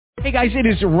Hey guys, it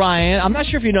is Ryan. I'm not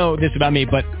sure if you know this about me,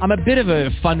 but I'm a bit of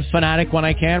a fun fanatic when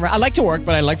I can. I like to work,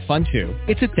 but I like fun too.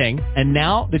 It's a thing. And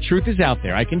now the truth is out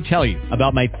there. I can tell you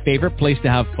about my favorite place to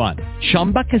have fun.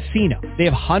 Chumba Casino. They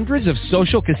have hundreds of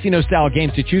social casino style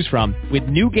games to choose from with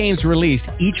new games released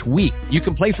each week. You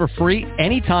can play for free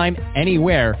anytime,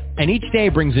 anywhere. And each day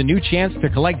brings a new chance to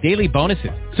collect daily bonuses.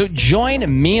 So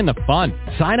join me in the fun.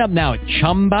 Sign up now at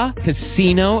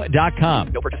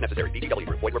ChumbaCasino.com. No purchase necessary. VGW.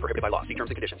 Void where prohibited by law. See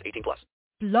terms and conditions. 18+.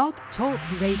 Blog Talk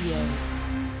Radio.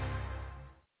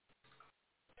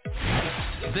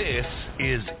 This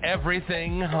is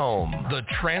Everything Home, the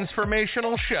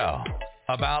transformational show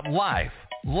about life,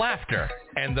 laughter,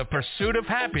 and the pursuit of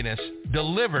happiness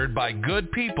delivered by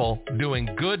good people doing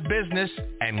good business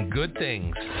and good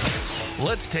things.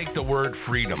 Let's take the word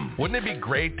freedom. Wouldn't it be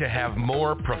great to have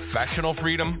more professional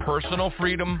freedom, personal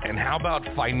freedom, and how about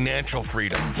financial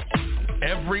freedom?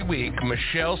 Every week,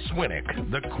 Michelle Swinnick,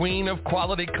 the queen of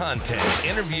quality content,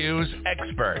 interviews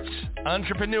experts,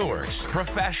 entrepreneurs,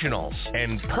 professionals,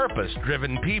 and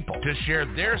purpose-driven people to share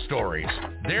their stories,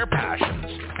 their passions,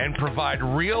 and provide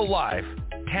real-life,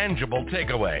 tangible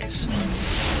takeaways.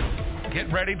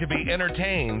 Get ready to be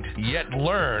entertained, yet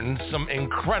learn some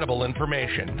incredible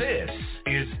information. This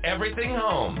is Everything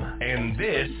Home, and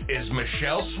this is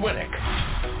Michelle Swinnick.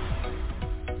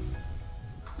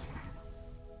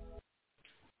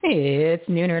 It's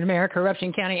nooner in America,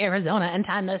 Corruption County, Arizona, and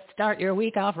time to start your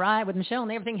week off right with Michelle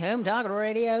and the Everything Home Talk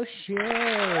Radio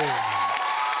Show.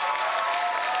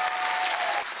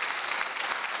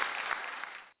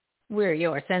 We're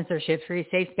your censorship-free,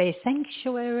 safe space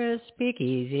sanctuary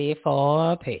speakeasy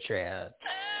for patriots.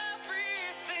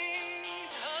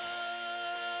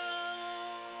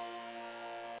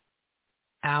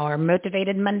 Our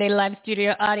motivated Monday live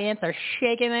studio audience are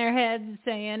shaking their heads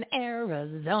saying,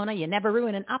 Arizona, you never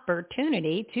ruin an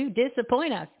opportunity to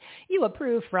disappoint us. You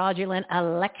approve fraudulent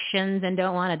elections and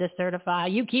don't want to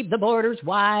decertify. You keep the borders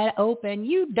wide open.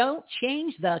 You don't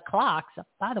change the clocks.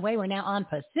 By the way, we're now on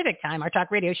Pacific time. Our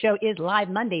talk radio show is live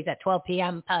Mondays at 12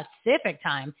 p.m. Pacific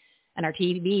time. And our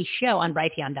TV show on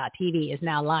Brighteon.tv is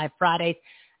now live Fridays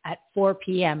at 4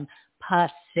 p.m.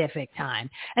 Pacific time.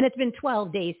 And it's been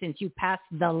 12 days since you passed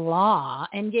the law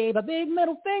and gave a big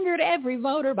middle finger to every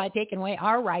voter by taking away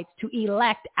our rights to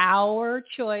elect our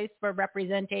choice for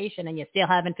representation, and you still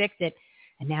haven't fixed it.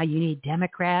 And now you need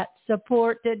Democrat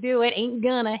support to do it. Ain't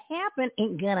gonna happen.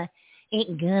 Ain't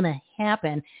gonna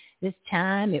happen. This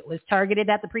time it was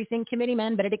targeted at the precinct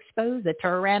committeemen, but it exposed the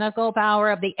tyrannical power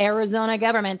of the Arizona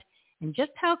government and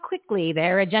just how quickly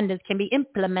their agendas can be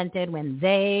implemented when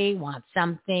they want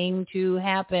something to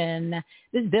happen.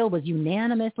 This bill was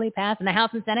unanimously passed in the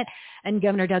House and Senate, and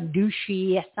Governor Doug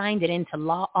Ducey signed it into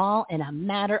law all in a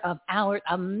matter of hours.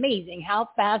 Amazing how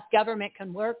fast government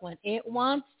can work when it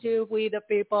wants to, we the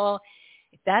people.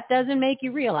 If that doesn't make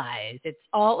you realize it's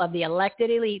all of the elected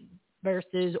elite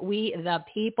versus we the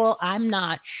people, I'm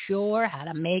not sure how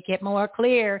to make it more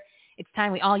clear. It's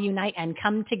time we all unite and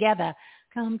come together.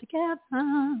 Come together.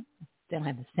 Don't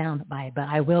have the sound bite, but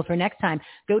I will for next time.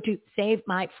 Go to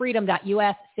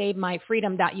savemyfreedom.us,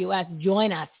 savemyfreedom.us.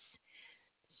 Join us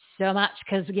so much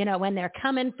because, you know, when they're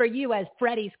coming for you, as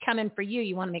Freddie's coming for you,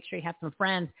 you want to make sure you have some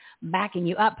friends backing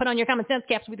you up. Put on your common sense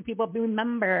caps with the people.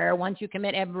 Remember, once you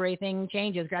commit, everything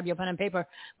changes. Grab your pen and paper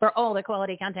for all the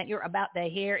quality content you're about to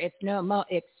hear. It's no more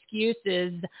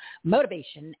excuses,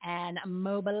 motivation, and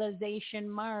mobilization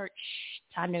march.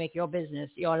 Time to make your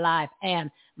business, your life, and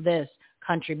this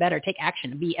country better. Take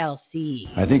action, BLC.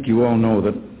 I think you all know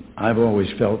that I've always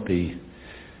felt the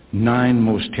 9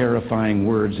 most terrifying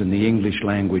words in the English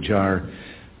language are,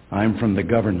 I'm from the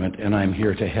government and I'm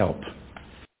here to help.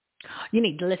 You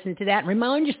need to listen to that and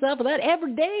remind yourself of that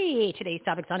every day. Today's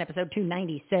topic's on episode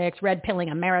 296, Red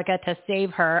Pilling America to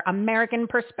Save Her, American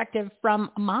Perspective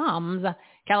from Moms.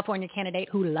 California candidate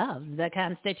who loves the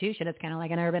Constitution. It's kind of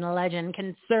like an urban legend.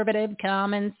 Conservative,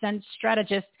 common sense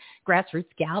strategist,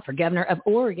 grassroots gal for governor of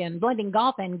Oregon, blending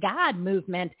golf and God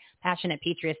movement. Passionate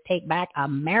patriots take back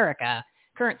America.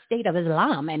 Current state of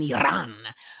Islam and Iran,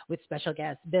 with special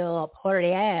guests Bill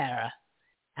Poirier,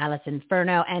 Allison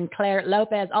Furno, and Claire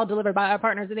Lopez, all delivered by our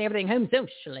partners in the Everything Home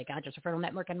Socially Conscious Referral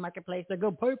Network and Marketplace. The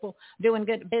good people doing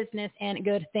good business and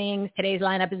good things. Today's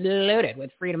lineup is loaded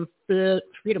with freedom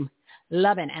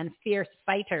loving and fierce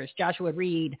fighters. Joshua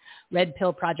Reed, Red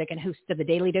Pill Project, and host of the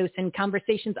Daily Dose and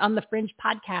Conversations on the Fringe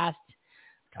podcast.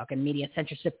 Talking media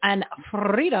censorship and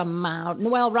freedom.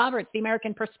 Noelle Roberts, the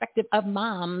American Perspective of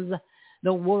Moms.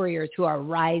 The warriors who are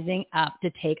rising up to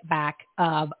take back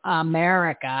of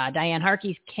America. Diane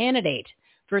Harkey's candidate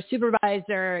for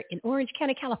supervisor in Orange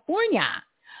County, California,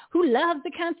 who loves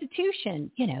the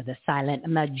Constitution. You know, the silent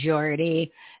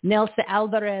majority. Nelsa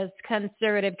Alvarez,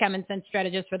 conservative common sense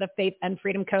strategist for the Faith and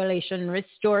Freedom Coalition.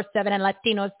 Restore 7 and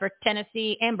Latinos for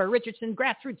Tennessee. Amber Richardson,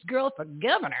 grassroots girl for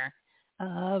governor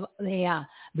of the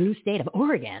blue state of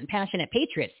Oregon. Passionate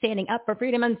patriot standing up for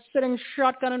freedom and sitting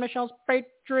shotgun in Michelle's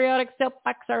patriotic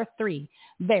soapbox are 3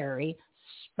 very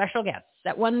special guests.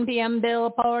 At 1 p.m.,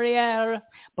 Bill Poirier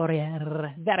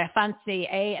Verafancy,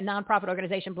 a nonprofit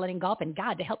organization blending golf and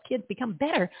God to help kids become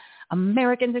better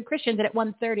Americans and Christians. And at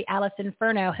 1:30, Allison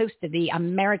Furno hosted the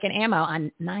American Ammo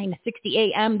on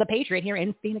 960 a.m. The Patriot here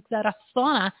in Phoenix,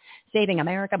 Arizona, saving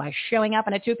America by showing up.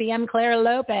 And at 2 p.m., Claire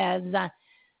Lopez,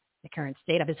 the current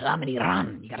state of Islam in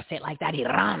Iran. You got to say it like that,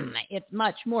 Iran. It's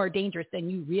much more dangerous than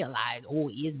you realize. Oh,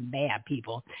 it is bad,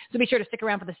 people. So be sure to stick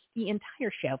around for the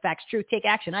entire show. Facts, truth, take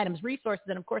action, items, resources,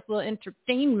 and, of course, a little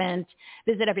entertainment.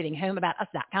 Visit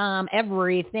everythinghomeaboutus.com.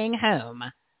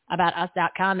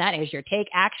 Everythinghomeaboutus.com. That is your take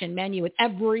action menu with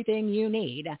everything you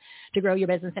need to grow your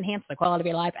business, enhance the quality of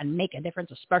your life, and make a difference,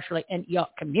 especially in your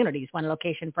communities. One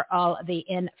location for all the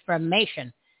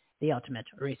information. The ultimate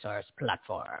resource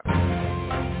platform.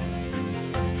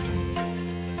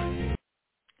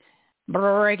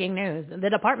 Breaking news. The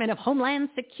Department of Homeland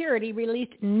Security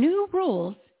released new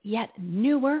rules, yet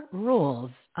newer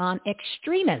rules on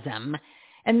extremism,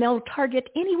 and they'll target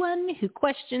anyone who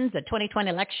questions the 2020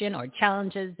 election or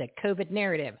challenges the COVID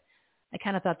narrative. I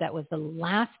kind of thought that was the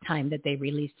last time that they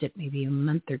released it, maybe a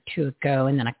month or 2 ago,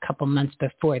 and then a couple months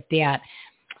before that.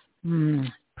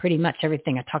 Pretty much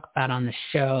everything I talk about on the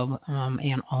show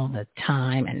and all the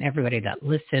time, and everybody that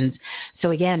listens. So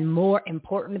again, more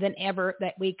important than ever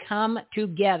that we come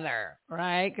together,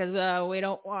 right? Because we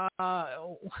don't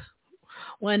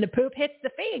when the poop hits the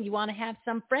fan, you want to have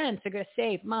some friends. So go to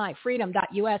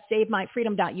SaveMyFreedom.us,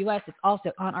 SaveMyFreedom.us. It's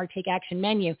also on our Take Action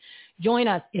menu. Join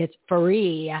us. It's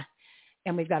free.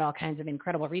 And we've got all kinds of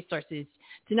incredible resources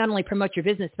to not only promote your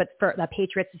business, but for the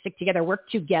patriots to stick together, work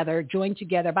together, join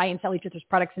together, buy and sell each other's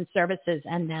products and services,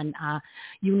 and then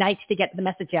unite to get the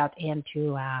message out and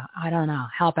to,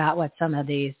 help out with some of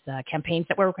these campaigns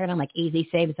that we're working on, like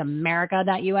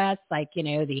EasySavesAmerica.us, like,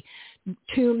 the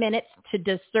 2 minutes to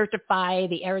decertify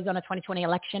the Arizona 2020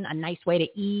 election, a nice way to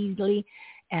easily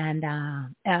and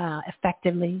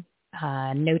effectively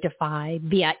notify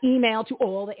via email to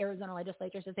all the Arizona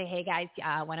legislators to say, hey, guys,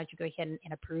 why don't you go ahead and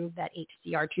approve that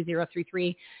HCR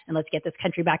 2033 and let's get this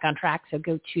country back on track. So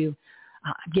go to,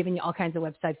 I'm giving you all kinds of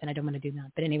websites, and I don't want to do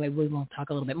that. But anyway, we will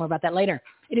talk a little bit more about that later.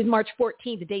 It is March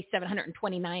 14th, day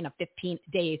 729 of 15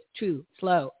 days to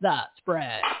slow the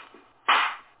spread.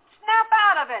 Snap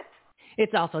out of it.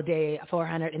 It's also day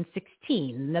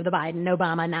 416 of the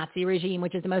Biden-Obama Nazi regime,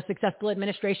 which is the most successful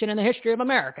administration in the history of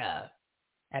America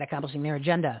at accomplishing their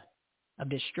agenda of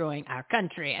destroying our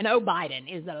country. And Biden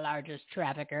is the largest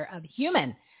trafficker of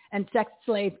human and sex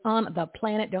slaves on the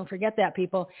planet. Don't forget that,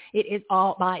 people. It is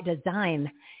all by design.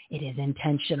 It is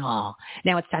intentional.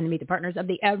 Now it's time to meet the partners of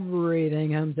the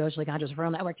Everything Home Socially Conscious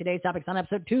Referral Network. Today's topics on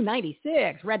episode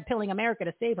 296, Red Pilling America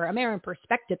to Save Her, American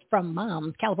Perspectives from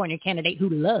Moms, California candidate who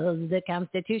loves the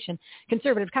Constitution,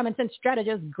 conservative common sense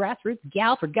strategist, grassroots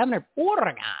gal for governor of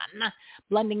Oregon,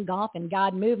 blending golf and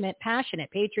God movement,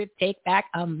 passionate patriots take back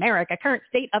America, current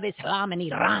state of Islam in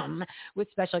Iran,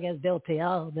 with special guest Bill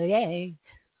Poirier,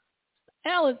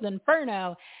 Allison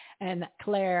Furno, and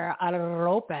Claire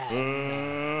Lopez.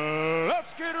 Let's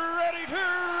get ready to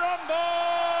rumble!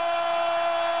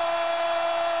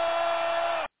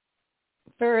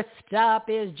 First up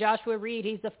is Joshua Reed.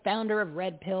 He's the founder of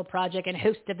Red Pill Project and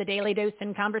host of the Daily Dose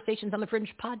and Conversations on the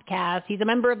Fringe podcast. He's a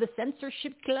member of the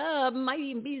Censorship Club.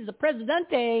 He's the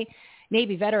Presidente,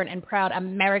 Navy veteran and proud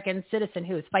American citizen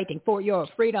who is fighting for your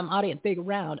freedom. Audience, big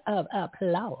round of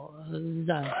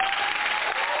applause.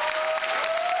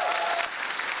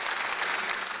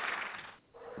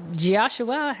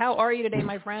 Joshua, how are you today,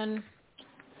 my friend?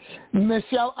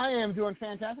 Michelle, I am doing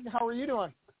fantastic. How are you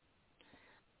doing?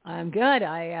 I'm good.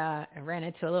 I ran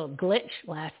into a little glitch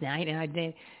last night,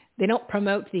 and they don't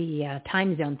promote the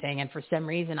time zone thing, and for some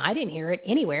reason I didn't hear it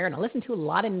anywhere, and I listened to a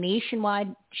lot of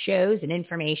nationwide shows and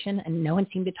information, and no one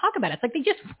seemed to talk about it. It's like they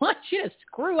just want you to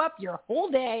screw up your whole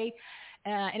day.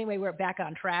 Anyway, we're back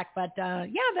on track, but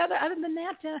other than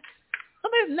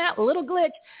that little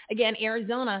glitch, again,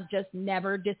 Arizona just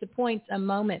never disappoints a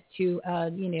moment to,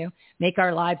 make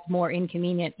our lives more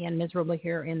inconvenient and miserable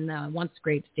here in the once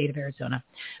great state of Arizona.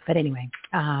 But anyway,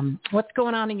 what's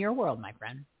going on in your world, my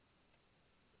friend?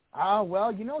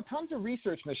 Tons of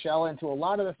research, Michelle, into a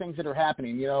lot of the things that are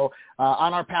happening.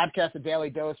 On our podcast, The Daily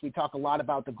Dose, we talk a lot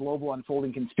about the global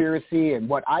unfolding conspiracy and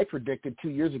what I predicted 2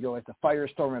 years ago as the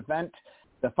firestorm event.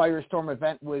 The firestorm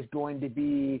event was going to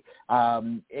be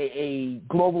a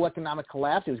global economic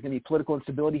collapse. It was going to be political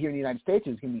instability here in the United States.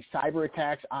 It was going to be cyber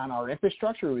attacks on our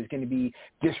infrastructure. It was going to be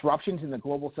disruptions in the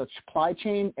global supply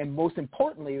chain. And most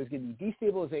importantly, it was going to be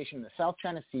destabilization in the South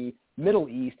China Sea, Middle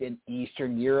East, and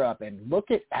Eastern Europe. And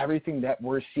look at everything that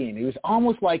we're seeing. It was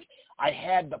almost like I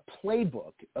had the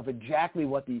playbook of exactly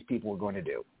what these people were going to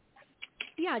do.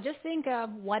 Yeah, just think of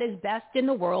what is best in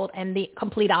the world, and the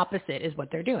complete opposite is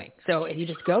what they're doing. So if you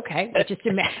just go, okay, just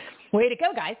imagine, way to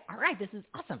go, guys. All right, this is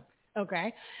awesome.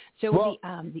 Okay, so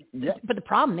but the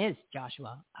problem is,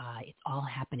 Joshua, it's all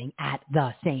happening at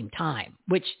the same time,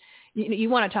 which you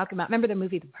want to talk about. Remember the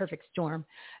movie The Perfect Storm?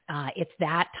 It's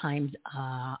that times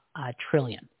a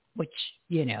trillion, which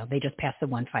they just passed the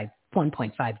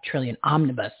 1.5 trillion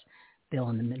omnibus bill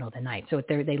in the middle of the night. So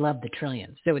they love the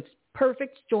trillion. So it's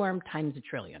perfect storm times a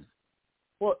trillion.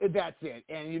 Well, that's it.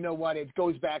 And you know what? It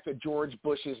goes back to George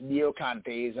Bush's neocon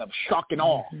days of shock and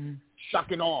awe. Mm-hmm.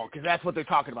 Shock and awe, because that's what they're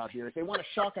talking about here. They want to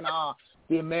shock and awe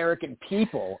the American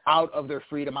people out of their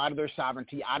freedom, out of their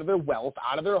sovereignty, out of their wealth,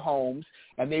 out of their homes,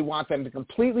 and they want them to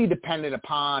completely dependent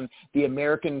upon the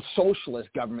American socialist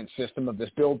government system of this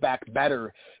Build Back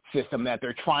Better system that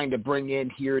they're trying to bring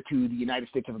in here to the United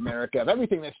States of America, of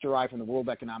everything that's derived from the World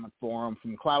Economic Forum,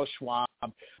 from Klaus Schwab,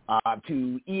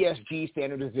 to ESG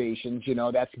standardizations,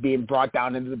 that's being brought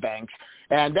down into the banks.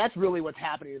 And that's really what's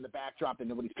happening in the backdrop that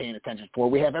nobody's paying attention for.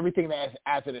 We have everything that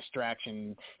as a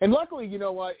distraction. And luckily, you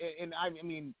know what, and I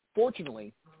mean,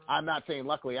 fortunately, I'm not saying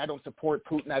luckily, I don't support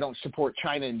Putin, I don't support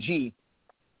China and Xi.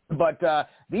 But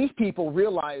these people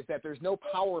realize that there's no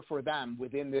power for them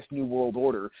within this new world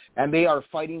order, and they are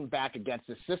fighting back against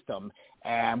the system.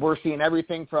 And we're seeing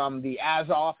everything from the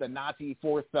Azov, the Nazi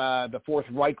the Fourth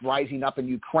Reich rising up in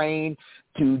Ukraine,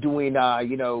 to doing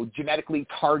genetically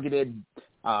targeted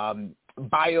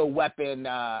bioweapon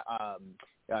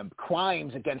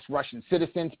crimes against Russian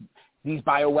citizens. These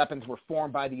bioweapons were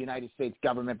formed by the United States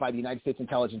government, by the United States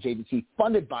Intelligence Agency,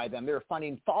 funded by them. They're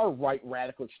funding far-right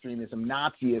radical extremism,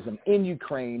 Nazism in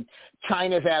Ukraine.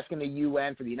 China's asking the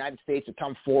UN for the United States to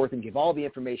come forth and give all the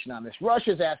information on this.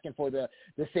 Russia's asking for the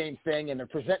same thing, and they're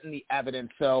presenting the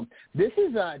evidence. So this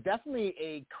is definitely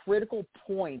a critical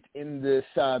point in this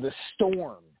the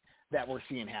storm that we're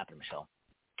seeing happen, Michelle.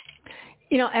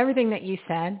 Everything that you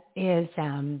said is,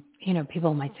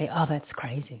 people might say, oh, that's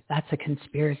crazy. That's a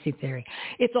conspiracy theory.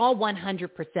 It's all 100%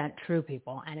 true,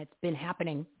 people. And it's been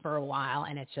happening for a while,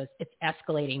 and it's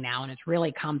escalating now, and it's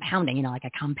really compounding, like a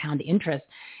compound interest.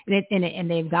 And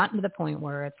they've gotten to the point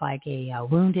where it's like a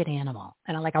wounded animal,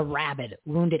 and like a rabid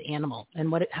wounded animal.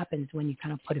 And what happens when you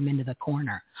kind of put them into the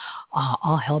corner?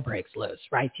 All hell breaks loose,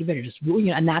 right? So you better just,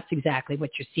 and that's exactly what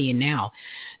you're seeing now.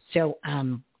 So,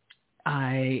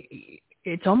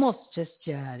 it's almost just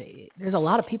there's a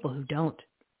lot of people who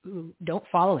don't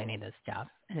follow any of this stuff,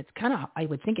 and it's kind of, I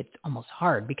would think it's almost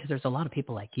hard because there's a lot of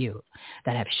people like you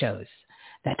that have shows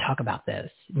that talk about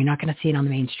this. You're not going to see it on the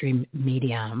mainstream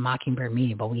media, Mockingbird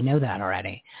media, but we know that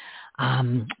already.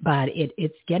 But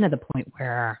it's getting to the point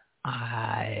where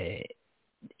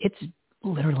it's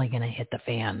literally going to hit the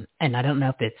fan. And I don't know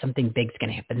if it's something big's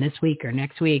going to happen this week or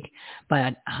next week,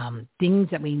 but things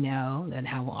that we know and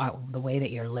how the way that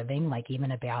you're living, like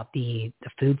even about the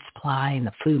food supply and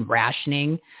the food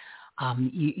rationing,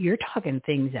 you're talking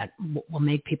things that will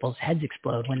make people's heads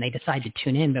explode when they decide to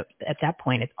tune in. But at that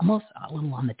point, it's almost a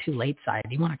little on the too late side.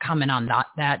 Do you want to comment on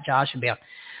that, Josh, about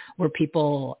where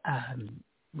people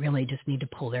really just need to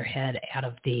pull their head out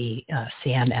of the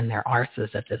sand and their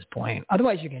arses at this point?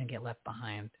 Otherwise, you're going to get left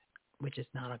behind, which is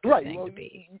not a good thing to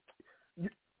be.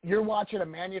 You're watching a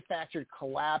manufactured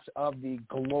collapse of the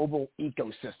global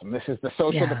ecosystem. This is the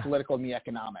social, the political, and the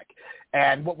economic.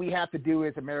 And what we have to do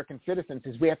as American citizens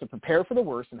is we have to prepare for the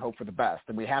worst and hope for the best.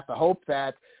 And we have to hope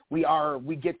that we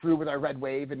get through with our red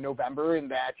wave in November,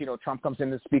 and that, Trump comes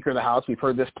in as Speaker of the House. We've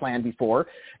heard this plan before,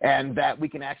 and that we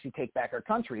can actually take back our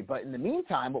country. But in the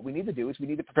meantime, what we need to do is we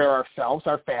need to prepare ourselves,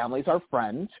 our families, our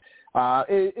friends,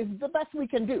 is the best we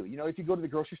can do. If you go to the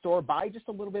grocery store, buy just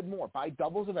a little bit more. Buy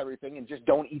doubles of everything and just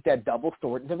don't eat that double.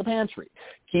 Store it into the pantry.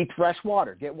 Keep fresh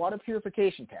water. Get water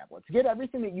purification tablets. Get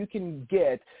everything that you can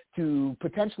get to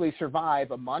potentially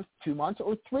survive a month, 2 months,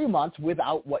 or 3 months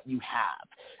without what you have.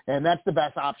 And that's the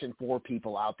best option for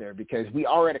people out there, because we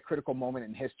are at a critical moment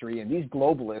in history, and these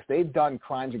globalists, they've done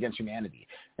crimes against humanity.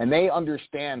 And they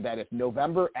understand that if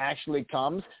November actually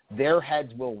comes, their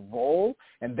heads will roll,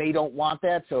 and they don't want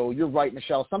that. So you're right,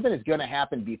 Michelle. Something is going to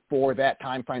happen before that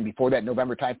time frame, before that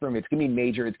November time frame. It's going to be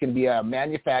major. It's going to be a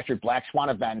manufactured black swan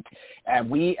event, and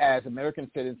we as American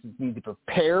citizens need to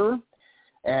prepare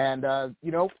and,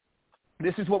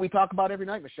 this is what we talk about every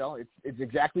night, Michelle. It's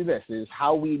exactly this, is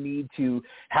how we need to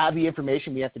have the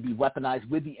information. We have to be weaponized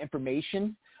with the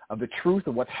information of the truth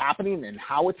of what's happening and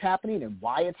how it's happening and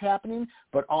why it's happening,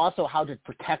 but also how to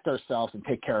protect ourselves and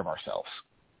take care of ourselves.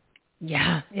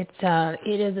 Yeah, it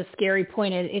is a scary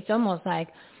point. It's almost like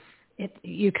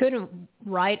you couldn't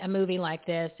write a movie like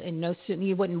this and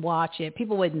you wouldn't watch it.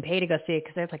 People wouldn't pay to go see it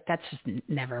because they're like, that's just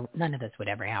none of this would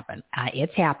ever happen.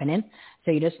 It's happening.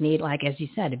 So you just need, like, as you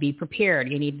said, to be prepared.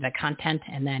 You need the content,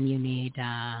 and then you need,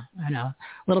 a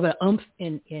little bit of oomph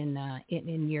in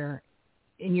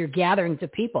your gatherings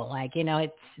of people. Like,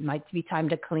 it might be time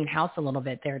to clean house a little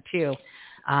bit there too.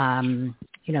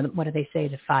 What do they say?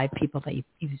 The 5 people that you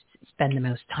spend the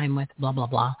most time with, blah, blah,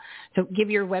 blah. So give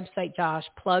your website, Josh,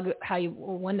 plug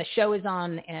when the show is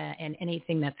on, and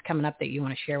anything that's coming up that you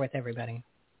want to share with everybody.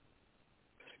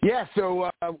 Yeah,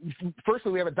 so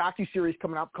firstly, we have a docuseries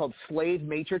coming up called Slave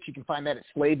Matrix. You can find that at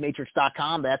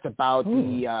slavematrix.com. That's about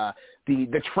the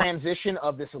transition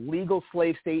of this legal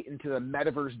slave state into the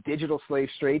metaverse digital slave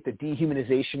state, the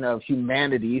dehumanization of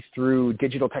humanity through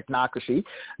digital technocracy.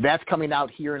 That's coming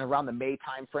out here in around the May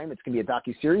timeframe. It's going to be a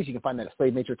docuseries. You can find that at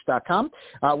slavematrix.com.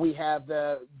 We have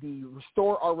the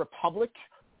Restore Our Republic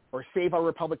or Save Our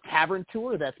Republic Tavern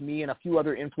Tour. That's me and a few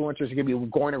other influencers are going to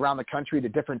be going around the country to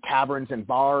different taverns and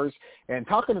bars and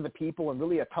talking to the people in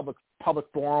really a public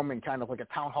forum and kind of like a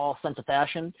town hall sense of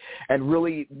fashion, and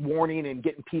really warning and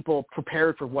getting people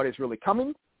prepared for what is really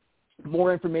coming.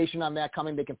 More information on that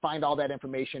coming. They can find all that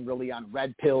information really on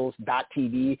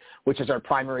redpills.tv, which is our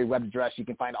primary web address. You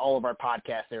can find all of our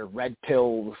podcasts there,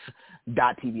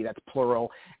 redpills.tv, that's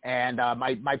plural. And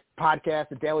my podcast,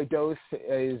 The Daily Dose,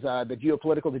 is the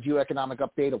geoeconomic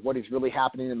update of what is really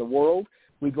happening in the world.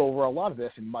 We go over a lot of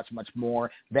this and much, much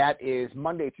more. That is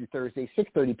Monday through Thursday,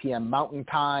 6:30 p.m. Mountain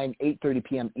Time, 8:30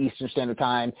 p.m. Eastern Standard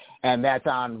Time, and that's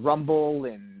on Rumble.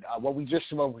 And we're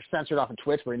censored off on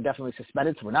Twitch. We're indefinitely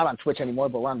suspended, so we're not on Twitch anymore,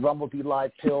 but we're on Rumble,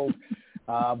 DLive, Pilled.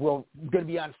 We're going to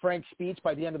be on Frank's Speech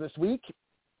by the end of this week.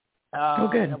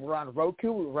 Good. We're on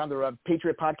Roku. We're on the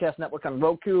Patriot Podcast Network on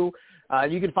Roku.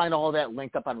 You can find all of that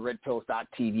linked up on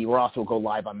redpills.tv. We're also go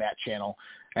live on that channel.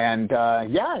 And,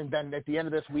 and then at the end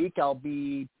of this week, I'll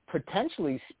be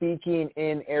potentially speaking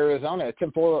in Arizona at Tim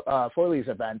Foyley's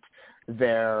event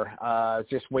there,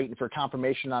 just waiting for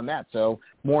confirmation on that. So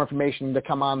more information to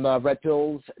come on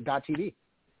redpills.tv.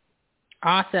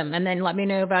 Awesome. And then let me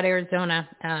know about Arizona,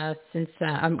 since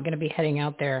I'm going to be heading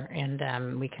out there,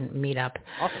 and we can meet up.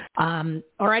 Awesome.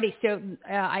 Alrighty. So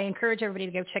I encourage everybody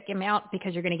to go check him out,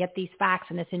 because you're going to get these facts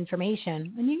and this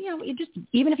information. And you just,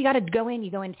 even if you got to go in,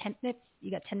 you go in 10 minutes,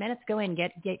 you got 10 minutes, go in,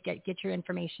 get your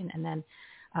information, and then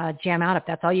jam out if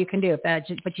that's all you can do.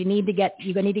 But you need to get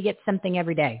something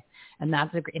every day. And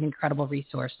that's an incredible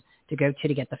resource to go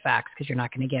to get the facts, because you're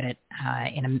not going to get it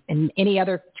in any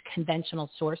other conventional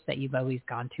source that you've always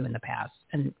gone to in the past.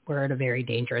 And we're at a very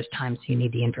dangerous time, so you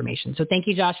need the information. So thank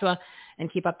you, Joshua,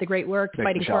 and keep up the great work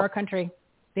fighting for our country.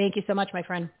 Thank you so much, my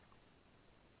friend.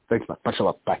 Thanks, man. Much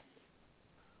love. Bye.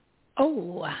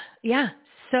 Oh, yeah.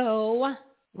 So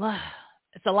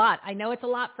it's a lot. I know it's a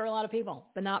lot for a lot of people,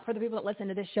 but not for the people that listen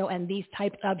to this show and these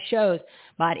types of shows,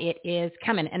 but it is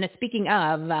coming. And speaking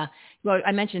of,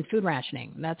 I mentioned food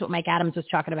rationing. That's what Mike Adams was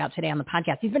talking about today on the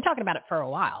podcast. He's been talking about it for a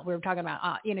while. We were talking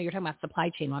about, you're talking about supply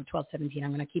chain on 1217.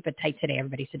 I'm going to keep it tight today,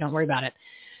 everybody, so don't worry about it.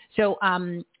 So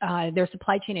there's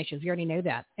supply chain issues. We already know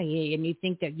that. And you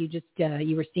think that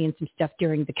you were seeing some stuff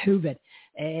during the COVID.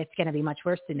 It's going to be much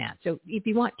worse than that. So if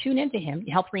you want, tune into him,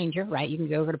 Health Ranger, right? You can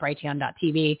go over to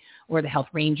brighteon.tv or the Health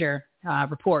Ranger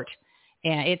report.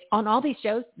 And it's on all these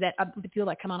shows that the people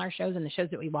that come on our shows and the shows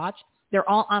that we watch. They're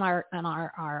all on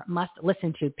our must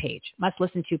listen to page,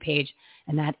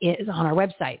 and that is on our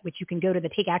website, which you can go to the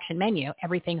Take Action menu,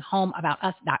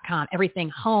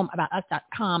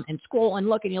 everythinghomeaboutus.com, and scroll and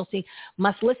look, and you'll see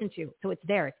must listen to. So it's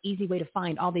there. It's an easy way to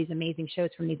find all these amazing shows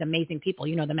from these amazing people.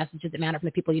 The messages that matter from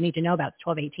the people you need to know about. It's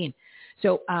 1218.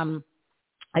 So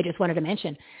I just wanted to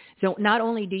mention. So not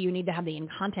only do you need to have the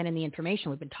content and the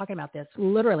information, we've been talking about this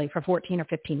literally for 14 or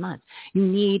 15 months. You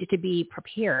need to be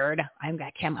prepared. I'm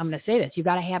going to say this. You've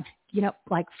got to have,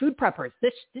 like food preppers.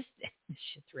 This shit's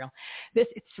real.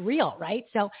 It's real, right?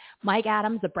 So Mike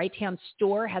Adams, the Brighttown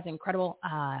store, has incredible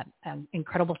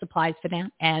supplies for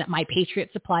them. And My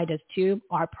Patriot Supply does too.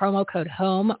 Our promo code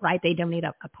HOME, right? They donate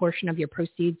a portion of your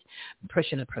proceeds,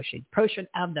 portion of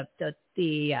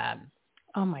the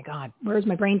oh my God, where's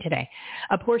my brain today?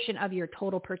 A portion of your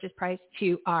total purchase price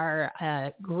to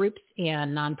our groups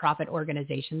and nonprofit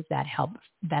organizations that help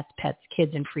vets, pets,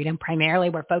 kids, and freedom. Primarily,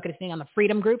 we're focusing on the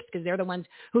freedom groups because they're the ones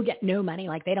who get no money.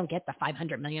 Like they don't get the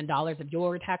 $500 million of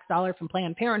your tax dollar from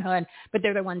Planned Parenthood, but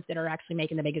they're the ones that are actually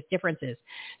making the biggest differences.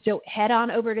 So head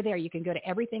on over to there. You can go to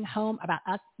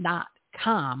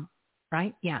everythinghomeaboutus.com,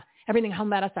 right? Yeah.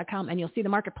 everythinghomeaboutus.com, and you'll see the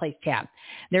marketplace tab.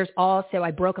 There's also,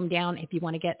 I broke them down if you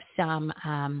want to get some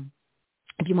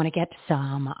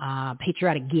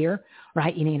patriotic gear,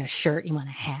 right? You need a shirt, you want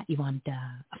a hat, you want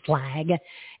a flag.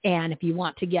 And if you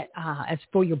want to get, as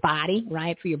for your body,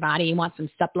 right? For your body, you want some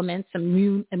supplements,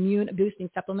 some immune boosting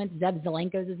supplements. Zeb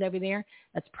Zelenko's is over there.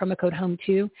 That's promo code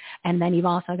HOME2. And then you've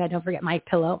also got, don't forget Mike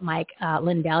Pillow, Mike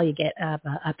Lindell, you get up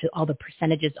to all the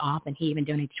percentages off, and he even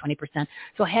donates 20%.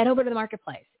 So head over to the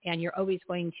marketplace, and you're always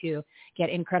going to get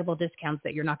incredible discounts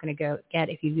that you're not going to go get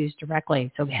if you use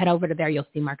directly. So head over to there. You'll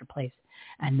see marketplace,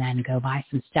 and then go buy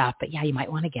some stuff. But yeah, you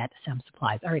might want to get some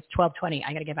supplies. All right, it's 12:20.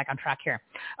 I got to get back on track here.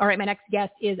 All right, my next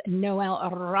guest is Noelle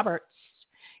Roberts.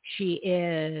 She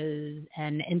is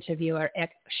an interviewer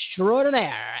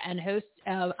extraordinaire and host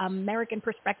of American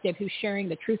Perspective, who's sharing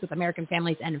the truth with American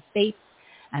families and faith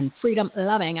and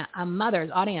freedom-loving mothers.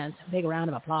 Audience, big round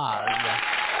of applause.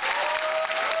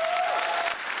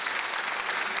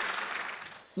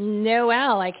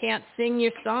 Noelle, I can't sing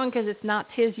your song because it's not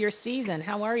 'Tis Your Season.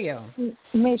 How are you?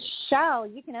 Michelle,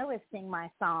 you can always sing my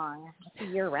song. It's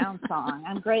a year-round song.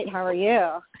 I'm great. How are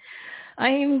you?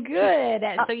 I'm good.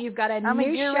 So you've got a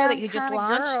new show that you just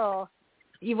launched. Girl.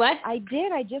 You what? I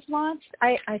did. I just launched.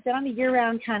 I said I'm a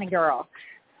year-round kind of girl.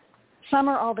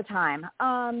 Summer all the time.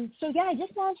 So yeah, I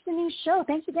just launched a new show.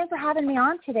 Thanks again for having me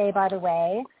on today, by the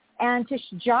way. And to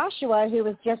Joshua, who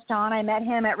was just on, I met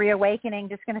him at Reawakening.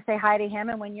 Just going to say hi to him.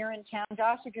 And when you're in town,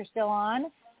 Josh, if you're still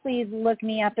on, please look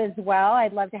me up as well.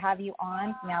 I'd love to have you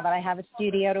on now that I have a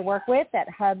studio to work with. At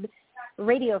Hub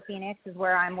Radio Phoenix is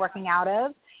where I'm working out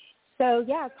of. So,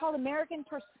 yeah, it's called American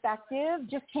Perspective.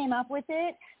 Just came up with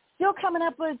it. Still coming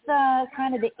up with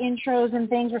kind of the intros and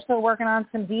things. We're still working on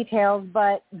some details,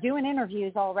 but doing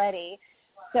interviews already.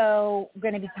 So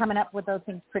going to be coming up with those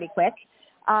things pretty quick.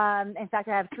 In fact,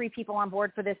 I have 3 people on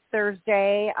board for this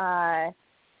Thursday,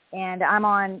 and I'm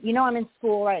on, I'm in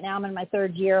school right now. I'm in my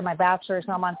 3rd year of my bachelor's,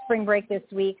 so I'm on spring break this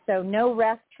week, so no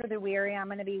rest for the weary. I'm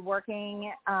going to be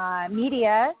working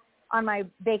media on my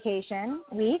vacation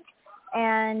week,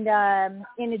 and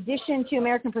in addition to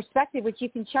American Perspective, which you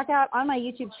can check out on my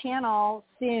YouTube channel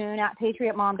soon at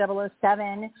Patriot Mom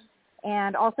 007,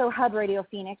 and also Hub Radio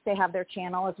Phoenix, they have their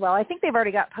channel as well. I think they've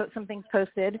already got some things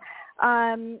posted.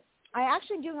 I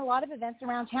actually am doing a lot of events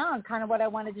around town, kind of what I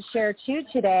wanted to share too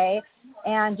today,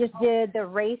 and just did the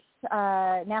race,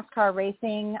 NASCAR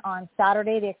racing on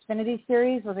Saturday. The Xfinity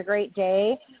Series was a great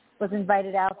day. Was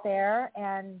invited out there,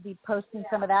 and be posting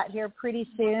some of that here pretty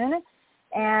soon.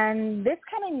 And this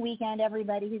coming weekend,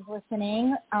 everybody who's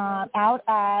listening, out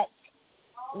at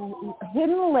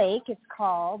Hidden Lake, it's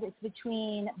called. It's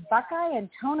between Buckeye and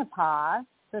Tonopah,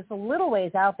 so it's a little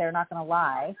ways out there, not going to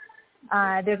lie.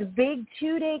 There's a big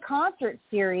 2-day concert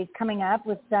series coming up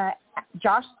with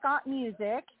Josh Scott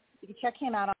Music. You can check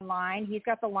him out online. He's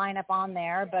got the lineup on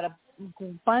there, but a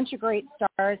bunch of great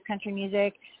stars, country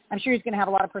music. I'm sure he's going to have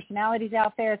a lot of personalities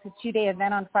out there. It's a 2-day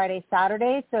event on Friday,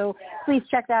 Saturday, so please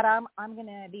check that out. I'm going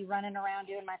to be running around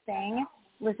doing my thing,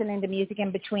 listening to music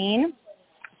in between.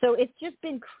 So it's just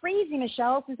been crazy,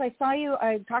 Michelle, since I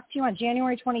talked to you on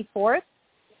January 24th.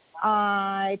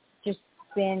 It's just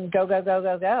been go, go, go,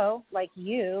 go, go, like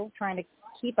you, trying to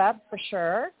keep up for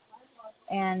sure.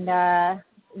 And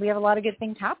we have a lot of good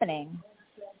things happening.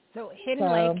 So Hidden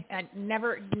Lake, I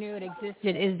never knew it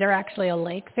existed. Is there actually a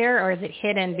lake there, or is it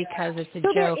hidden because it's a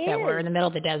joke that we're in the middle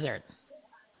of the desert?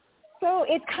 So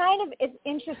it's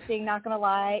interesting, not going to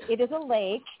lie. It is a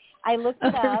lake. I looked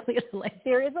it up.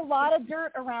 There is a lot of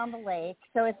dirt around the lake,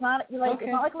 so it's not like it's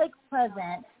not like Lake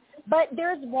Pleasant. But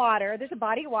there's water. There's a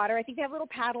body of water. I think they have little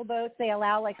paddle boats. They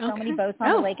allow so many boats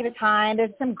on the lake at a time.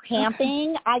 There's some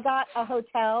camping. I got a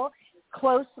hotel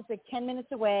close. It's like 10 minutes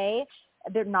away.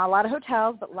 There's not a lot of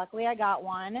hotels, but luckily I got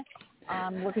one.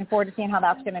 Looking forward to seeing how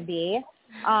that's going to be.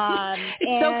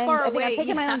 It's so far away.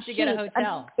 You have to get a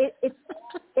hotel.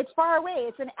 It's far away.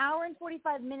 It's an hour and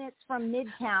 45 minutes from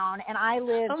Midtown, and I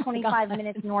live 25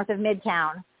 minutes north of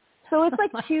Midtown. So it's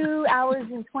like 2 hours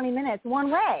and 20 minutes one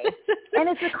way. And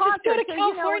it's a concert, go to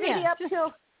California. We're going to be up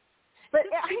till... But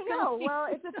I know. Well,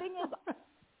 the thing is,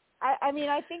 I mean,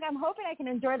 I think I'm hoping I can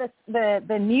enjoy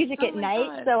the music at night.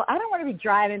 God. So I don't want to be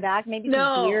driving back, maybe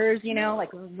some beers, like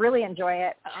really enjoy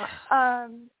it.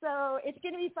 So it's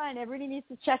going to be fun. Everybody needs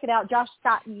to check it out. Josh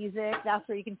Scott Music. That's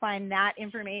where you can find that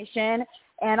information.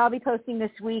 And I'll be posting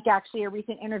this week, actually, a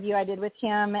recent interview I did with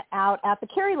him out at the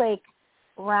Kerry Lake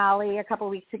rally a couple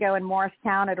of weeks ago in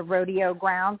Morristown at a rodeo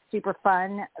ground. Super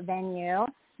fun venue.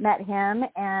 Met him,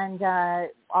 and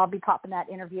I'll be popping that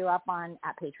interview up on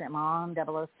at Patriot Mom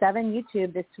 007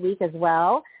 YouTube this week as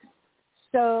well.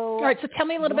 So, all right. So tell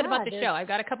me a little bit about the show. I've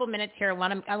got a couple minutes here. I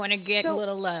want to get a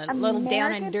little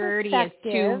down and dirty as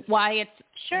to why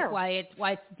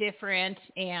it's different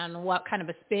and what kind of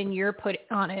a spin you're putting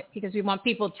on it, because we want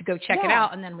people to go check it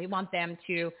out, and then we want them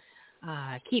to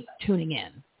keep tuning in.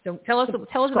 So tell us about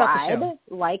the show.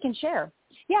 Like and share.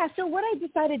 Yeah, so what I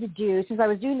decided to do, since I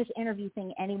was doing this interview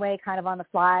thing anyway, kind of on the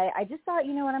fly, I just thought,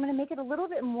 you know what, I'm going to make it a little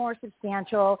bit more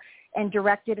substantial and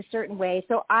direct it a certain way.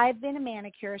 So I've been a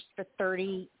manicurist for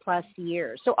 30-plus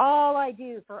years. So all I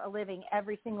do for a living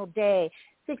every single day,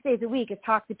 6 days a week, is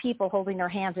talk to people holding their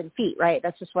hands and feet, right?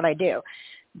 That's just what I do.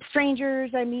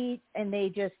 Strangers I meet, and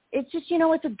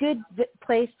it's a good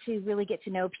place to really get to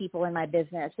know people in my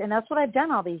business. And that's what I've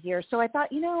done all these years. So I thought,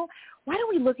 why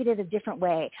don't we look at it a different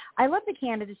way? I love the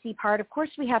candidacy part. Of course,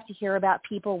 we have to hear about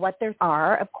people, what there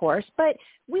are, of course, but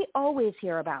we always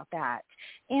hear about that.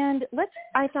 And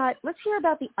I thought, let's hear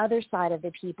about the other side of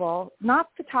the people, not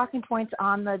the talking points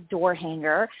on the door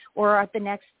hanger or at the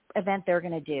next event they're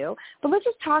going to do, but let's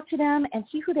just talk to them and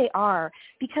see who they are,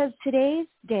 because today's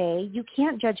day, you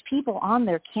can't judge people on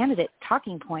their candidate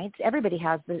talking points. Everybody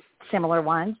has the similar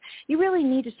ones. You really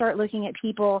need to start looking at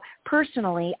people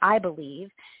personally, I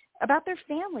believe, about their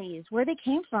families, where they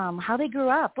came from, how they grew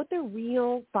up, what their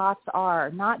real thoughts are,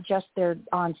 not just their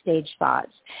on-stage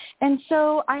thoughts. And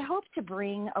so I hope to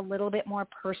bring a little bit more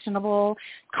personable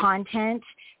content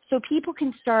so people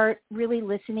can start really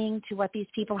listening to what these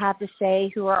people have to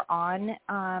say who are on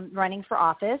running for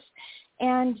office,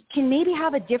 and can maybe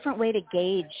have a different way to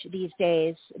gauge these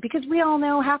days, because we all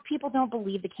know half people don't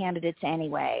believe the candidates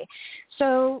anyway.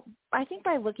 So I think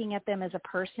by looking at them as a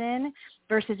person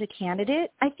versus a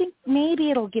candidate, I think maybe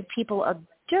it'll give people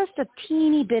just a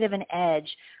teeny bit of an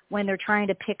edge when they're trying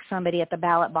to pick somebody at the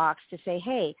ballot box to say,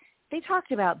 hey, they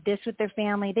talked about this with their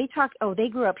family. They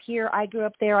grew up here. I grew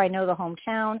up there. I know the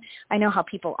hometown. I know how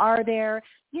people are there.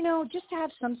 Just to have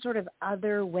some sort of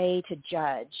other way to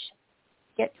judge.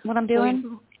 Get what I'm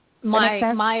doing?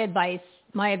 My advice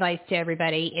to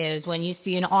everybody is, when you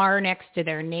see an R next to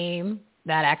their name,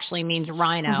 that actually means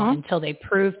rhino until they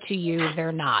prove to you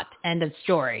they're not. End of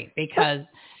story. Because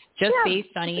based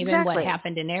on even what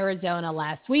happened in Arizona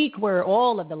last week, where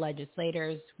all of the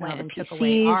legislators went and took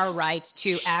away our rights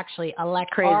to actually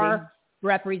elect our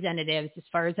representatives, as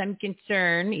far as I'm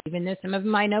concerned, even though some of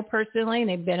them I know personally and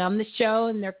they've been on the show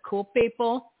and they're cool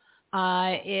people,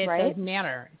 it doesn't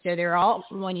matter. So they're all,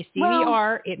 when you see the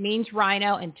R, it means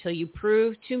rhino until you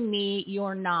prove to me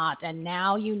you're not. And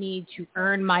now you need to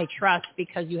earn my trust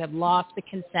because you have lost the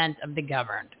consent of the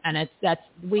governed. And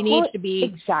we need to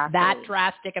be that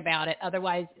drastic about it.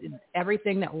 Otherwise,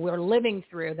 everything that we're living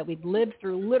through, that we've lived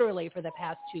through literally for the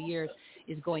past 2 years,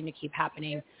 is going to keep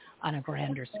happening on a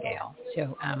grander scale.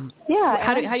 So,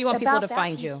 how do you want people to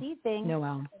find you?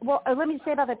 Noelle. Well, let me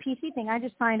say about the PC thing. I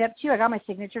just signed up too. I got my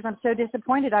signatures. I'm so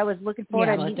disappointed. I was looking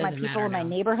forward to meeting my people in my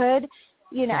neighborhood,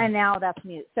 and now that's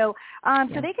mute. So,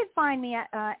 so they could find me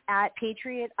at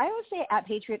Patriot. I always say at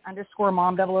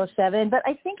Patriot_Mom007, but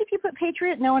I think if you put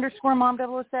Patriot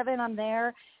 _Mom007, I'm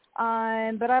there.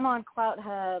 But I'm on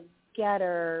CloutHub,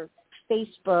 Getter,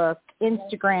 Facebook,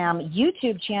 Instagram,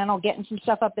 YouTube channel, getting some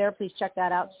stuff up there. Please check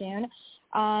that out soon.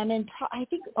 And I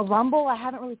think a Rumble, I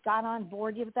haven't really got on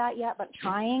board with that yet, but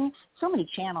trying. So many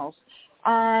channels.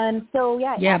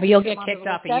 Yeah, but you'll get kicked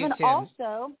off of YouTube.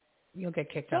 Also, you'll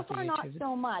get kicked off of YouTube. So far, not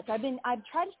so much. I've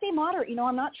tried to stay moderate.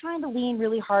 I'm not trying to lean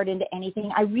really hard into anything.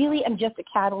 I really am just a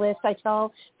catalyst. I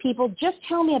tell people, just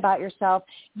tell me about yourself.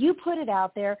 You put it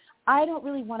out there. I don't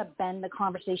really want to bend the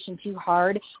conversation too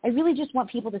hard. I really just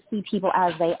want people to see people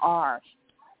as they are,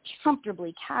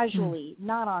 comfortably, casually,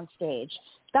 not on stage.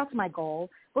 That's my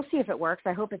goal. We'll see if it works.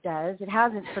 I hope it does. It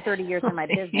hasn't for 30 years in my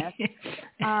business.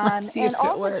 And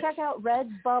also check out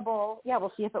Redbubble. Yeah,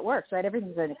 we'll see if it works, right?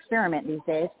 Everything's an experiment these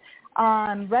days.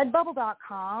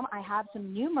 Redbubble.com, I have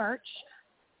some new merch.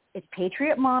 It's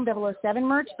Patriot Mom 007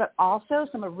 merch, but also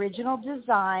some original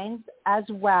designs as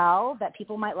well that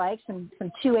people might like, some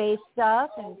 2A stuff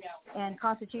and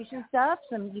Constitution stuff.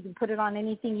 You can put it on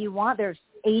anything you want. There's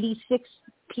 86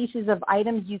 pieces of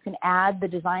items you can add the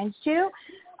designs to.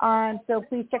 So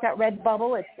please check out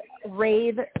Redbubble. It's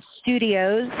Rave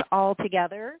Studios all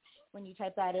together when you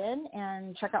type that in,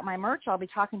 and check out my merch. I'll be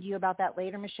talking to you about that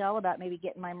later, Michelle, about maybe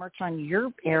getting my merch on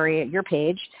your area, your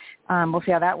page. We'll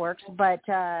see how that works. But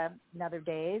another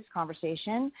day's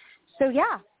conversation. So,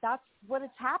 yeah, that's what is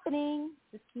happening.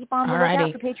 Just keep on the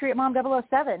lookout for Patriot Mom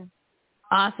 007.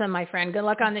 Awesome, my friend. Good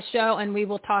luck on the show, and we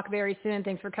will talk very soon.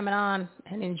 Thanks for coming on,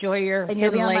 and enjoy your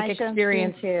Hidden Lake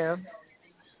experience. Too.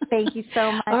 Thank you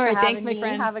so much for having thanks, me. My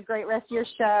friend. Have a great rest of your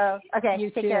show. Okay, you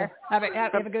take too. care. Have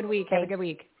a good week. Thanks. Have a good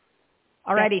week.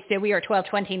 Alrighty, so we are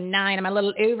 12:29. I'm a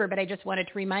little over, but I just wanted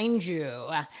to remind you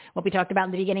what we talked about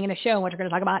in the beginning of the show, and what we're going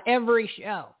to talk about every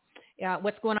show.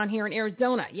 What's going on here in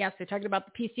Arizona. Yes, they're talking about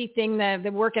the PC thing.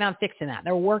 They're working on fixing that.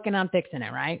 They're working on fixing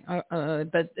it, right?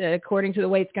 But according to the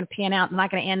way it's going to pan out, it's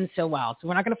not going to end so well. So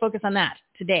we're not going to focus on that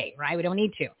today, right? We don't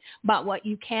need to. But what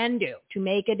you can do to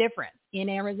make a difference in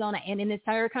Arizona and in this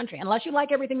entire country, unless you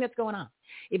like everything that's going on,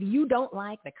 if you don't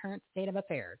like the current state of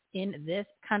affairs in this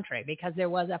country because there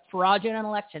was a fraudulent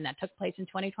election that took place in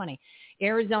 2020,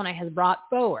 Arizona has brought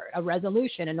forward a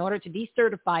resolution in order to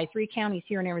decertify 3 counties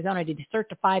here in Arizona to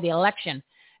decertify the election.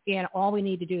 And all we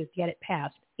need to do is get it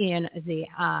passed in the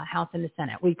House and the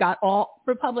Senate. We've got all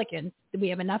Republicans. We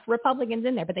have enough Republicans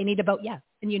in there, but they need to vote yes.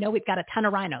 And we've got a ton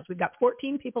of rhinos. We've got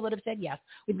 14 people that have said yes.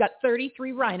 We've got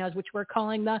 33 rhinos, which we're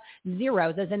calling the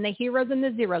zeros, as in the heroes and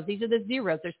the zeros. These are the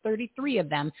zeros. There's 33 of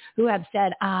them who have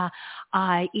said,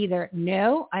 I either,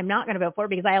 no, I'm not going to vote for it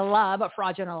because I love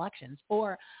fraudulent elections,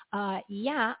 or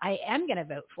yeah, I am going to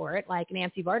vote for it, like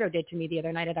Nancy Vardo did to me the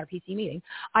other night at our PC meeting.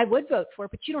 I would vote for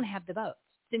it, but you don't have the votes.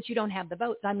 Since you don't have the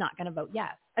votes, I'm not going to vote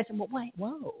yes. I said, well, wait,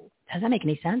 whoa, does that make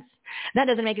any sense? That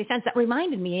doesn't make any sense. That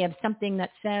reminded me of something that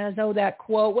says, that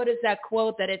quote, what is that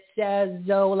quote that it says,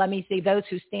 let me see, those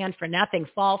who stand for nothing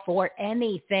fall for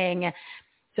anything.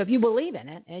 So if you believe in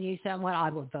it and you say, well, I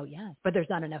will vote yes, but there's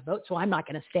not enough votes, so I'm not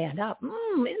going to stand up.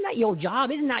 Isn't that your job?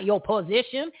 Isn't that your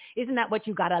position? Isn't that what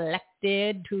you got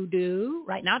elected to do,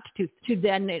 right? Not to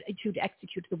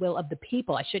execute the will of the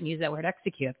people. I shouldn't use that word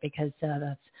execute because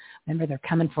remember, they're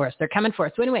coming for us. They're coming for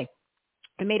us. So anyway,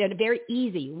 I made it a very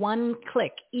easy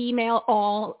one-click email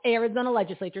all Arizona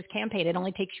legislatures campaign. It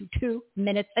only takes you 2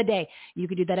 minutes a day. You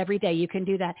can do that every day. You can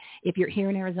do that if you're here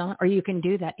in Arizona, or you can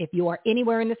do that if you are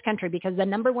anywhere in this country, because the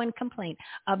number one complaint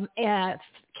of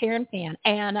Karen Fan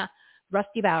and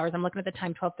Rusty Bowers, I'm looking at the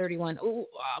time, 12:31. Oh,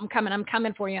 I'm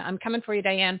coming for you. I'm coming for you,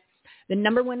 Diane. The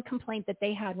number one complaint that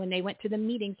they had when they went to the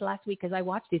meetings last week, because I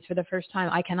watched these for the first time.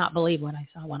 I cannot believe what I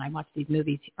saw when I watched these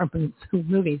movies.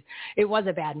 It was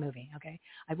a bad movie, okay?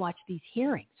 I watched these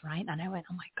hearings, right? And I went,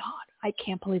 oh, my God, I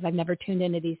can't believe I've never tuned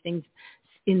into these things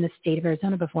in the state of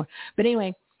Arizona before. But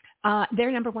anyway,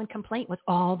 their number one complaint was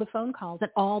all the phone calls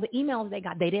and all the emails they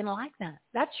got. They didn't like that.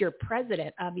 That's your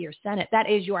president of your Senate. That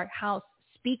is your House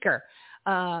Speaker.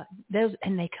 And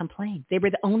they complained. They were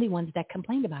the only ones that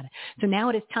complained about it. So now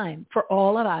it is time for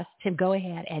all of us to go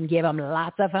ahead and give them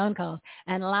lots of phone calls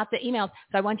and lots of emails.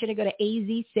 So I want you to go to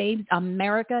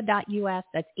azsavesamerica.us.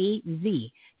 That's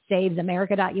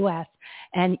azsavesamerica.us.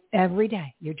 And every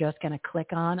day you're just going to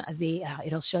click on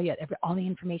it'll show you all the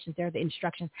information there, the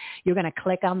instructions. You're going to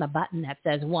click on the button that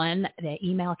says the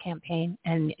email campaign,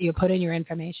 and you put in your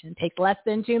information. It takes less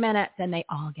than 2 minutes, and they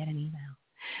all get an email.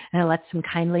 And it lets them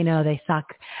kindly know they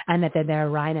suck and that they're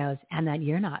rhinos, and that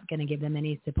you're not going to give them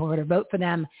any support or vote for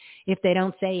them if they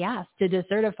don't say yes to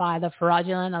decertify the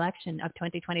fraudulent election of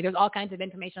 2020. There's all kinds of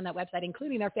information on that website,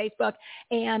 including their Facebook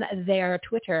and their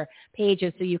Twitter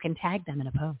pages, so you can tag them in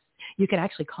a post. You can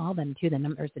actually call them too. The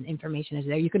numbers and information is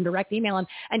there. You can direct email them.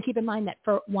 And keep in mind that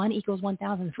for 1 equals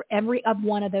 1,000, for every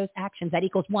one of those actions, that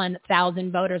equals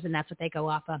 1,000 voters, and that's what they go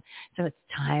off of. So it's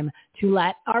time to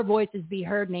let our voices be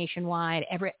heard nationwide.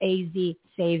 Every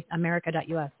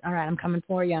azsavesamerica.us. All right, I'm coming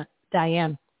for you,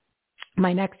 Diane.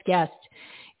 My next guest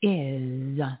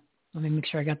is, let me make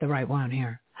sure I got the right one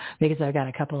here, because I've got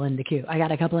a couple in the queue.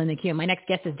 My next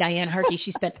guest is Diane Harkey.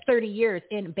 She spent 30 years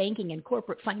in banking and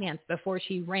corporate finance before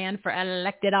she ran for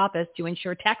elected office to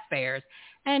ensure taxpayers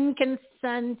and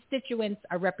constituents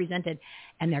are represented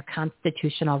and their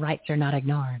constitutional rights are not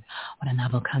ignored. What a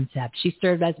novel concept. She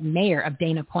served as mayor of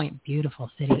Dana Point, beautiful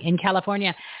city in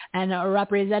California, and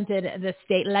represented the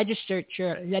state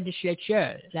legislature,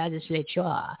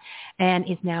 and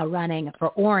is now running for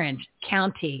Orange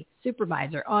County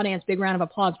Supervisor. Audience, big round of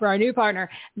applause for our new partner,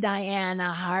 Diane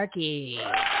Harkey.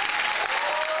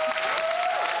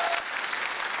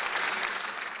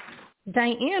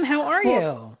 Diane, how are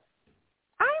you?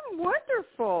 I'm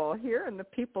wonderful here in the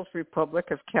People's Republic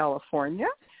of California.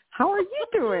 How are you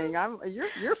doing?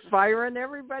 You're firing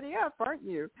everybody up, aren't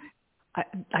you?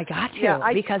 I got to,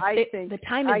 yeah, because I think the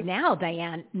time is now,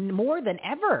 Diane, more than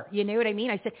ever. You know what I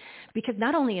mean? I said, because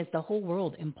not only is the whole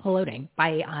world imploding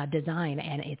by design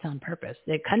and it's on purpose,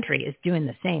 the country is doing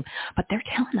the same, but they're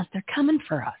telling us they're coming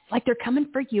for us. Like they're coming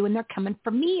for you and they're coming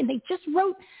for me. And they just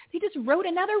wrote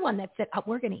another one that said, oh,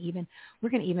 we're going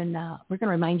to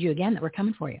remind you again that we're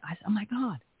coming for you. I said, oh my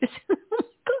God.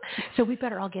 So we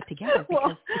better all get together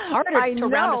because it's harder to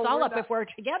round us all up if we're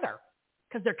together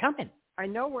because they're coming. I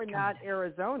know we're not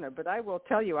Arizona, but I will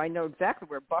tell you, I know exactly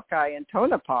where Buckeye and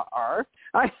Tonopah are.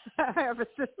 I have a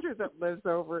sister that lives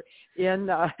over in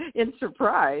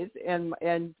Surprise, and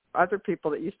other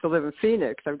people that used to live in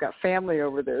Phoenix. I've got family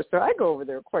over there, so I go over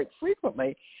there quite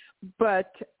frequently.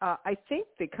 But I think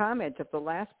the comment of the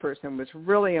last person was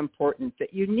really important,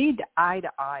 that you need to eye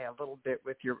a little bit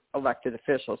with your elected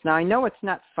officials. Now, I know it's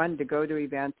not fun to go to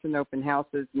events and open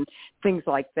houses and things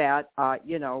like that,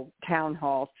 town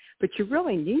halls, but you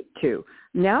really need to.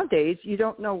 Nowadays, you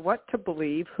don't know what to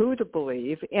believe, who to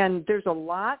believe, and there's a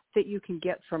lot that you can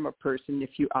get from a person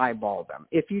if you eyeball them,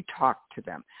 if you talk to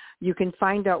them. You can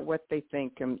find out what they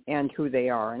think and who they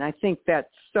are, and I think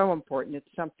that's so important. It's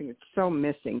something that's so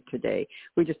missing today.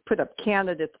 We just put up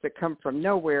candidates that come from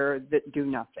nowhere that do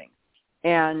nothing,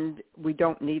 and we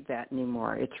don't need that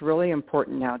anymore. It's really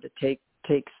important now to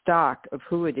take stock of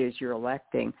who it is you're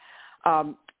electing.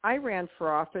 I ran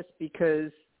for office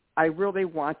because I really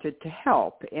wanted to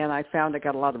help, and I found I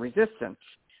got a lot of resistance.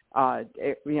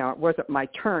 It wasn't my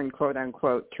turn, quote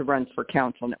unquote, to run for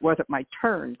council, and it wasn't my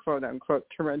turn, quote unquote,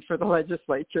 to run for the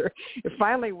legislature. It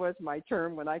finally was my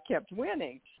turn when I kept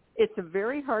winning. It's a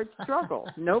very hard struggle.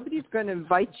 Nobody's going to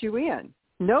invite you in.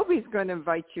 Nobody's going to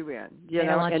invite you in,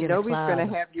 and nobody's going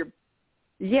to have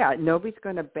nobody's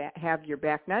going to have your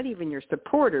back, not even your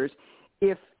supporters,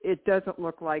 if it doesn't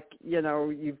look like,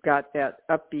 you've got that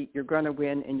upbeat, you're going to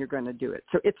win and you're going to do it.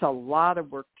 So it's a lot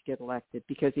of work to get elected,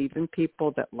 because even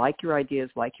people that like your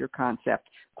ideas, like your concept,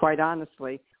 quite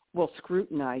honestly, will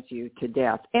scrutinize you to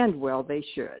death, and well, they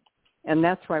should. And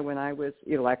that's why when I was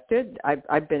elected,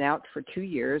 I've been out for 2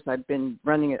 years. I've been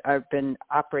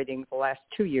operating the last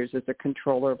 2 years as a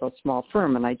controller of a small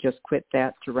firm, and I just quit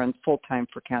that to run full-time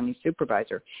for county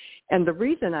supervisor. And the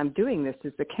reason I'm doing this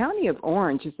is the county of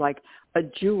Orange is like a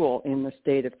jewel in the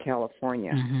state of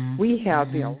California. Mm-hmm. We have,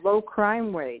 low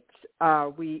crime rates.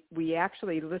 We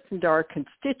actually listen to our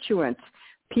constituents.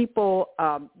 People,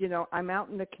 I'm out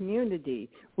in the community.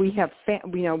 We have,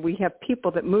 we have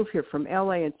people that move here from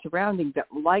LA and surrounding that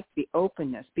like the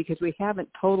openness, because we haven't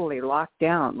totally locked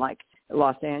down like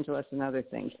Los Angeles and other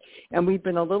things. And we've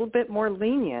been a little bit more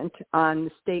lenient on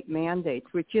the state mandates,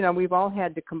 which, we've all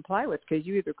had to comply with, because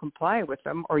you either comply with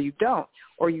them or you don't,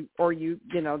 or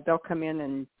they'll come in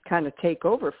and kind of take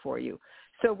over for you.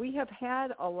 So we have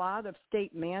had a lot of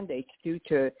state mandates due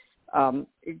to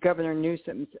Governor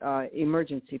Newsom's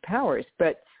emergency powers,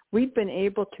 but we've been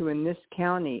able to, in this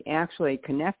county, actually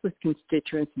connect with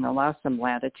constituents and allow some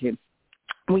latitude.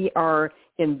 We are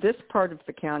in this part of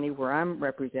the county where I'm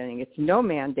representing. It's no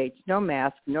mandates, no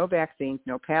masks, no vaccines,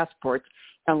 no passports,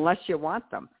 unless you want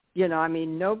them.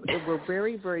 We're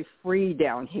very, very free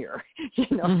down here.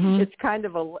 Mm-hmm. It's kind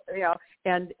of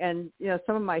and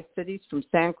some of my cities from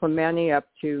San Clemente up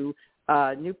to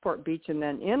Newport Beach and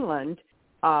then inland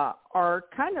are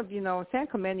kind of, San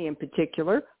Clemente in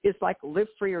particular is like live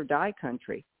free or die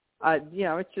country.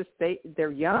 It's just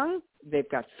they're young, they've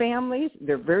got families,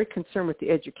 they're very concerned with the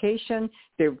education,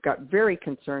 they've got very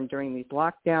concerned during these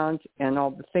lockdowns and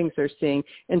all the things they're seeing.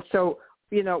 And so,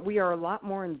 we are a lot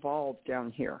more involved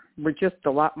down here. We're just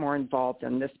a lot more involved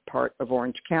in this part of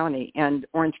Orange County and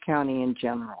Orange County in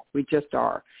general. We just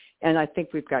are. And I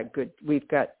think we've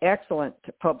got excellent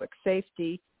public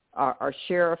safety. Our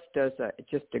sheriff does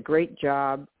just a great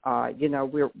job.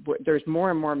 There's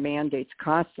more and more mandates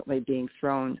constantly being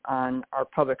thrown on our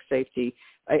public safety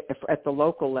at the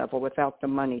local level without the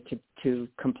money to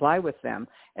comply with them.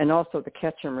 And also the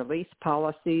catch and release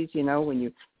policies, when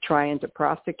you try to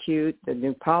prosecute the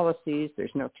new policies,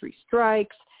 there's no 3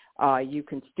 strikes. You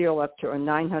can steal up to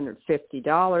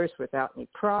 $950 without any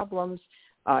problems.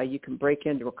 You can break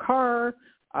into a car.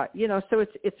 So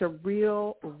it's a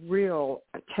real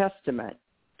testament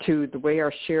to the way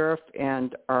our sheriff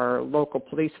and our local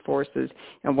police forces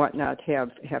and whatnot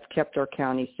have kept our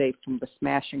county safe from the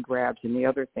smash and grabs and the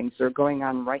other things that are going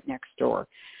on right next door.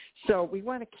 So we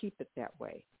want to keep it that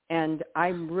way. And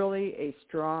I'm really a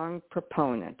strong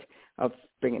proponent of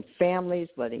bringing families,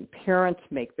 letting parents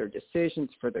make their decisions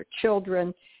for their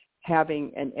children,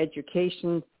 having an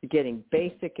education, getting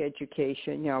basic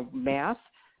education, math,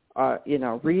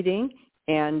 reading,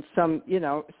 and some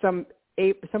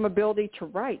some ability to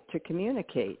write, to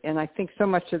communicate, and I think so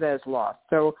much of that is lost.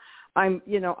 So I'm,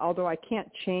 although I can't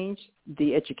change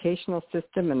the educational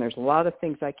system, and there's a lot of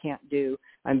things I can't do,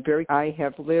 I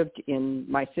have lived in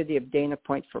my city of Dana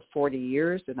Point for 40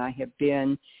 years, and I have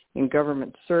been in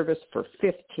government service for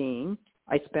 15.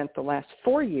 I spent the last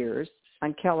 4 years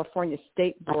on California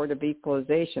State Board of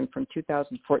Equalization from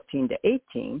 2014 to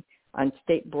 18, on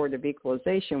State Board of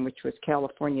Equalization, which was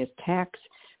California's tax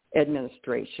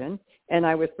administration, and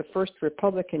I was the first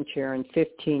Republican chair in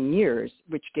 15 years,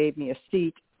 which gave me a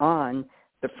seat on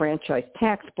the Franchise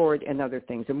Tax Board and other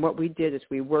things. And what we did is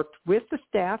we worked with the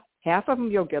staff. Half of them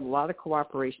you'll get a lot of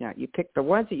cooperation out. You pick the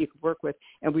ones that you could work with,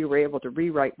 and we were able to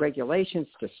rewrite regulations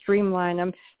to streamline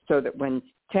them so that when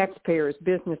taxpayers'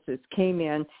 businesses came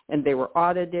in and they were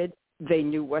audited, they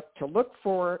knew what to look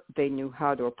for, they knew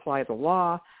how to apply the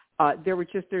law.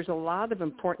 There's a lot of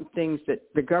important things that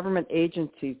the government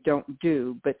agencies don't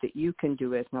do, but that you can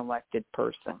do as an elected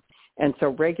person. And so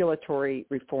regulatory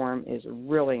reform is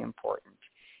really important.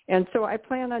 And so I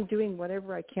plan on doing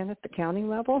whatever I can at the county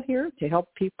level here to help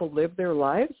people live their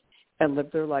lives and live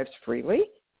their lives freely,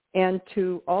 and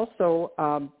to also,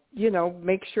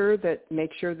 make sure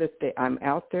that I'm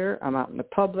out there, I'm out in the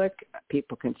public,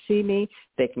 people can see me,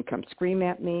 they can come scream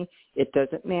at me. It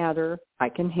doesn't matter. I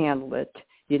can handle it.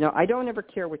 I don't ever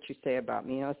care what you say about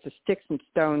me. It's the sticks and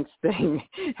stones thing.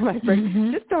 My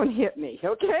friend, just don't hit me,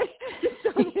 okay?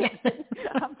 Just don't hit me.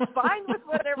 I'm fine with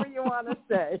whatever you want to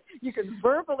say. You can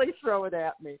verbally throw it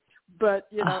at me, but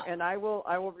and I will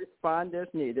respond as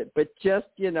needed. But just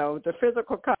the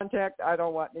physical contact, I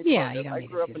don't want any part of it. I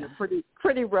grew up in a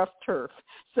pretty rough turf,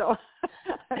 so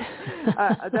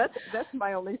that's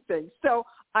my only thing. So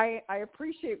I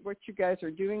appreciate what you guys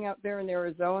are doing out there in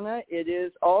Arizona. It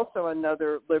is also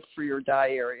another live free or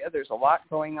die area. There's a lot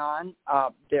going on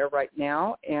there right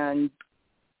now, and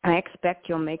I expect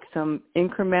you'll make some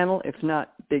incremental, if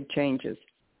not big, changes.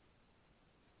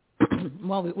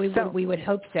 Well, we would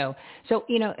hope so. So,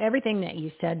 everything that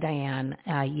you said, Diane,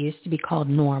 used to be called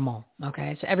normal,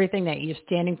 okay? So everything that you're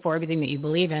standing for, everything that you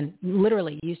believe in,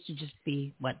 literally used to just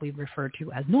be what we refer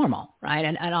to as normal, right?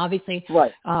 And obviously,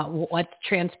 right. What's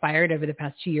transpired over the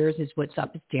past 2 years is what's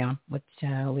up is down,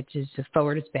 which is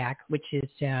forward is back, which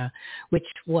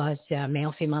was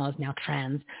male, female is now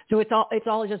trans. So it's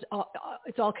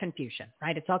all confusion,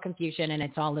 right? It's all confusion, and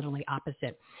it's all literally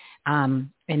opposite. And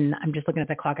I'm just looking at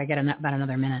the clock. I got about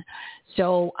another minute.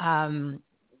 So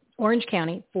Orange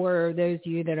County, for those of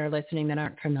you that are listening that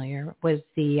aren't familiar, was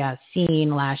the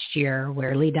scene last year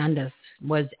where Lee Dundas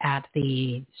was at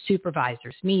the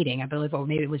supervisors meeting, I believe, or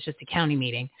maybe it was just a county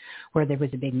meeting, where there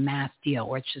was a big mass deal,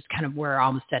 where it's just kind of where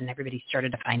all of a sudden everybody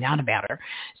started to find out about her.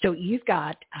 So you've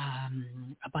got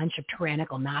a bunch of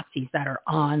tyrannical Nazis that are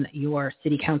on your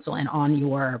city council and on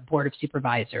your board of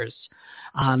supervisors.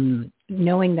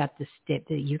 Knowing that that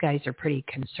you guys are pretty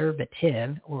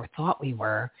conservative, or thought we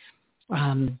were,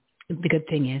 the good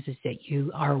thing is that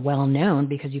you are well known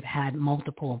because you've had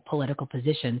multiple political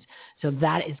positions. So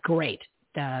that is great,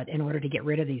 that in order to get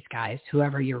rid of these guys,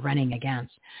 whoever you're running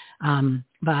against.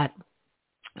 But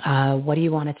what do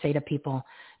you want to say to people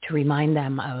to remind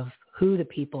them of who the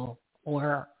people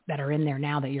or that are in there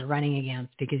now that you're running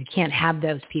against? Because you can't have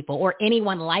those people or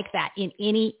anyone like that in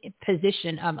any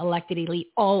position of elected elite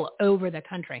all over the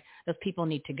country. Those people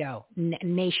need to go.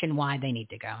 Nationwide, they need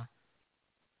to go.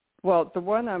 Well, the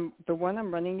one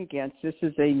I'm running against, this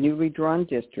is a newly drawn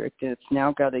district, and it's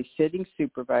now got a sitting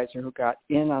supervisor who got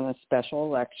in on a special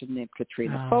election named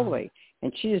Katrina Foley,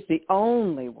 and she is the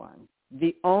only one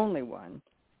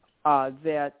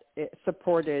that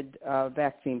supported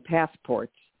vaccine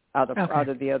passports out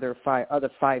of the other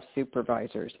five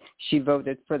supervisors. She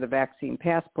voted for the vaccine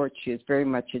passport. She is very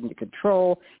much into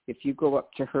control. If you go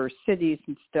up to her cities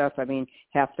and stuff, I mean,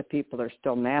 half the people are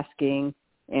still masking.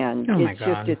 And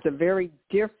it's a very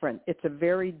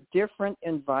different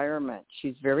environment.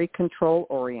 She's very control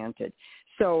oriented.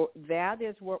 So that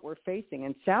is what we're facing.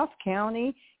 In South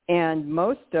County and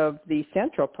most of the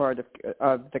central part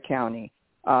of the county,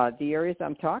 the areas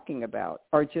I'm talking about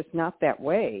are just not that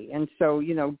way. And so,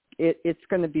 it's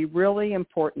going to be really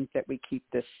important that we keep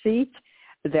this seat,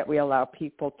 that we allow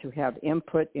people to have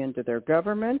input into their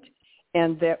government,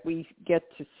 and that we get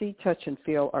to see, touch, and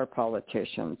feel our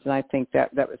politicians. And I think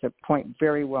that was a point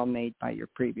very well made by your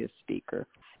previous speaker,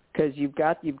 because you've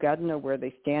got to know where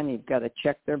they stand. You've got to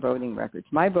check their voting records.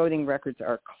 My voting records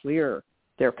are clear.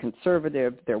 They're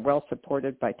conservative. They're well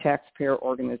supported by taxpayer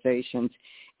organizations,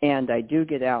 and I do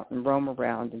get out and roam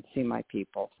around and see my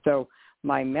people. So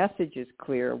my message is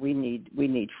clear. We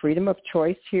need freedom of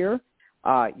choice here.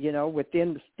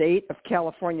 within the state of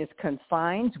California's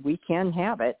confines, we can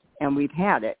have it, and we've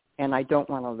had it, and I don't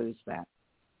want to lose that.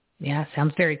 Yeah,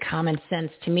 sounds very common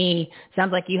sense to me.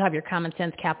 Sounds like you have your common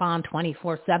sense cap on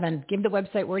 24/7. Give the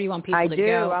website. Where do you want people to go? I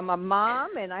do. I'm a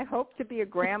mom, and I hope to be a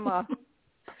grandma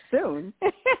soon.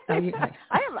 I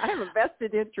have a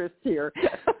vested interest here.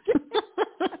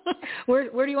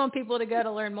 Where do you want people to go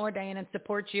to learn more, Diane, and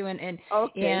support you? And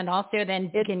also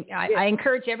then I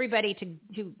encourage everybody to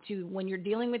when you're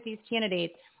dealing with these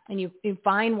candidates and you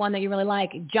find one that you really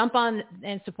like, jump on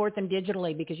and support them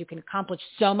digitally, because you can accomplish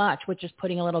so much with just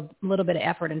putting a little bit of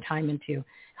effort and time into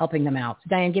helping them out. So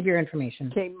Diane, give your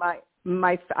information. Okay, I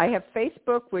have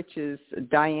Facebook, which is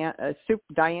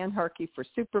Diane Harkey for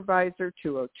Supervisor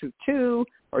 2022,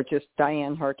 or just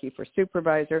Diane Harkey for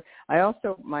Supervisor. I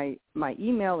also my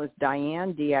email is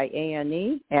Diane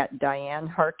DIANE at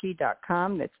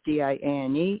DianeHarkey.com. That's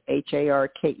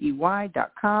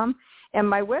DianeHarkey.com. And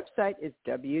my website is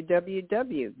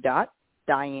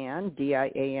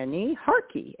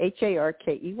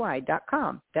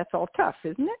www.DianeHarkey.com. That's all tough,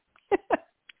 isn't it?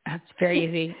 That's very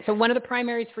easy. So when are the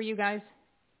primaries for you guys?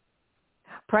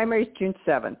 Primaries June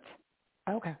 7th.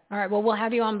 Okay. All right. Well, we'll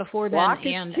have you on before then. Clock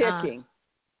is ticking.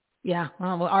 Yeah.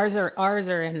 Well, ours are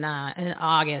in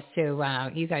August,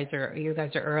 so you guys are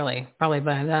early, probably.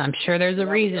 But I'm sure there's a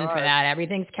reason for that.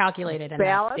 Everything's calculated in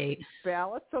that state.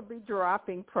 Ballots will be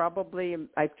dropping probably.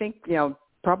 I think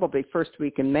probably first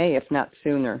week in May, if not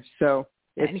sooner. So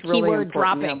it's really important.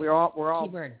 Dropping. We're all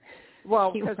keyword.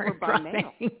 Well, because we're by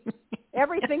mail.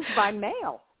 Everything's by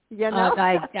mail. That's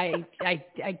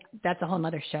a whole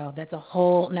nother show. That's a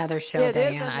whole nother show, It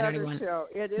Diane. is another I don't even. show.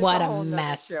 It is what a a whole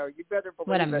mess. Show. You better believe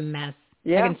what a it. mess.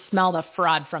 Yeah. I can smell the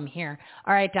fraud from here.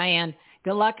 All right, Diane.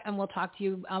 Good luck, and we'll talk to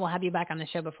you. We'll have you back on the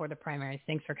show before the primaries.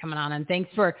 Thanks for coming on, and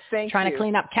thanks for trying to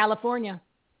clean up California.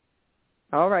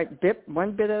 All right,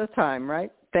 one bit at a time,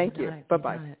 right? Thank you.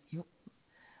 Bye-bye.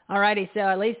 All righty, so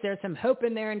at least there's some hope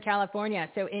in there in California.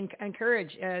 So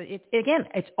encourage.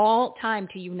 It's all time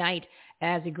to unite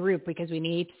as a group, because we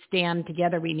need to stand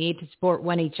together. We need to support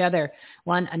one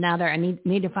another, and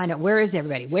need to find out, where is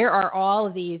everybody? Where are all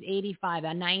of these 85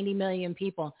 and 90 million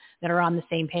people that are on the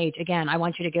same page? Again, I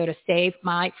want you to go to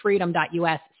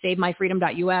savemyfreedom.us,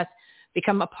 savemyfreedom.us,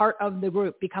 become a part of the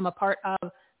group, become a part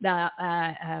of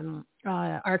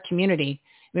our community.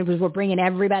 Because we're bringing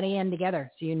everybody in together,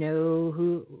 so you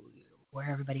know where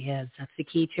everybody is. That's the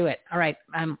key to it. All right.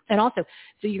 And also,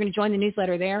 so you're going to join the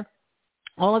newsletter there.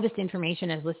 All of this information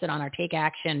is listed on our Take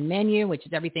Action menu, which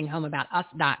is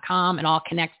everythinghomeaboutus.com. It all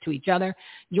connects to each other.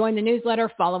 Join the newsletter.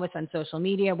 Follow us on social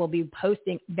media. We'll be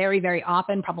posting very, very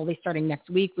often, probably starting next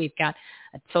week. We've got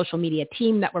a social media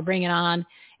team that we're bringing on,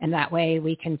 and that way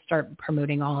we can start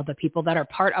promoting all of the people that are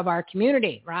part of our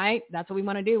community, right? That's what we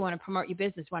want to do. We want to promote your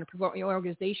business. We want to promote your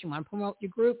organization. We want to promote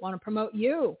your group. We want to promote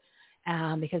you.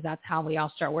 Because that's how we all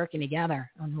start working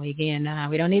together. And we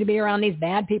don't need to be around these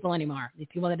bad people anymore. These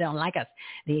people that don't like us.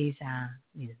 These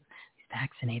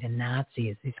vaccinated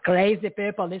Nazis. These crazy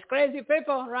people.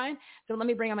 Right? So let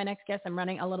me bring on my next guest. I'm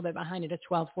running a little bit behind it at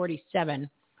 12:47.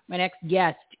 My next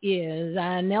guest is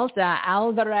Nilsa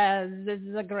Alvarez. This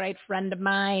is a great friend of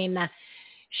mine.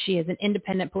 She is an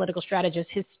independent political strategist,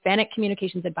 Hispanic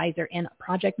communications advisor, and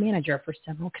project manager for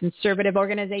several conservative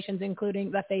organizations,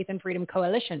 including the Faith and Freedom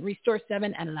Coalition, Restore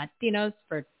 7, and Latinos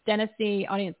for Tennessee.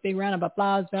 Audience, big round of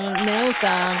applause for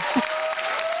Nilsa.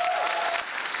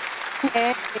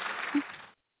 Hey.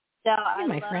 So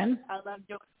my friend. I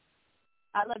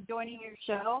love joining your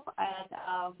show, and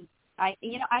I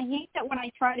hate that when I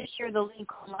try to share the link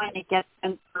online, it gets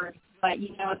censored. But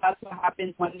that's what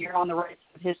happens when you're on the right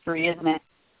side of history, isn't it?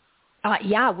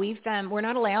 We're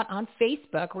not allowed on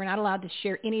Facebook. We're not allowed to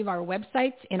share any of our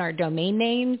websites and our domain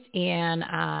names and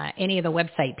any of the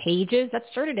website pages. That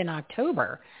started in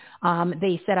October.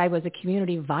 They said I was a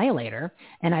community violator,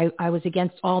 and I was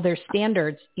against all their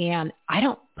standards. And I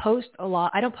don't post a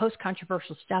lot. I don't post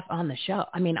controversial stuff on the show.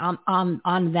 I mean,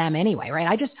 on them anyway, right?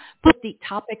 I just put the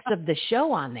topics of the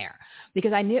show on there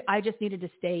because I knew I just needed to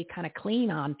stay kind of clean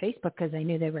on Facebook because I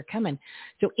knew they were coming.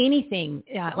 So anything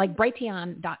like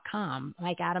Brighteon.com,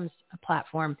 like Adam's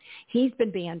platform, he's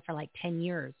been banned for like 10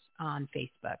 years on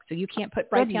Facebook. So you can't put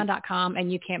Brighteon.com,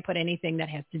 and you can't put anything that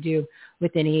has to do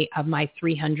with any of my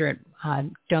 300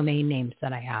 domain names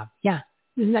that I have. Yeah.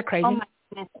 Isn't that crazy? Oh my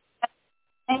goodness.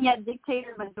 And yet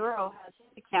Dictator Maduro has his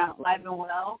account live and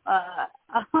well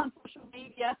on social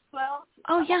media as well.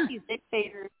 Oh, yeah. These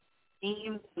dictators,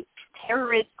 teams,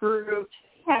 terrorist groups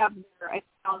have their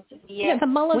accounts. Yeah, the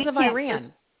mullahs of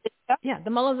Iran. Yeah, the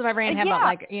mullahs of Iran have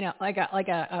a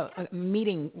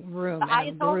meeting room and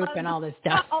a group and all this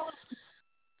stuff.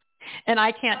 And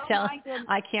I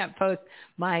can't post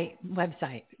my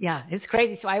website. Yeah, it's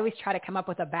crazy. So I always try to come up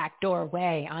with a backdoor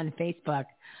way on Facebook.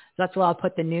 So that's why I'll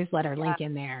put the newsletter link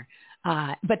in there.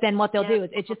 But then what they'll do is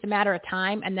it's just a matter of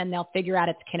time, and then they'll figure out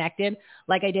it's connected.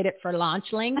 Like I did it for launch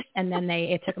links, and then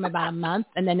it took them about a month,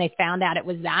 and then they found out it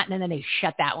was that, and then they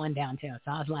shut that one down too.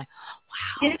 So I was like,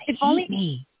 wow, if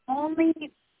only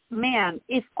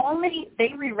they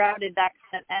rerouted that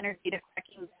kind of energy to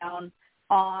cracking down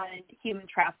on human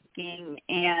trafficking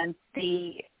and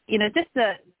just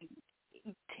the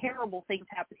terrible things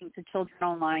happening to children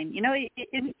online. They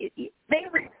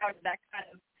rerouted that kind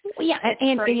of. Well, yeah,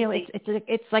 and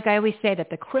it's like I always say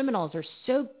that the criminals are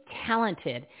so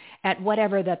talented at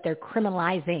whatever that they're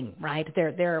criminalizing, right?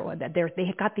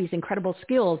 They've got these incredible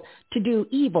skills to do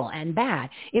evil and bad.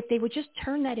 If they would just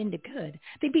turn that into good,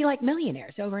 they'd be like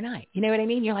millionaires overnight. You know what I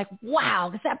mean? You're like,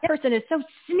 wow, because that person is so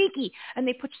sneaky, and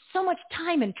they put so much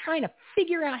time in trying to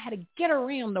figure out how to get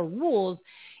around the rules.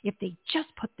 If they just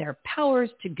put their powers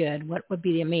to good, what would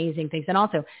be the amazing things? And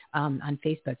also on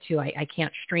Facebook too, I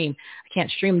can't stream. I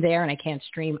can't stream there, and I can't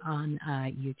stream on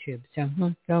YouTube. So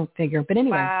go figger. But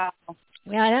anyway, wow.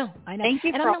 Yeah, I know. Thank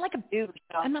you. And I'm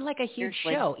not like a huge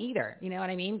Seriously. show either. You know what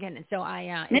I mean? And so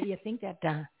you think that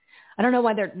I don't know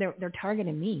why they're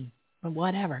targeting me, but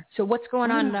whatever. So what's going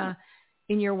on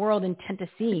in your world in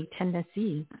Tennessee?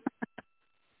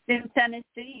 In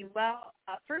Tennessee, well,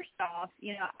 first off,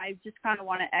 I just kind of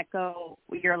want to echo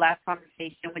your last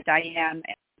conversation with Diane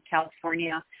in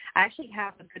California. I actually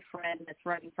have a good friend that's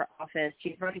running for office.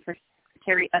 She's running for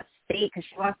Secretary of State because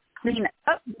she wants to clean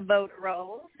up the voter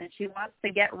rolls, and she wants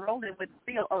to get rolling with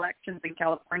real elections in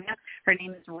California. Her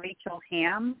name is Rachel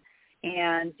Ham,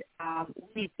 and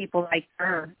we need people like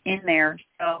her in there.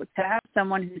 So to have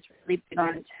someone who's really big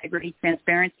on integrity,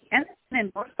 transparency, and it's been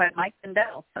endorsed by Mike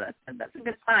Lindell, so that's a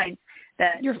good sign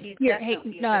that Nilsy,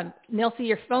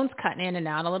 your phone's cutting in and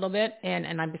out a little bit,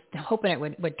 and I'm just hoping it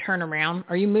would turn around.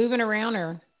 Are you moving around,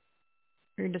 or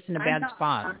you're just in a bad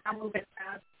spot? I'm moving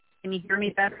fast. Can you hear me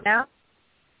better now?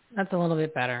 That's a little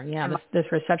bit better. Yeah, this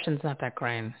reception's not that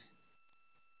great.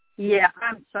 Yeah,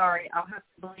 I'm sorry. I'll have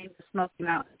to blame the Smoky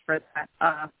Mountains for that.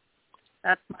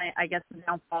 That's I guess, the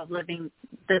downfall of living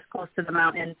this close to the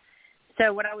mountain.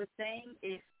 So what I was saying,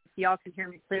 if y'all can hear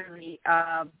me clearly,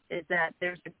 is that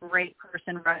there's a great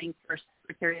person running for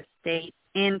Secretary of State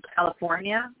in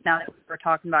California. Now that we're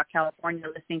talking about California,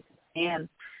 listening to Dan,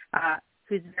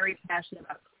 who's very passionate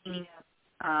about cleaning up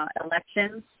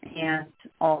elections and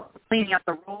cleaning up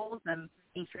the rules and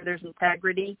making sure there's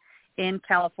integrity in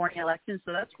California elections.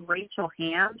 So that's Rachel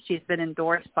Ham. She's been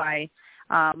endorsed by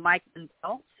Mike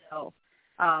Lindell. So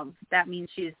that means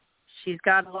she's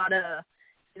got a lot of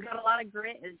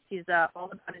grit, and she's all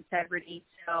about integrity.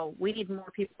 So we need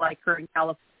more people like her in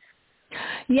California.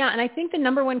 Yeah, and I think the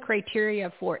number one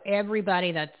criteria for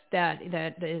everybody that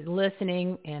is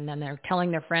listening, and then they're telling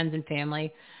their friends and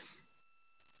family,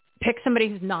 pick somebody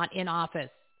who's not in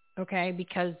office, okay?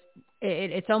 Because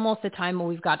it's almost a time when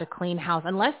we've got to clean house.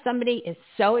 Unless somebody is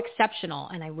so exceptional,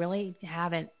 and I really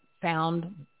haven't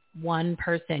found one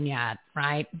person yet,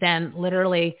 right? Then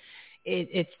literally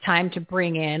it's time to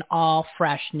bring in all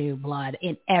fresh new blood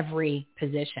in every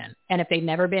position. And if they've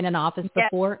never been in office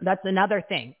before, that's another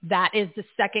thing. That is the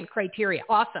second criteria.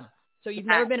 Awesome. So you've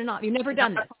never been in office. You've never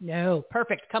done this. No.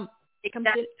 Perfect. Come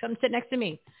sit next to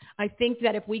me. I think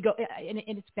that if we go, and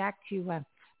it's back to,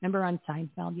 remember on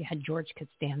Seinfeld, you had George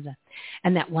Costanza,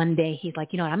 and that one day he's like,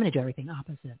 I'm going to do everything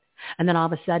opposite. And then all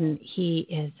of a sudden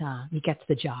he gets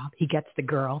the job, he gets the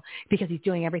girl, because he's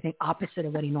doing everything opposite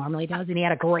of what he normally does. And he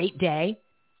had a great day.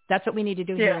 That's what we need to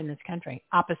do here in this country.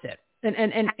 Opposite. And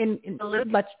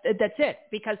that's it,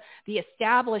 because the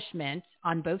establishment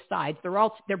on both sides,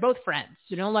 they're both friends.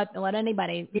 So don't let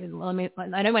anybody, I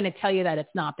don't want to tell you that it's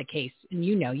not the case. And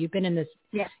you've been in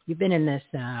this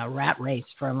rat race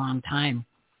for a long time.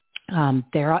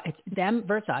 It's them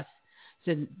versus us.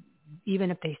 So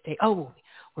even if they say, oh,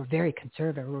 we're very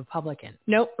conservative, Republican.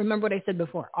 Nope. Remember what I said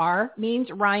before. R means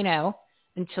rhino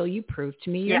until you prove to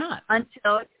me you're not.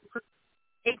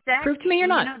 Exactly. Prove to me you're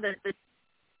not.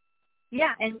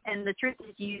 Yeah, and the truth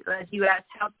is, you asked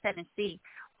South Tennessee.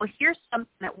 Well, here's something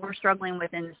that we're struggling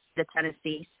with in the state of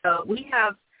Tennessee. So we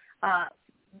have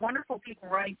wonderful people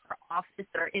running for office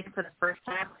that are in for the first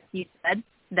time, like you said,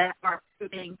 that are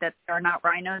proving that they're not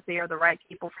rhinos. They are the right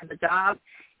people for the job.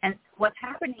 And what's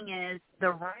happening is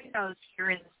the rhinos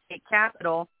here in the state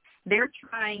capitol, they're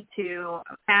trying to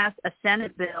pass a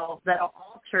Senate bill that will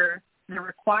alter the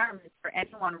requirements for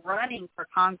anyone running for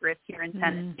Congress here in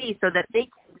Tennessee so that they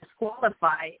can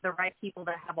disqualify the right people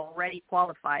that have already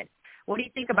qualified. What do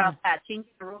you think about that?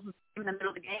 Changing the rules in the middle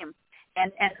of the game.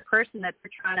 And the person that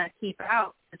they're trying to keep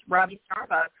out is Robbie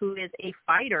Starbuck, who is a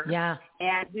fighter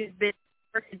and who's been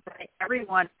supported by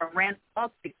everyone from Rand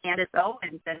Paul to Candace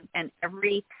Owens and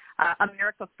every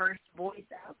America First voice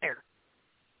out there.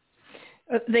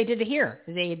 They did it here.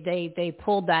 They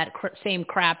pulled that same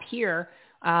crap here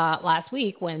last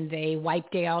week when they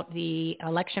wiped out the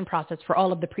election process for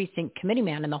all of the precinct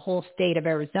committeemen in the whole state of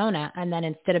Arizona. And then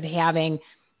instead of having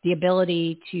the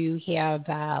ability to have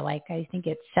I think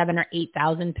it's 7,000 or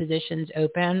 8,000 positions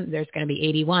open, there's going to be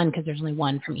 81 because there's only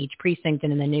one from each precinct.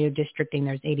 And in the new districting,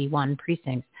 there's 81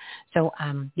 precincts. So,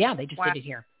 they just did it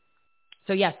here.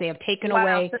 So, yes, they have taken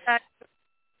away...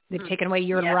 They've taken away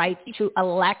your right to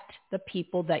elect the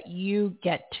people that you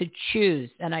get to choose.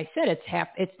 And I said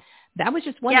that was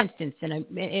just one instance. And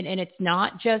it's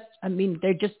not just,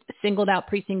 they just singled out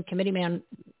precinct committeeman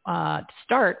to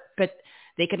start, but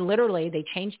they could they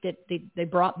changed it. They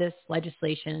brought this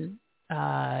legislation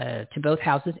to both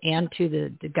houses and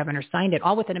to the governor signed it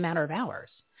all within a matter of hours.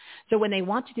 So when they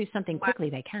want to do something quickly,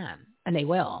 they can, and they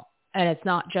will. And it's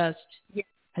not just,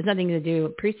 has nothing to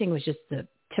do, precinct was just the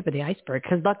tip of the iceberg,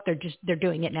 because look, they're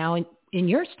doing it now in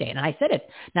your state. And I said it's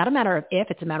not a matter of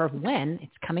if, it's a matter of when.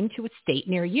 It's coming to a state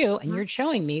near you, and you're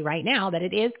showing me right now that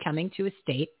it is coming to a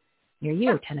state near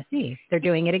you, Tennessee. They're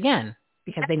doing it again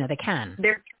because they know they can.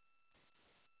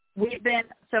 We're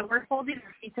holding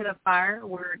our feet to the fire.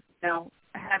 We're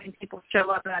having people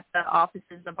show up at the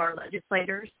offices of our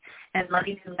legislators and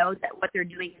letting them know that what they're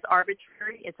doing is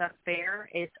arbitrary, it's unfair,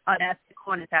 it's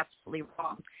unethical, and it's absolutely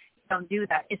wrong. Don't do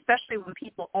that, especially when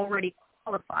people already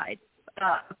qualified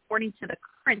according to the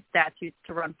current statutes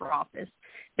to run for office.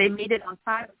 They made it on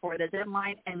time before the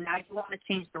deadline, and now you want to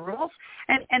change the rules.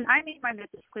 And I made my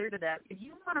message clear to them. If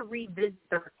you want to revisit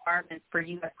the requirements for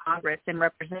U.S. Congress and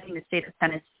representing the state of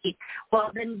Tennessee,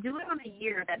 well, then do it on a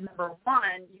year that, number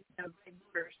one, you can invite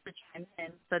voters to chime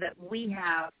in so that we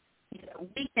have,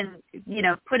 we can,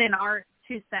 put in our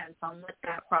 2 cents on what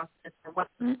that process or what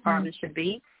the requirements should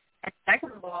be. And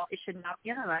second of all, it should not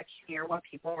be an election year when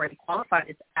people already qualified.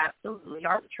 It's absolutely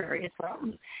arbitrary. It's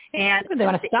wrong. And they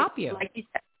want to stop you. Like you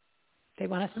said. They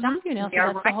want to stop you, Nelson.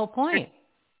 That's the whole point.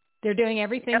 They're doing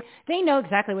everything. Yep. They know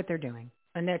exactly what they're doing,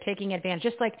 and they're taking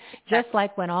advantage. Just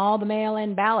like when all the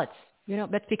mail-in ballots,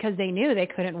 that's because they knew they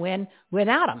couldn't win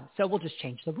without them. So we'll just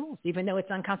change the rules, even though it's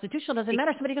unconstitutional. It doesn't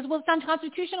matter. Somebody goes, well, it's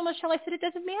unconstitutional, Michelle. I said, it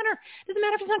doesn't matter. It doesn't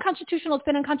matter if it's unconstitutional. It's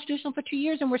been unconstitutional for 2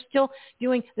 years, and we're still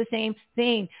doing the same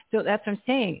thing. So that's what I'm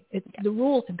saying. The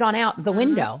rules have gone out the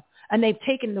window, and they've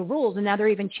taken the rules, and now they're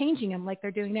even changing them like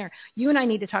they're doing there. You and I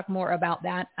need to talk more about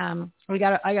that. I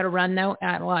got to run, though.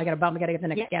 I got to bump. I got to get the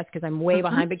next guest because I'm way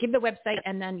behind. But give the website,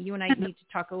 and then you and I need to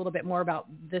talk a little bit more about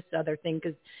this other thing,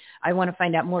 because I want to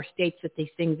find out more states that these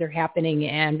things are happening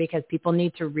in, because people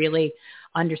need to really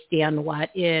understand what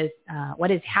is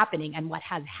happening and what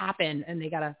has happened, and they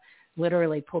got to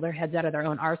literally pull their heads out of their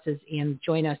own arses and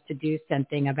join us to do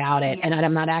something about it. And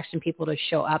I'm not asking people to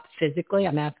show up physically.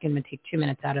 I'm asking them to take 2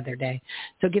 minutes out of their day.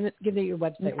 So give it your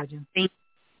website, would you?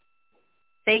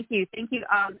 Thank you.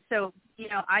 So,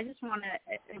 I just want to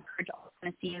encourage all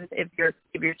Tennesseans, if you're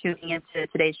tuning into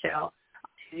today's show,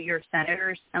 to your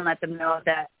senators and let them know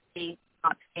that they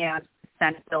not stand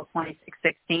Senate Bill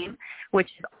 2616,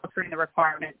 which is altering the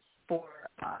requirements for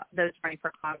those running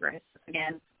for Congress.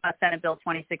 Again, Senate Bill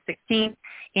 2616.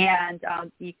 And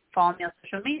you can follow me on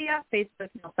social media, Facebook,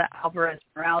 Nilsa Alvarez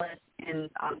Morales, and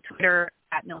on Twitter,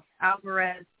 @Nilsa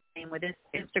Alvarez, same with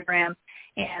Instagram.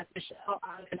 And Michelle,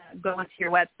 I'm going to go onto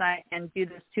your website and do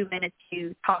this 2 minutes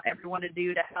you taught everyone to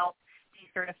do to help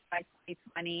decertify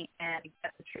 2020 and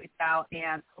get the truth out.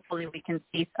 And hopefully we can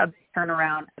see a big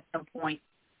turnaround at some point.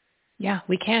 Yeah,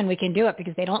 we can. We can do it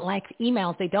because they don't like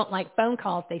emails. They don't like phone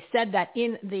calls. They said that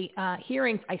in the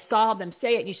hearings. I saw them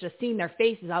say it. You should have seen their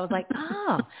faces. I was like,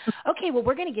 okay, well,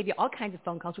 we're going to give you all kinds of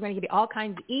phone calls. We're going to give you all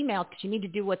kinds of emails because you need to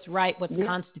do what's right, what's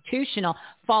constitutional.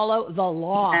 Follow the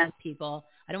law, people.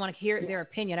 I don't want to hear their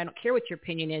opinion. I don't care what your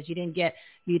opinion is. You didn't get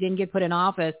put in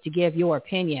office to give your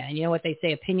opinion. And you know what they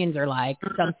say opinions are like,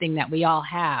 something that we all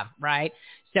have, right?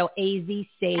 So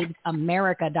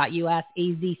azsavesamerica.us,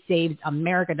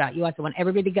 azsavesamerica.us. I want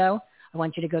everybody to go. I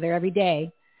want you to go there every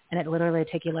day, and it literally will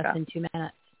take you less than 2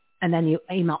 minutes. And then you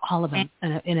email all of them.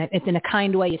 And it's in a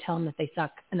kind way. You tell them that they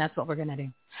suck, and that's what we're going to do.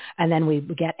 And then we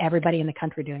get everybody in the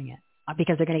country doing it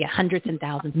because they're going to get hundreds and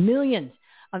thousands, millions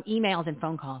of emails and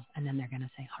phone calls, and then they're going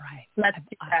to say, all right,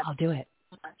 I'll do it.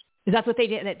 That's what they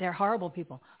did. They're horrible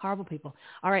people. Horrible people.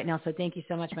 All right, Nelson, thank you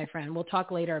so much, my friend. We'll talk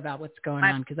later about what's going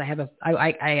on because I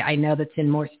know that's in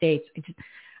more states.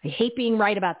 I hate being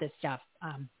right about this stuff.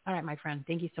 All right, my friend.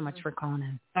 Thank you so much for calling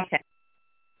in. Okay.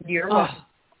 You're welcome.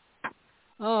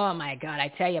 Oh, my God. I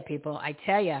tell you, people, I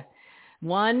tell you.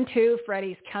 1, 2,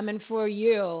 Freddie's coming for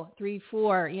you. 3,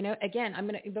 4. You know, again, I'm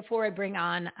going to, before I bring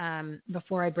on, I'm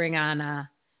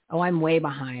way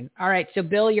behind. All right. So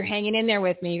Bill, you're hanging in there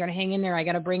with me. You're going to hang in there. I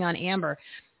got to bring on Amber,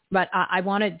 but I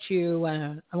wanted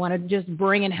to just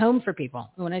bring it home for people.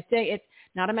 When I say it's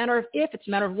not a matter of if, it's a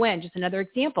matter of when, just another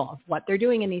example of what they're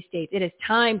doing in these states. It is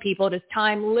time, people. It is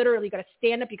time. Literally, you got to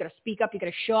stand up. You got to speak up. You got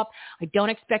to show up. I don't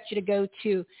expect you to go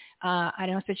to, I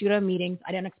don't expect you to go to meetings.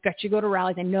 I don't expect you to go to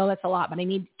rallies. I know that's a lot, but I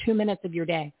need 2 minutes of your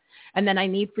day. And then I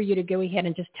need for you to go ahead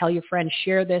and just tell your friends,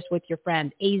 share this with your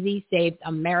friends,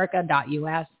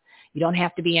 azsavesamerica.us. You don't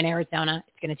have to be in Arizona.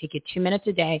 It's going to take you 2 minutes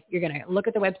a day. You're going to look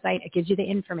at the website. It gives you the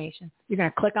information. You're going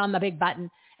to click on the big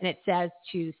button, and it says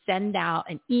to send out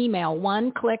an email,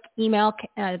 one-click email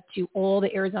to all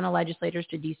the Arizona legislators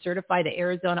to decertify the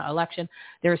Arizona election.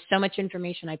 There's so much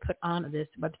information I put on this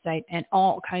website and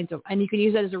all kinds of, and you can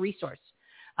use it as a resource.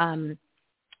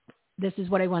 This is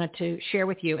what I wanted to share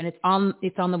with you, and it's on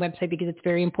the website because it's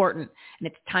very important, and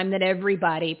it's time that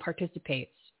everybody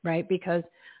participates, right? Because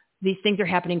these things are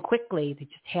happening quickly. They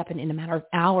just happen in a matter of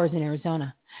hours in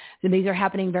Arizona. So these are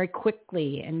happening very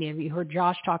quickly. And you heard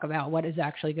Josh talk about what is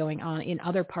actually going on in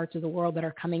other parts of the world that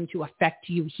are coming to affect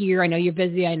you here. I know you're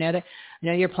busy. I know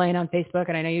you're playing on Facebook,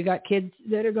 and I know you got kids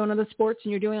that are going to the sports,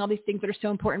 and you're doing all these things that are so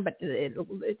important. But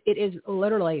it is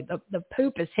literally the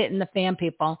poop is hitting the fan,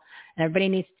 people, and everybody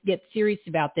needs to get serious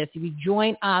about this. If you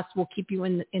join us, we'll keep you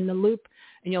in the loop,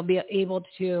 and you'll be able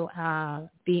to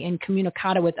be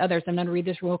incommunicado with others. I'm going to read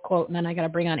this real quote, and then I got to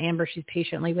bring on Amber. She's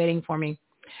patiently waiting for me.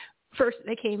 First,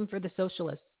 they came for the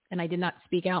socialists, and I did not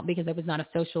speak out because I was not a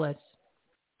socialist.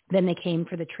 Then they came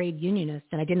for the trade unionists,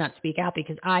 and I did not speak out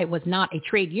because I was not a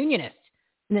trade unionist.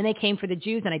 And then they came for the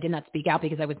Jews, and I did not speak out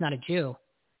because I was not a Jew.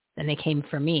 Then they came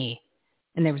for me,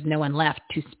 and there was no one left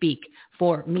to speak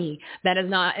for me. That is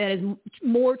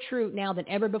more true now than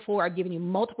ever before. I've given you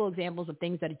multiple examples of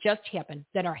things that just happened,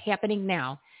 that are happening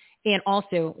now. And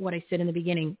also what I said in the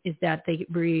beginning is that the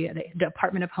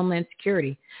Department of Homeland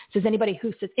Security says anybody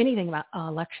who says anything about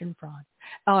election fraud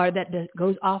or that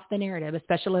goes off the narrative,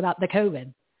 especially about the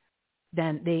COVID,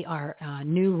 then they are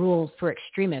new rules for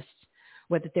extremists,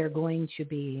 what they're going to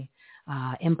be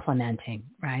implementing,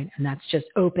 right? And that's just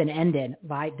open-ended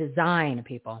by design,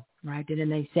 people, right? And then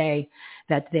they say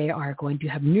that they are going to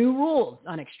have new rules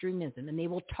on extremism, and they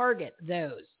will target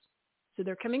those. So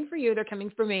they're coming for you. They're coming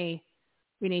for me.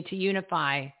 We need to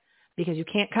unify because you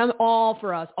can't come all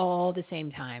for us all at the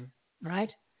same time, right?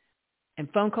 And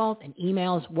phone calls and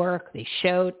emails work. They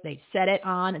said it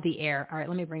on the air. All right,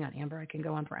 let me bring on Amber. I can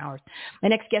go on for hours. My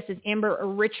next guest is Amber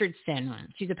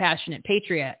Richardson. She's a passionate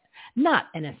patriot, not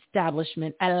an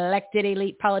establishment elected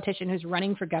elite politician who's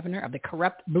running for governor of the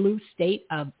corrupt blue state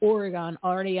of Oregon.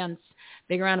 Audience,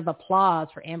 big round of applause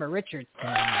for Amber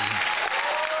Richardson.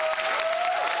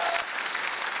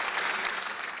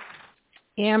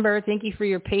 Amber, thank you for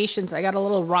your patience. I got a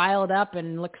little riled up,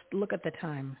 and look at the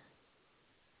time.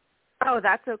 Oh,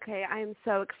 that's okay. I am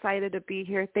so excited to be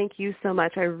here. Thank you so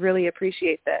much. I really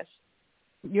appreciate this.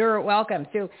 You're welcome.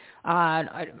 So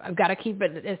I've got to keep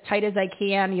it as tight as I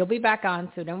can. You'll be back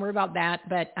on, so don't worry about that.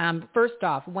 But first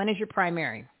off, when is your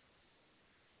primary?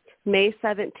 May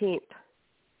 17th.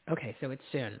 Okay, so it's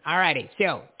soon. All righty.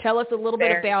 So tell us a little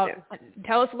bit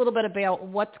about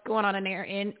what's going on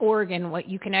in Oregon, what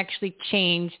you can actually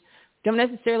change. Don't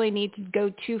necessarily need to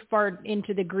go too far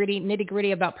into the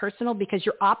nitty-gritty about personal, because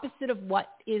you're opposite of what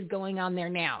is going on there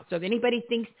now. So if anybody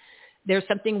thinks there's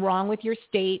something wrong with your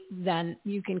state, then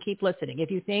you can keep listening. If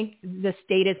you think the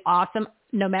state is awesome,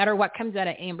 no matter what comes out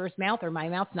of Amber's mouth or my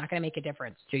mouth, it's not going to make a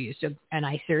difference to you. So, and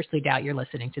I seriously doubt you're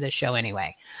listening to this show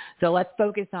anyway. So let's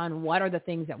focus on what are the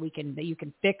things that you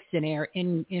can fix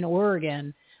in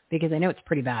Oregon, because I know it's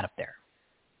pretty bad up there.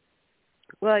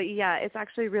 Well, yeah, it's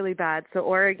actually really bad. So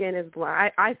Oregon is,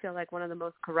 I feel like, one of the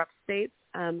most corrupt states,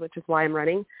 which is why I'm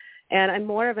running. And I'm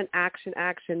more of an action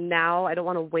now. I don't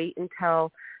want to wait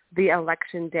until the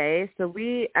election day. So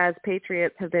we, as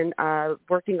patriots, have been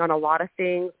working on a lot of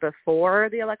things before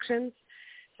the elections.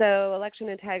 So election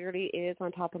integrity is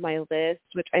on top of my list,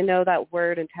 which I know that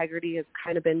word integrity has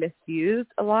kind of been misused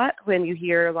a lot. When you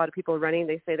hear a lot of people running,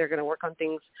 they say they're going to work on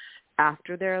things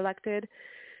after they're elected,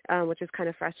 which is kind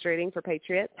of frustrating for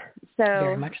patriots. So,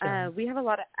 very much so. We have a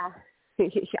lot of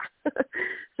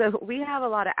So we have a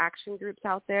lot of action groups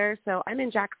out there. So I'm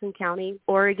in Jackson County,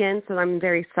 Oregon, so I'm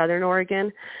very southern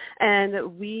Oregon.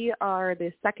 And we are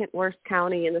the second worst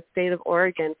county in the state of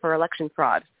Oregon for election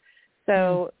fraud.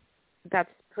 So that's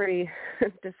pretty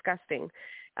disgusting.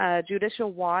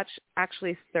 Judicial Watch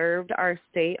actually served our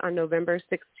state on November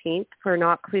 16th for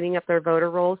not cleaning up their voter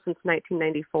rolls since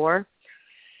 1994.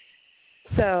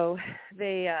 So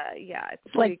they, it's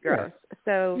pretty gross.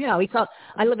 So yeah,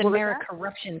 I live in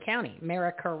Corruption County.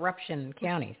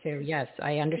 So yes,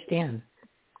 I understand.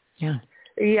 Yeah.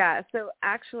 Yeah. So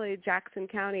actually, Jackson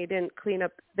County didn't clean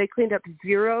up. They cleaned up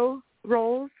 0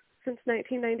 rolls since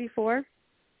 1994.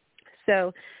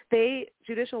 So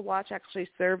Judicial Watch actually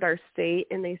served our state,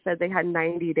 and they said they had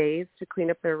 90 days to clean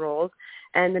up their rolls,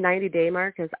 and the 90-day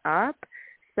mark is up.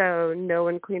 So no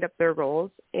one cleaned up their rolls.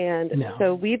 And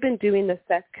so we've been doing the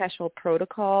Seth Keshel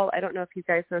protocol. I don't know if you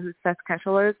guys know who Seth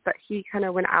Keshel is, but he kind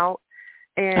of went out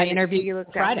and I interviewed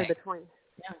looked Friday. after the 20.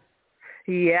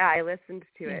 Yeah, I listened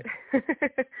to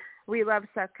it. We love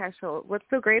Seth Keshel. What's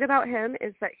so great about him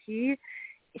is that you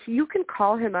can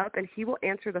call him up and he will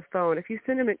answer the phone. If you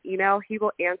send him an email, he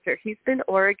will answer. He's been to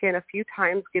Oregon a few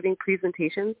times giving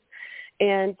presentations.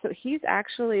 And so he's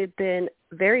actually been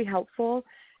very helpful.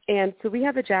 And so we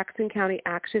have a Jackson County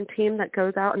action team that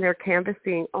goes out and they're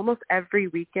canvassing almost every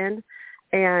weekend,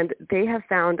 and they have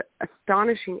found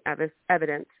astonishing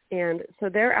evidence. And so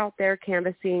they're out there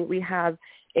canvassing. We have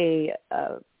a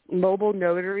mobile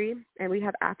notary, and we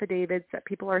have affidavits that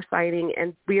people are signing,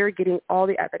 and we are getting all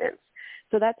the evidence.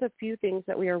 So that's a few things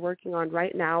that we are working on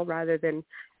right now rather than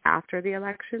after the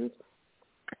elections.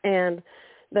 And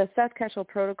the Seth Keshel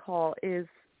protocol is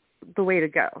the way to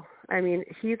go. I mean,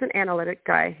 he's an analytic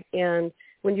guy, and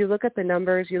when you look at the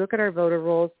numbers, you look at our voter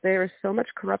rolls, there is so much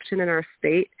corruption in our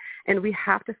state, and we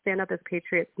have to stand up as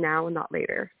patriots now and not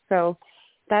later. So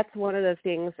that's one of the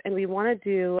things, and we want to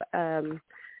do,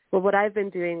 what I've been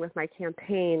doing with my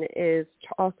campaign is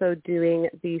also doing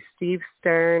the Steve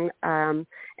Stern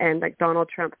and like Donald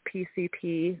Trump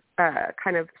PCP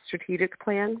kind of strategic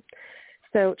plan.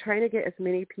 So trying to get as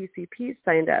many PCPs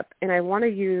signed up, and I want to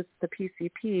use the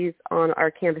PCPs on our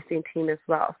canvassing team as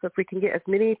well. So if we can get as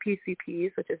many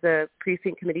PCPs, which is a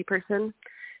precinct committee person,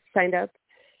 signed up,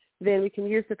 then we can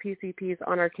use the PCPs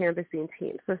on our canvassing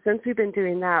team. So since we've been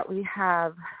doing that, we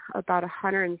have about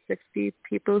 160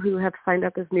 people who have signed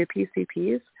up as new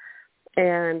PCPs,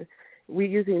 and we're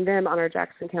using them on our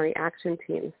Jackson County action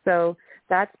team. So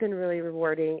that's been really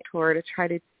rewarding to try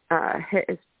to hit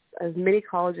as many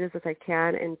colleges as I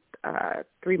can in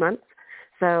 3 months.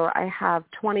 So I have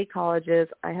 20 colleges.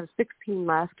 I have 16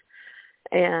 left,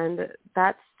 and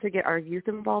that's to get our youth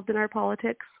involved in our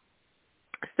politics.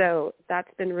 So that's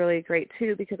been really great,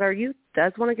 too, because our youth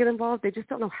does want to get involved. They just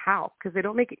don't know how, because they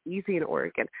don't make it easy in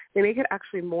Oregon. They make it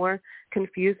actually more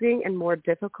confusing and more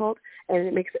difficult, and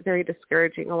it makes it very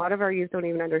discouraging. A lot of our youth don't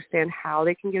even understand how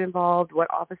they can get involved,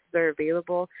 what offices are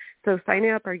available. So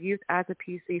signing up our youth as a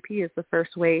PCP is the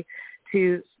first way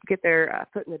to get their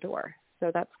foot in the door. So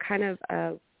that's kind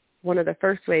of one of the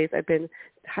first ways I've been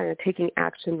kind of taking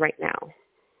action right now.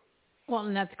 Well,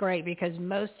 and that's great because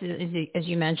most, as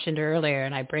you mentioned earlier,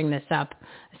 and I bring this up,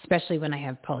 especially when I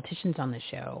have politicians on the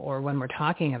show or when we're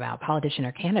talking about politician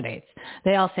or candidates,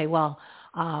 they all say, well,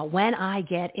 when I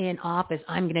get in office,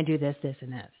 I'm going to do this, this,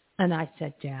 and this. And I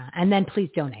said, yeah, and then please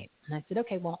donate. And I said,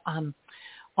 okay, well,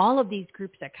 all of these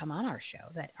groups that come on our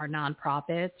show that are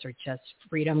nonprofits or just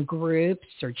freedom groups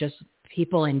or just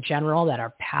people in general that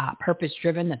are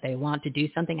purpose-driven, that they want to do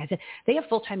something. I said, they have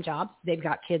full-time jobs. They've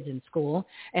got kids in school,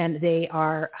 and they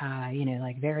are,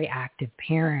 like very active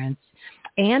parents.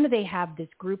 And they have this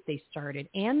group they started,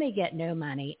 and they get no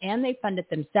money, and they fund it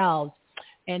themselves.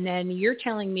 And then you're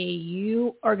telling me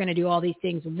you are going to do all these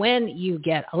things when you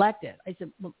get elected. I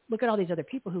said, well, look at all these other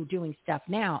people who are doing stuff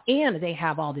now, and they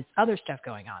have all this other stuff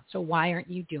going on. So why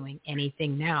aren't you doing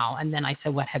anything now? And then I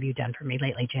said, what have you done for me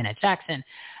lately, Janet Jackson?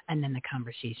 And then the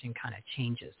conversation kind of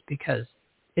changes because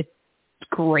it's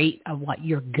great of what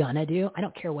you're going to do. I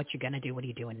don't care what you're going to do. What are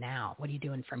you doing now? What are you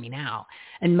doing for me now?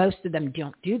 And most of them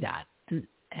don't do that.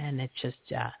 And it's just...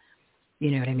 you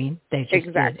know what I mean? They just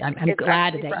exactly. I'm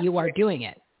glad that you are doing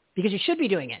it because you should be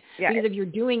doing it. Yeah, because if you're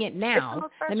doing it now,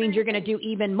 that means you're going to do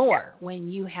even more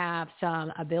when you have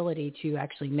some ability to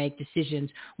actually make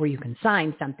decisions where you can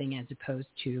sign something as opposed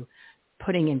to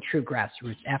putting in true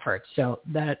grassroots efforts. So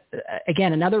that,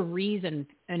 again, another reason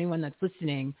anyone that's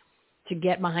listening to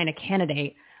get behind a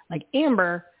candidate like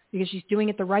Amber, because she's doing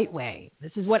it the right way.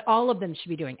 This is what all of them should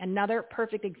be doing. Another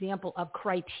perfect example of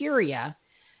criteria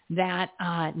that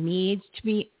needs to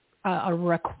be a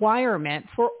requirement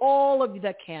for all of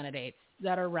the candidates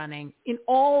that are running in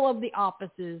all of the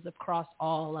offices across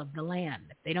all of the land.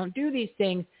 If they don't do these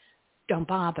things, don't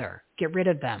bother. Get rid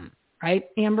of them. Right,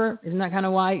 Amber? Isn't that kind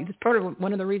of why? It's part of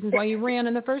one of the reasons why you ran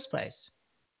in the first place.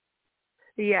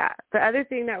 Yeah. The other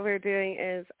thing that we're doing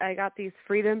is I got these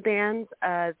freedom bands.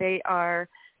 They are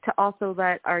to also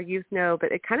let our youth know,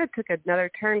 but it kind of took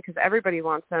another turn because everybody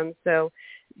wants them. So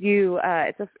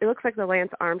it looks like the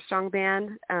Lance Armstrong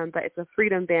band, but it's a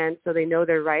freedom band, so they know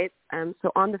their rights.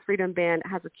 So on the freedom band, it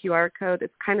has a QR code.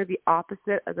 It's kind of the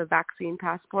opposite of the vaccine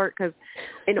passport because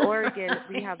in Oregon,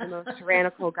 we have the most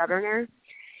tyrannical governor.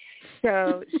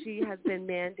 So she has been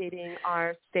mandating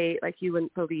our state like you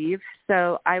wouldn't believe.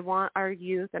 So I want our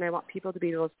youth and I want people to be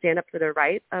able to stand up for their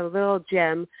rights. A little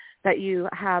gem that you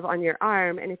have on your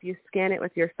arm, and if you scan it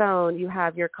with your phone, you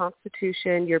have your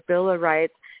Constitution, your Bill of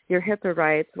Rights, your HIPAA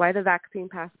rights, why the vaccine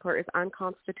passport is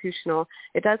unconstitutional.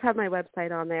 It does have my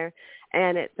website on there,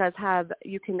 and it does have,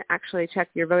 you can actually check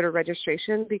your voter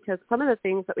registration, because some of the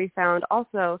things that we found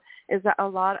also is that a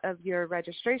lot of your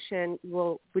registration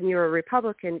when you're a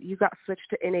Republican, you got switched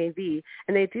to NAV,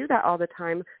 and they do that all the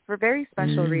time for very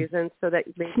special reasons, so that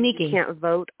maybe you can't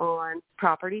vote on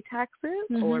property taxes,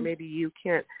 or maybe you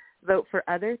can't vote for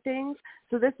other things.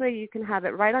 So this way you can have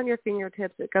it right on your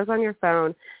fingertips. It goes on your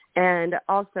phone. And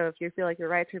also, if you feel like your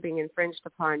rights are being infringed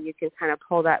upon, you can kind of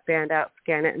pull that band out,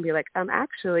 scan it, and be like,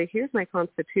 actually, here's my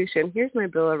Constitution, here's my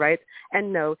Bill of Rights,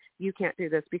 and no, you can't do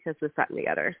this because this, that, and the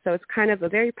other. So it's kind of a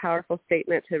very powerful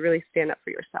statement to really stand up for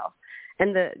yourself.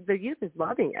 And the youth is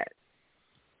loving it.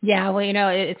 Yeah, well,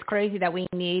 it's crazy that we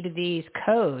need these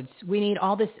codes. We need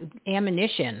all this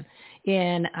ammunition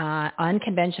in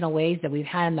unconventional ways that we've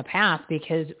had in the past,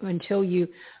 because until you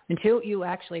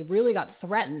actually really got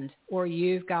threatened, or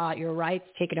you've got your rights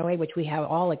taken away, which we have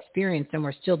all experienced, and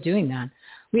we're still doing that,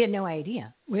 we had no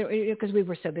idea because we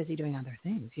were so busy doing other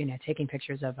things, taking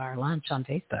pictures of our lunch on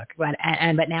Facebook. But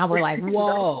now we're like,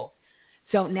 whoa.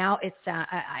 So now it's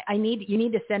you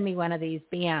need to send me one of these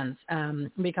bands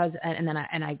because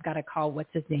I got a call.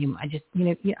 What's his name? I just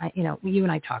you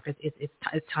and I talk.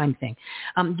 It's time thing.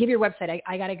 Give your website.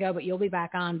 I got to go, but you'll be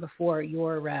back on before you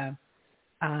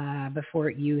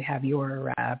have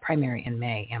your primary in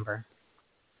May, Amber.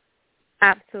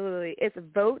 Absolutely. It's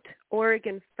Vote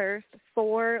Oregon First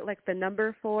 4, like the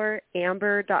number 4,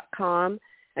 amber.com.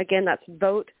 Again, that's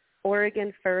Vote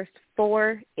Oregon First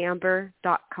 4,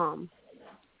 amber.com.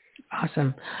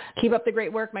 Awesome. Keep up the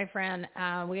great work, my friend.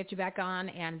 We'll get you back on,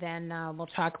 and then we'll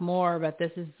talk more. But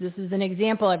this is an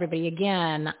example, everybody,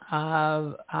 again,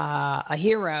 of a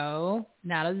hero,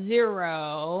 not a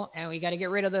zero. And we got to get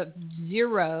rid of the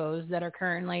zeros that are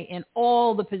currently in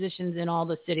all the positions in all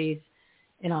the cities,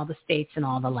 in all the states, and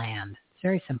all the land. It's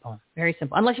very simple, very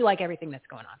simple. Unless you like everything that's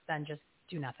going on, then just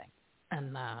do nothing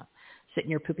and sit in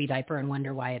your poopy diaper and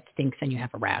wonder why it stinks and you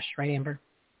have a rash. Right, Amber?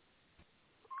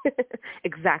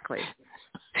 Exactly.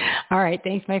 All right.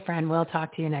 Thanks, my friend. We'll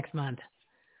talk to you next month.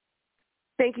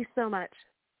 Thank you so much.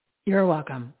 You're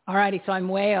welcome. All righty. So I'm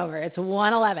way over. It's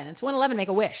 1:11. It's 1:11. Make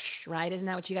a wish, right? Isn't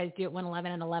that what you guys do at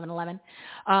 1:11 and 11:11?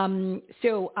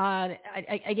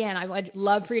 Again, I would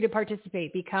love for you to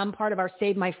participate. Become part of our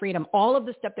Save My Freedom. All of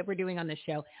the stuff that we're doing on this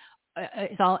show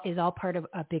is all part of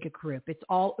a bigger group. It's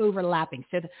all overlapping.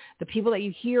 So the people that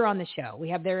you hear on the show, we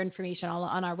have their information all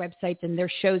on our websites, and their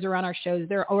shows are on our shows.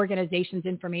 Their organization's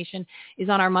information is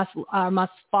on our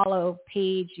must follow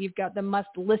page. You've got the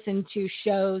must listen to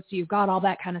shows. So you've got all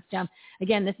that kind of stuff.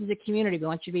 Again, this is a community. We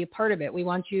want you to be a part of it. We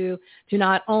want you to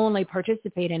not only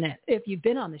participate in it if you've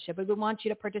been on the show, but we want you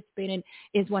to participate in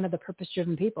is one of the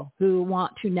purpose-driven people who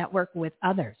want to network with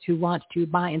others, who want to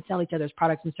buy and sell each other's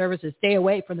products and services. Stay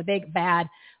away from the big bad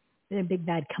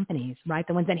companies, right?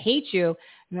 The ones that hate you.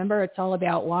 Remember, it's all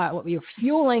about what you're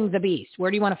fueling the beast. Where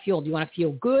do you want to fuel? Do you want to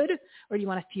feel good, or do you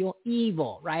want to feel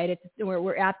evil, right?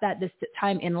 We're at this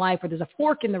time in life where there's a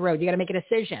fork in the road. You got to make a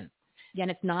decision. Again,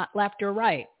 it's not left or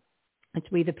right. It's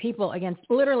we the people against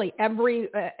literally every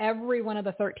one of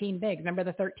the 13 bigs. Remember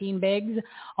the 13 bigs?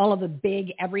 All of the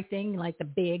big everything, like the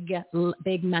big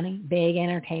money, big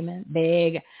entertainment,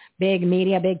 big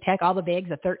media, big tech, all the bigs,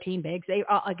 the 13 bigs, they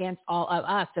are against all of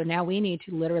us. So now we need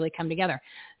to literally come together.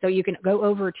 So you can go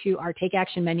over to our Take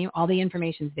Action menu. All the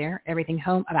information's there,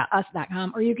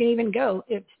 everythinghomeaboutus.com, or you can even go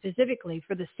specifically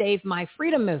for the Save My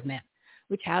Freedom movement,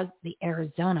 which has the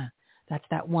Arizona. That's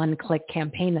that one-click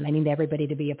campaign that I need everybody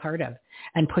to be a part of,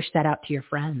 and push that out to your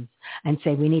friends and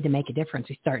say, we need to make a difference.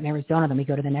 We start in Arizona, then we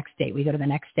go to the next state, we go to the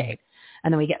next state,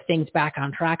 and then we get things back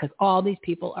on track, because all these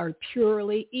people are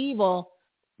purely evil.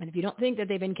 And if you don't think that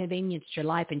they've inconvenienced your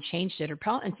life and changed it, and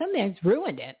sometimes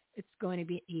ruined it, it's going to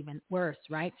be even worse,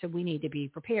 right? So we need to be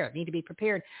prepared. And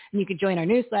you can join our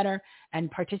newsletter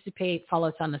and participate. Follow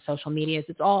us on the social medias.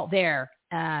 It's all there.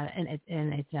 And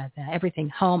it's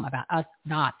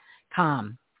everythinghomeaboutus.com.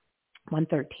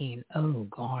 113. Oh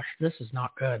gosh, this is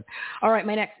not good. All right,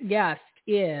 my next guest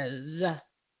is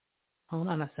Hold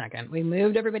on a second. We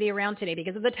moved everybody around today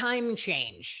because of the time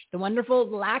change. The wonderful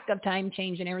lack of time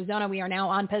change in Arizona. We are now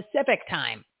on Pacific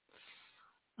time.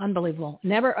 Unbelievable.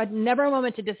 Never a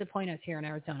moment to disappoint us here in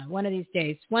Arizona. One of these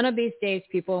days,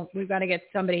 people, we've got to get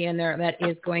somebody in there that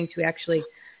is going to actually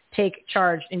take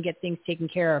charge and get things taken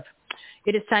care of.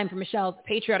 It is time for Michelle's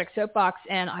Patriotic Soapbox,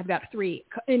 and I've got 3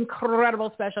 incredible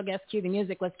special guests. Cue the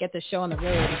music. Let's get the show on the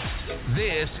road.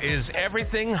 This is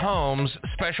Everything Home's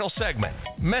special segment.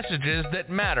 Messages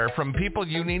that matter from people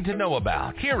you need to know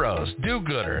about. Heroes,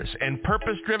 do-gooders, and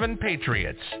purpose-driven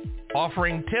patriots.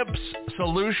 Offering tips,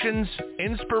 solutions,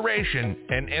 inspiration,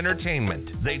 and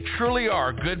entertainment. They truly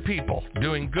are good people,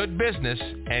 doing good business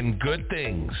and good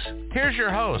things. Here's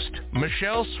your host,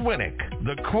 Michelle Swinick,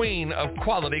 the queen of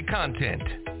quality content.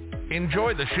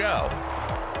 Enjoy the show.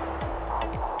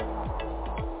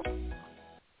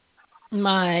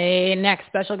 My next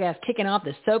special guest kicking off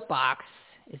the soapbox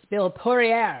is Bill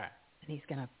Poirier, and he's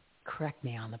going to correct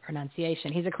me on the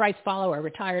pronunciation. He's a Christ follower,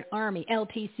 retired Army,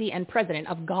 LTC, and president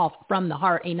of Golf from the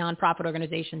Heart, a nonprofit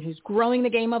organization who's growing the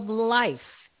game of life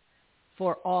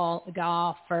for all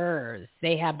golfers.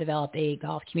 They have developed a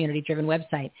golf community-driven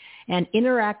website and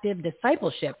interactive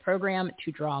discipleship program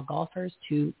to draw golfers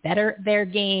to better their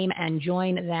game and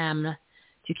join them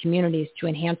to communities to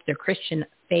enhance their Christian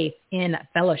faith in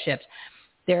fellowships.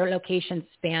 Their locations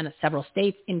span several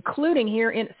states, including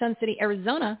here in Sun City,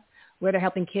 Arizona, where they're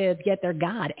helping kids get their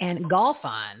God and golf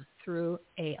on. Through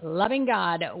a loving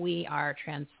God, we are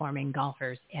transforming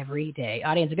golfers every day.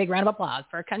 Audience, a big round of applause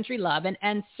for country loving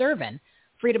and serving,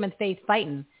 freedom and faith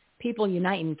fighting, people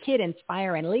uniting, kid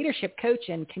inspiring, leadership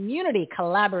coaching, community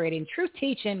collaborating, truth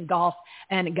teaching, golf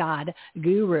and God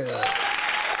guru.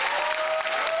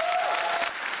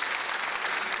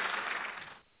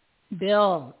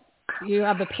 Bill, you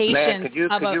have the patience could you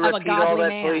of a repeat godly all that,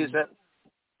 man. please?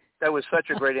 That was such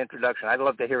a great introduction. I'd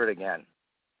love to hear it again.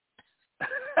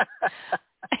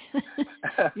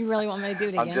 You really want me to do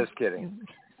it again? I'm just kidding.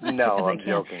 No, I'm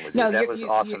joking with you. That was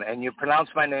awesome. And you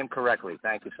pronounced my name correctly.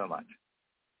 Thank you so much.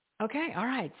 Okay, all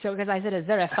right. So because I said it's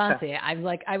very fancy, I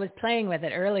was playing with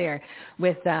it earlier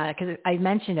with because I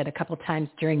mentioned it a couple times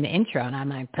during the intro, and I'm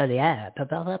like, so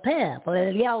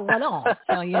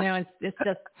it's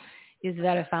just is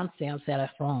very fancy. I'll say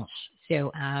French.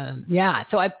 So yeah.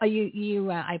 So I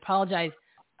apologize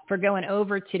for going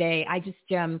over today. I just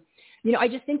I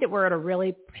just think that we're at a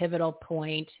really pivotal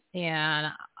point, and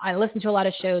I listen to a lot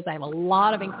of shows. I have a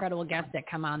lot of incredible guests that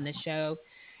come on this show.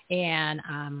 And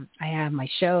I have my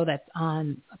show that's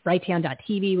on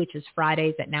brighteon.tv, which is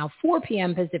Fridays at now 4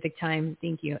 p.m. Pacific time.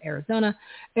 Thank you, Arizona.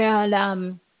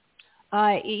 And,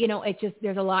 it just,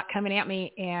 there's a lot coming at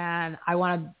me, and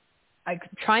I'm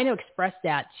trying to express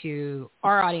that to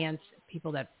our audience,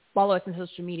 people that follow us on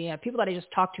social media, people that I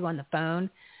just talk to on the phone.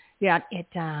 Yeah,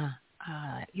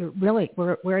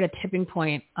 we're at a tipping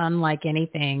point unlike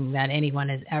anything that anyone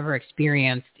has ever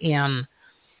experienced. And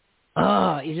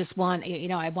you just want,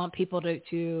 I want people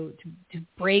to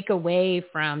break away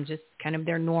from just kind of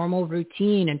their normal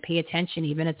routine and pay attention,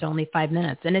 even if it's only 5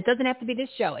 minutes. And it doesn't have to be this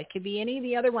show. It could be any of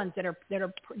the other ones that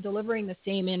are delivering the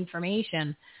same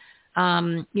information.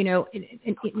 And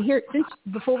here, since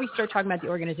before we start talking about the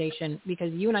organization,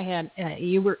 because you and I had,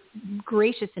 you were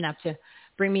gracious enough to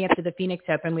bring me up to the Phoenix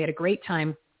Open. We had a great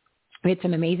time. We had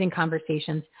some amazing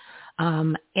conversations.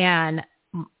 And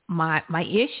my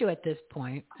issue at this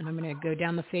point, and I'm going to go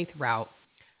down the faith route,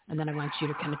 and then I want you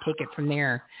to kind of take it from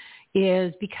there,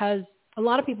 is because a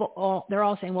lot of people, they're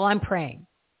all saying, well, I'm praying.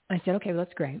 I said, okay, well,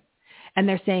 that's great. And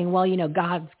they're saying, well,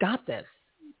 God's got this.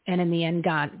 And in the end,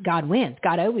 God wins.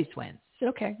 God always wins. I said,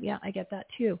 okay, yeah, I get that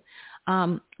too.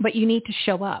 But you need to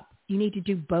show up. You need to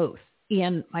do both.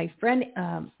 And my friend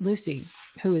Lucy,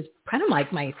 who is kind of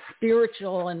like my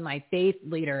spiritual and my faith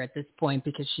leader at this point,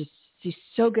 because she's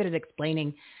so good at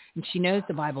explaining, and she knows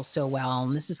the Bible so well,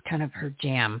 and this is kind of her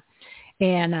jam.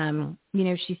 And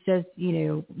she says,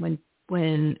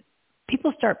 when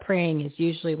people start praying is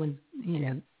usually when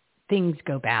things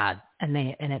go bad, and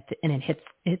it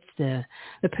hits the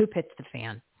poop hits the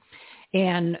fan.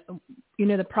 And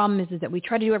the problem is that we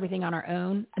try to do everything on our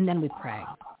own, and then we pray,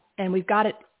 and we've got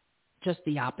it just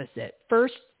the opposite.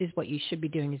 First is what you should be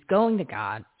doing is going to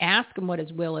God, ask him what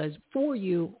his will is for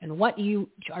you and what you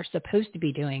are supposed to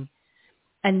be doing,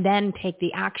 and then take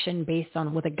the action based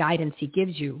on what the guidance he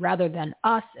gives you, rather than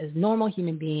us as normal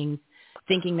human beings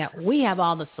thinking that we have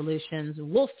all the solutions,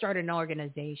 we'll start an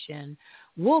organization,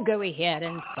 we'll go ahead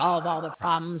and solve all the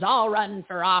problems, I'll run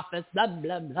for office, blah,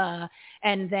 blah, blah.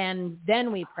 And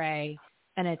then we pray,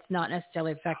 and it's not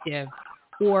necessarily effective,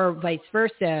 or vice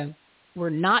versa. We're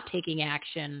not taking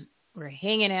action, we're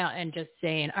hanging out and just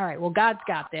saying, all right, well, God's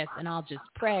got this, and I'll just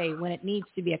pray, when it needs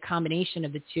to be a combination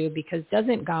of the two, because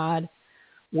doesn't God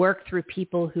work through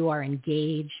people who are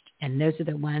engaged, and those are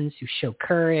the ones who show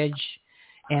courage?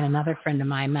 And another friend of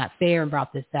mine, Matt Thayer,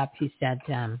 brought this up. He said,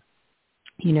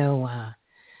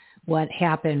 what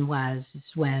happened was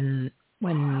when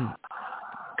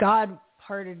God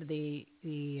parted the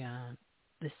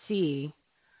sea,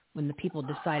 when the people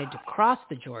decided to cross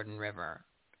the Jordan River,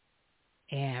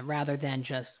 and rather than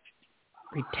just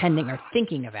pretending or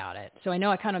thinking about it. So I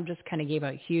know I kind of gave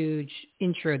a huge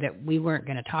intro that we weren't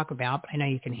going to talk about, but I know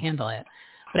you can handle it.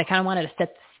 But I kind of wanted to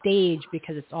set the stage,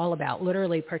 because it's all about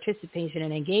literally participation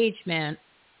and engagement,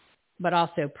 but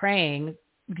also praying.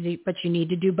 But you need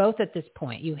to do both at this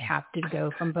point. You have to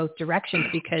go from both directions,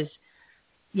 because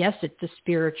yes, it's a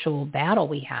spiritual battle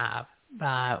we have.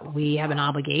 We have an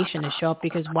obligation to show up,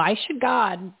 because why should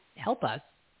God help us,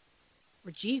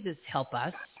 or Jesus help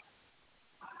us,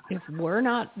 if we're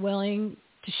not willing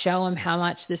to show him how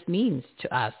much this means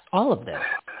to us, all of this?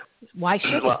 Why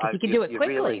should he? Because he can do it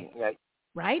quickly,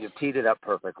 right? You've teed it up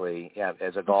perfectly. Yeah,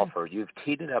 as a golfer, you've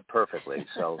teed it up perfectly.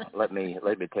 So let me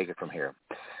take it from here.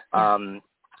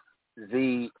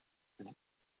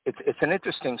 It's an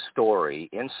interesting story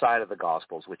inside of the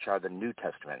Gospels, which are the New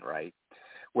Testament, right?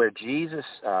 Where Jesus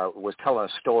was telling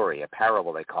a story, a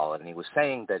parable they call it, and he was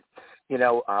saying that,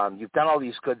 you've done all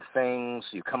these good things.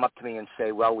 You come up to me and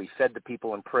say, well, we fed the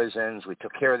people in prisons, we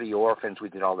took care of the orphans, we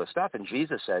did all this stuff. And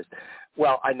Jesus says,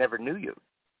 well, I never knew you.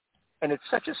 And it's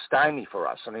such a stymie for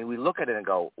us. I mean, we look at it and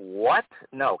go, what?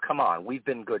 No, come on, we've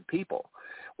been good people.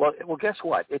 Well, guess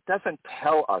what? It doesn't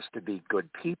tell us to be good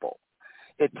people.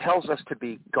 It tells us to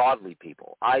be godly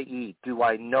people, i.e., do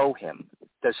I know him?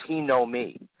 Does he know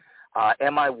me?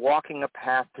 Am I walking a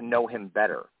path to know him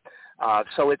better?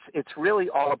 So it's really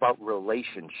all about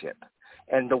relationship.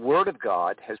 And the Word of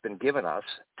God has been given us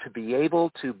to be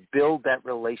able to build that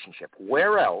relationship.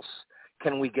 Where else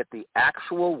can we get the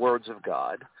actual words of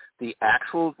God, the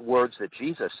actual words that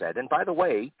Jesus said? And by the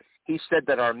way, he said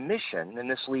that our mission, and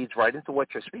this leads right into what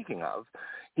you're speaking of,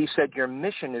 he said your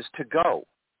mission is to go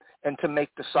and to make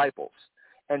disciples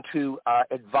and to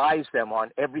advise them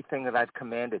on everything that I've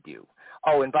commanded you.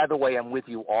 Oh, and by the way, I'm with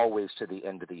you always to the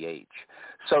end of the age.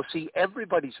 So see,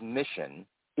 everybody's mission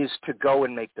is to go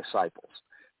and make disciples.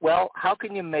 Well, how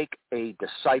can you make a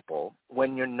disciple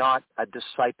when you're not a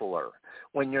discipler,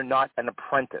 when you're not an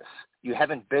apprentice? You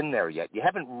haven't been there yet. You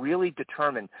haven't really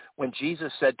determined when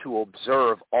Jesus said to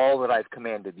observe all that I've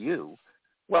commanded you.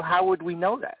 Well, how would we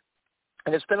know that?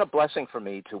 And it's been a blessing for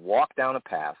me to walk down a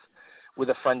path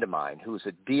with a friend of mine who's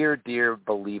a dear, dear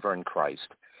believer in Christ.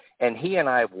 And he and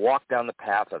I have walked down the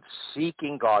path of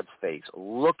seeking God's face,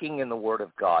 looking in the Word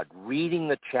of God, reading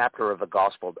the chapter of the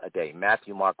Gospel a day,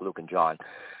 Matthew, Mark, Luke, and John,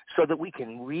 so that we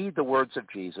can read the words of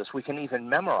Jesus. We can even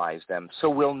memorize them so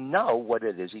we'll know what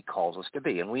it is he calls us to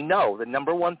be. And we know the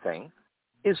number one thing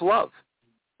is love,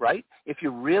 right? If you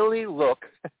really look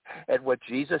at what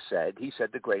Jesus said, he said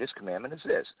the greatest commandment is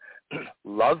this: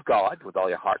 love God with all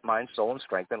your heart, mind, soul, and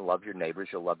strength, and love your neighbors,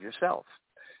 you'll love yourself.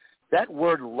 That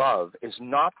word love is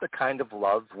not the kind of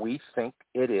love we think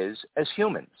it is as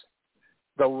humans.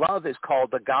 The love is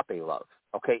called agape love,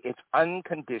 okay? It's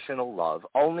unconditional love,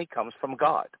 only comes from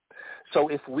God. So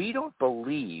if we don't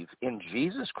believe in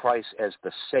Jesus Christ as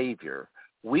the Savior,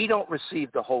 we don't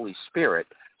receive the Holy Spirit,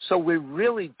 so we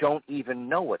really don't even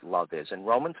know what love is. And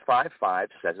Romans 5:5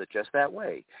 says it just that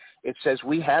way. It says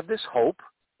we have this hope.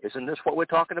 Isn't this what we're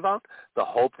talking about? The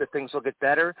hope that things will get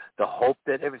better, the hope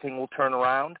that everything will turn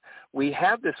around. We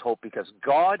have this hope because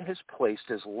God has placed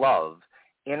his love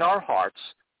in our hearts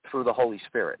through the Holy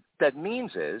Spirit. That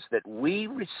means is that we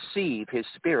receive his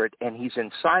Spirit and he's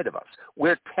inside of us.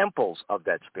 We're temples of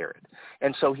that Spirit.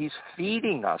 And so he's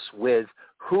feeding us with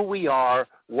who we are,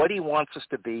 what he wants us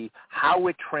to be, how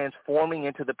we're transforming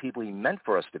into the people he meant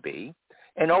for us to be.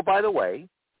 And oh, by the way,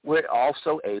 we're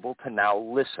also able to now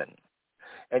listen.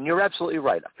 And you're absolutely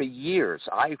right. For years,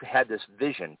 I've had this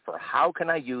vision for how can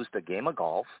I use the game of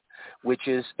golf, which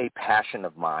is a passion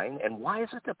of mine. And why is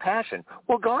it a passion?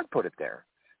 Well, God put it there.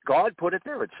 God put it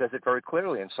there. It says it very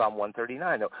clearly in Psalm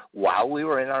 139. While we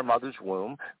were in our mother's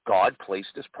womb, God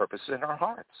placed his purposes in our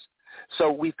hearts.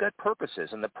 So we've got purposes,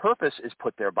 and the purpose is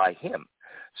put there by him.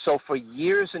 So for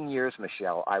years and years,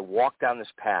 Michelle, I walked down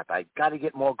this path. I've got to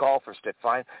get more golfers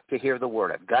to hear the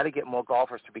word. I've got to get more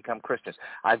golfers to become Christians.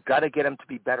 I've got to get them to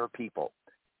be better people.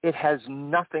 It has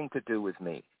nothing to do with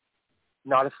me,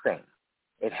 not a thing.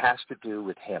 It has to do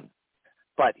with him.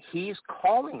 But he's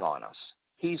calling on us.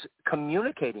 He's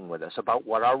communicating with us about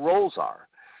what our roles are.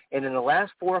 And in the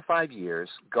last 4 or 5 years,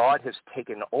 God has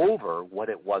taken over what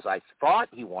it was I thought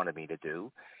he wanted me to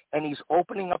do, and he's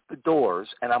opening up the doors,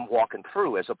 and I'm walking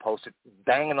through as opposed to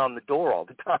banging on the door all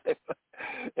the time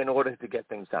in order to get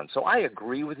things done. So I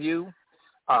agree with you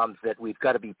that we've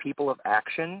got to be people of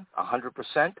action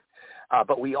 100%,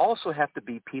 but we also have to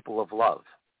be people of love.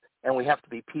 And we have to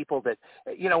be people that,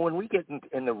 when we get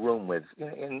in the room with,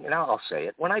 and I'll say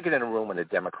it, when I get in a room with a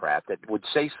Democrat that would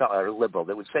say something, or a liberal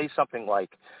that would say something like,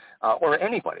 or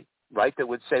anybody, right, that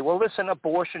would say, well, listen,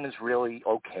 abortion is really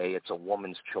okay. It's a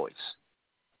woman's choice.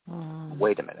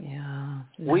 Wait a minute. Yeah,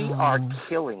 We are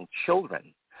killing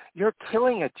children. You're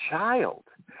killing a child.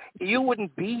 You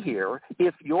wouldn't be here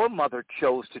if your mother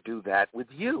chose to do that with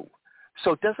you.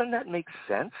 So doesn't that make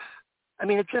sense? I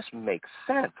mean, it just makes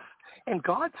sense. And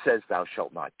God says thou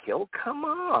shalt not kill. Come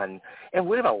on. And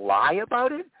we're going to lie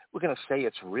about it? We're going to say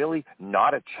it's really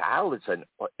not a child.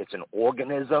 It's an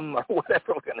organism or whatever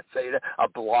we're going to say, a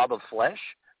blob of flesh.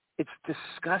 It's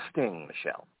disgusting,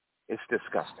 Michelle. It's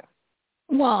disgusting.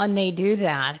 Well, and they do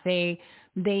that.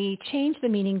 They change the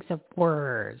meanings of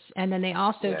words, and then they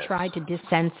also try to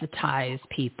desensitize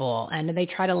people, and they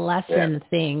try to lessen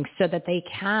things so that they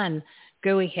can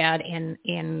go ahead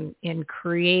and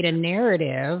create a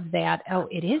narrative that,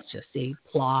 it is just a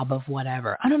blob of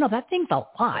whatever. I don't know. That thing's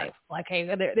alive. Like, hey,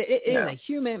 it is a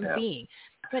human being.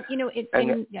 But,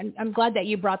 and I'm glad that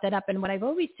you brought that up. And what I've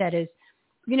always said is,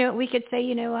 we could say,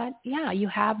 you know what? Yeah, you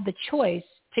have the choice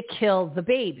to kill the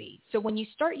baby. So when you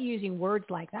start using words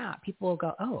like that, people will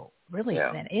go, oh, really?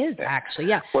 Yeah. That is actually,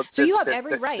 Well, so you have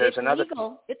every right. It's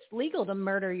legal to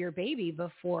murder your baby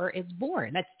before it's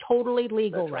born. That's totally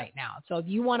legal right now. So if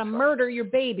you want to murder your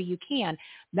baby, you can.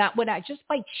 That would, just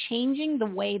by changing the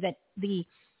way that the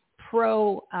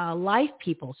pro-life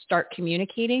people start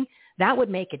communicating, that would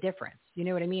make a difference. You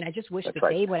know what I mean? I just wish that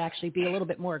they would actually be a little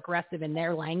bit more aggressive in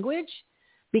their language,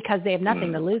 because they have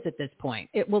nothing to lose at this point.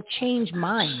 It will change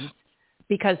minds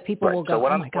because people will go,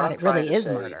 oh, my God, it really is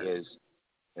murder.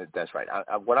 That's right.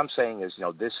 What I'm saying is,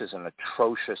 this is an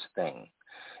atrocious thing.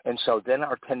 And so then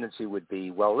our tendency would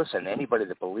be, well, listen, anybody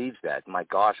that believes that, my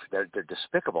gosh, they're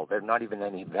despicable. They're not even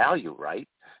any value, right?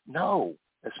 No,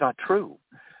 that's not true.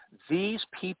 These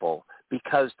people,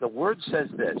 because the word says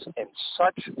this, and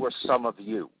such were some of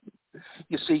you.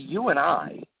 You see, you and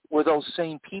I were those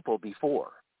same people before.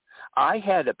 I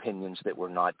had opinions that were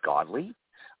not godly.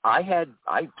 I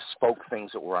spoke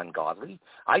things that were ungodly.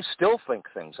 I still think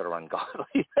things that are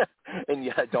ungodly, and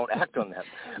yet I don't act on them.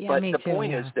 But the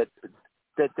point is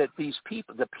that these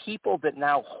people, the people that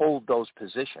now hold those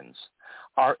positions,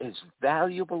 are as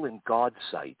valuable in God's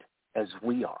sight as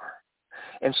we are.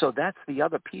 And so that's the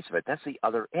other piece of it. That's the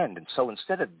other end. And so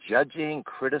instead of judging,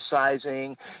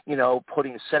 criticizing,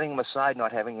 setting them aside,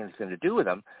 not having anything to do with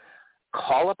them,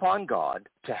 call upon God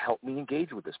to help me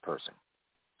engage with this person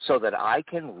so that I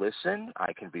can listen,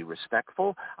 I can be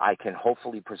respectful, I can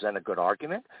hopefully present a good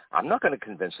argument. I'm not going to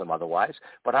convince them otherwise,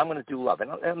 but I'm going to do love.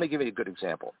 And let me give you a good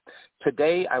example.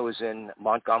 Today I was in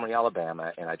Montgomery,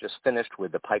 Alabama, and I just finished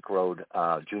with the Pike Road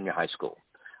Junior High School.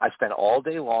 I spent all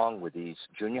day long with these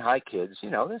junior high kids.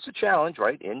 It's a challenge,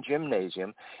 right, in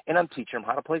gymnasium, and I'm teaching them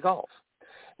how to play golf.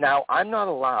 Now, I'm not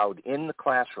allowed in the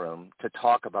classroom to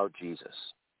talk about Jesus.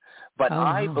 But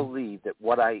I believe that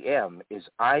what I am is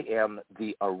I am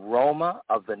the aroma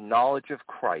of the knowledge of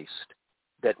Christ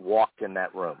that walked in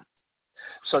that room.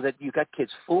 So that you got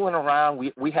kids fooling around.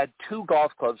 We had 2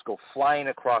 golf clubs go flying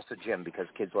across the gym because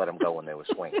kids let them go when they were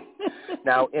swinging.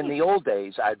 Now, in the old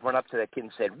days, I'd run up to that kid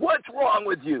and said, "What's wrong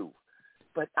with you?"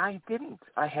 But I didn't.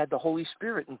 I had the Holy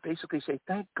Spirit and basically say,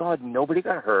 thank God nobody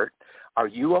got hurt. Are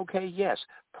you okay? Yes.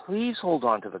 Please hold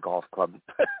on to the golf club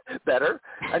better.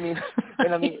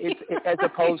 It's as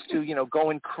opposed to,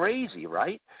 going crazy,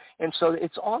 right? And so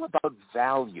it's all about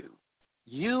value.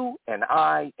 You and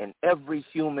I and every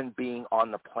human being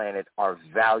on the planet are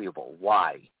valuable.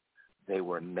 Why? They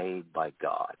were made by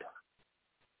God.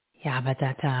 Yeah, but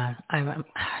that's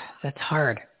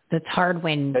hard. That's hard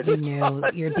when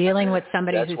you're dealing with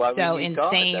somebody who's so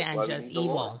insane and just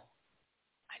evil.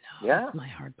 I know. Yeah. That's my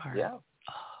hard part. Yeah. Oh,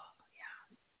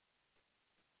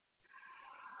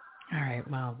 yeah. All right.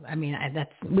 Well,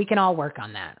 we can all work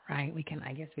on that, right?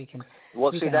 I guess we can.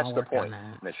 Well, see, that's the point,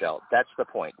 Michelle. That's the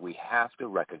point. We have to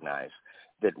recognize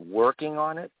that working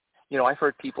on it. I've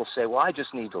heard people say, well, I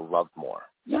just need to love more.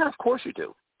 Yeah, of course you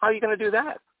do. How are you going to do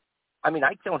that? I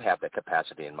don't have that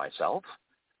capacity in myself.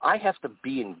 I have to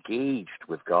be engaged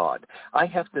with God. I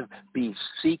have to be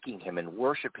seeking him and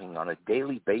worshiping on a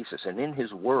daily basis and in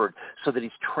his word so that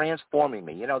he's transforming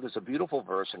me. You know, there's a beautiful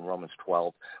verse in Romans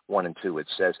 12, 1 and 2. It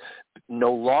says,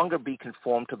 no longer be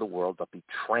conformed to the world, but be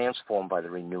transformed by the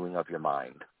renewing of your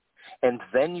mind. And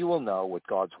then you will know what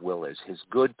God's will is, his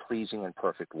good, pleasing, and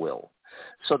perfect will.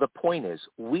 So the point is,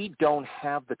 we don't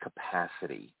have the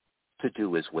capacity to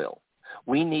do his will.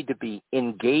 We need to be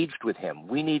engaged with him.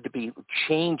 We need to be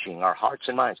changing our hearts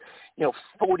and minds. You know,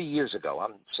 40 years ago,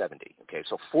 I'm 70, okay,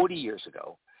 so 40 years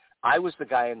ago, I was the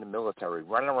guy in the military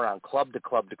running around club to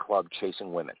club to club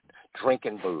chasing women,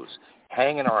 drinking booze,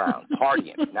 hanging around,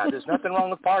 partying. Now, there's nothing wrong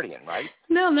with partying, right?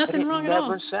 No, nothing wrong at all. It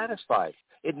never satisfied.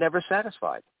 It never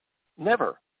satisfied.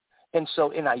 Never. And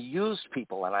so, and I used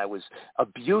people, and I was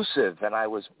abusive, and I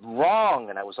was wrong,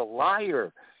 and I was a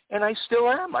liar. And I still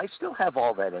am. I still have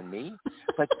all that in me.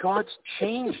 But God's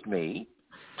changed me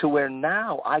to where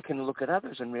now I can look at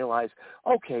others and realize,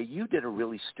 okay, you did a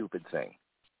really stupid thing.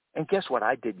 And guess what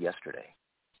I did yesterday?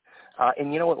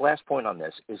 And you know what, last point on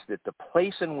this is that the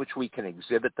place in which we can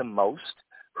exhibit the most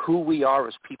who we are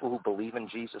as people who believe in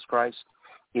Jesus Christ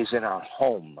is in our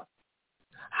home.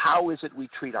 How is it we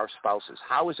treat our spouses?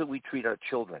 How is it we treat our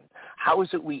children? How is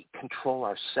it we control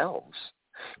ourselves?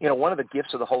 You know, one of the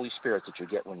gifts of the Holy Spirit that you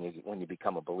get when you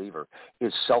become a believer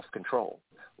is self-control.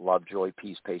 Love, joy,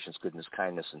 peace, patience, goodness,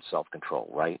 kindness, and self-control,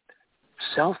 right?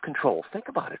 Self-control. Think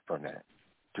about it for a minute.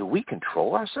 Do we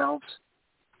control ourselves?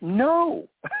 No.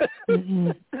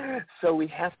 So we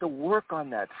have to work on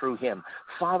that through him.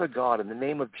 Father God, in the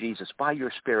name of Jesus, by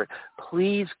your Spirit,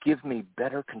 please give me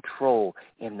better control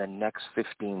in the next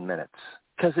 15 minutes.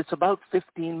 Because it's about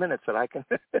 15 minutes that I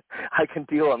can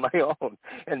deal on my own,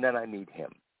 and then I need him.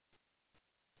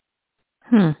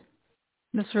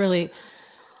 That's really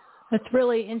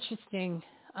interesting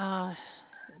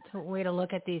way to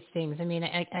look at these things. I mean,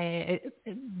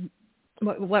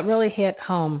 what really hit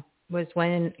home was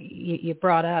when you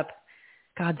brought up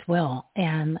God's will,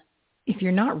 and if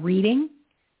you're not reading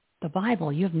the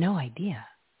Bible, you have no idea.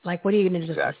 Like, what are you going to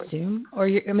just assume? Or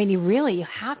you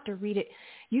have to read it.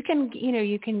 You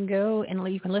can go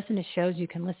and you can listen to shows. You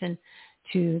can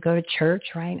go to church,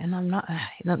 right? And I'm not,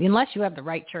 unless you have the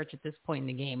right church at this point in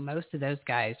the game, most of those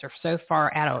guys are so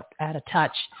far out of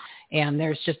touch, and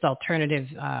there's just alternative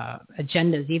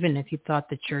agendas, even if you thought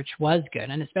the church was good,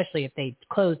 and especially if they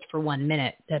closed for 1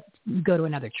 minute, that go to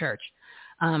another church.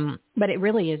 But it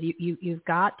really is, you've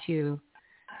got to,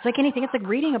 it's like anything. It's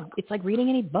like reading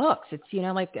any books. It's,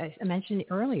 like I mentioned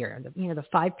earlier, the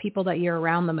 5 people that you're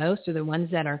around the most are the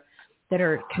ones that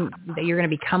you're going to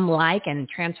become like and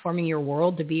transforming your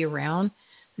world to be around.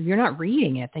 If you're not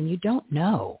reading it, then you don't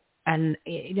know. And,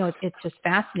 it's just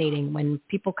fascinating when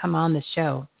people come on the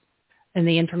show and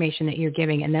the information that you're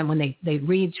giving. And then when they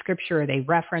read scripture or they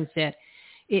reference it,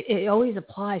 it always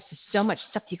applies to so much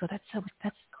stuff. You go, that's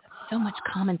so much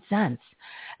common sense.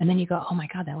 And then you go, oh my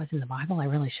God, that was in the Bible. I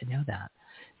really should know that.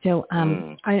 So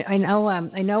I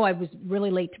know I was really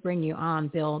late to bring you on,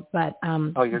 Bill, but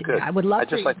oh, you're good. I'd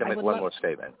just like to make one more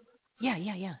statement. Yeah.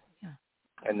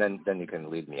 And then you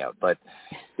can lead me out. But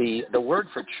the word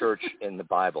for church in the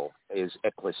Bible is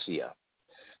ecclesia.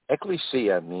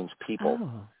 Ecclesia means people.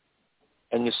 Oh.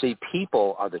 And you see,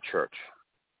 people are the church.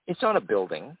 It's not a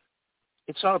building.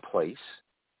 It's not a place.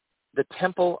 The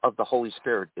temple of the Holy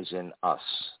Spirit is in us.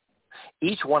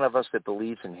 Each one of us that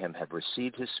believes in him have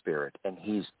received his Spirit, and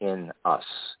he's in us.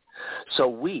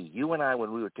 So you and I,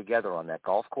 when we were together on that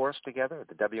golf course together at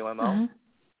the WMO,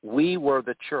 we were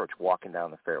the church walking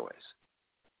down the fairways.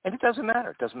 And it doesn't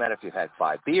matter. It doesn't matter if you've had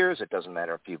 5 beers. It doesn't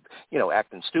matter if you've,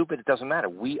 acting stupid. It doesn't matter.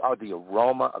 We are the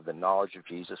aroma of the knowledge of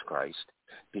Jesus Christ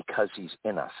because he's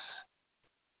in us.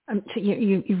 So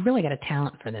you've really got a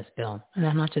talent for this, Bill. And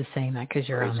I'm not just saying that because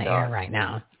you're on the air right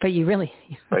now. But you really...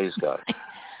 Praise God.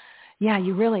 Yeah,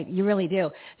 you really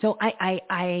do. So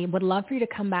I would love for you to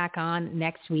come back on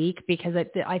next week, because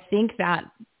I think that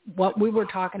what we were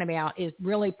talking about is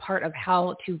really part of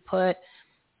how to put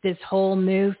this whole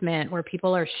movement where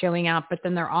people are showing up, but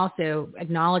then they're also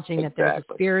acknowledging that there's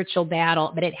a spiritual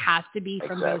battle, but it has to be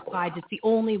from both sides. It's the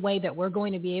only way that we're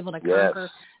going to be able to conquer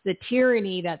the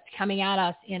tyranny that's coming at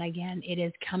us. And again, it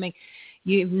is coming.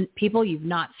 You've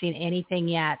not seen anything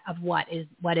yet of what is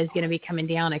going to be coming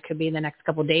down. It could be in the next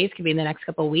couple of days, could be in the next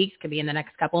couple of weeks, could be in the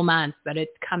next couple of months, but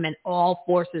it's coming, all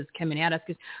forces coming at us,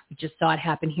 because we just saw it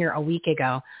happen here a week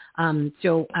ago.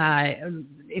 So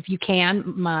if you can,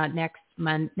 next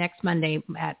Monday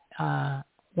at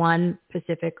 1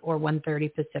 Pacific or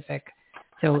 1:30 Pacific.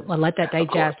 So I'll let that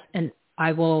digest. And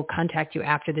I will contact you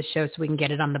after the show so we can get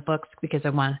it on the books because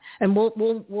I want, and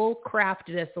we'll craft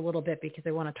this a little bit because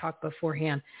I want to talk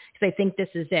beforehand because I think this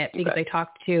is it because I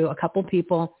talked to a couple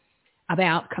people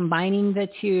about combining the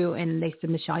two and they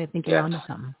said, Michelle, I think you're onto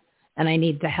something. And I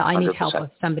need help. I need help with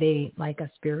somebody like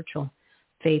a spiritual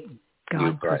faith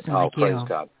God person like you. Praise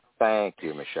God. Thank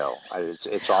you, Michelle.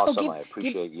 It's awesome. I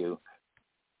appreciate you.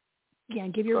 Yeah,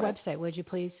 and give your website, would you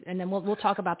please? And then we'll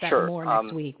talk about that more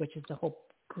next week, which is the whole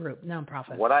group,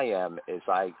 nonprofit. What I am is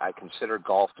I consider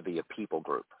golf to be a people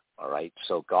group, all right?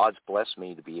 So God's blessed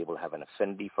me to be able to have an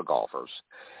affinity for golfers.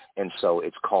 And so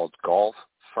it's called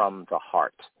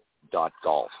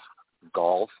golffromtheheart.golf,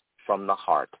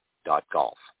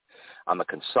 golffromtheheart.golf. I'm a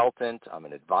consultant, I'm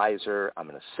an advisor, I'm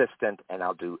an assistant, and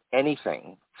I'll do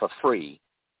anything for free,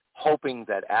 hoping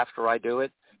that after I do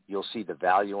it, you'll see the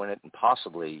value in it, and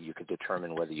possibly you could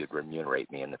determine whether you'd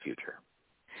remunerate me in the future.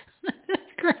 That's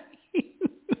great.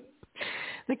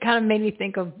 That kind of made me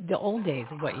think of the old days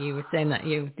of what you were saying that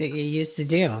you used to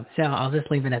do. So I'll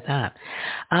just leave it at that.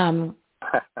 All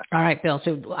right, Bill.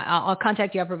 So I'll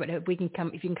contact you after, but if you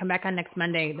can come back on next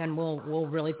Monday, then we'll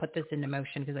really put this into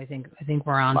motion because I think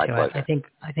we're on to it. I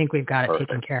think we've got it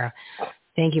taken care of.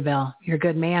 Thank you, Bill. You're a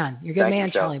good man. You're a good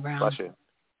man, Charlie Brown. Bless you.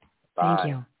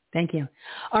 Bye. Thank you.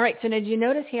 All right. So did you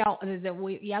notice how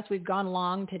we've gone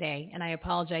long today, and I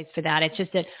apologize for that. It's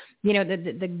just that,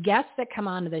 the guests that come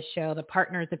on to this show, the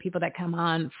partners, the people that come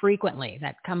on frequently,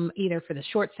 that come either for the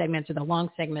short segments or the long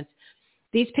segments,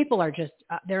 these people are just,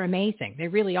 they're amazing. They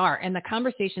really are. And the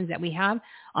conversations that we have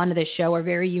on this show are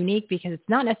very unique because it's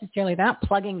not necessarily about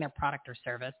plugging their product or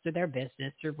service or their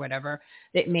business or whatever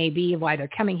it may be, why they're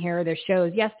coming here, their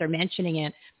shows. Yes, they're mentioning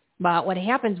it. But what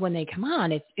happens when they come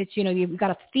on, it's you've got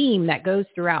a theme that goes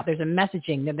throughout. There's a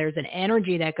messaging, there's an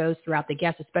energy that goes throughout the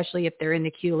guests, especially if they're in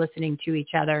the queue listening to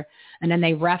each other. And then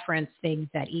they reference things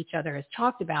that each other has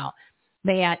talked about.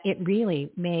 That it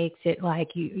really makes it like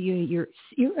you're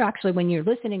actually, when you're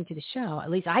listening to the show,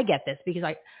 at least I get this because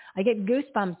I get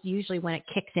goosebumps usually when it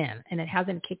kicks in, and it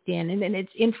hasn't kicked in, and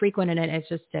it's infrequent, and it's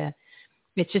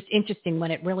just interesting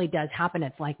when it really does happen.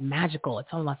 It's like magical. It's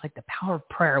almost like the power of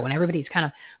prayer when everybody's kind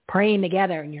of praying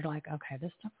together and you're like, okay,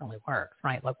 this stuff really works,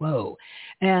 right? Like, whoa.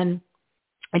 And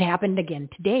it happened again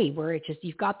today where it just,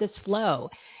 you've got this flow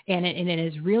and it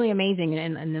is really amazing.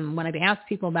 And then when I've asked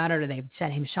people about it, or they've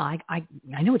said, hey, Michelle, I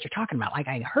know what you're talking about. Like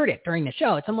I heard it during the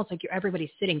show. It's almost like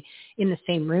everybody's sitting in the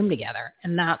same room together.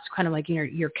 And that's kind of like,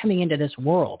 you're coming into this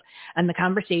world, and the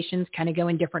conversations kind of go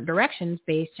in different directions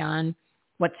based on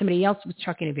what somebody else was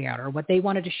talking about or what they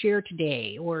wanted to share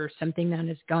today or something that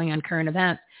is going on current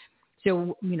events.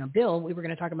 So, Bill, we were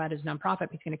going to talk about his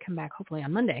nonprofit. He's going to come back hopefully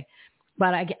on Monday.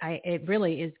 But it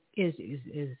really is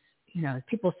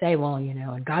people say, well,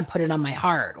 and God put it on my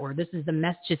heart, or this is the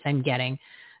messages I'm getting,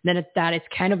 then it's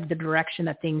kind of the direction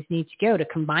that things need to go, to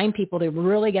combine people, to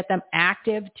really get them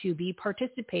active, to be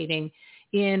participating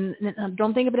in,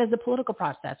 don't think of it as a political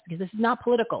process, because this is not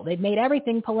political. They've made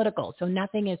everything political. So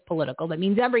nothing is political. That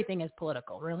means everything is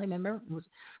political. Really? Remember, which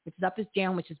is up is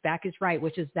down, which is back is right,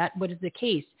 what is the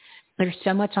case? There's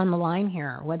so much on the line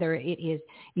here, whether it is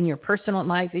in your personal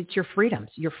life, it's your freedoms.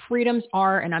 Your freedoms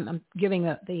are, and I'm giving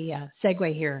the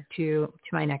segue here to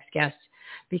my next guest,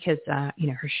 because,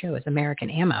 her show is American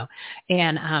Ammo,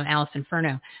 and Alice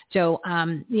Inferno. So,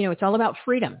 it's all about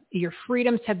freedom. Your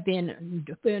freedoms have been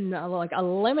like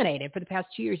eliminated for the past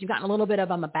 2 years. You've gotten a little bit of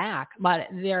them back, but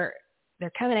they're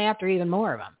coming after even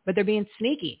more of them, but they're being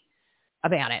sneaky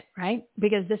about it, right?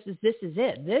 Because this is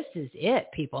it,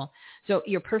 people. So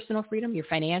your personal freedom, your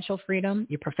financial freedom,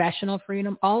 your professional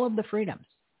freedom, all of the freedoms.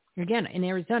 Again, in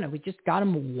Arizona, we just got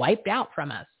them wiped out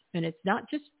from us. And it's not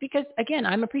just because, again,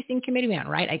 I'm a precinct committee man,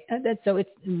 right? So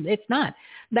it's not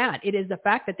that. It is the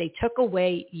fact that they took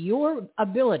away your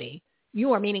ability,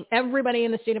 meaning everybody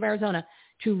in the state of Arizona,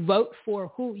 to vote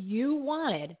for who you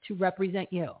wanted to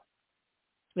represent you.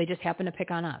 They just happened to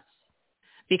pick on us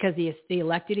because the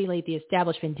elected elite, the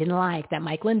establishment, didn't like that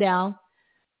Mike Lindell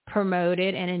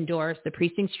promoted and endorsed the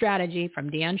precinct strategy from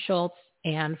Dan Schultz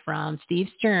and from Steve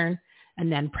Stern. And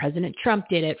then President Trump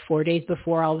did it 4 days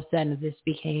before all of a sudden this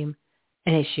became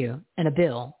an issue and a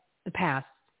bill that passed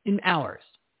in hours,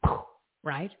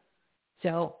 right?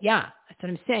 So, yeah, that's what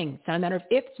I'm saying. It's not a matter of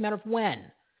if, it's a matter of when.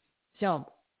 So,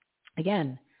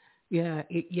 again, you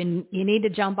need to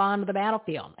jump onto the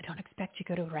battlefield. I don't expect you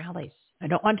to go to rallies. You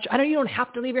don't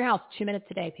have to leave your house. 2 minutes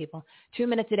a day, people. 2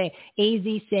 minutes a day.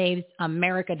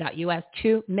 azsavesamerica.us.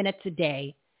 2 minutes a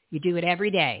day. You do it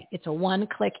every day. It's a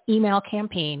one-click email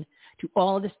campaign to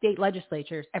all of the state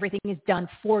legislatures. Everything is done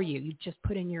for you. You just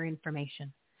put in your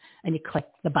information and you click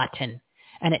the button,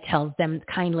 and it tells them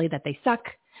kindly that they suck,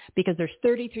 because there's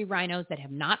 33 rhinos that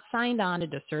have not signed on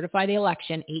to certify the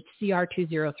election, HCR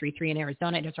 2033 in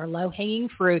Arizona. It is our low-hanging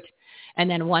fruit. And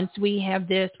then once we have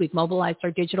this, we've mobilized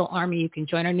our digital army. You can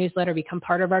join our newsletter, become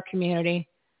part of our community,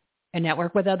 and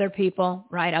network with other people,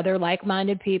 right? Other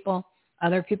like-minded people,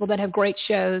 other people that have great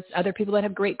shows, other people that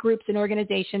have great groups and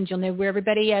organizations. You'll know where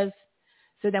everybody is.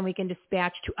 So then we can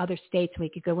dispatch to other states. We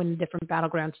could go into different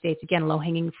battleground states. Again,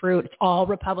 low-hanging fruit. It's all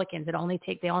Republicans. They only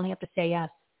have to say yes.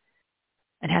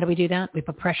 And how do we do that? We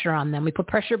put pressure on them. We put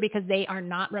pressure because they are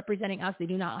not representing us. They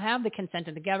do not have the consent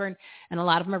of the governed. And a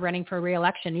lot of them are running for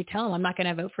re-election. You tell them, I'm not going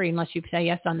to vote for you unless you say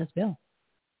yes on this bill.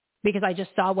 Because I just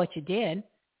saw what you did.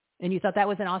 And you thought that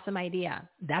was an awesome idea.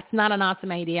 That's not an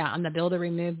awesome idea on the bill to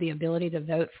remove the ability to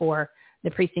vote for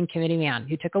the precinct committee man,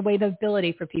 who took away the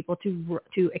ability for people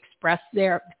to express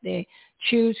they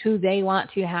choose who they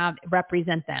want to have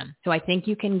represent them. So I think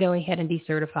you can go ahead and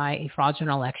decertify a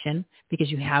fraudulent election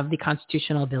because you have the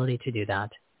constitutional ability to do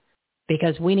that.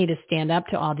 Because we need to stand up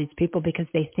to all these people because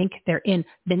they think they're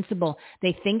invincible.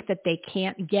 They think that they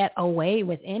can't get away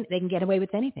with they can get away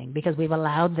with anything because we've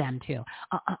allowed them to.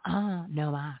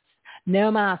 No mas.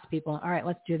 No mas, people. All right,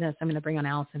 let's do this. I'm going to bring on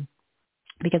Allison,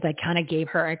 because I kind of gave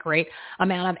her a great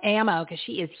amount of ammo because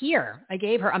she is here. I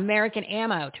gave her American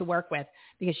ammo to work with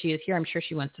because she is here. I'm sure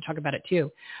she wants to talk about it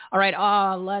too. All right,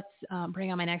 let's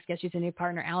bring on my next guest. She's a new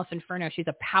partner, Allison Furno. She's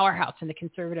a powerhouse in the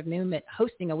conservative movement,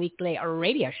 hosting a weekly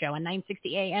radio show on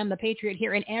 960 AM, The Patriot,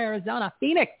 here in Arizona,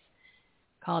 Phoenix,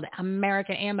 called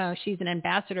American Ammo. She's an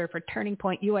ambassador for Turning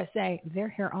Point USA. They're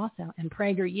here also, and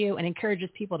PragerU, and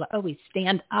encourages people to always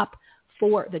stand up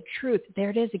for the truth.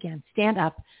 There it is again. Stand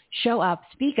up, show up,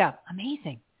 speak up.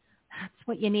 Amazing. That's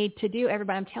what you need to do,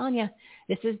 everybody. I'm telling you,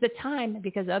 this is the time,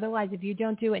 because otherwise, if you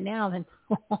don't do it now, then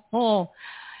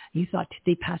you thought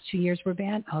the past 2 years were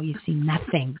bad? Oh, you see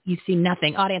nothing. You see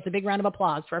nothing. Audience, a big round of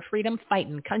applause for a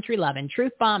freedom-fighting, country-loving,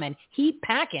 truth-bombing,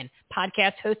 heat-packing,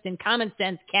 podcast hosting, common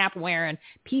sense, cap-wearing,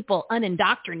 people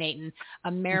unindoctrinating,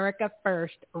 America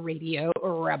First radio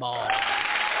rebel.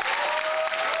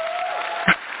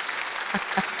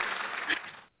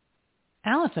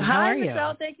 Allison, how are you? Hi,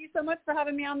 Michelle. Thank you so much for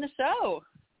having me on the show.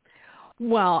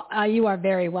 Well, you are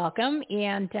very welcome,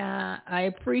 and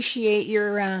I appreciate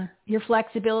your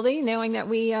flexibility, knowing that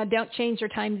we don't change our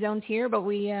time zones here, but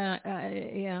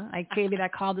I gave you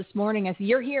that call this morning. I said,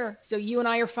 you're here, so you and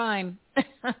I are fine,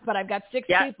 but I've got 6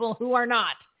 people who are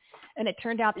not, and it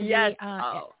turned out to be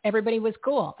everybody was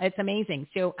cool. It's amazing.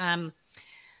 So,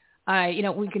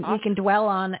 we can dwell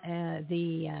on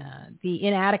the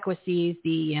inadequacies,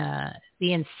 the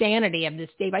insanity of this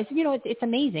state. But I said, it's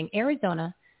amazing.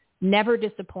 Arizona never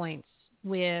disappoints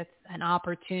with an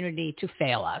opportunity to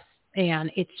fail us.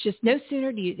 And it's just no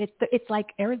sooner do you, it's like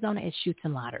Arizona is Chutes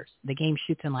and Ladders. The game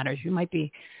Chutes and Ladders. You might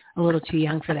be a little too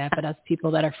young for that, but us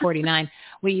people that are 49,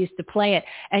 we used to play it.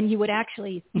 And you would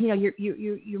actually,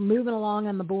 you're moving along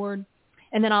on the board.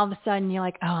 And then all of a sudden you're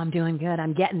like, oh, I'm doing good.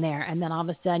 I'm getting there. And then all of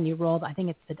a sudden you roll, I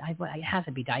think it has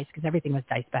to be dice because everything was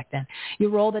dice back then. You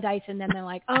roll the dice and then they're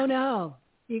like, oh no,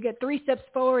 you get 3 steps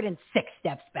forward and 6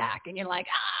 steps back. And you're like,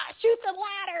 Chutes and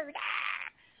Ladders.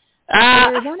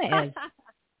 That's what Arizona is.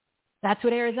 That's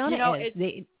what Arizona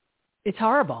is. It's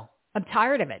horrible. I'm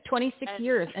tired of it. 26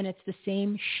 years and it's the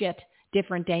same shit,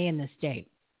 different day in the state.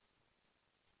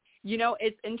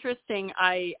 It's interesting.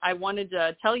 I wanted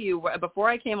to tell you, before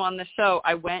I came on the show,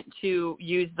 I went to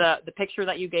use the picture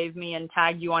that you gave me and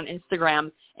tagged you on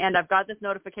Instagram, and I've got this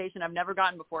notification I've never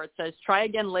gotten before. It says, try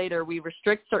again later. We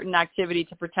restrict certain activity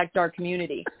to protect our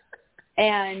community.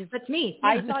 And that's me. Yeah,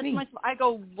 I thought to myself, I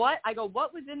go, what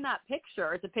was in that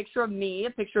picture? It's a picture of me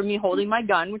holding my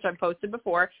gun, which I've posted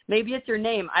before. Maybe it's your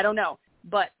name. I don't know.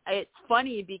 But it's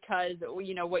funny because,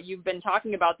 what you've been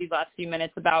talking about these last few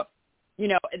minutes about,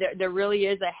 there really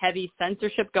is a heavy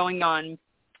censorship going on,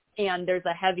 and there's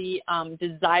a heavy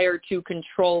desire to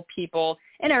control people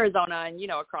in Arizona and,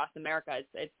 across America.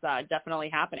 It's definitely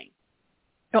happening.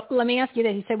 Oh, let me ask you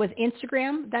that. You said was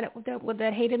Instagram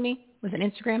that hated me? Was it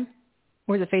Instagram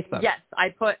or was it Facebook? Yes,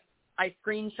 I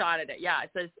screenshotted it. Yeah,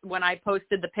 it says when I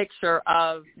posted the picture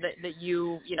of the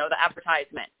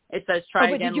advertisement, it says try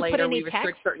again later. We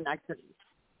restrict certain activities.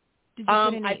 Did you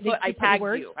put any, I tagged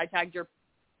you. I tagged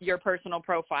your personal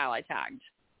profile. I tagged.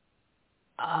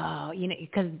 Oh,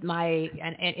 because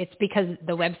and it's because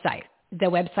the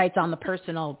website's on the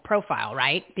personal profile,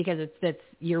 right? Because it's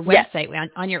your website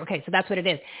on your, okay. So that's what it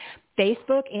is.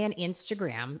 Facebook and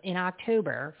Instagram in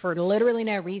October, for literally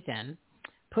no reason,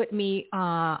 put me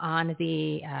on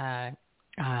the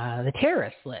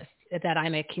terrorist list, that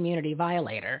I'm a community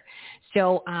violator.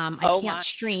 So I can't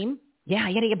stream. Yeah,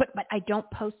 but I don't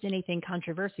post anything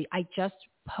controversial. I just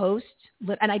post,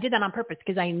 and I did that on purpose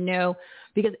because I know,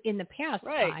 because in the past,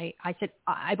 I said,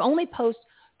 I've only post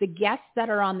the guests that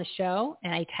are on the show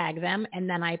and I tag them, and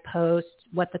then I post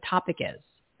what the topic is,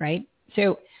 right?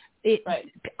 So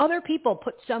other people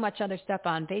put so much other stuff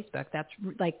on Facebook. That's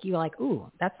like, you're like,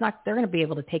 ooh, that's not, they're going to be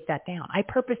able to take that down. I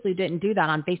purposely didn't do that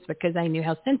on Facebook because I knew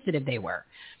how sensitive they were.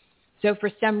 So for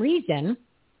some reason,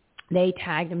 they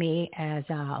tagged me as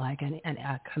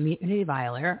a community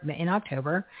violer in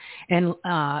October. And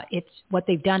it's what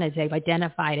they've done is they've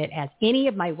identified it as any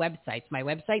of my websites, my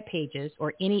website pages,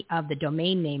 or any of the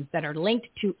domain names that are linked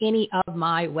to any of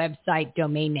my website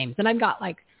domain names. And I've got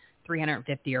like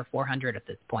 350 or 400 at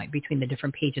this point between the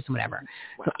different pages and whatever.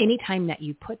 Wow. So anytime that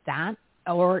you put that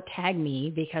or tag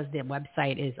me because the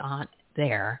website is on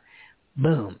there,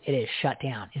 boom, it is shut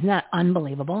down. Isn't that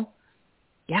unbelievable?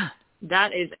 Yeah.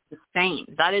 That is insane.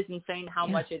 That is insane how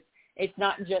much it's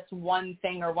not just one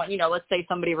thing or one, let's say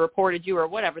somebody reported you or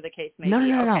whatever the case may be.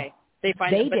 No. They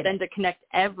find it, but then to connect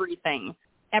everything.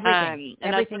 And everything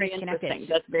that's very is connected. Interesting.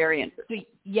 That's very interesting. So,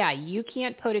 yeah, you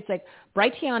can't put, it's like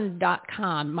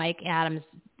Brighteon.com, Mike Adams'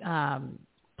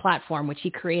 platform, which he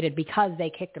created because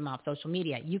they kicked him off social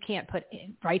media. You can't put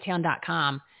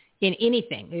Brighteon.com in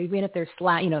anything, even if there's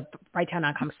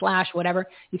Brighteon.com / whatever,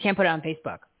 you can't put it on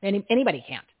Facebook. Anybody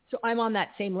can't. So I'm on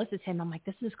that same list as him. I'm like,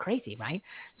 this is crazy, right?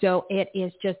 So it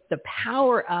is just the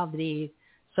power of these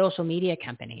social media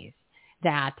companies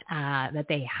that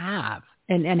they have,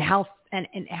 and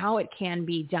how it can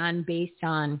be done based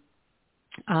on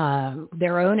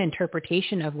their own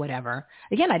interpretation of whatever.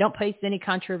 Again, I don't post any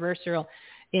controversial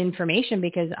information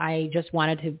because I just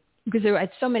wanted to. Because there are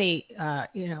so many,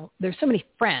 there's so many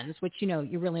friends, which,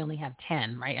 you really only have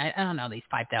 10, right? I don't know, these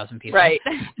 5,000 people. Right.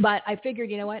 But I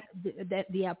figured,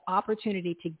 the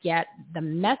opportunity to get the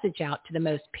message out to the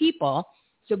most people.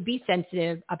 So be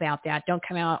sensitive about that. Don't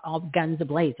come out all guns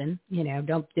a-blazing.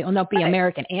 Don't be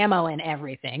American ammo and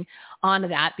everything on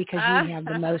that because you have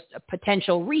the most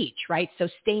potential reach, right? So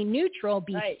stay neutral,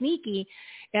 be sneaky.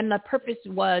 And the purpose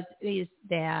is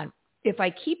that if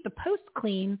I keep the post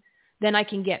clean, then I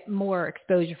can get more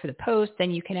exposure for the post.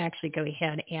 Then you can actually go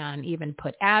ahead and even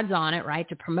put ads on it, right,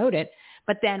 to promote it.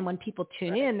 But then when people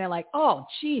tune in, they're like, oh,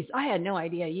 geez, I had no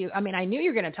idea I knew you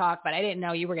were going to talk, but I didn't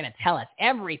know you were going to tell us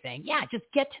everything. Yeah, just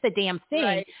get to the damn thing.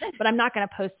 Right. But I'm not going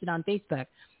to post it on Facebook.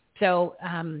 So,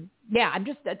 I'm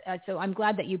just so I'm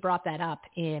glad that you brought that up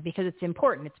because it's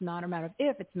important. It's not a matter of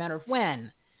if, it's a matter of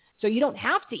when. So you don't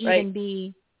have to even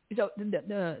be. So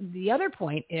the other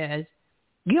point is,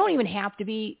 you don't even have to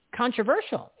be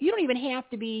controversial. You don't even have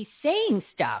to be saying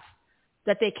stuff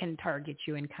that they can target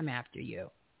you and come after you.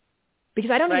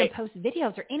 Because I don't even post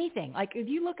videos or anything. Like if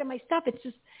you look at my stuff, it's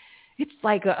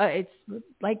like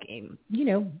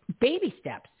baby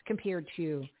steps compared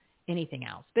to anything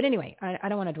else. But anyway, I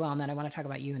don't want to dwell on that. I want to talk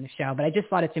about you in the show. But I just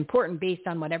thought it's important based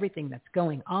on everything that's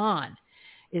going on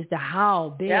is to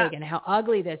how big and how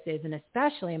ugly this is. And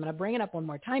especially, I'm going to bring it up one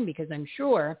more time because I'm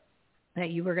sure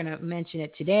that you were going to mention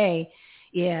it today,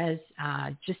 is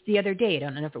just the other day. I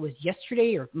don't know if it was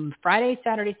yesterday or Friday,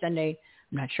 Saturday, Sunday.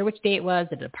 I'm not sure which day it was.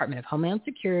 The Department of Homeland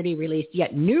Security released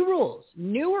yet new rules,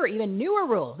 even newer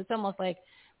rules. It's almost like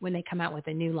when they come out with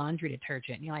a new laundry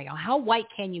detergent. And you're like, oh, how white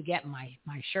can you get my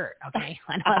shirt? Okay.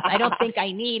 I don't think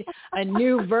I need a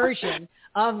new version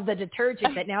of the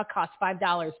detergent that now costs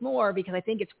 $5 more because I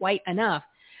think it's white enough.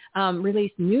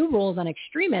 Released new rules on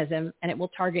extremism, and it will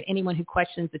target anyone who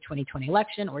questions the 2020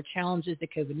 election or challenges the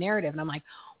COVID narrative. And I'm like,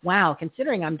 wow,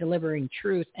 considering I'm delivering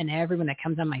truth and everyone that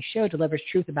comes on my show delivers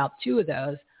truth about two of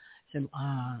those. So,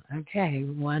 okay,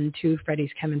 1, 2, Freddie's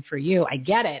coming for you. I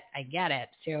get it.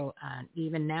 So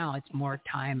even now it's more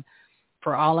time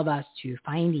for all of us to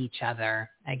find each other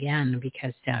again,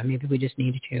 because maybe we just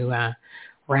need to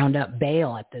round up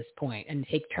bail at this point and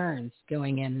take turns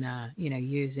going in,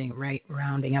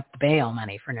 rounding up the bail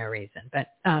money for no reason. But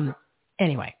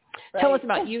anyway, tell us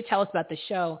about you. Tell us about the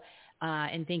show,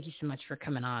 and thank you so much for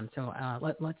coming on. So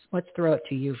let's throw it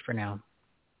to you for now.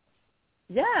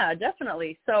 Yeah,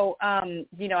 definitely. So,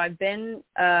 I've been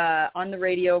on the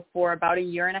radio for about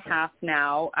 1.5 years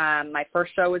now. My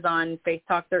first show was on Faith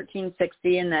Talk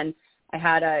 1360, and then I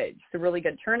had just a really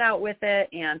good turnout with it,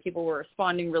 and people were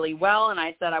responding really well. And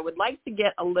I said I would like to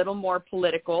get a little more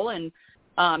political and,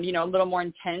 a little more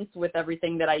intense with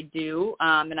everything that I do.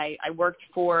 And I worked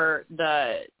for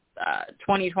the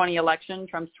 2020 election,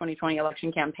 Trump's 2020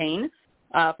 election campaign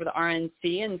for the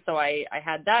RNC. And so I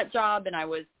had that job, and I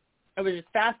was just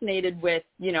fascinated with,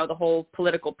 the whole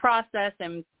political process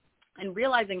and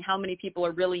realizing how many people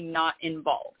are really not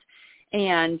involved.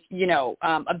 And,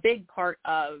 a big part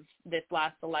of this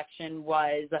last election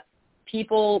was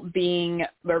people betting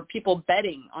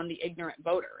on the ignorant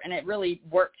voter. And it really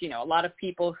works. You know, a lot of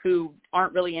people who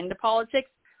aren't really into politics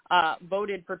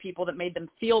voted for people that made them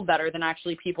feel better than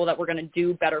actually people that were going to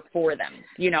do better for them,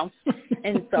 you know?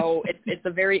 And so it's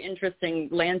a very interesting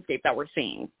landscape that we're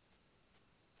seeing.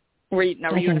 Were you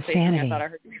going to say something? I thought I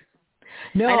heard you.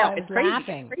 No, I know, I was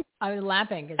laughing. I was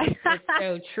laughing because it's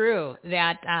so true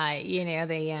that, that's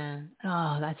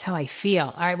how I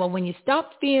feel. All right, well, when you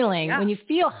stop feeling, when you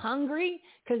feel hungry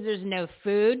because there's no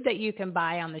food that you can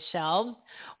buy on the shelves,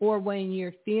 or when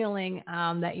you're feeling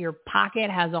that your pocket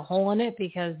has a hole in it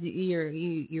because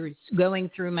you're going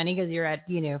through money because you're at,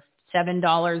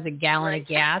 $7 a gallon of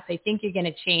gas, I think you're going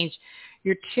to change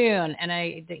your tune.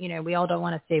 And we all don't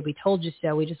want to say, we told you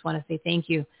so. We just want to say thank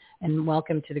you and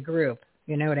welcome to the group.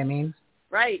 You know what I mean?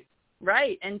 Right.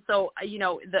 And so,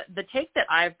 the take that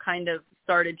I've kind of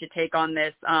started to take on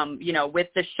this, with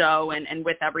the show and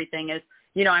with everything is,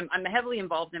 I'm heavily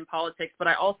involved in politics, but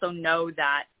I also know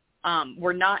that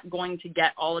we're not going to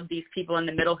get all of these people in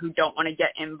the middle who don't want to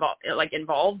get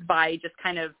involved by just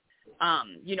kind of,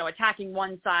 attacking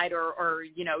one side or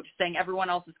just saying everyone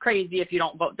else is crazy if you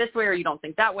don't vote this way or you don't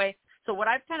think that way. So what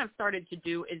I've kind of started to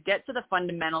do is get to the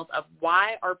fundamentals of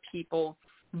why are people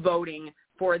voting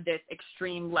for this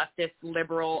extreme leftist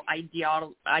liberal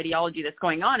ideology that's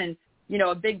going on. And,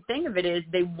 a big thing of it is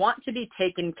they want to be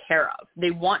taken care of.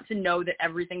 They want to know that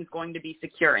everything's going to be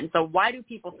secure. And so why do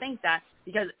people think that?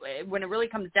 Because when it really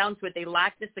comes down to it, they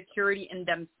lack the security in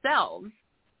themselves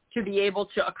to be able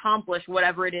to accomplish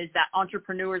whatever it is that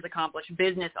entrepreneurs accomplish,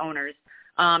 business owners,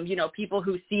 people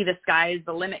who see the sky as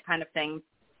the limit kind of thing.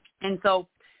 And so,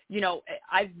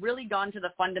 I've really gone to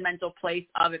the fundamental place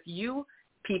of if you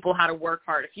people how to work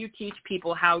hard, if you teach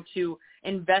people how to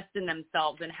invest in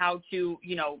themselves and how to,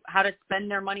 how to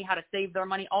spend their money, how to save their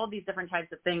money, all these different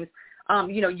types of things,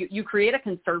 you create a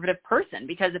conservative person,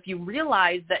 because if you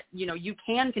realize that, you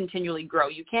can continually grow,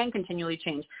 you can continually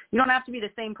change. You don't have to be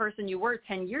the same person you were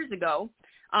 10 years ago.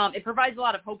 It provides a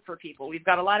lot of hope for people. We've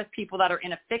got a lot of people that are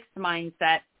in a fixed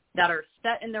mindset, that are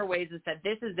set in their ways and said,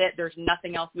 this is it. There's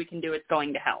nothing else we can do. It's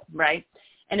going to hell, right?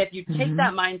 And if you take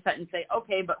that mindset and say,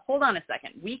 okay, but hold on a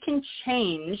second, we can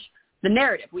change the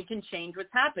narrative. We can change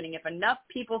what's happening. If enough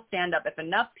people stand up, if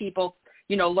enough people,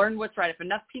 learn what's right, if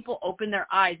enough people open their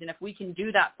eyes, and if we can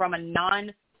do that from a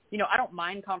I don't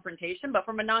mind confrontation, but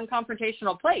from a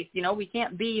non-confrontational place, we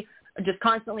can't be just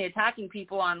constantly attacking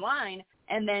people online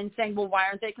and then saying, well, why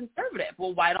aren't they conservative?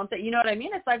 Well, why don't they, you know what I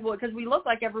mean? It's like, well, because we look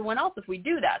like everyone else if we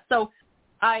do that. So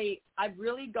I've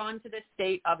really gone to this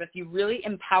state of if you really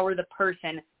empower the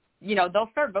person, they'll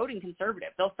start voting conservative.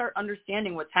 They'll start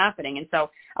understanding what's happening. And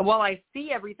so while I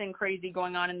see everything crazy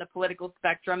going on in the political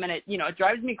spectrum, and it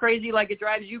drives me crazy like it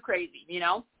drives you crazy,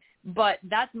 but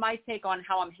that's my take on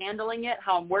how I'm handling it,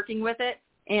 how I'm working with it,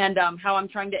 and how I'm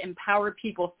trying to empower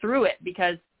people through it,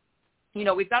 because,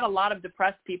 we've got a lot of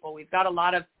depressed people. We've got a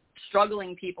lot of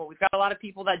struggling people. We've got a lot of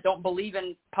people that don't believe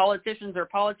in politicians or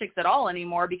politics at all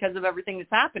anymore because of everything that's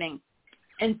happening.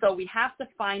 And so we have to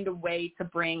find a way to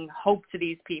bring hope to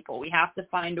these people. We have to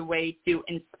find a way to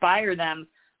inspire them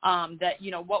that,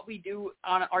 what we do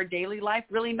on our daily life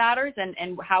really matters, and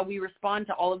how we respond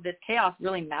to all of this chaos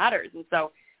really matters. And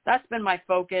so that's been my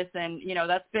focus, and,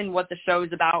 that's been what the show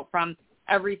is about, from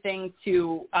everything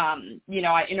to,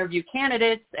 I interview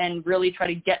candidates and really try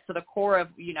to get to the core of,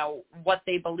 what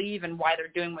they believe and why they're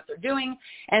doing what they're doing.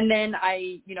 And then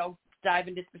I, dive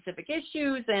into specific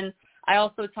issues, and I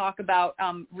also talk about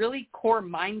really core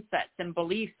mindsets and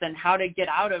beliefs and how to get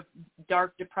out of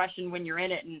dark depression when you're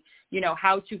in it, and,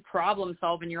 how to problem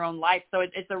solve in your own life. So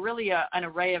it's a really an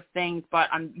array of things, but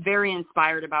I'm very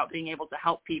inspired about being able to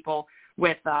help people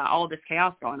with all of this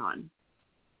chaos going on.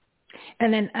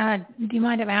 And then do you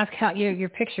mind if I ask how your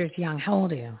picture's young? How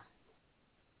old are you?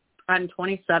 I'm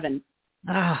 27.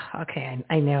 Oh, okay.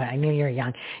 I knew it. I knew you were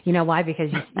young. You know why? Because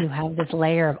you have this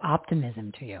layer of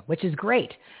optimism to you, which is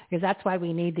great, because that's why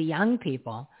we need the young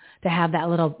people to have that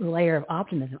little layer of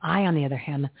optimism. I, on the other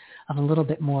hand, am a little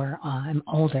bit more, I'm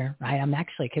older, right?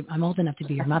 I'm old enough to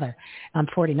be your mother. I'm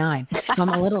 49. So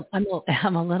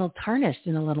I'm a little tarnished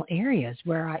in a little areas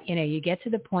where, you get to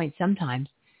the point sometimes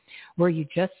where you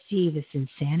just see this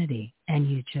insanity and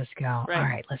you just go, right. All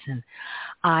right, listen,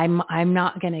 I'm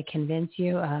not going to convince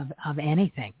you of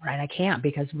anything, right? I can't,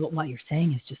 because what you're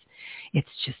saying is it's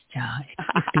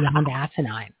beyond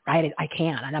asinine, right? I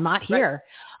can't. And I'm not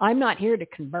here to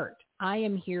convert. I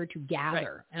am here to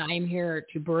gather, and I am here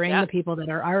to bring the people that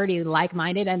are already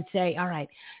like-minded and say, all right,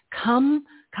 come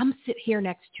sit here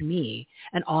next to me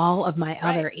and all of my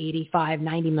other 85,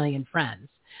 90 million friends.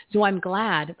 So I'm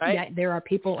glad that there are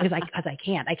people, because I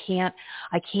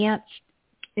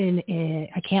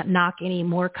can't knock any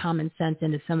more common sense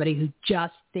into somebody who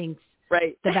just thinks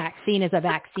the vaccine is a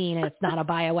vaccine and it's not a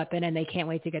bioweapon and they can't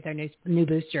wait to get their new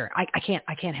booster. I can't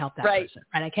help that person,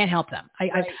 right? I can't help them.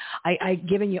 I've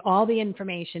given you all the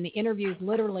information, the interviews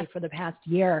literally for the past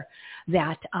year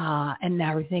that, and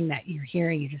everything that you're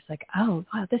hearing, you're just like, oh,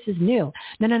 wow, this is new.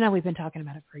 No, we've been talking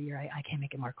about it for a year. I can't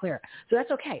make it more clear. So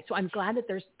that's okay. So I'm glad that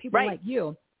there's people like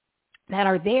you that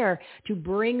are there to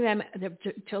bring them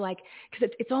to like, because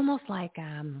it's almost like,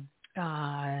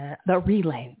 the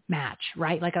relay match,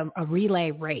 right? Like a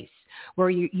relay race where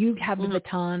you have the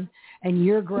baton and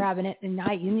you're grabbing it and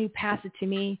you pass it to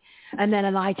me and then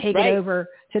I take it over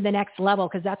to the next level,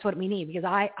 because that's what we need, because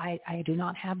I do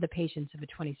not have the patience of a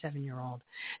 27-year-old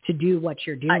to do what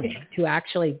you're doing, to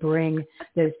actually bring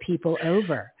those people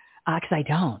over, because I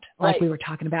don't. Like we were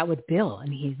talking about with Bill,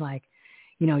 and he's like,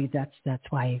 you know, that's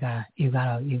why you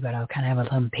gotta kind of have a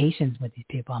little patience with these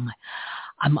people. I'm like,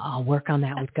 I'll work on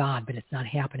that with God, but it's not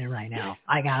happening right now.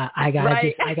 I gotta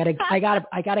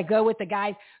go with the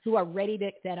guys who are ready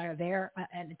that are there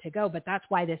and to go. But that's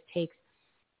why this takes,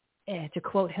 to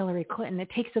quote Hillary Clinton, it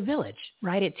takes a village,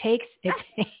 right? It takes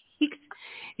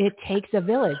a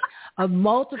village of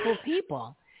multiple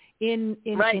people in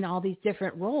all these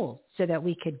different roles, so that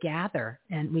we could gather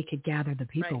the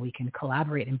people, we can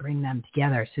collaborate and bring them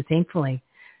together. So thankfully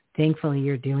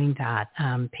you're doing that.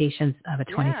 Patience of a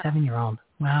 27-year-old.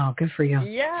 Wow. Good for you.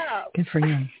 Yeah. Good for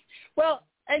you. Well,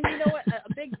 and you know what,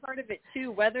 a big part of it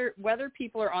too, whether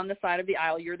people are on the side of the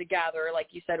aisle, you're the gatherer, like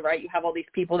you said, right? You have all these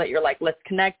people that you're like, let's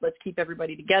connect, let's keep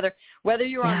everybody together. Whether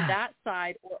you're on that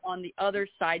side or on the other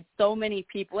side, so many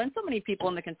people in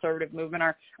the conservative movement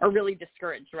are really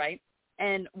discouraged, right?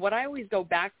 And what I always go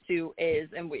back to is,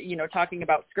 and we, talking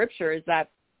about scripture, is that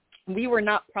we were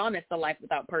not promised a life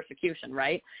without persecution,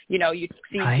 right? You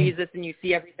see Jesus and you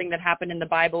see everything that happened in the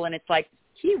Bible, and it's like,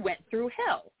 he went through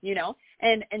hell,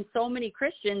 and so many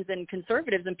Christians and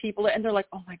conservatives and people, and they're like,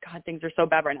 oh my God, things are so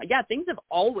bad right now. Yeah, things have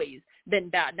always been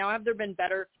bad. Now, have there been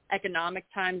better economic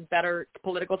times, better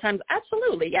political times?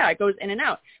 Absolutely. Yeah, it goes in and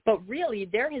out. But really,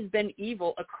 there has been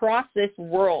evil across this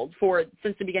world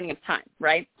since the beginning of time,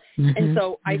 right? Mm-hmm. And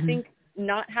so I think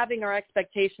not having our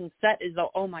expectations set is,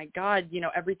 oh my God,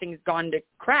 everything's gone to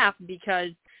crap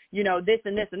because this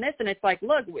and this and this. And it's like,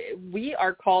 look, we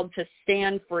are called to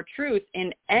stand for truth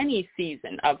in any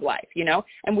season of life,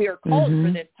 and we are called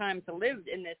for this time to live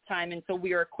in this time. And so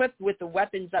we are equipped with the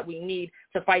weapons that we need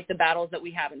to fight the battles that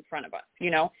we have in front of us,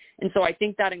 And so I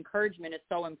think that encouragement is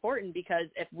so important, because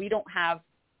if we don't have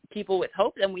people with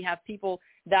hope, then we have people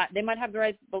that they might have the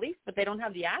right beliefs, but they don't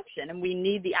have the action. And we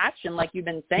need the action, like you've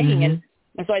been saying. And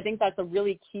so I think that's a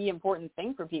really key, important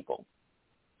thing for people.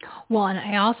 Well, and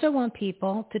I also want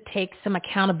people to take some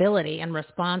accountability and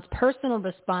personal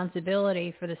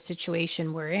responsibility for the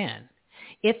situation we're in.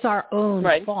 It's our own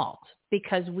fault,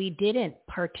 because we didn't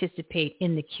participate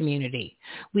in the community.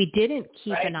 We didn't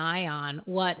keep an eye on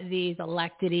what these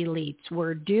elected elites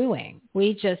were doing.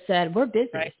 We just said, we're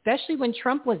busy, especially when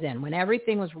Trump was in, when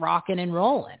everything was rocking and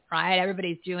rolling, right?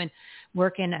 Everybody's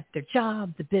working at their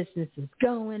job. The business is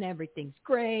going. Everything's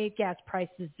great. Gas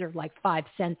prices are like 5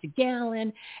 cents a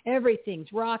gallon.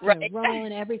 Everything's rocking and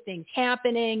rolling. Everything's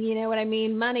happening. You know what I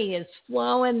mean? Money is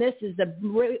flowing.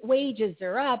 The wages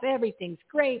are up. Everything's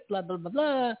great. Blah, blah, blah,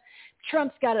 blah.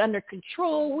 Trump's got it under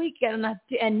control.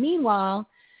 And meanwhile,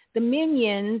 the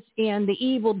minions and the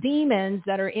evil demons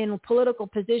that are in political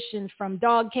positions, from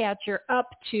dog catcher up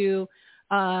to,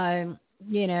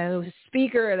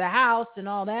 Speaker of the House and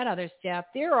all that other stuff,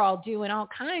 they're all doing all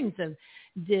kinds of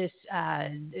this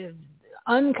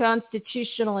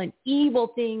unconstitutional and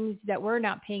evil things that we're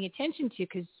not paying attention to,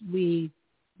 because we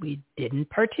didn't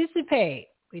participate.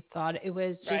 We thought it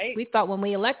was we thought when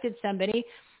we elected somebody,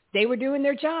 they were doing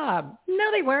their job.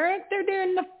 No, they weren't. They're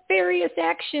doing nefarious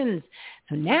actions.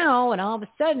 So now, when all of a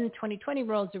sudden 2020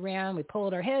 rolls around, we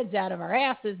pulled our heads out of our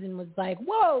asses and was like,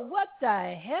 whoa, what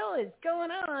the hell is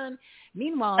going on?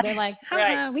 Meanwhile, they're like,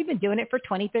 we've been doing it for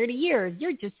 20, 30 years.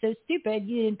 You're just so stupid.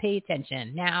 You didn't pay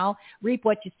attention. Now, reap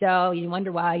what you sow. You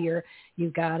wonder why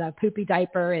you've got a poopy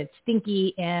diaper, it's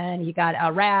stinky, and you got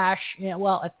a rash.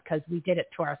 Well, it's because we did it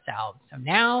to ourselves. So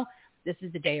now this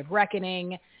is the day of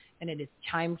reckoning. And it is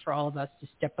time for all of us to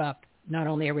step up. Not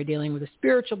only are we dealing with a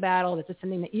spiritual battle, this is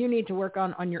something that you need to work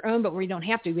on your own, but we don't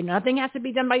have to. Nothing has to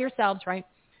be done by yourselves, right?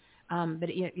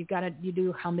 But you do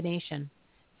a combination.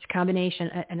 It's a combination.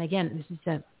 And again,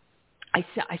 I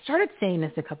started saying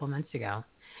this a couple months ago.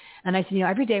 And I said,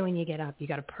 every day when you get up, you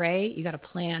got to pray, you got to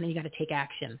plan, and you got to take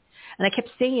action. And I kept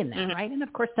saying that, right? And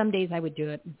of course, some days I would do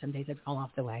it, and some days I'd fall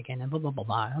off the wagon, and blah, blah, blah,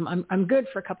 blah. I'm good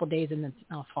for a couple of days, and then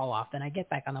I'll fall off. Then I get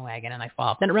back on the wagon, and I fall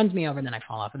off. Then it runs me over, and then I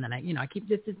fall off, and then I keep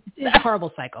it's a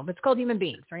horrible cycle. But it's called human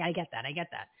beings, right? I get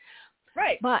that.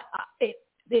 Right. But it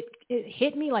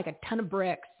hit me like a ton of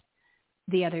bricks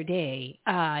the other day.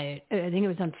 I think it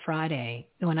was on Friday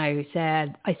when I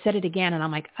said it again, and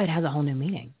I'm like, it has a whole new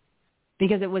meaning.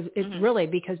 Because it's really,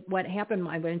 because what happened,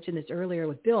 I mentioned this earlier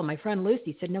with Bill, my friend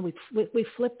Lucy said, no, we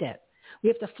flipped it. We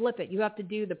have to flip it. You have to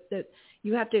do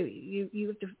you have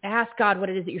to ask God what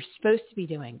it is that you're supposed to be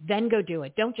doing. Then go do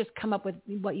it. Don't just come up with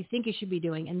what you think you should be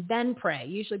doing and then pray.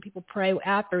 Usually people pray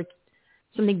after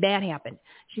something bad happened.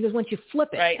 She goes, once you flip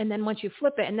it, right. And then once you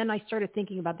flip it, and then I started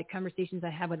thinking about the conversations I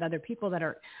have with other people that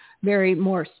are very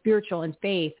more spiritual in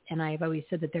faith, and I've always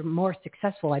said that they're more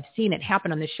successful. I've seen it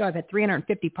happen on the show. I've had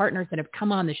 350 partners that have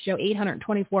come on the show,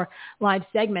 824 live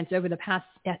segments over the past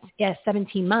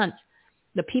 17 months.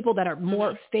 The people that are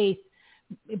more faith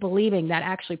believing, that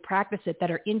actually practice it,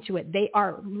 that are into it, they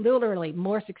are literally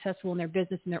more successful in their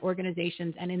business, in their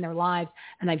organizations, and in their lives.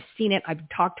 And I've seen it. I've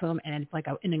talked to them, and it's like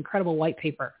an incredible white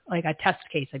paper, like a test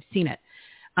case. I've seen it.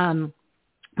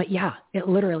 But yeah, it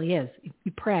literally is.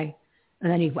 You pray,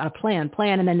 and then you've got a plan,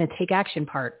 and then the take action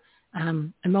part.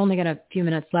 I'm only got a few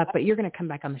minutes left, but you're going to come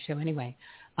back on the show anyway,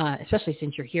 especially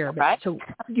since you're here. But, so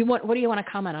what do you want to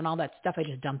comment on all that stuff I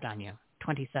just dumped on you?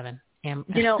 27.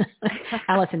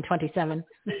 Allison 27.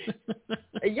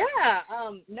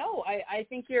 No, I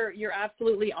think you're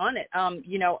absolutely on it.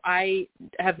 I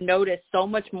have noticed so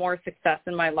much more success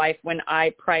in my life when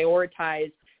I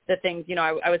prioritize the things.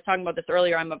 I was talking about this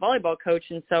earlier. I'm a volleyball coach,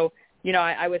 and so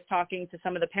I was talking to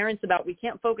some of the parents about we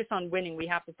can't focus on winning. We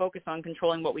have to focus on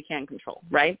controlling what we can control,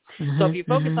 right? So if you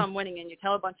focus on winning and you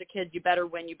tell a bunch of kids, you better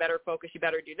win, you better focus, you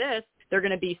better do this, they're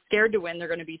going to be scared to win. They're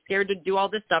going to be scared to do all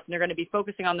this stuff, and they're going to be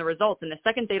focusing on the results. And the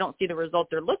second they don't see the result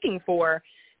they're looking for,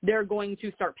 they're going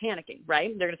to start panicking,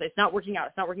 right? They're going to say, it's not working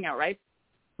out, right?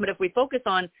 But if we focus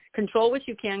on control what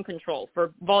you can control,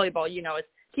 for volleyball, it's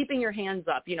keeping your hands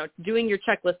up, doing your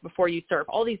checklist before you serve,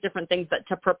 all these different things that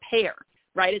to prepare,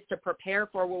 right? It's to prepare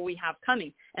for what we have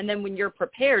coming. And then when you're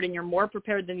prepared and you're more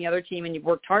prepared than the other team and you've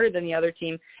worked harder than the other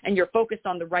team and you're focused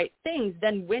on the right things,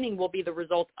 then winning will be the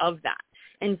result of that.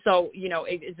 And so,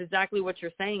 it's exactly what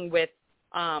you're saying with,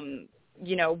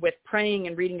 with praying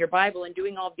and reading your Bible and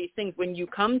doing all of these things. When you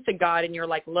come to God and you're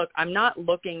like, look, I'm not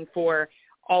looking for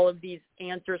all of these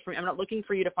answers from, I'm not looking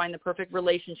for you to find the perfect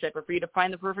relationship or for you to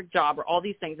find the perfect job or all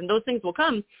these things. And those things will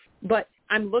come, but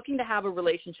I'm looking to have a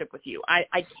relationship with you.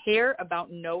 I care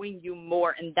about knowing you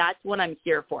more, and that's what I'm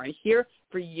here for. I'm here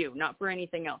for you, not for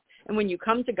anything else. And when you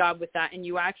come to God with that and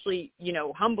you actually,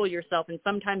 humble yourself, and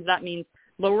sometimes that means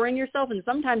lowering yourself, and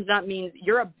sometimes that means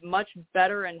you're a much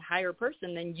better and higher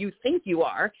person than you think you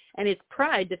are, and it's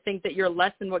pride to think that you're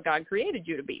less than what God created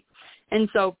you to be. And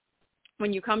so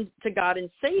when you come to God and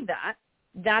say that,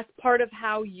 that's part of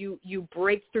how you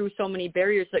break through so many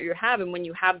barriers that you have. And when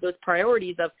you have those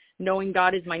priorities of knowing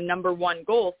God is my number one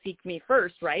goal, seek me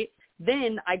first, right?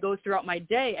 Then I go throughout my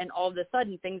day and all of a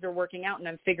sudden things are working out and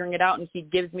I'm figuring it out and he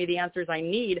gives me the answers I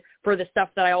need for the stuff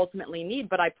that I ultimately need.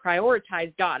 But I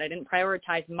prioritize God. I didn't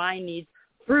prioritize my needs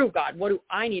through God. What do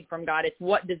I need from God? It's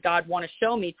what does God want to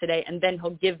show me today? And then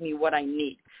he'll give me what I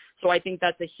need. So I think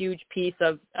that's a huge piece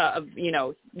of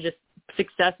just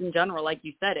success in general. Like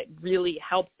you said, it really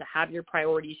helps to have your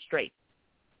priorities straight.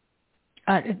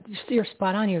 You're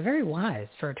spot on. You're very wise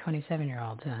for a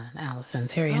 27-year-old, Allison.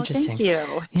 Very interesting. Thank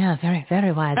you. Yeah, very,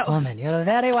 very wise woman. You're a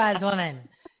very wise woman.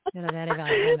 You're a very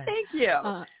wise woman. Thank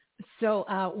you. So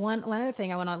one other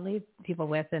thing I want to leave people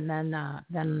with, and then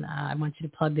I want you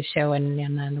to plug the show and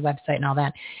the website and all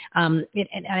that. And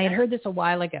I had heard this a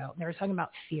while ago. They were talking about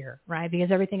fear, right?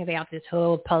 Because everything about this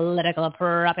whole political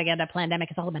propaganda pandemic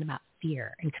has all been about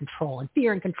fear and control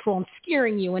and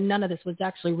scaring you, and none of this was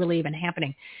actually really even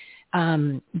happening.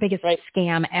 Biggest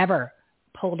scam ever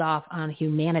pulled off on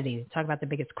humanity. Talk about the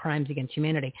biggest crimes against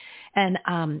humanity. And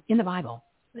in the Bible,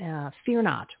 fear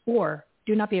not, or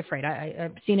do not be afraid.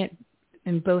 I've seen it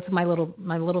in both of my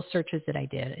little searches that I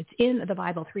did. It's in the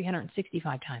Bible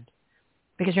 365 times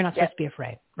because you're not supposed to be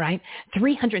afraid, right?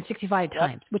 365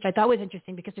 times, which I thought was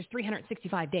interesting because there's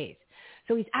 365 days.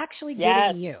 So he's actually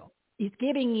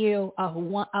giving you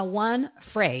a one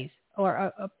phrase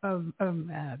or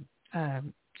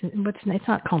it's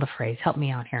not called a phrase. Help me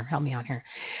out here.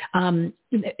 That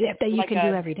you can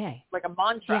do every day. Like a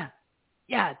mantra.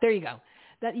 Yeah, there you go.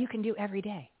 That you can do every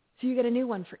day. So you get a new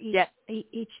one for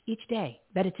each day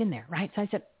that it's in there, right? So I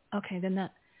said, okay, then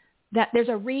that there's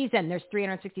a reason there's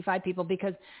 365 people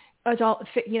because It's all,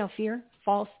 fear,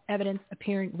 false evidence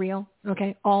appearing real.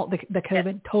 Okay. All the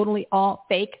COVID, totally all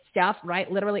fake stuff,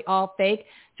 right? Literally all fake.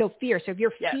 So fear. So if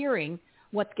you're fearing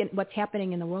what's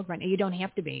happening in the world right now, you don't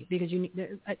have to be, because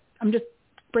I'm just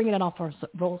bringing it all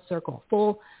full circle.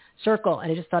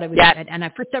 And I just thought it was,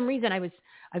 and for some reason I was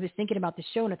thinking about the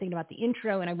show and I'm thinking about the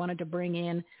intro, and I wanted to bring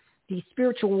in the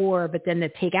spiritual war, but then the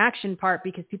take action part,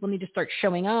 because people need to start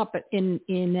showing up. And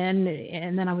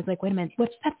then I was like, wait a minute,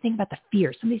 what's that thing about the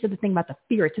fear? Somebody said the thing about the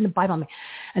fear. It's in the Bible.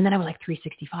 And then I was like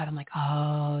 365. I'm like,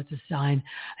 oh, it's a sign.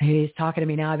 He's talking to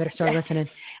me now. I better start listening.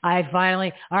 I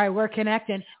finally, all right, we're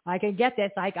connecting. I can get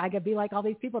this. I could be like all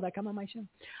these people that come on my show.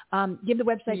 Give the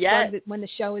website when the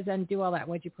show is done. Do all that,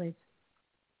 would you please?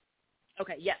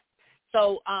 Okay. Yes.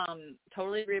 So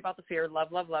totally agree about the fear.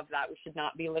 Love that. We should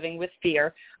not be living with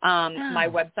fear. My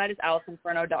website is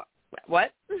AliceInferno.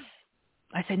 What?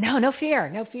 I said, no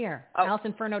fear. Oh,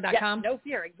 AliceInferno.com. No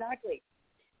fear, exactly.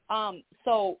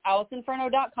 So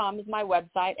AliceInferno.com is my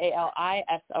website,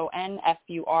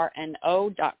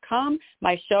 ALISONFURNO.com.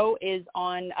 My show is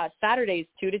on Saturdays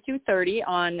 2 to 2:30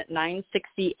 on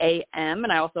 960 AM.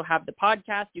 And I also have the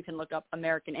podcast. You can look up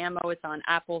American Ammo. It's on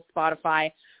Apple,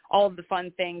 Spotify, all of the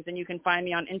fun things. And you can find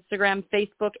me on Instagram,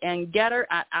 Facebook, and Getter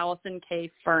at Allison K.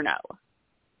 Furno.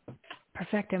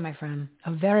 Perfecto, my friend.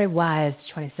 A very wise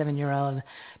 27-year-old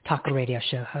talk radio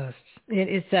show host.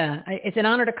 It's an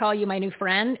honor to call you my new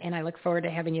friend, and I look forward to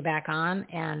having you back on.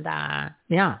 And, I'm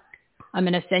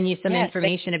going to send you some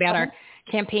information about our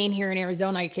campaign here in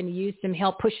Arizona. I can use some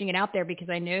help pushing it out there, because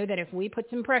I know that if we put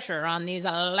some pressure on these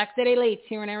elected elites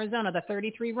here in Arizona, the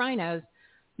 33 rhinos,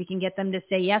 we can get them to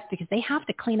say yes, because they have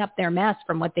to clean up their mess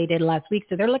from what they did last week.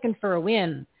 So they're looking for a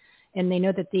win. And they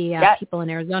know that the people in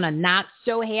Arizona are not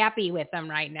so happy with them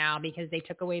right now, because they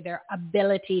took away their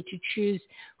ability to choose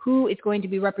who is going to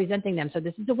be representing them. So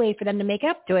this is a way for them to make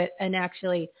up to it and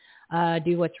actually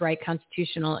do what's right,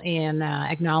 constitutional, and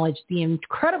acknowledge the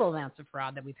incredible amounts of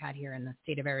fraud that we've had here in the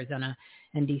state of Arizona,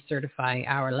 and decertify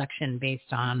our election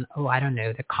based on,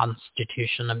 the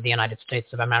Constitution of the United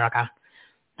States of America.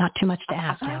 Not too much to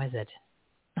ask now, is it?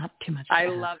 Not too much. I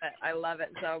love it. I love it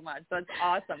so much. That's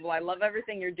awesome. Well, I love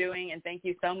everything you're doing, and thank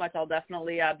you so much. I'll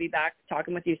definitely be back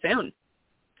talking with you soon.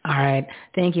 All right.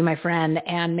 Thank you, my friend.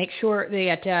 And make sure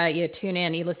that you tune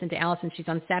in. You listen to Allison. She's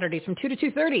on Saturdays from 2 to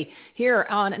 2:30 here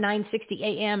on 960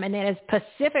 AM, and that is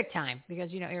Pacific time, because,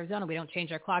 Arizona, we don't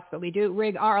change our clocks, but we do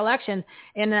rig our election,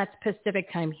 and that's Pacific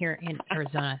time here in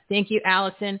Arizona. Thank you,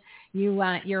 Allison.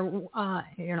 You're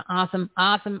an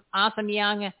awesome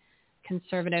young,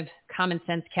 conservative, common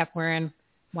sense, kept wearing,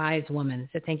 wise woman.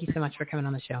 So thank you so much for coming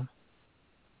on the show.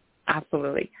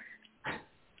 Absolutely.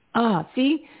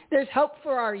 See, there's hope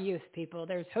for our youth, people.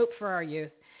 There's hope for our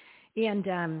youth. And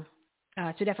so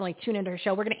definitely tune into her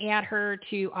show. We're going to add her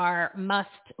to our must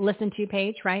listen to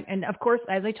page, right? And of course,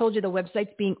 as I told you, the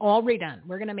website's being all redone.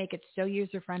 We're going to make it so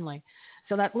user friendly.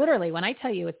 So that literally, when I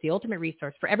tell you it's the ultimate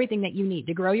resource for everything that you need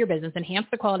to grow your business, enhance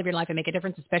the quality of your life, and make a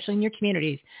difference, especially in your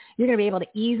communities, you're going to be able to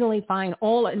easily find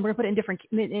all, and we're going to put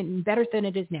it in better than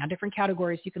it is now, different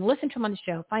categories. You can listen to them on the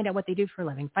show, find out what they do for a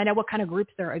living, find out what kind of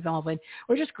groups they're involved in,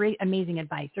 or just great, amazing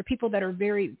advice. They're people that are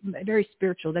very, very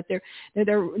spiritual, that they're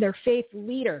faith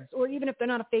leaders, or even if they're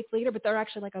not a faith leader, but they're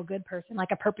actually like a good person,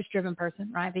 like a purpose-driven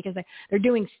person, right? Because they're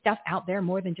doing stuff out there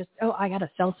more than just, I got to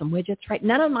sell some widgets, right?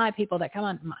 None of my people that come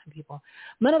on,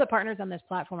 none of the partners on this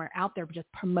platform are out there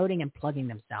just promoting and plugging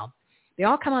themselves. They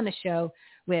all come on the show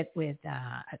with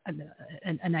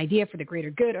an idea for the greater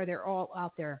good, or they're all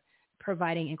out there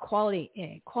providing quality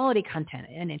content,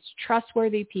 and it's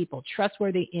trustworthy people,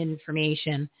 trustworthy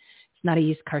information. It's not a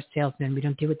used car salesman. We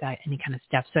don't do with that any kind of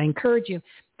stuff. So I encourage you,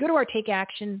 go to our Take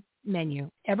Action menu,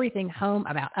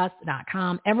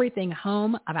 everythinghomeaboutus.com,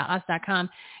 everythinghomeaboutus.com.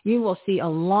 You will see a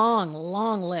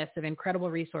long list of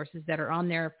incredible resources that are on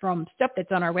there, from stuff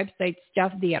that's on our website,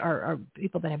 stuff that are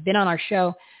people that have been on our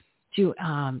show, to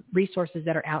resources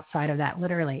that are outside of that.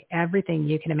 Literally everything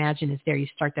you can imagine is there. You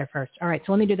start there first. All right,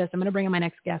 so let me do this. I'm going to bring in my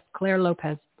next guest, Claire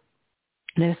Lopez.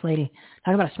 And this lady,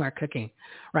 talk about a smart cookie,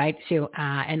 right? So,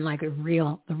 and like the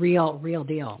real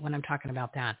deal when I'm talking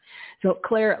about that. So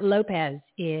Claire Lopez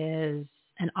is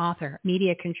an author,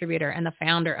 media contributor, and the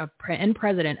founder and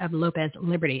president of Lopez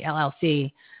Liberty,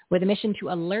 LLC, with a mission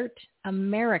to alert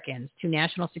Americans to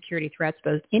national security threats,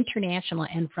 both international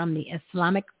and from the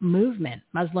Islamic movement,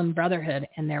 Muslim Brotherhood,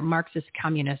 and their Marxist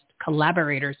communist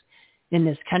collaborators in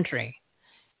this country.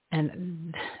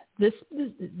 And this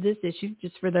issue,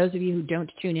 just for those of you who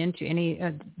don't tune in to any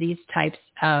of these types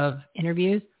of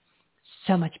interviews,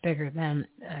 so much bigger than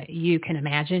you can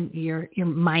imagine. Your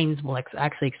minds will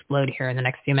actually explode here in the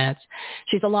next few minutes.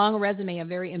 She's a long resume of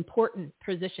very important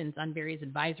positions on various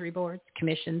advisory boards,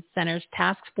 commissions, centers,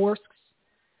 task forces.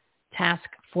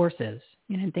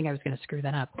 I didn't think I was going to screw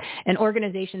that up. And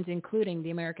organizations including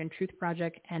the American Truth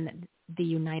Project and the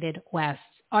United West.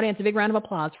 Audience, a big round of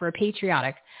applause for a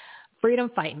patriotic,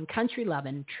 freedom-fighting,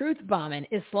 country-loving, truth-bombing,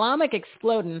 Islamic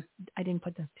exploding. I didn't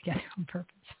put this together on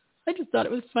purpose. I just thought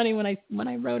it was funny when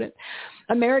I wrote it.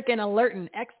 American alerting,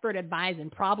 expert advising,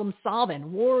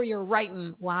 problem-solving, warrior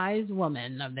writing, wise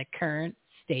woman of the current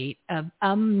state of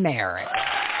America.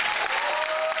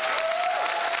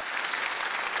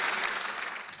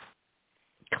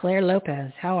 Claire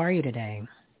Lopez, how are you today?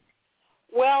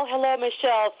 Well, hello,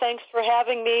 Michelle. Thanks for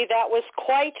having me. That was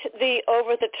quite the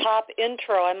over-the-top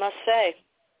intro, I must say.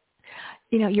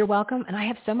 You know, you're welcome, and I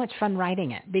have so much fun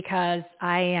writing it because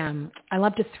I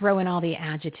love to throw in all the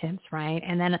adjectives, right?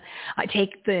 And then I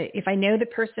take if I know the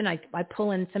person, I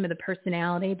pull in some of the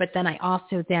personality, but then I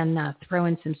also throw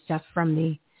in some stuff from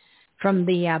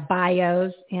the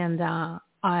bios, and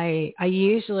I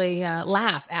usually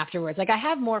laugh afterwards. Like I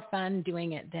have more fun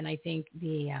doing it than I think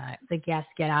the guests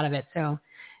get out of it. So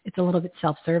it's a little bit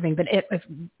self-serving, but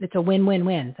it's a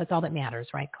win-win-win. That's all that matters,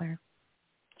 right, Claire?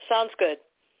 Sounds good.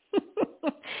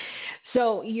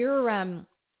 So you're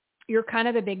kind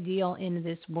of a big deal in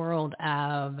this world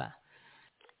of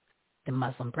the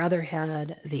Muslim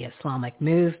Brotherhood, the Islamic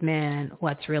movement,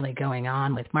 what's really going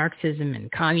on with Marxism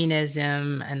and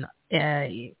communism, and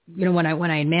when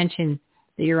I mentioned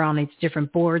that you're on these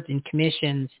different boards and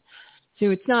commissions,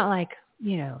 so it's not like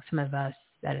some of us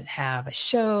that have a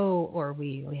show or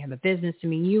we have a business. I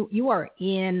mean, you are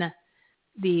in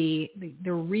the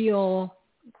real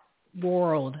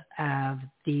world of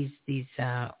these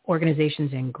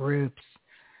organizations and groups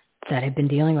that have been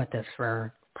dealing with this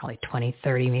for probably 20,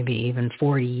 30, maybe even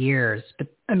 40 years. But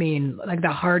I mean, like the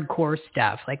hardcore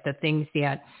stuff, like the things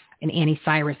that an Annie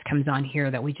Cyrus comes on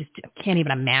here that we just can't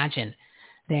even imagine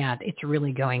that it's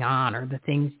really going on, or the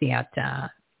things that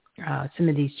some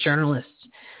of these journalists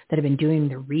that have been doing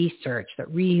the research that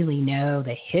really know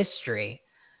the history.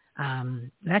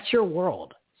 That's your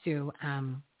world. So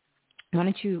why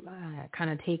don't you kind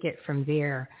of take it from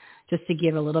there, just to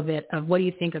give a little bit of what do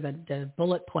you think of the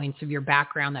bullet points of your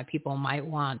background that people might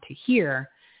want to hear.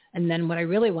 And then what I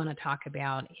really want to talk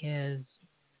about is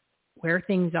where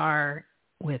things are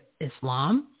with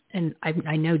Islam. And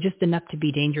I know just enough to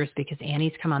be dangerous because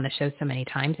Annie's come on the show so many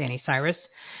times, Annie Cyrus.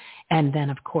 And then,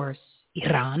 of course,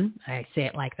 Iran, I say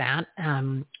it like that,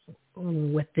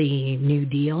 with the New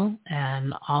Deal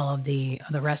and all of the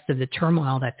rest of the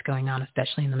turmoil that's going on,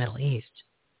 especially in the Middle East.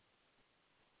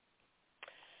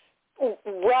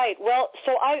 Right. Well,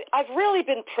 so I've really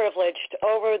been privileged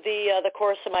over the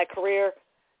course of my career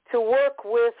to work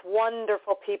with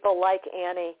wonderful people like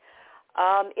Annie.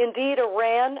 Indeed,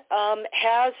 Iran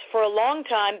has for a long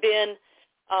time been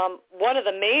one of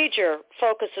the major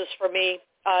focuses for me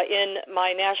in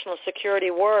my national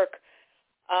security work.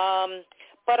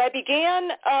 But I began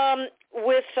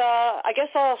with, I guess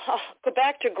I'll go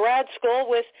back to grad school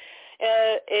with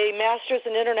a master's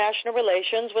in international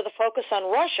relations with a focus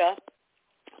on Russia,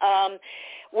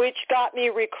 which got me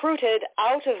recruited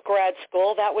out of grad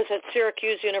school. That was at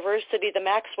Syracuse University, the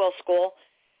Maxwell School,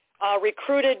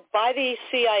 recruited by the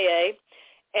CIA.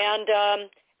 And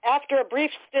after a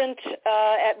brief stint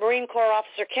at Marine Corps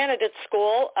Officer Candidate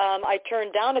School, I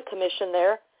turned down a commission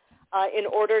there in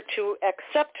order to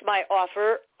accept my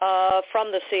offer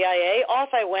from the CIA. Off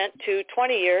I went to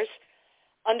 20 years,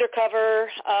 undercover,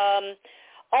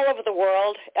 all over the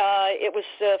world. It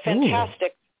was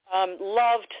fantastic.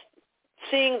 Loved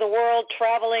seeing the world,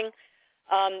 traveling,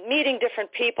 meeting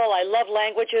different people. I love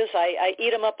languages. I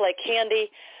eat them up like candy.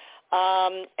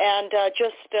 And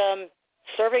just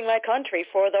serving my country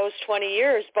for those 20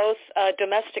 years, both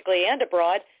domestically and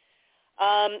abroad.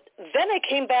 Then I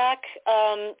came back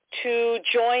to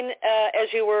join, as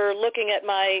you were looking at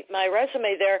my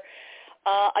resume there,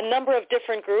 a number of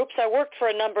different groups. I worked for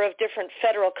a number of different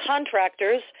federal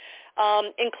contractors,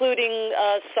 including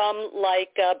some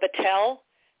like Battelle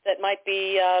that might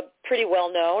be pretty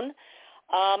well known,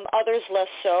 others less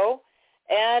so.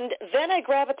 And then I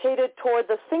gravitated toward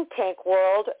the think tank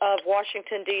world of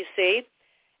Washington, D.C.,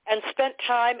 and spent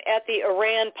time at the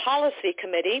Iran Policy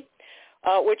Committee,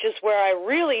 which is where I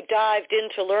really dived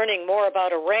into learning more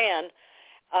about Iran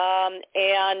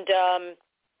and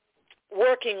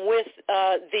working with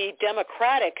the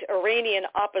democratic Iranian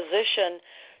opposition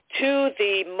to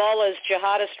the mullahs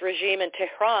jihadist regime in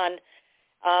Tehran.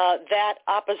 That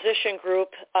opposition group,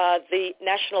 the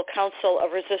National Council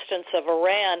of Resistance of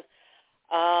Iran,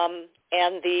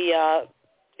 and the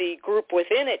group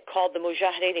within it called the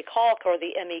Mujahideen Khalq, or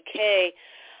the MEK,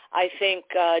 I think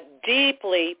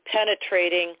deeply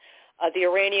penetrating the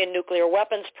Iranian nuclear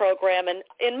weapons program, and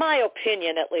in my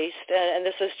opinion at least, and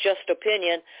this is just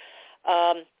opinion,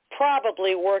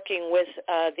 probably working with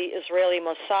the Israeli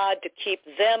Mossad to keep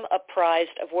them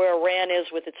apprised of where Iran is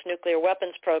with its nuclear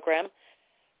weapons program.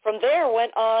 From there,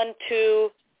 went on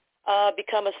to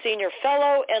become a senior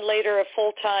fellow and later a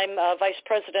full-time vice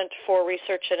president for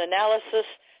research and analysis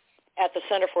at the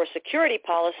Center for Security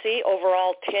Policy,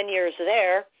 overall 10 years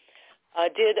there.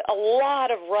 Did a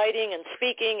lot of writing and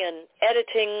speaking and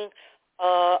editing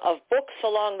of books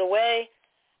along the way.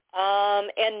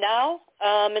 And now,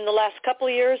 in the last couple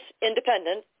of years,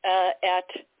 independent at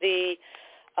the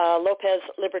Lopez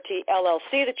Liberty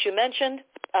LLC that you mentioned.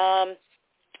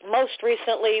 Most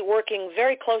recently working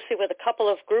very closely with a couple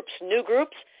of groups, new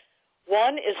groups.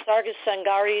 One is Sargis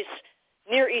Sangari's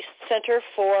Near East Center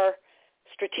for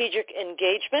Strategic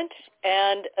Engagement,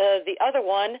 and the other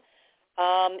one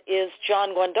is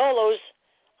John Guandolo's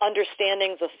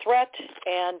Understanding the Threat,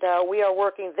 and we are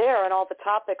working there on all the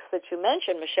topics that you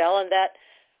mentioned, Michelle, and that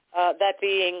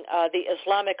being the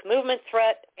Islamic movement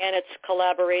threat and its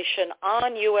collaboration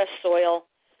on U.S. soil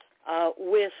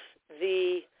with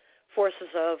the forces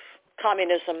of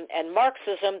communism and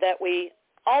Marxism that we,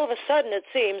 all of a sudden it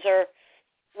seems, are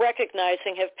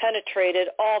recognizing have penetrated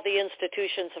all the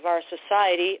institutions of our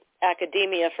society,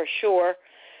 academia for sure,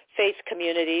 faith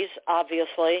communities,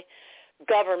 obviously,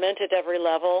 government at every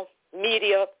level,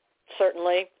 media,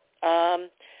 certainly, and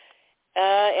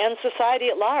society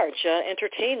at large,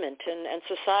 entertainment and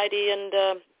society and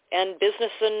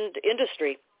business and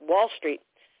industry, Wall Street.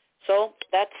 So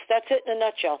that's it in a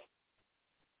nutshell.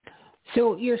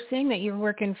 So you're saying that you're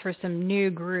working for some new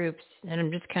groups, and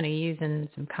I'm just kind of using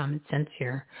some common sense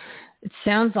here. It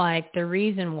sounds like the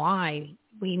reason why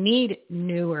we need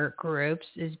newer groups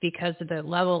is because of the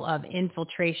level of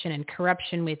infiltration and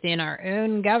corruption within our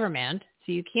own government.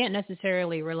 So you can't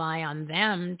necessarily rely on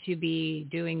them to be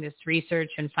doing this research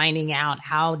and finding out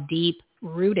how deep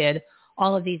rooted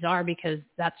all of these are, because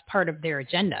that's part of their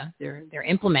agenda. They're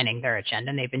implementing their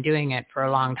agenda, and they've been doing it for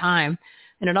a long time.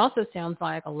 And it also sounds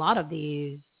like a lot of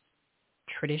these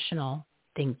traditional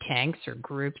think tanks or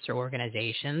groups or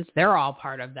organizations, they're all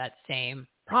part of that same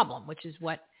problem, which is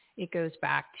what it goes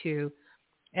back to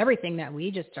everything that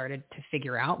we just started to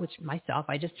figure out, which myself,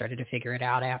 I just started to figure it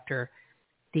out after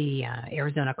the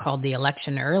Arizona called the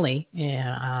election early,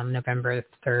 November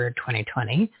 3rd,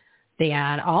 2020. They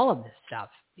had all of this stuff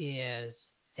is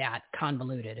that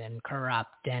convoluted and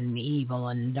corrupt and evil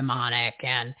and demonic,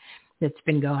 and it's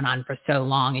been going on for so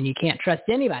long, and you can't trust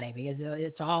anybody because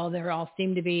they all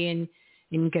seem to be in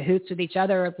cahoots with each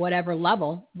other at whatever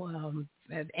level,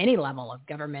 at any level of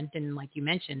government, and like you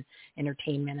mentioned,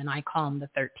 entertainment, and I call them the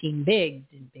 13 bigs,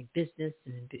 and big business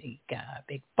and big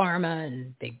pharma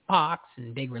and big box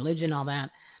and big religion, all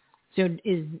that. So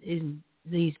is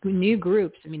these new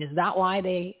groups, I mean, is that why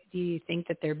do you think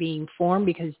that they're being formed?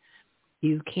 Because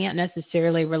you can't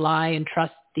necessarily rely and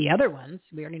trust the other ones.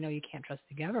 We already know you can't trust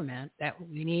the government. That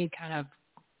we need kind of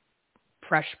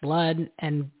fresh blood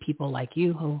and people like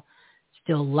you who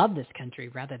still love this country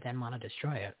rather than want to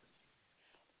destroy it.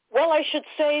 Well, I should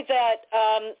say that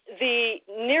the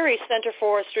Near East Center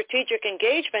for Strategic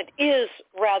Engagement is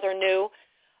rather new,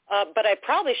 but I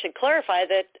probably should clarify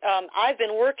that I've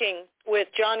been working with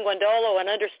John Guandolo and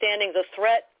Understanding the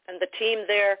Threat and the team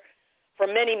there for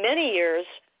many, many years,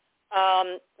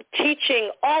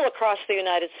 teaching all across the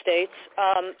United States.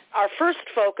 Our first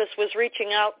focus was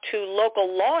reaching out to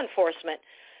local law enforcement,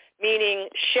 meaning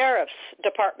sheriff's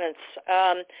departments,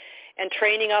 and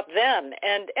training up them,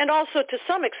 and also to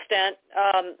some extent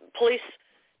police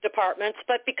departments.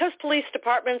 But because police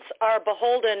departments are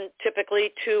beholden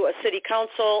typically to a city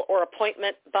council or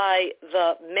appointment by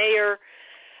the mayor,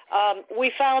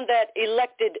 we found that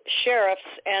elected sheriffs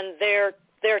and their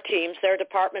teams, their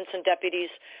departments and deputies,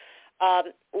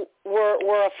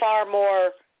 were a far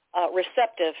more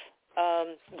receptive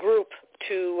group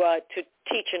to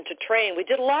teach and to train. We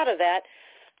did a lot of that,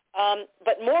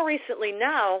 but more recently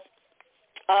now,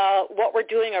 what we're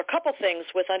doing are a couple things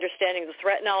with Understanding the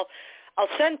Threat. Now, I'll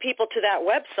send people to that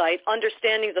website,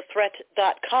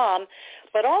 understandingthethreat.com,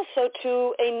 but also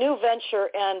to a new venture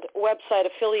and website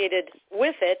affiliated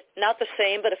with it, not the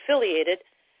same, but affiliated,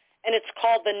 and it's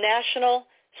called the National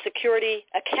Security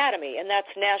Academy, and that's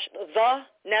the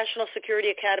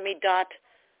nationalsecurityacademy.org.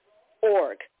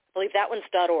 I believe that one's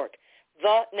 .org.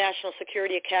 The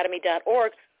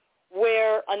nationalsecurityacademy.org,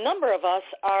 where a number of us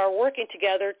are working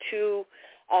together to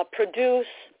produce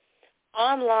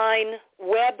online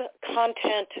web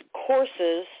content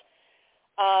courses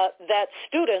that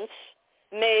students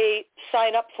may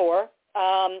sign up for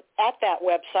at that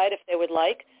website if they would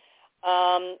like,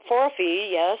 for a fee,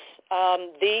 yes,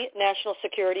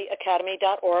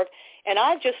 thenationalsecurityacademy.org. And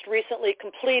I've just recently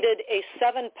completed a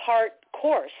 7-part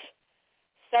course,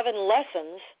 7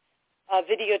 lessons,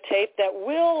 videotape that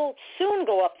will soon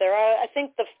go up there. I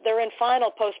think they're in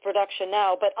final post-production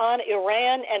now, but on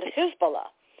Iran and Hezbollah.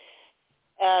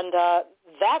 And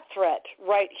that threat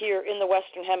right here in the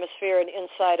Western Hemisphere and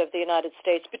inside of the United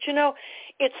States. But, you know,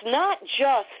 it's not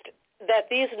just that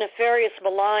these nefarious,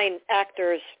 malign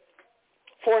actors,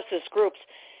 forces, groups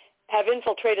have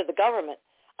infiltrated the government.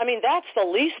 I mean, that's the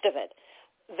least of it.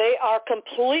 They are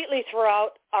completely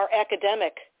throughout our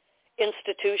academic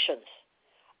institutions.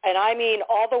 And I mean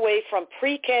all the way from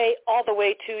pre-K all the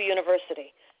way to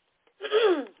university.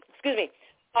 Excuse me.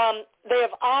 They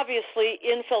have obviously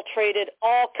infiltrated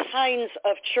all kinds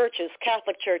of churches,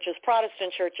 Catholic churches,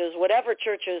 Protestant churches, whatever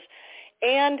churches,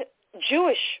 and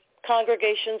Jewish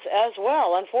congregations as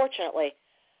well, unfortunately.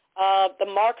 The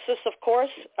Marxists, of course,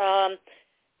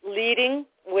 leading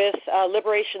with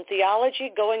liberation theology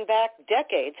going back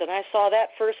decades, and I saw that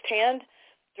firsthand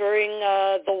during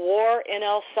the war in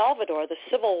El Salvador, the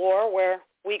Civil War, where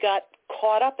we got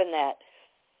caught up in that.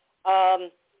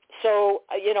 So,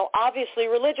 you know, obviously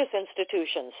religious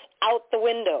institutions, out the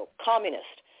window,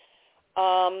 communist.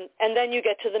 And then you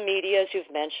get to the media, as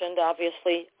you've mentioned,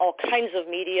 obviously all kinds of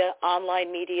media, online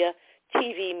media,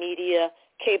 TV media,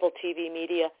 cable TV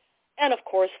media, and, of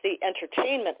course, the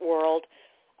entertainment world,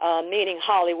 meaning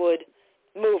Hollywood,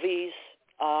 movies,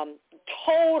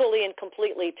 totally and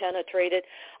completely penetrated.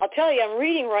 I'll tell you, I'm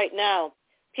reading right now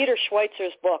Peter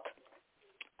Schweitzer's book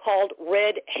called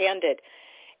Red-Handed,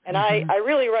 and I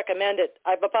really recommend it.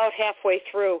 I'm about halfway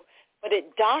through, but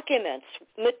it documents,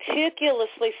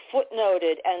 meticulously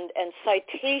footnoted and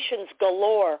citations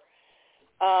galore.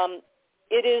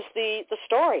 It is the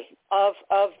story of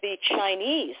the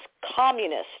Chinese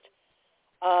Communist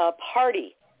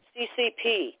Party,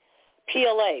 CCP,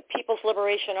 PLA, People's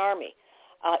Liberation Army,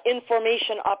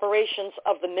 information operations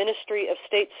of the Ministry of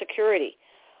State Security,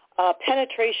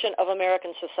 penetration of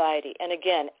American society. And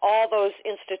again, all those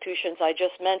institutions I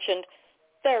just mentioned,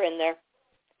 they're in there.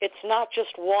 It's not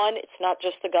just one. It's not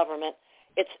just the government.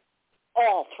 It's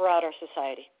all throughout our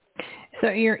society. So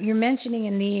you're mentioning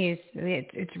in these,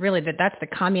 it's really that's the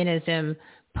communism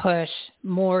push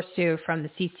more so from the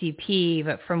CCP,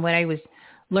 but from what I was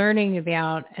learning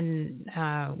about, and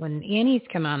when Annie's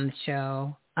come on the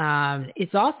show,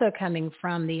 it's also coming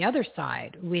from the other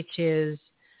side, which is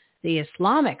the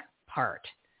Islamic part.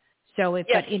 So it's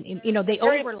yes. You know, they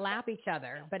overlap each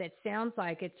other, but it sounds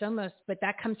like it's almost, but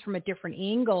that comes from a different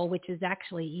angle, which is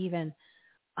actually even,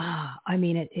 I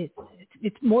mean,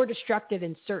 it's more destructive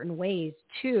in certain ways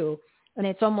too, and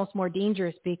it's almost more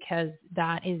dangerous because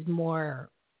that is more,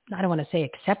 I don't want to say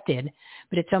accepted,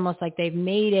 but it's almost like they've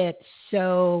made it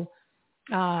so,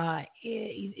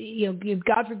 you know,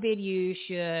 God forbid you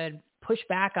should push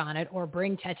back on it or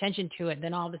bring attention to it,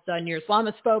 then all of a sudden you're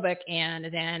Islamophobic, and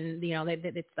then, you know,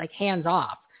 it's like hands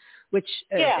off, which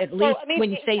at least I mean,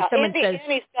 when you say someone says...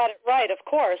 Annie's got it right, of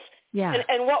course. Yeah.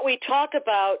 And what we talk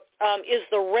about is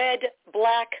the red,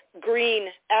 black,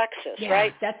 green axis,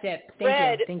 right? That's it.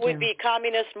 Red would be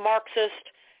communist, Marxist,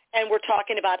 and we're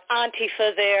talking about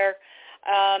Antifa there.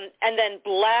 And then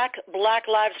Black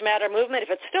Lives Matter movement, if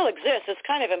it still exists, it's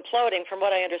kind of imploding from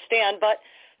what I understand, but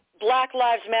Black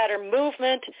Lives Matter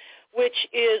movement, which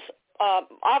is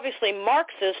obviously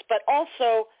Marxist, but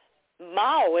also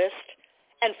Maoist,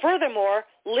 and furthermore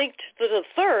linked to the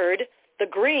third, the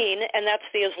green, and that's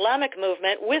the Islamic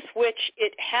movement, with which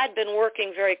it had been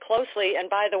working very closely. And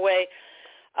by the way,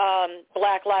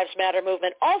 Black Lives Matter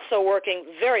movement also working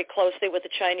very closely with the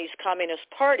Chinese Communist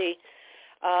Party,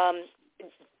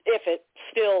 if it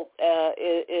still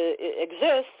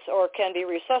exists or can be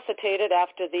resuscitated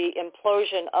after the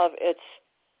implosion of its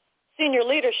senior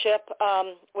leadership,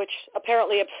 which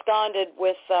apparently absconded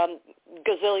with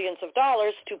gazillions of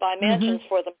dollars to buy mansions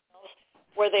for themselves,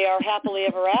 where they are happily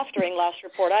ever aftering, last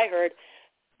report I heard.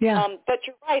 Yeah. But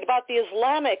you're right about the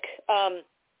Islamic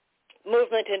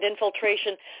movement and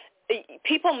infiltration.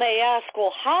 People may ask,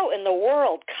 well, how in the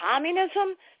world?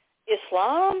 Communism?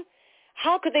 Islam?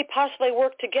 How could they possibly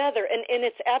work together? And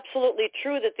it's absolutely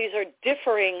true that these are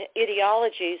differing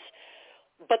ideologies,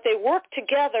 but they work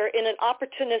together in an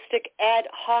opportunistic ad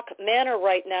hoc manner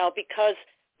right now because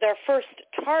their first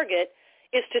target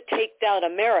is to take down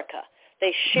America.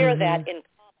 They share that in common.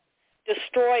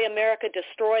 destroy America,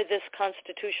 destroy this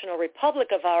constitutional republic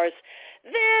of ours,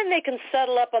 then they can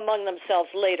settle up among themselves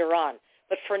later on.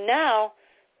 But for now,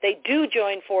 they do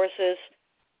join forces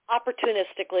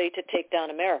opportunistically to take down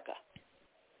America.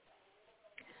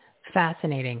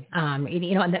 Fascinating. And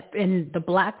the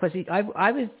black was,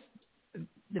 I was,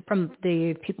 from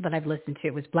the people that I've listened to,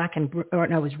 it was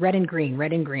it was red and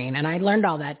green. And I learned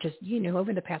all that just,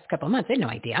 over the past couple of months. I had no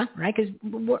idea, right? Because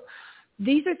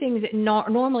these are things that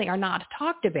normally are not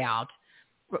talked about,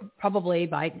 probably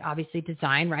by obviously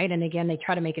design, right? And again, they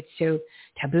try to make it so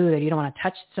taboo that you don't want to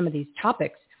touch some of these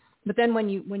topics. But then when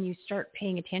you start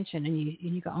paying attention and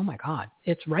you go, oh my God,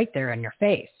 it's right there in your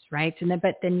face, right?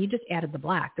 But then you just added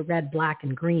the red, black,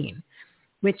 and green,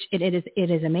 which it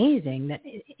is amazing that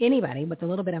anybody with a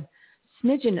little bit of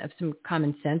smidgen of some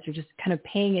common sense or just kind of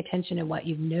paying attention to what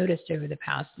you've noticed over the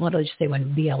past, what did I just say,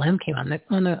 when BLM came on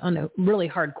the really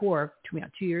hardcore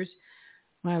 2 years,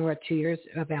 we're at 2 years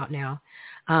about now.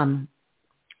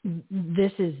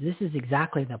 This is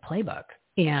exactly the playbook.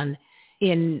 And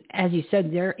as you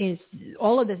said, there is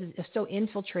all of this is so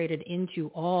infiltrated into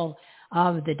all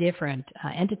of the different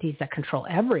entities that control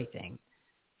everything.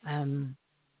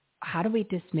 How do we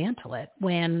dismantle it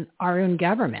when our own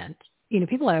government,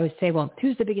 people always say, well,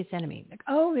 who's the biggest enemy? Like,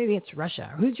 oh, maybe it's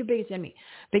Russia. Who's your biggest enemy?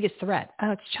 Biggest threat? Oh,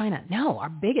 it's China. No, our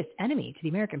biggest enemy to the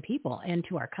American people and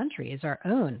to our country is our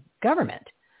own government.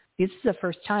 This is the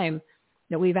first time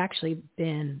that we've actually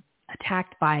been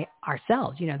attacked by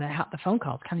ourselves, the phone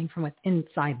calls coming from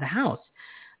inside the house.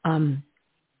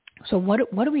 So what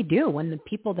do we do when the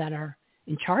people that are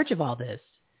in charge of all this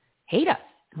hate us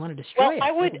and want to destroy us?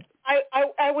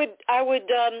 I would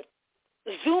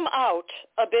zoom out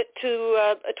a bit to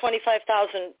a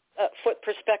 25,000 foot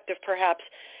perspective, perhaps,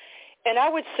 and I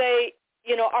would say,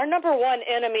 our number one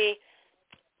enemy,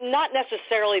 not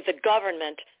necessarily the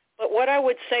government, but what I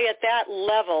would say at that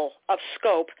level of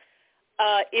scope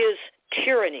is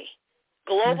tyranny,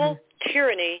 global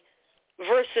tyranny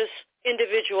versus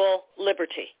individual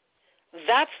liberty.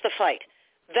 That's the fight.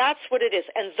 That's what it is.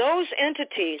 And those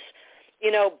entities,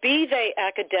 be they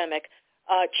academic,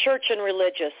 church and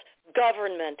religious,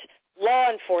 government, law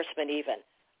enforcement even,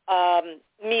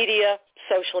 media,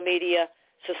 social media,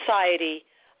 society,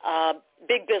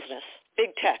 big business, big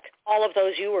tech, all of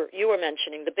those you were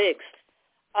mentioning, the bigs.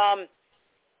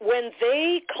 When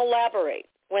they collaborate,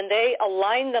 when they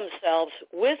align themselves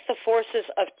with the forces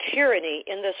of tyranny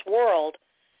in this world,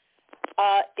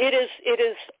 it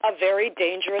is a very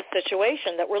dangerous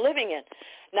situation that we're living in.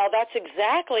 Now, that's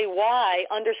exactly why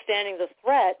understanding the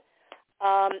threat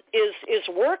is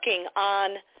working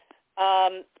on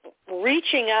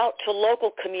reaching out to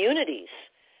local communities,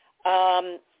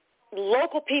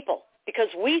 local people, because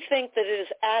we think that it is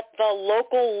at the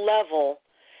local level,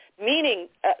 meaning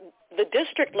the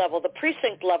district level, the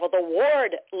precinct level, the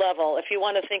ward level, if you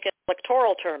want to think in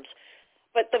electoral terms,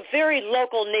 but the very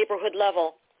local neighborhood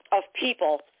level of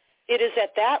people. It is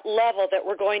at that level that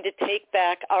we're going to take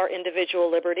back our individual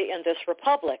liberty in this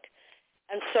republic.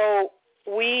 And so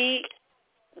we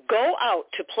go out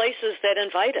to places that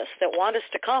invite us, that want us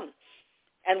to come,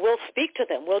 and we'll speak to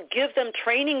them. We'll give them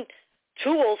training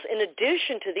tools in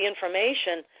addition to the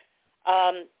information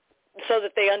so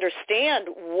that they understand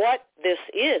what this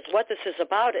is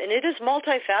about. And it is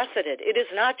multifaceted. It is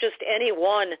not just any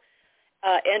one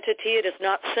entity. It is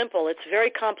not simple. It's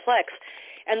very complex.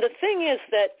 And the thing is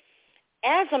that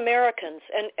as Americans,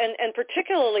 and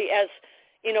particularly as,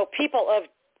 people of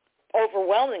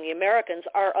overwhelmingly Americans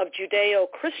are of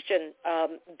Judeo-Christian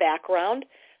background,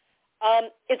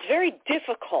 it's very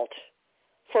difficult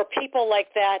for people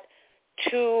like that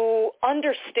to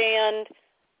understand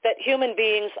that human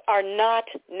beings are not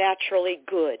naturally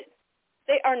good.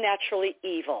 They are naturally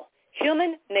evil.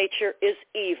 Human nature is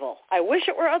evil. I wish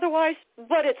it were otherwise,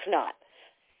 but it's not.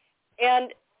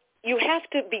 And you have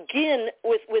to begin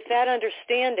with that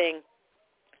understanding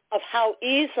of how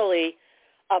easily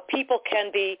people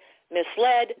can be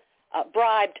misled,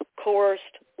 bribed,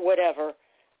 coerced, whatever,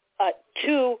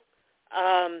 to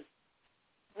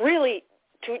really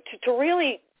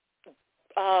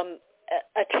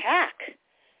attack,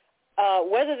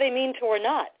 whether they mean to or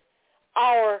not,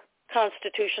 our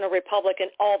constitutional republic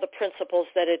and all the principles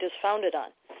that it is founded on.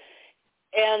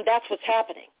 And that's what's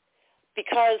happening,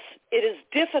 because it is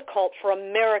difficult for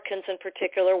Americans in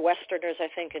particular, Westerners I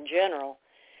think in general,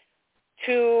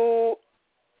 to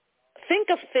think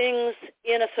of things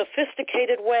in a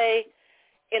sophisticated way,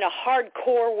 in a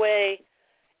hardcore way,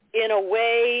 in a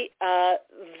way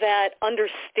that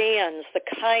understands the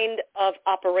kind of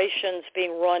operations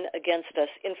being run against us,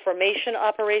 information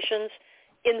operations,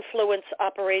 influence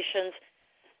operations,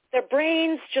 Their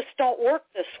brains just don't work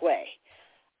this way.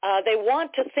 They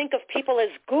want to think of people as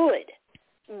good,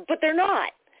 but they're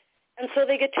not. And so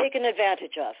they get taken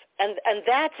advantage of. And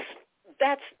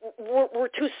we're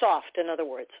too soft, in other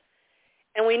words.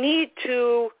 And we need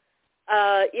to,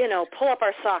 pull up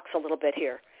our socks a little bit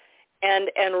here and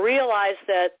realize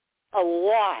that a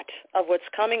lot of what's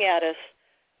coming at us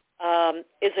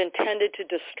is intended to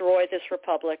destroy this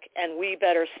republic, and we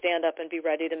better stand up and be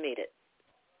ready to meet it.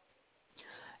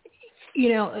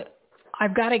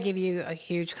 I've got to give you a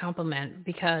huge compliment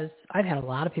because I've had a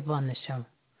lot of people on this show.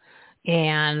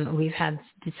 And we've had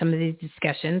some of these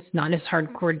discussions, not as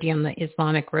hardcore down the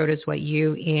Islamic road as what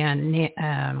you and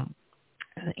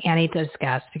Annie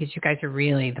discussed, because you guys are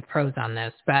really the pros on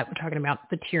this. But we're talking about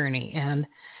the tyranny and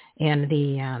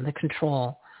the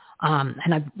control.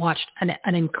 And I've watched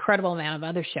an incredible amount of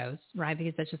other shows, right?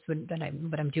 Because that's just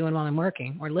what I'm doing while I'm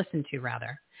working, or listen to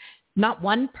rather. Not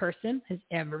one person has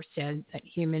ever said that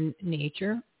human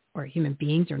nature or human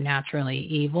beings are naturally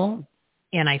evil.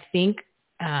 And I think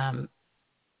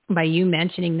by you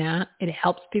mentioning that, it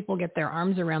helps people get their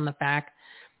arms around the fact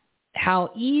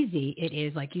how easy it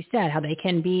is, like you said, how they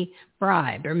can be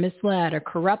bribed or misled or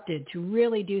corrupted to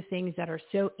really do things that are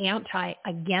so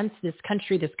against this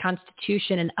country, this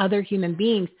Constitution, and other human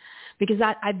beings. Because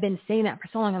I've been saying that for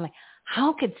so long. I'm like,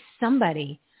 how could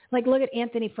somebody, like, look at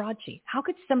Anthony Fauci. How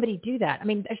could somebody do that? I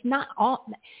mean,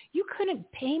 you couldn't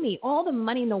pay me all the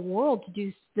money in the world to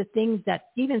do the things that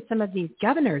even some of these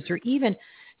governors or even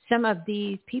some of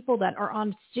these people that are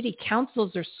on city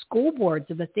councils or school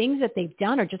boards, of the things that they've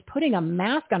done, or just putting a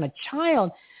mask on a child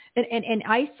and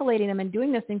isolating them and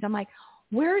doing those things. I'm like,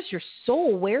 where is your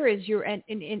soul? Where is your, and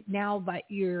now, but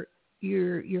you're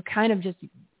kind of just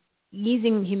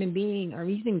easing human being or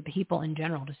easing people in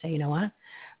general to say, you know what?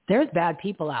 There's bad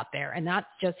people out there, and that's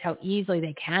just how easily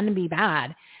they can be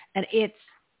bad. And it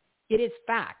is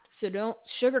fact. So don't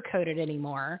sugarcoat it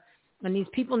anymore. And these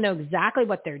people know exactly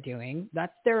what they're doing.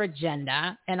 That's their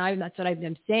agenda. And that's what I've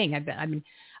been saying.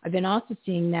 I've been also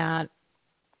seeing that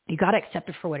you got to accept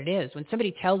it for what it is. When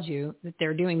somebody tells you that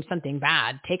they're doing something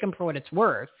bad, take them for what it's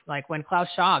worth. Like when Klaus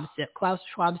Schwab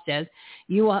says,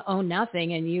 you will own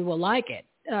nothing and you will like it.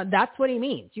 That's what he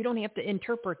means. You don't have to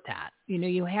interpret that.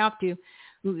 You have to.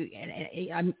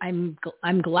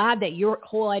 I'm glad that your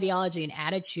whole ideology and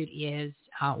attitude is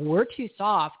we're too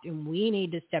soft and we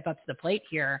need to step up to the plate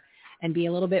here and be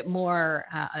a little bit more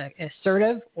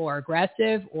assertive or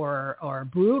aggressive or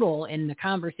brutal in the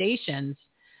conversations,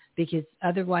 because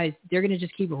otherwise they're going to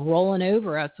just keep rolling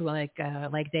over us like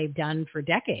they've done for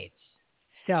decades.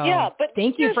 So yeah, but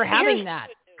thank you for having that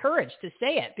courage to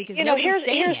say it, because here's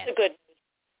the good.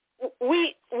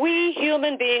 We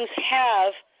human beings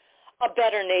have a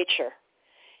better nature,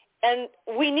 and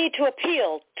we need to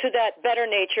appeal to that better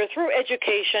nature through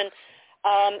education,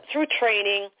 through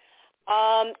training,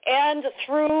 and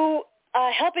through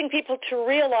helping people to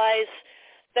realize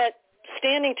that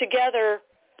standing together,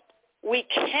 we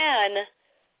can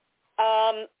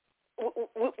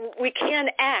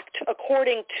act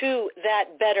according to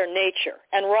that better nature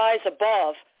and rise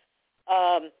above,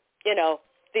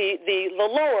 the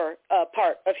lower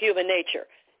part of human nature.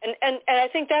 And I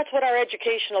think that's what our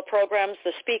educational programs,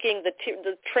 the speaking, the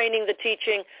training, the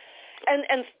teaching,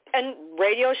 and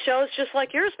radio shows just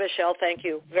like yours, Michelle, thank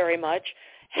you very much,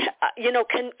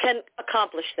 can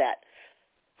accomplish that.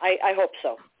 I hope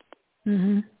so.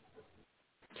 Mm-hmm.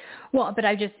 Well, but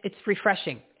it's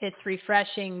refreshing. It's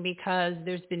refreshing because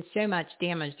there's been so much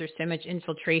damage. There's so much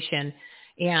infiltration.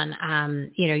 And,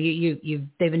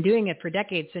 they've been doing it for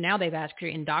decades. So now they've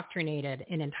actually indoctrinated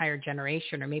an entire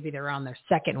generation, or maybe they're on their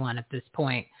second one at this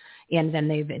point. And then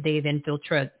they've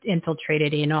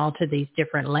infiltrated in all to these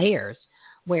different layers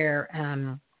where,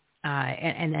 and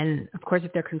then of course,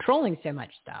 if they're controlling so much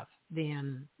stuff,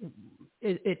 then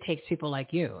it takes people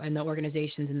like you and the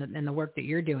organizations and the work that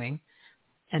you're doing,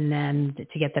 and then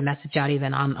to get the message out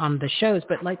even on the shows.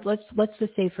 But like, let's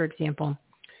just say, for example,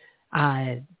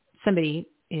 somebody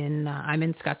I'm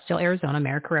in Scottsdale, Arizona,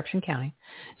 Maricorruption County.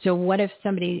 So what if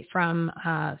somebody from,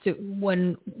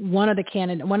 one of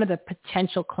the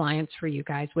potential clients for you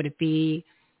guys, would it be,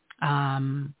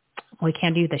 we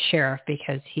can't do the sheriff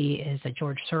because he is a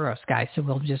George Soros guy. So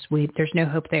we'll just wait. There's no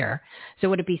hope there. So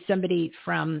would it be somebody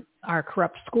from our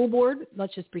corrupt school board?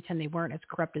 Let's just pretend they weren't as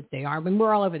corrupt as they are. I mean,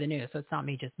 we're all over the news, so it's not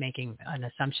me just making an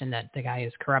assumption that the guy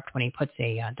is corrupt when he puts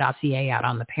a dossier out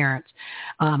on the parents.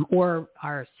 Or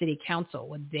our city council,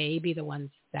 would they be the ones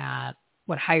that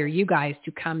would hire you guys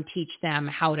to come teach them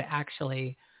how to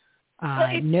actually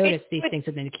notice these things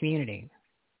within the community?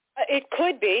 It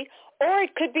could be, or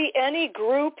it could be any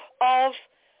group of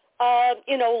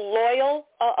loyal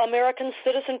American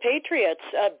citizen patriots,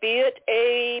 be it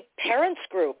a parents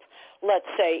group, let's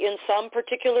say, in some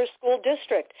particular school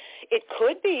district. It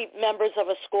could be members of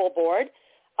a school board,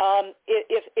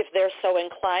 if they're so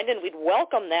inclined, and we'd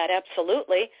welcome that,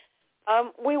 absolutely.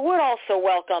 We would also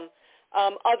welcome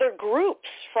other groups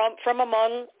from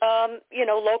among,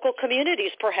 local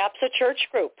communities, perhaps a church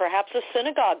group, perhaps a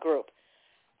synagogue group,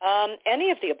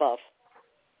 any of the above.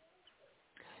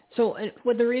 So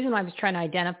the reason I was trying to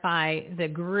identify the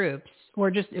groups,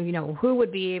 or just, who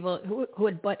would be able,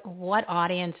 what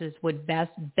audiences would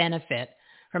best benefit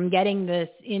from getting this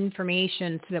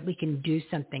information so that we can do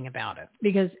something about it.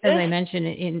 Because as I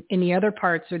mentioned in the other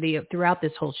parts or throughout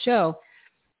this whole show,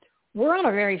 we're on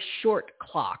a very short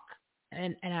clock.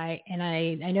 And I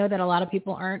know that a lot of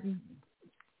people aren't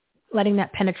letting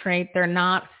that penetrate. They're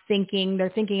not thinking, they're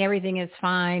thinking everything is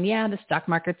fine. Yeah, the stock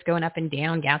market's going up and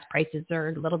down. Gas prices are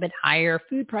a little bit higher.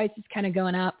 Food prices kind of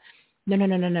going up. No.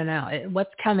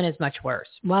 What's coming is much worse.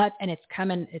 And it's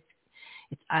coming. It's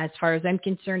as far as I'm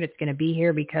concerned, it's going to be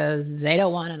here because they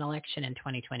don't want an election in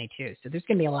 2022. So there's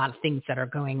going to be a lot of things that are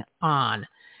going on,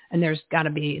 and there's got to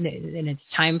be, and it's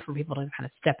time for people to kind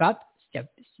of step up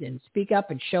and speak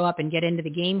up and show up and get into the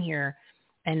game here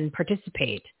and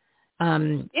participate.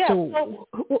 So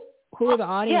who are the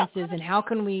audiences, and how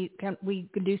can we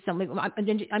do something?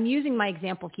 I'm using my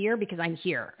example here because I'm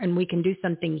here and we can do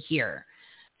something here.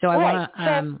 So I want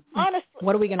to,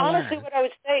 what are we going to learn? Honestly, what I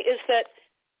would say is that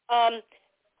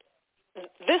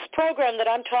this program that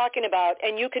I'm talking about,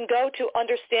 and you can go to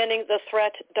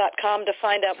understandingthethreat.com to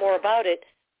find out more about it,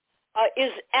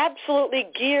 is absolutely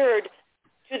geared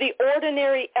to the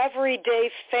ordinary,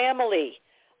 everyday family,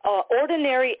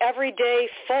 ordinary, everyday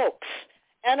folks,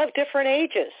 and of different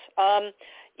ages.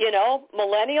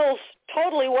 Millennials,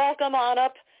 totally welcome on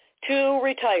up to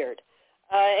retired,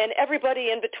 and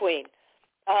everybody in between.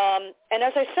 And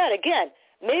as I said, again,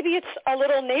 maybe it's a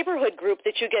little neighborhood group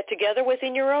that you get together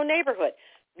within your own neighborhood.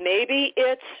 Maybe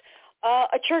it's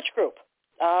a church group.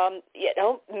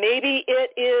 Maybe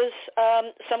it is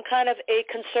some kind of a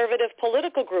conservative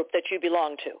political group that you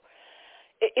belong to.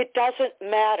 It doesn't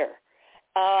matter.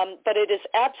 But it is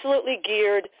absolutely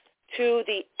geared to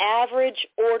the average,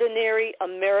 ordinary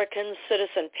American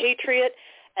citizen patriot.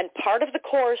 And part of the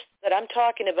course that I'm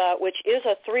talking about, which is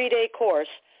a 3-day course,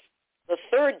 the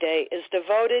third day is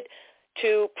devoted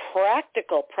to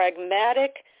practical,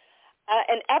 pragmatic,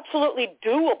 and absolutely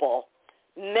doable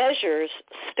measures,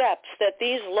 steps that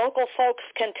these local folks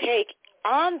can take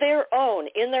on their own,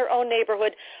 in their own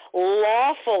neighborhood,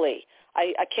 lawfully.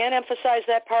 I can't emphasize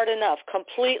that part enough,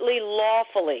 completely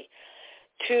lawfully,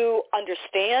 to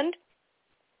understand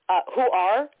who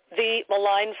are the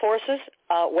malign forces,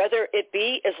 whether it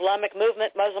be Islamic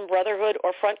movement, Muslim Brotherhood,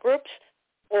 or front groups,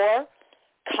 or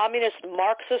communist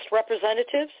Marxist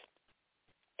representatives,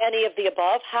 any of the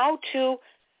above, how to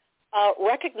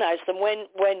recognize them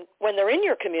when they're in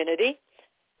your community,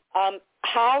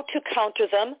 how to counter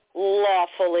them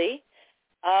lawfully,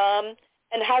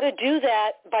 and how to do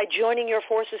that by joining your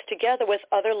forces together with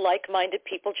other like-minded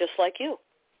people just like you.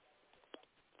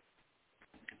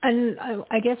 And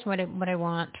I guess what I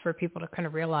want for people to kind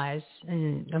of realize,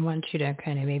 and I want you to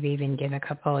kind of maybe even give a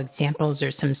couple examples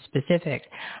or some specifics,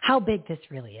 how big this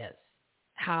really is,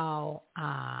 how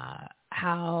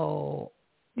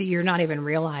you're not even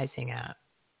realizing it,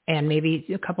 and maybe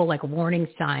a couple like warning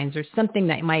signs or something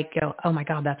that might go, oh my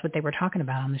God, that's what they were talking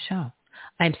about on the show.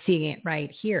 I'm seeing it right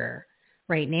here,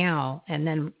 right now, and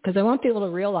then because I want people to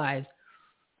realize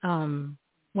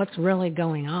what's really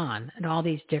going on at all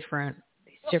these different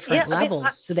levels,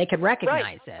 so they could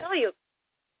recognize it. I'll tell you.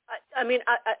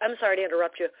 I'm sorry to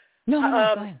interrupt you. No,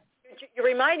 go ahead. You're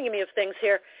reminding me of things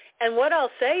here, and what I'll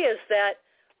say is that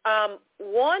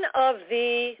one of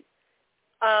the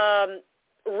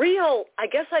real, I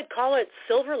guess I'd call it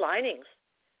silver linings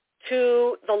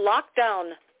to the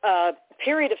lockdown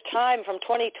period of time from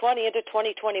 2020 into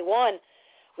 2021,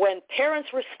 when parents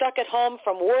were stuck at home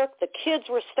from work, the kids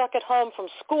were stuck at home from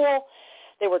school.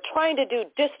 They were trying to do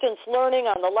distance learning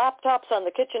on the laptops on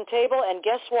the kitchen table, and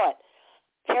guess what?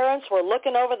 Parents were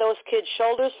looking over those kids'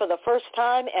 shoulders for the first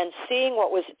time and seeing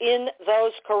what was in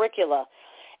those curricula.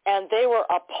 And they were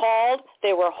appalled,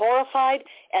 they were horrified,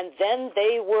 and then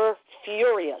they were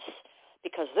furious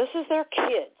because this is their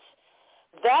kids.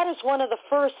 That is one of the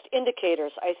first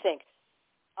indicators, I think.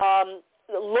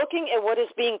 Looking at what is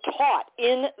being taught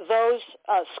in those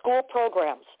school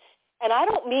programs. And I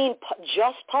don't mean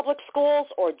just public schools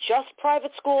or just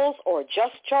private schools or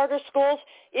just charter schools.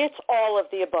 It's all of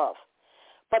the above.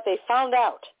 But they found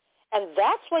out, And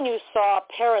that's when you saw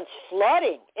parents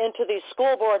flooding into these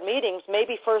school board meetings,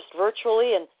 maybe first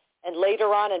virtually and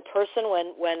later on in person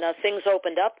when things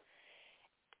opened up,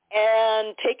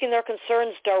 and taking their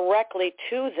concerns directly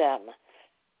to them.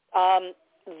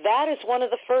 That is one of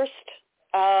the first,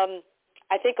 I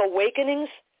think, awakenings,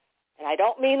 and I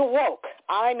don't mean woke,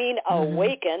 I mean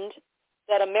awakened,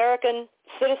 that American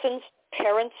citizens,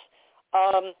 parents,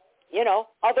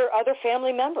 other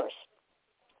family members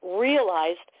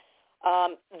realized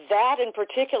that in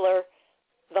particular,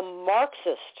 the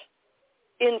Marxist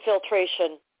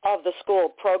infiltration of the school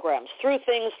programs through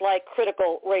things like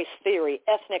critical race theory,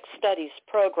 ethnic studies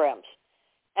programs,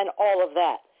 and all of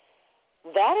that.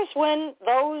 That is when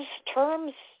those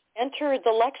terms entered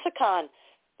the lexicon.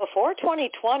 Before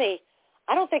 2020,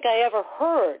 I don't think I ever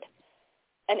heard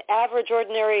an average,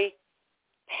 ordinary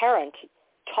parent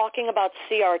talking about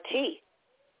CRT.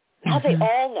 Now they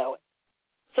all know it.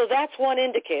 So that's one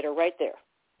indicator right there.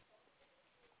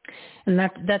 And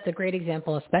that's a great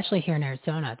example, especially here in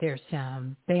Arizona. There's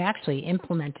they actually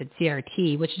implemented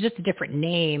CRT, which is just a different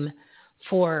name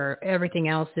for everything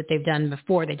else that they've done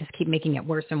before. They just keep making it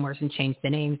worse and worse and change the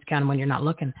names kind of when you're not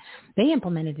looking. They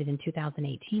implemented it in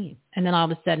 2018. And then all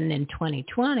of a sudden in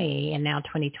 2020 and now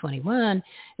 2021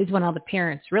 is when all the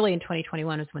parents, really in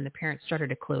 2021 is when the parents started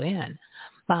to clue in.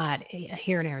 But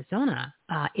here in Arizona,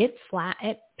 it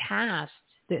passed,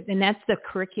 and that's the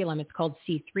curriculum. It's called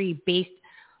C3 based.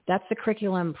 That's the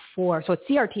curriculum for, so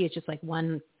CRT is just like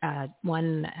one, I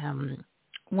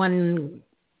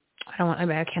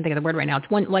can't think of the word right now. It's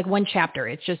one chapter.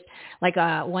 It's just like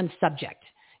one subject.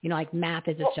 Like math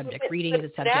is a subject, reading is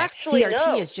a subject. Actually,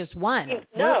 CRT is just one.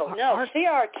 No.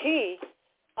 CRT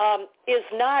is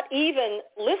not even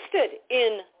listed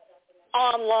in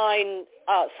online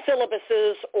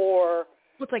syllabuses or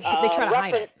it's like they try to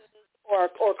hide it. or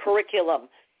curriculum.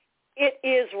 It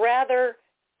is rather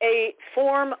a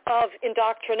form of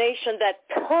indoctrination that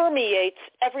permeates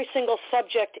every single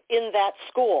subject in that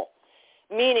school,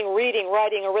 meaning reading,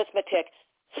 writing, arithmetic,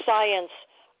 science,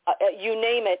 you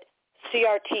name it,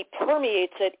 CRT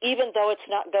permeates it, even though it's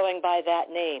not going by that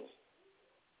name.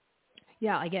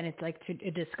 Yeah, again, it's like to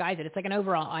disguise it. It's like an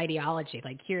overall ideology.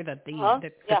 Like here,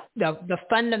 the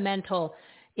fundamental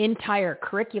entire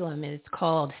curriculum is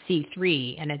called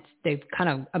C3, and they've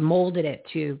kind of molded it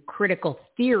to critical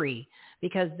theory,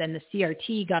 because then the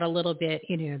CRT got a little bit,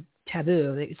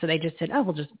 taboo. So they just said,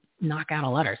 we'll just knock out a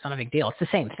letter. It's not a big deal. It's the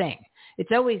same thing. It's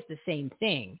always the same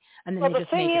thing. And then they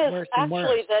just make it worse and worse. The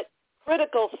thing is actually that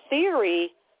critical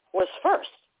theory was first.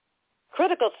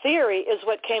 Critical theory is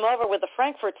what came over with the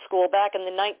Frankfurt School back in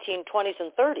the 1920s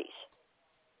and 30s.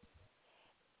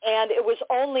 And it was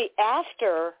only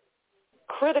after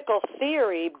critical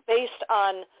theory based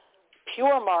on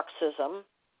pure Marxism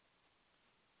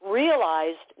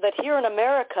realized that here in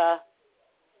America,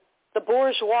 the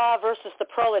bourgeois versus the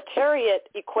proletariat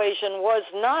equation was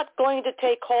not going to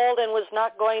take hold and was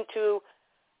not going to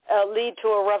lead to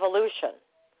a revolution.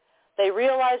 They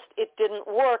realized it didn't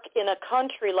work in a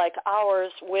country like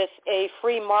ours with a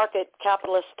free market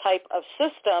capitalist type of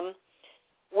system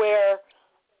where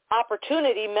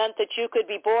opportunity meant that you could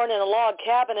be born in a log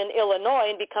cabin in Illinois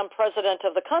and become president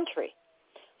of the country.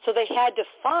 So they had to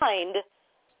find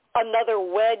another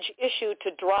wedge issue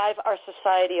to drive our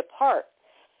society apart.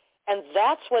 And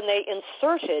that's when they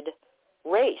inserted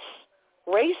race.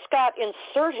 Race got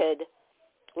inserted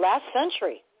last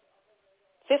century,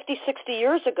 50, 60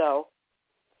 years ago,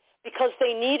 because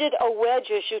they needed a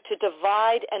wedge issue to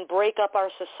divide and break up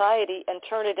our society and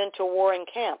turn it into warring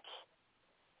camps.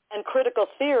 And critical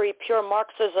theory, pure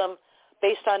Marxism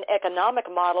based on economic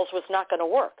models, was not going to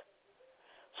work.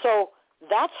 So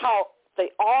that's how the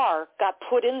R got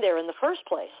put in there in the first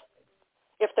place.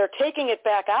 If they're taking it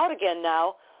back out again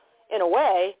now, in a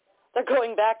way, they're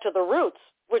going back to the roots,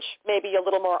 which may be a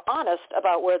little more honest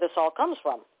about where this all comes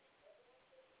from.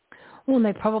 Well, and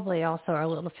they probably also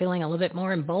are feeling a little bit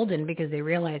more emboldened because they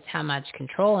realize how much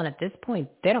control, and at this point,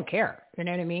 they don't care. You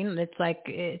know what I mean? It's like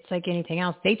anything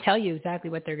else. They tell you exactly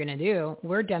what they're going to do.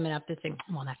 We're dumb enough to think,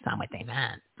 well, that's not what they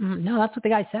meant. No, that's what the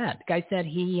guy said. The guy said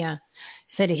he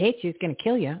hates you. He's going to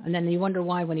kill you. And then you wonder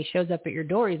why when he shows up at your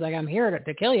door, he's like, I'm here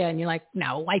to kill you. And you're like,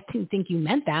 no, I didn't think you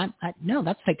meant that. No,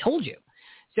 that's what I told you.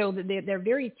 So they're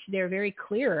very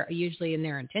clear usually in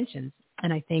their intentions.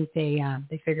 And I think they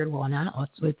figured, well, now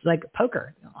it's like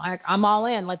poker. I'm all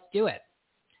in. Let's do it.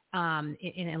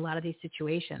 In a lot of these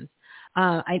situations,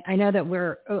 I know that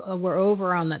we're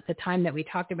over on the time that we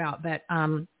talked about, but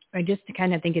I just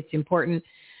kind of think it's important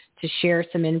to share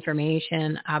some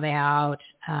information about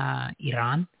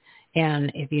Iran.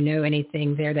 And if you know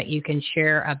anything there that you can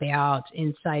share about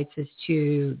insights as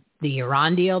to the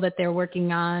Iran deal that they're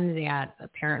working on that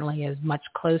apparently is much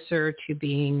closer to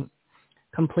being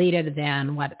completed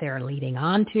than what they're leading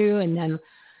on to, and then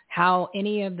how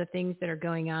any of the things that are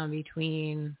going on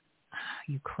between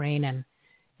Ukraine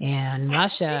and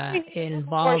Russia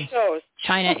involves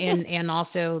China and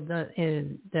also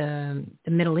the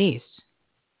Middle East.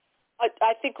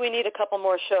 I think we need a couple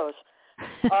more shows.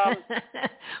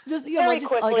 Just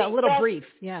quickly, like a little brief,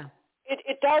 yeah.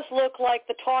 It does look like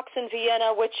the talks in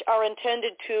Vienna, which are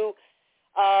intended to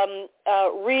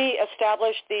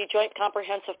re-establish the Joint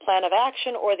Comprehensive Plan of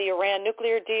Action or the Iran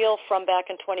nuclear deal from back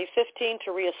in 2015,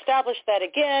 to re-establish that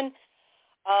again.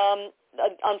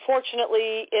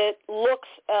 Unfortunately, it looks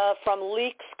from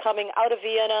leaks coming out of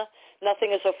Vienna,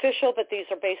 nothing is official, but these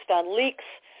are based on leaks,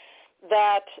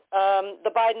 that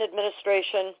the Biden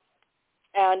administration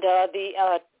and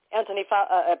the Anthony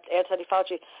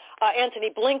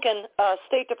Blinken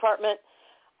State Department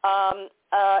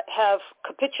have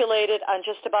capitulated on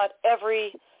just about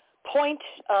every point,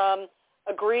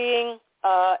 agreeing.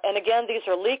 And again, these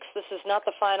are leaks. This is not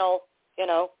the final,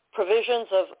 provisions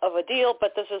of a deal,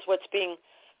 but this is what's being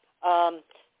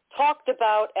talked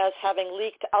about as having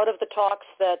leaked out of the talks,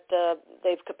 that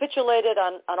they've capitulated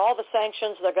on all the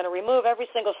sanctions. They're going to remove every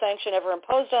single sanction ever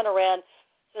imposed on Iran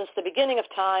since the beginning of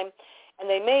time, and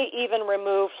they may even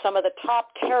remove some of the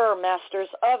top terror masters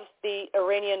of the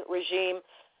Iranian regime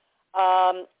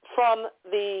from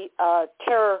the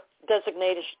terror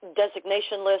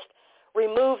designation list,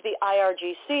 remove the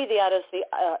IRGC, that is the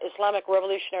Islamic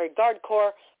Revolutionary Guard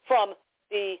Corps, from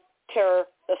the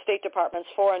State Department's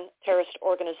foreign terrorist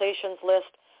organizations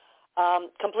list.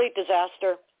 Complete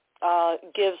disaster,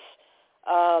 gives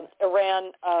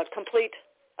Iran complete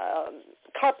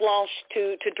carte blanche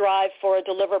to drive for a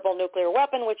deliverable nuclear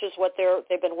weapon, which is what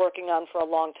they've been working on for a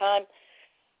long time.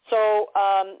 So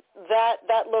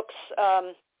that looks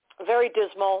very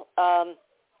dismal.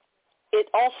 It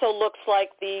also looks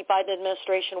like the Biden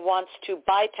administration wants to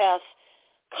bypass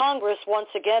Congress once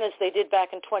again, as they did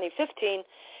back in 2015,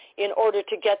 in order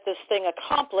to get this thing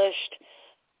accomplished,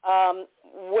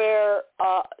 where,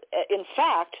 in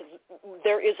fact,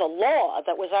 there is a law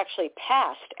that was actually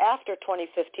passed after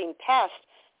 2015, passed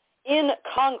in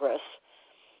Congress,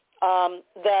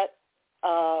 that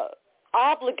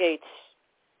obligates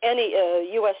any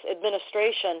U.S.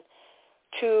 administration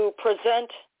to present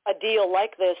a deal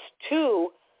like this to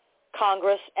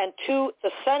Congress and to the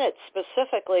Senate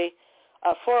specifically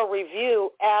for a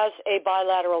review as a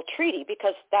bilateral treaty,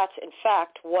 because that's in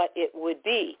fact what it would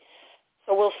be.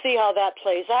 So we'll see how that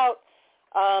plays out.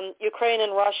 Ukraine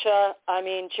and Russia, I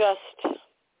mean, just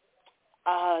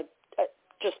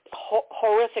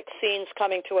horrific scenes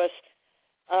coming to us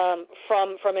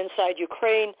from inside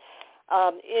Ukraine.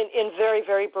 In very,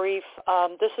 very brief,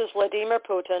 this is Vladimir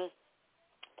Putin,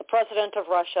 the president of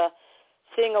Russia,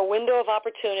 seeing a window of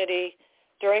opportunity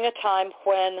during a time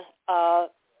when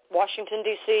Washington,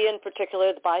 D.C., in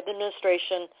particular the Biden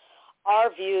administration, are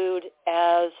viewed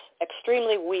as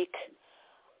extremely weak.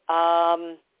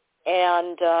 And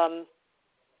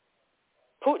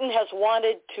Putin has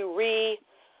wanted to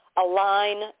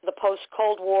realign the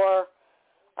post-Cold War,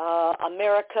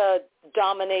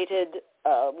 America-dominated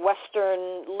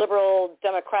Western liberal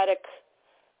democratic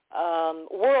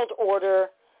world order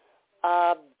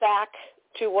back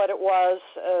to what it was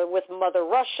with Mother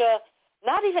Russia.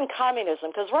 Not even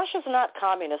communism, because Russia's not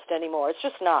communist anymore. It's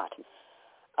just not.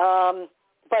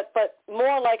 But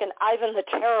more like an Ivan the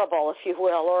Terrible, if you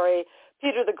will, or a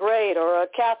Peter the Great, or a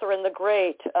Catherine the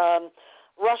Great,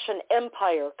 Russian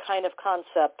Empire kind of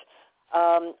concept,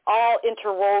 all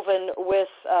interwoven with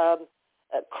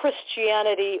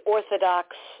Christianity,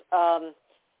 Orthodox,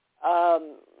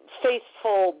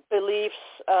 faithful beliefs,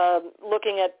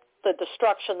 looking at the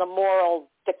destruction, the moral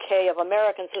decay of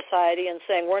American society and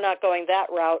saying, we're not going that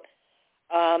route.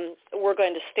 We're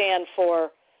going to stand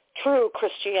for true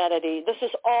Christianity. This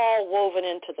is all woven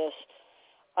into this.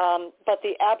 But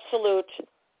the absolute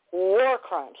war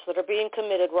crimes that are being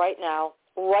committed right now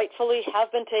rightfully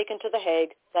have been taken to The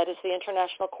Hague. That is the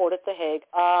International Court at The Hague.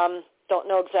 Don't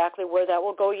know exactly where that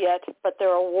will go yet, but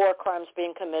there are war crimes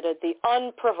being committed. The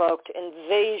unprovoked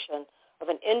invasion of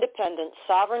an independent,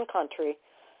 sovereign country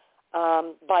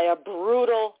by a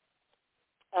brutal,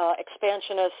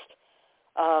 expansionist,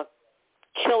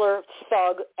 killer,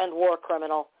 thug, and war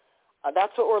criminal.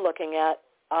 That's what we're looking at.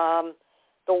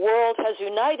 The world has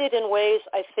united in ways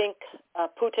I think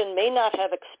Putin may not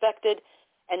have expected,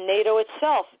 and NATO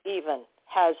itself even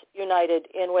has united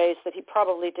in ways that he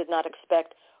probably did not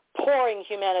expect, pouring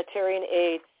humanitarian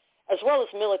aid as well as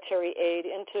military aid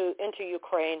into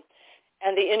Ukraine.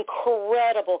 and the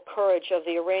incredible courage of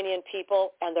the Iranian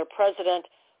people and their president,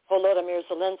 Volodymyr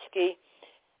Zelensky,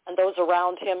 and those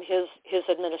around him, his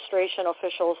administration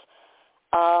officials,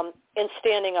 in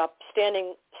standing up,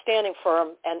 standing firm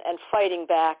and fighting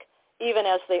back, even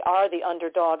as they are the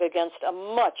underdog against a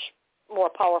much more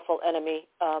powerful enemy,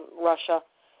 Russia.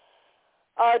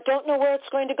 Don't know where it's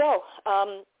going to go.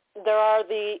 There are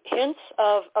the hints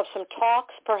of some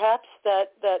talks, perhaps,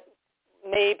 that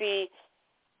may be,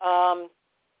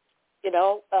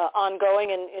 ongoing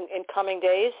in coming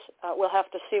days. We'll have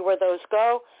to see where those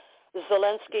go.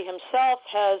 Zelensky himself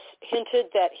has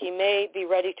hinted that he may be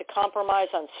ready to compromise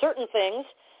on certain things.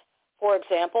 For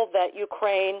example, that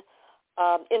Ukraine,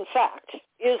 in fact,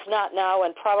 is not now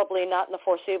and probably not in the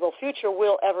foreseeable future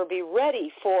will ever be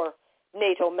ready for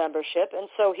NATO membership, and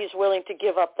so he's willing to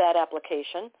give up that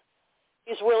application.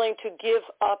 He's willing to give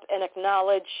up and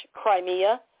acknowledge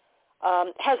Crimea,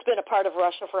 has been a part of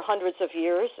Russia for hundreds of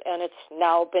years, and it's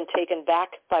now been taken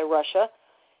back by Russia.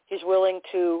 He's willing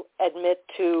to admit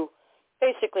to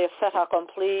basically a fait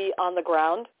accompli on the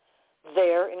ground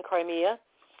there in Crimea,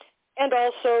 and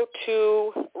also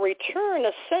to return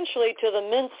essentially to the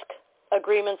Minsk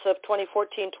agreements of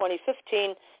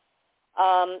 2014-2015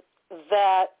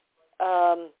 that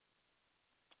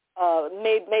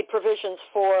made provisions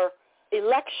for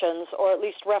elections, or at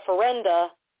least referenda,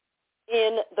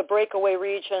 in the breakaway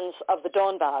regions of the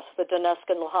Donbass, the Donetsk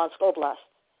and Luhansk Oblast,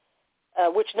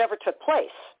 which never took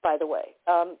place, by the way.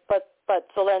 But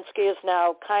Zelensky is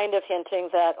now kind of hinting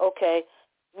that, okay,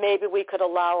 maybe we could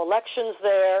allow elections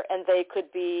there and they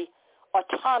could be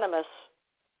autonomous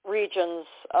regions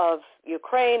of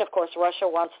Ukraine. Of course, Russia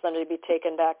wants them to be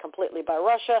taken back completely by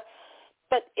Russia.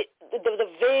 But the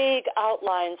vague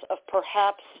outlines of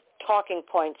perhaps talking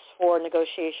points for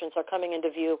negotiations are coming into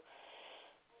view.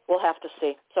 We'll have to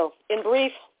see. So in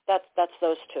brief, that's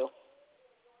those two.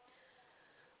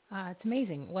 It's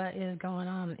amazing what is going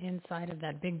on inside of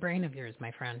that big brain of yours,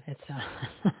 my friend. It's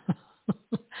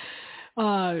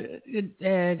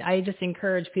I just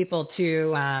encourage people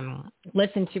to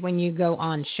listen to when you go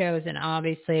on shows, and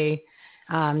obviously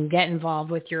get involved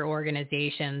with your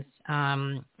organizations,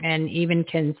 and even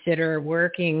consider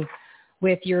working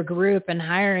with your group and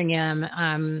hiring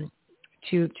them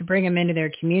to bring them into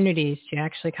their communities to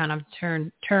actually kind of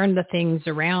turn the things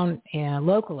around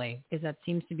locally, because that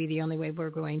seems to be the only way we're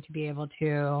going to be able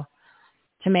to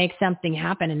make something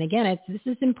happen. And again, this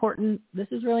is important. This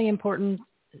is really important.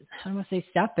 I don't want to say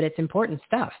stuff, but it's important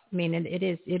stuff. I mean, it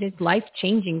is life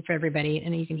changing for everybody.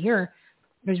 And you can hear,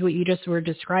 there's what you just were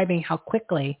describing, how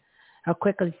quickly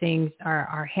things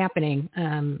are happening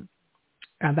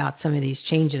about some of these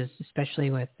changes,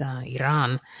 especially with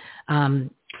Iran.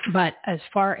 But as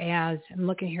far as, I'm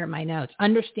looking here at my notes,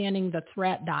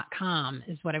 understandingthethreat.com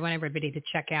is what I want everybody to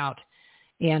check out,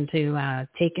 and to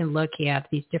take a look at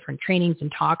these different trainings and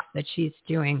talks that she's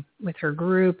doing with her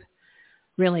group,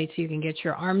 really, so you can get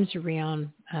your arms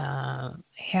around how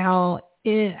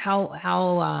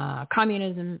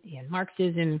communism and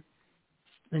Marxism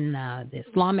and the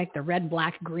Islamic, the red,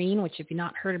 black, green, which if you've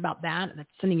not heard about that, that's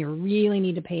something you really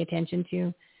need to pay attention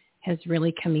to, has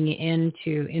really coming in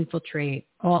to infiltrate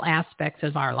all aspects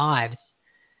of our lives.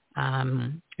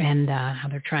 And how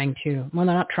they're trying to, well,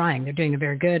 they're not trying, they're doing a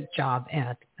very good job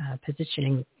at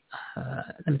positioning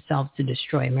themselves to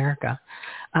destroy America.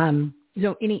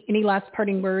 So any last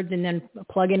parting words, and then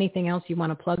plug anything else you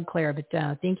want to plug, Claire. But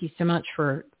thank you so much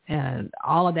for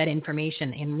all of that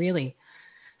information, and really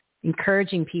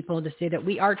encouraging people to say that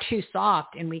we are too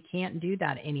soft and we can't do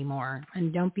that anymore.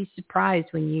 And don't be surprised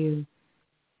when you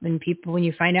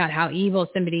find out how evil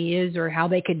somebody is or how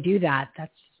they could do that.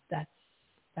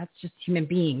 That's just human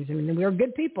beings. I mean, we're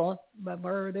good people, but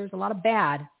there's a lot of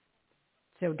bad.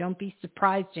 So don't be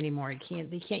surprised anymore.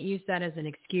 They can't use that as an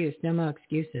excuse. No more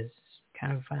excuses.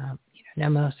 Kind of, no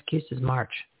more excuses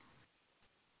march.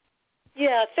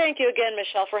 Yeah, thank you again,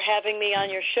 Michelle, for having me on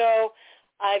your show.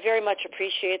 I very much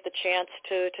appreciate the chance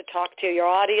to talk to your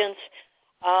audience.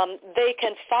 They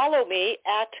can follow me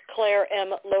at Claire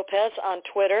M. Lopez on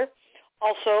Twitter.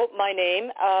 Also, my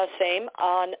name, same,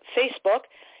 on Facebook.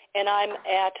 And I'm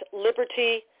at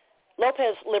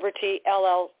Lopez Liberty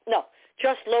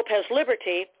just Lopez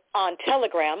Liberty on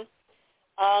Telegram.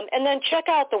 And then check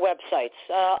out the websites,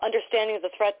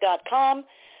 understandingthethreat.com.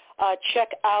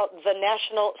 Check out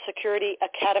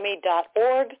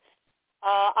thenationalsecurityacademy.org.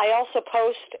 I also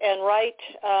post and write,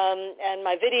 and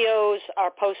my videos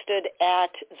are posted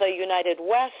at the United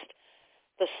West,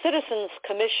 the Citizens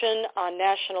Commission on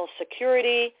National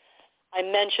Security. I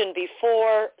mentioned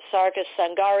before Sarkis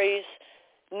Sangari's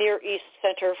Near East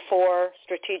Center for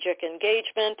Strategic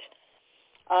Engagement.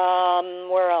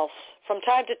 Where else? From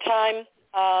time to time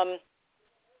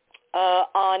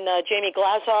on Jamie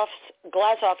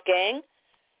Glazoff Gang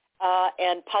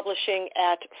and publishing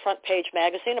at Front Page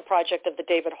Magazine, a project of the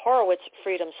David Horowitz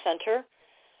Freedom Center.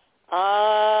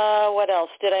 What else?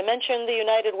 Did I mention the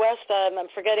United West? I'm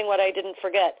forgetting what I didn't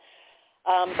forget.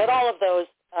 But all of those,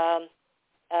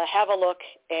 have a look.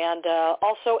 And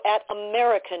also at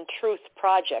American Truth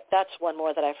Project. That's one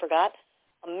more that I forgot.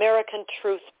 American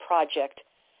Truth Project.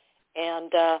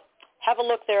 And have a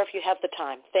look there if you have the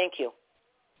time. Thank you.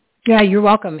 Yeah, you're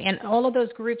welcome. And all of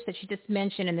those groups that you just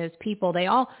mentioned and those people, they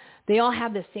all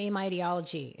have the same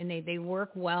ideology, and they work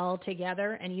well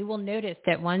together. And you will notice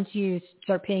that once you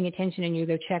start paying attention and you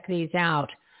go check these out,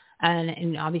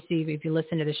 and obviously if you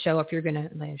listen to the show, if you're going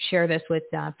to share this with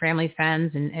family,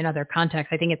 friends, and other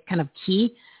contacts, I think it's kind of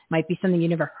key. Might be something you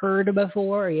never heard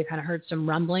before, or you kind of heard some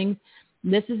rumblings.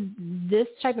 This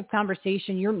type of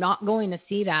conversation, you're not going to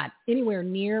see that anywhere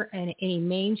near any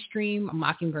mainstream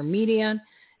Mockingbird media.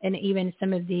 And even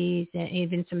some of the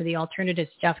alternative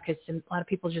stuff, because a lot of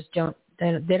people just don't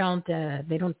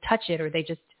touch it, or they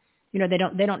just,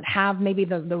 they don't have maybe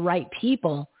the right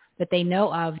people that they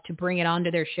know of to bring it onto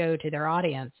their show to their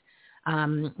audience.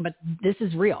 But this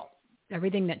is real,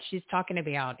 everything that she's talking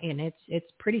about, and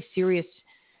it's pretty serious,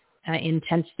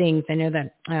 intense things. I know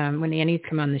that when Annie's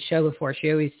come on the show before,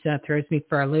 she always throws me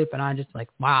for a loop, and I'm just like,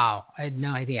 wow, I had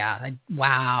no idea.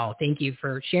 Wow, thank you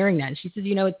for sharing that. And she says,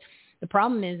 the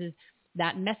problem is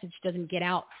that message doesn't get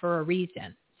out for a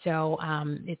reason. So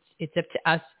it's up to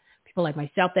us, people like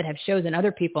myself that have shows, and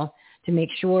other people, to make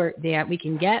sure that we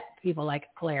can get people like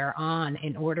Claire on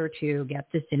in order to get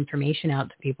this information out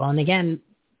to people. And again,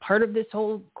 part of this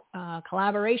whole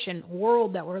collaboration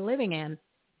world that we're living in,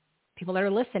 people that are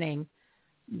listening,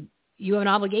 you have an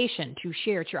obligation to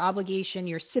share. It's your obligation,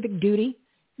 your civic duty,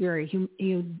 your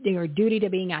duty to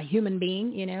being a human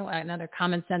being, another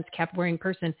common sense cap-wearing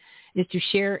person, is to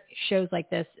share shows like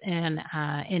this and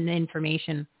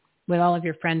information with all of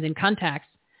your friends and contacts,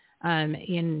 and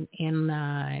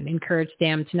encourage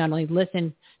them to not only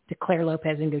listen to Claire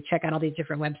Lopez and go check out all these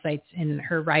different websites and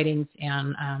her writings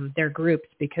and their groups,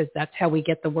 because that's how we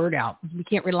get the word out. We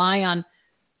can't rely on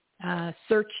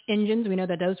search engines. We know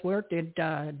that those work.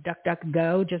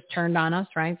 DuckDuckGo just turned on us,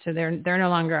 right? So they're no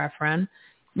longer our friend.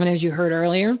 And as you heard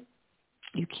earlier,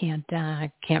 you can't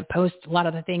post a lot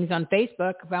of the things on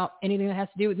Facebook about anything that has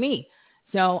to do with me.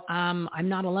 So I'm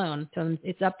not alone. So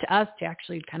it's up to us to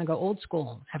actually kind of go old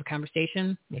school, have a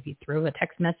conversation, maybe through a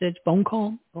text message, phone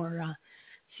call, or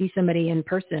see somebody in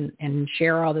person and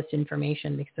share all this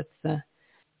information, because that's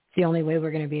the only way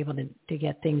we're going to be able to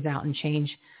get things out and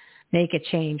make a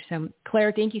change. So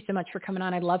Claire, thank you so much for coming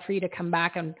on. I'd love for you to come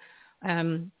back, and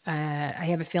I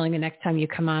have a feeling the next time you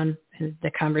come on,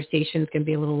 the conversation is going to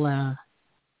be a little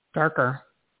darker,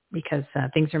 because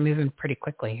things are moving pretty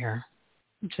quickly here,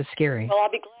 which is scary. Well, I'll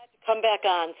be glad to come back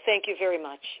on. Thank you very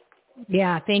much.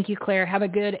 Yeah, thank you, Claire. Have a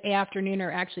good afternoon,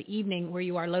 or actually evening where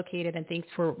you are located, and thanks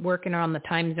for working on the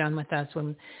time zone with us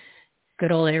when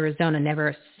good old Arizona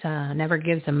never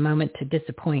gives a moment to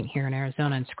disappoint here in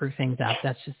Arizona and screw things up.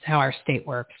 That's just how our state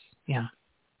works. Yeah.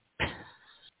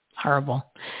 Horrible.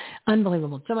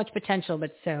 Unbelievable. So much potential,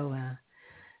 but so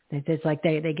it's like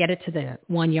they get it to the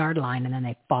 1 yard line and then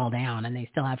they fall down, and they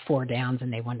still have 4 downs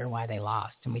and they wonder why they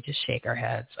lost. And we just shake our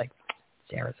heads like,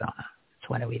 it's Arizona. So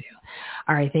what do we do?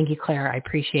 All right. Thank you, Claire. I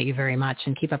appreciate you very much,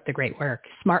 and keep up the great work.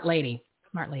 Smart lady,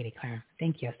 Claire.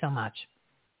 Thank you so much.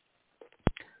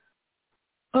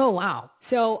 Oh, wow.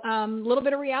 So a little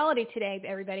bit of reality today,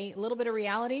 everybody. A little bit of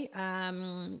reality.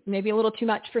 Maybe a little too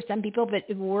much for some people, but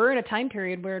we're in a time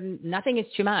period where nothing is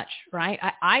too much, right?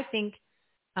 I think,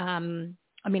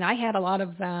 I had a lot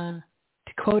of, to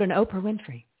quote an Oprah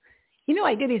Winfrey.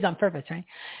 I do these on purpose, right?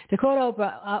 To quote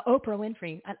Oprah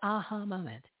Winfrey, an aha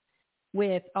moment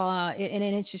with, and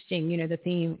an interesting, the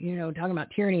theme, talking about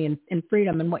tyranny and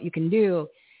freedom and what you can do.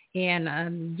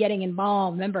 And getting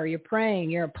involved. Remember, you're praying,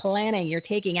 you're planning, you're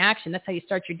taking action. That's how you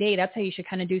start your day. That's how you should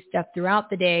kind of do stuff throughout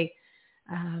the day.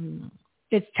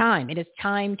 It's time. It is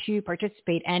time to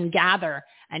participate and gather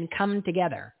and come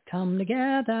together. Come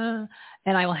together.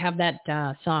 And I will have that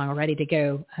song ready to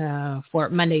go for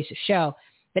Monday's show.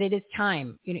 But it is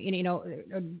time.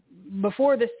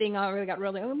 Before this thing already got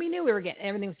really, we knew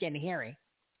everything was getting hairy.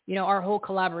 Our whole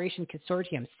collaboration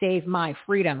consortium, Save My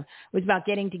Freedom, was about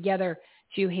getting together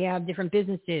to have different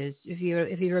businesses. If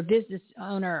you're a business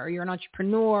owner, or you're an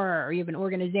entrepreneur, or you have an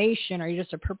organization, or you're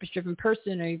just a purpose-driven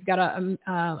person, or you've got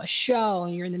a show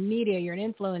and you're in the media, you're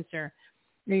an influencer,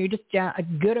 or you're just a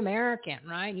good American,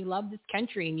 right? You love this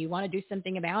country and you want to do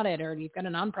something about it, or you've got a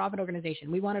nonprofit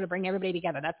organization. We wanted to bring everybody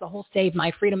together. That's the whole Save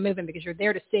My Freedom movement, because you're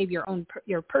there to save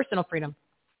your personal freedom,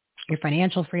 your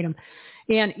financial freedom,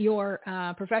 and your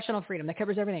professional freedom. That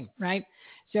covers everything, right?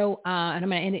 So, and I'm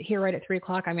going to end it here right at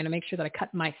 3:00. I'm going to make sure that I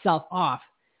cut myself off.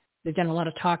 They've done a lot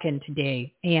of talking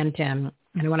today, and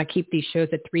I want to keep these shows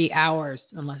at 3 hours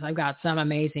unless I've got some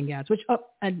amazing guests. Which,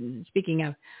 speaking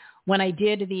of, when I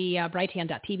did the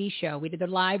Brighthand.tv show, we did the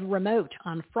live remote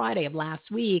on Friday of last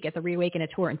week at the Reawaken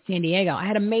Tour in San Diego. I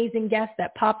had amazing guests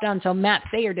that popped on. So Matt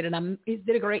Thayer did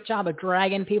a great job of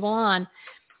dragging people on.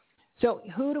 So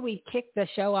who do we kick the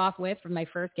show off with from my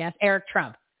first guest? Eric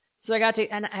Trump. So I got to,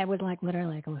 and I was like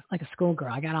literally like a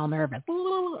schoolgirl. I got all nervous,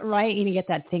 right? And you get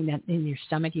that thing that in your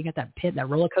stomach, you get that pit, that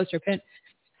roller coaster pit.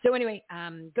 So anyway,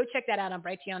 go check that out on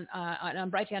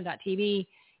Brighthand.tv.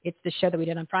 It's the show that we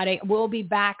did on Friday. We'll be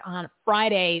back on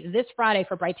this Friday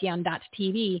for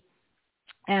Brighthand.tv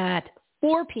at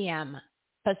 4 p.m.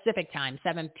 Pacific time,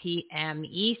 7 p.m.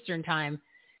 Eastern time.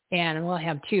 And we'll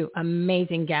have 2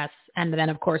 amazing guests. And then,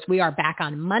 of course, we are back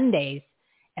on Mondays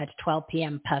at 12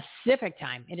 p.m. Pacific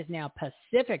time. It is now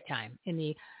Pacific time in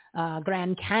the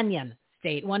Grand Canyon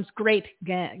state, once great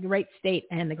state,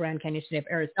 and the Grand Canyon state of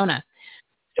Arizona.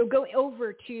 So go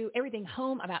over to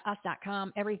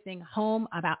everythinghomeaboutus.com,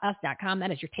 everythinghomeaboutus.com.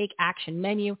 That is your take action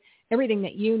menu. Everything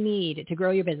that you need to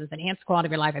grow your business, enhance the quality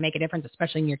of your life, and make a difference,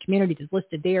 especially in your community, is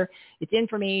listed there. It's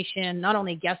information, not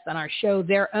only guests on our show,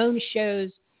 their own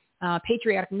shows,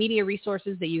 patriotic media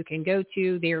resources that you can go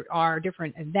to. There are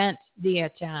different events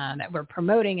that we're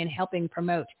promoting and helping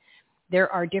promote.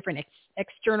 There are different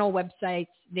external websites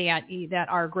that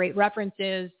are great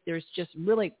references. There's just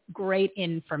really great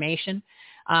information.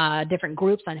 Different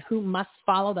groups on who must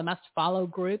follow, the must follow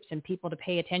groups, and people to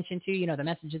pay attention to, the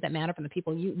messages that matter from the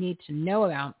people you need to know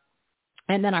about.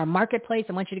 And then our marketplace.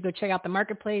 I want you to go check out the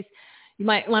marketplace. You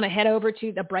might want to head over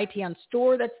to the Brighthand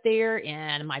store that's there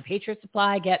and My Patriot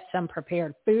Supply, get some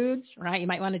prepared foods, right? You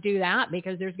might want to do that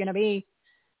because you're going to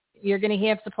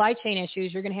have supply chain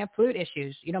issues. You're going to have food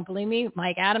issues. You don't believe me?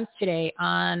 Mike Adams today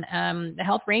on the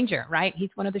Health Ranger, right?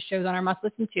 He's one of the shows on our must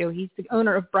listen to. He's the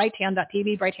owner of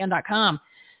Brighthand.tv, Brighthand.com.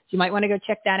 So you might want to go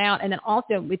check that out. And then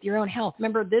also with your own health.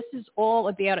 Remember, this is all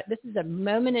about it. This is a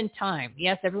moment in time.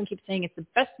 Yes, everyone keeps saying it's the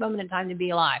best moment in time to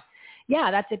be alive. Yeah,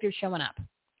 that's if you're showing up,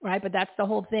 right? But that's the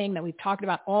whole thing that we've talked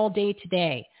about all day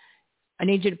today. I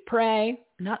need you to pray,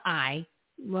 not our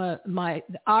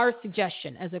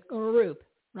suggestion as a group,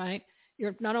 right?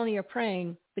 You're not only you're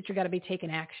praying, but you got to be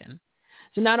taking action.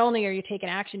 So not only are you taking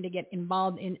action to get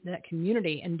involved in that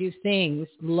community and do things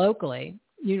locally,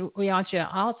 we want you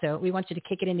to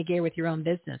kick it into gear with your own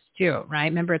business too, right?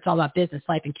 Remember, it's all about business,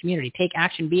 life, and community. Take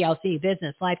action, BLC,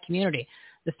 business, life, community,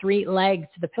 the 3 legs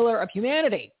to the pillar of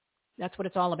humanity. That's what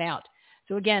it's all about.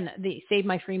 So again, the Save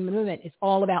My Freedom movement is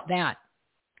all about that.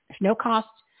 There's no cost.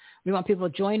 We want people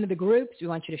to join the groups. We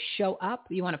want you to show up.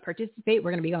 You want to participate.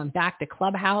 We're going to be going back to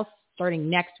Clubhouse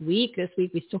starting next week. This week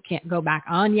we still can't go back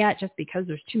on yet just because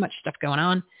there's too much stuff going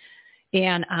on.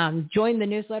 And join the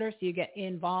newsletter so you get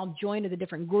involved. Join to the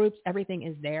different groups. Everything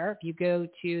is there. If you go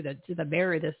to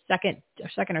the second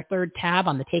or third tab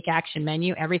on the Take Action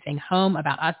menu,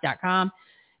 everythinghomeaboutus.com,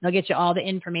 it'll get you all the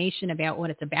information about what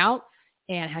it's about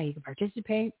and how you can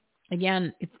participate.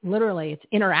 Again, it's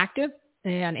interactive,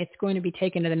 and it's going to be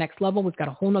taken to the next level. We've got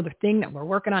a whole other thing that we're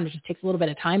working on. It just takes a little bit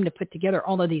of time to put together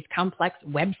all of these complex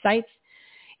websites.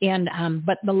 And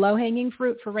but the low-hanging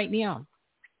fruit for right now,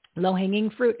 low-hanging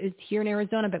fruit is here in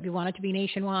Arizona, but we want it to be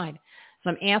nationwide. So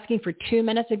I'm asking for 2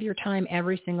 minutes of your time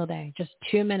every single day. Just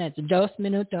 2 minutes. 2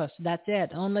 minutos. That's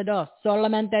it. Only dos.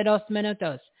 Solamente 2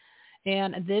 minutos.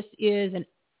 And this is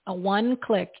a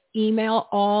one-click email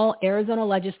all Arizona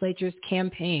legislatures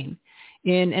campaign.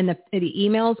 And the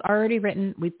email's already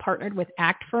written. We partnered with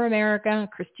Act for America,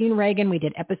 Christine Reagan. We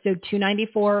did episode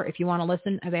 294. If you want to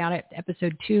listen about it,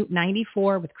 episode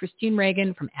 294 with Christine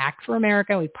Reagan from Act for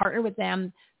America. We partnered with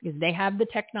them because they have the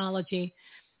technology.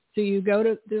 So you go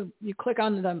to you click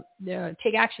on the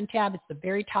Take Action tab. It's the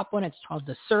very top one. It's called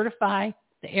the Certify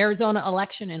the Arizona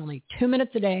election in only 2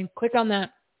 minutes a day. Click on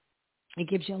that. It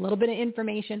gives you a little bit of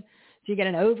information. So you get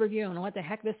an overview on what the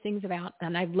heck this thing's about.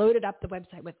 And I've loaded up the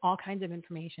website with all kinds of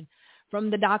information, from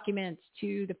the documents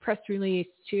to the press release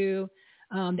to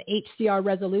the HCR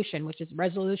resolution, which is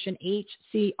Resolution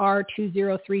HCR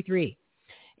 2033.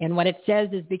 And what it says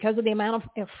is because of the amount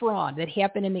of fraud that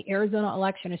happened in the Arizona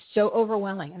election is so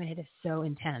overwhelming. I mean, it is so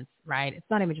intense, right? It's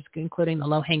not even just including the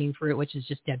low-hanging fruit, which is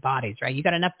just dead bodies, right? You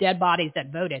got enough dead bodies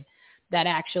that voted. that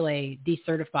actually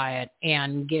decertify it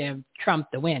and give Trump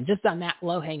the win, just on that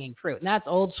low-hanging fruit. And that's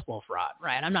old school fraud,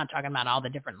 right? I'm not talking about all the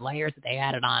different layers that they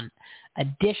added on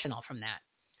additional from that.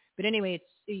 But anyway,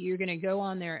 you're going to go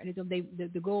on there, and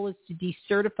the goal is to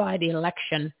decertify the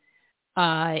election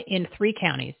in 3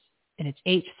 counties, and it's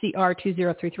HCR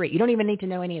 2033. You don't even need to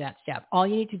know any of that stuff. All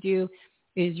you need to do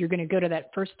is you're going to go to that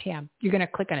first tab. You're going to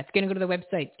click on it. It's going to go to the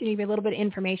website. It's going to give you a little bit of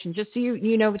information just so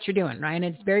you know what you're doing, right? And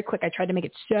it's very quick. I tried to make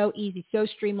it so easy, so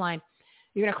streamlined.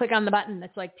 You're going to click on the button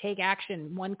that's like take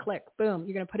action, 1 click, boom.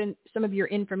 You're going to put in some of your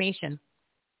information,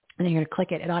 and then you're going to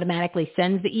click it. It automatically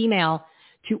sends the email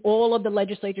to all of the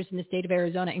legislators in the state of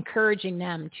Arizona, encouraging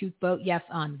them to vote yes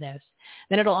on this.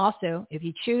 Then it'll also, if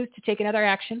you choose to take another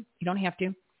action, you don't have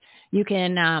to. You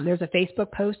can, there's a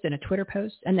Facebook post and a Twitter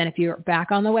post. And then if you're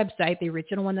back on the website, the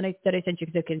original one that I sent you,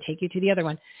 because it can take you to the other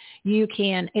one, you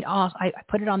can, I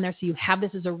put it on there so you have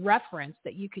this as a reference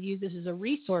that you could use this as a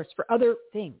resource for other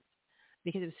things.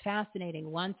 Because it was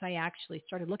fascinating once I actually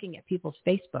started looking at people's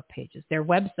Facebook pages, their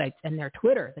websites, and their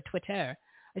Twitter, the Twitter.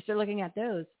 I started looking at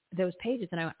those pages,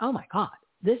 and I went, oh my God,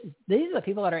 these are the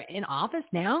people that are in office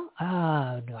now?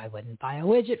 Oh, no, I wouldn't buy a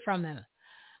widget from them.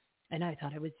 And I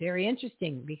thought it was very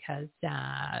interesting because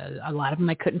a lot of them,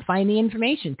 I couldn't find the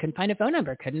information, couldn't find a phone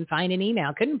number, couldn't find an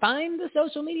email, couldn't find the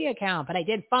social media account. But I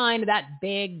did find that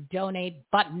big donate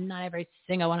button on every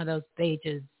single one of those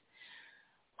pages.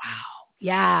 Wow.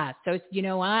 Yeah. So you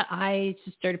know what? I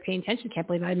just started paying attention. Can't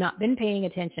believe I've not been paying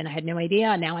attention. I had no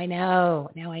idea. Now I know.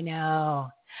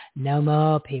 No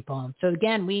more people. So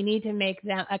again, we need to make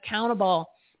them accountable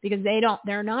because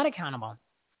they're not accountable.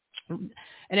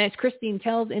 And as Christine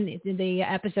tells in the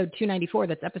episode 294,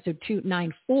 that's episode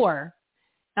 294,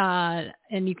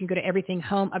 and you can go to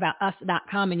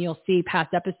everythinghomeaboutus.com and you'll see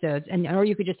past episodes, or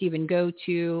you could just even go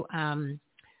to,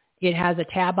 it has a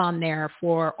tab on there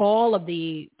for all of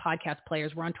the podcast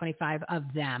players. We're on 25 of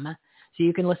them. So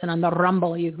you can listen on the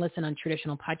Rumble, you can listen on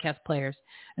traditional podcast players,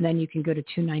 and then you can go to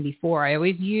 294.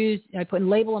 I put and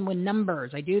label them with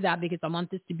numbers. I do that because I want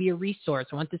this to be a resource.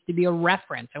 I want this to be a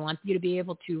reference. I want you to be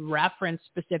able to reference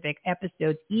specific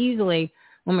episodes easily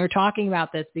when we're talking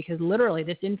about this, because literally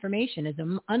this information is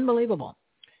unbelievable.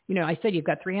 You know, I said you've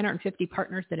got 350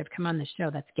 partners that have come on the show.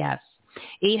 That's guests.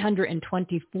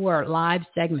 824 live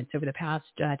segments over the past,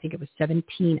 I think it was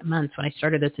 17 months when I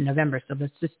started this in November. So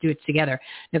let's just do it together.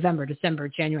 November, December,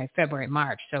 January, February,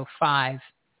 March. So 5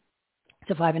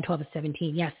 and 12 is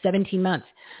 17. Yes, 17 months.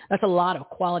 That's a lot of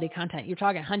quality content. You're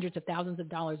talking hundreds of thousands of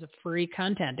dollars of free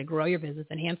content to grow your business,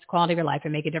 enhance the quality of your life,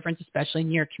 and make a difference, especially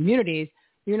in your communities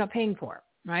you're not paying for,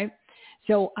 right?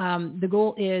 So the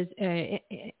goal is,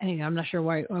 I'm not sure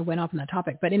why I went off on that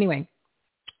topic, but anyway,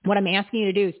 what I'm asking you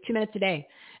to do is 2 minutes a day.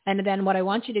 And then what I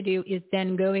want you to do is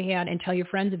then go ahead and tell your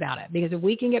friends about it. Because if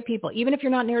we can get people, even if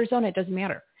you're not in Arizona, it doesn't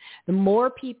matter. The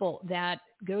more people that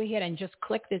go ahead and just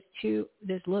click this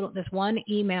one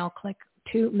email, click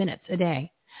 2 minutes a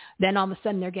day, then all of a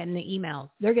sudden they're getting the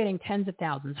emails. They're getting tens of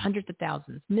thousands, hundreds of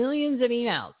thousands, millions of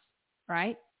emails,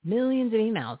 right? Millions of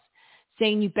emails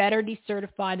saying you better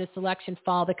decertify this election,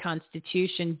 follow the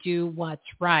Constitution, do what's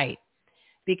right.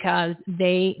 Because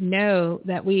they know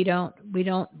that we don't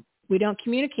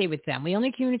communicate with them. We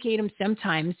only communicate them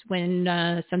sometimes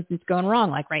when something's going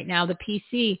wrong. Like right now, the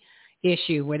PC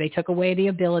issue where they took away the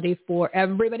ability for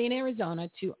everybody in Arizona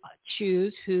to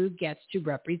choose who gets to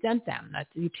represent them. That's,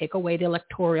 you take away the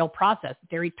electoral process.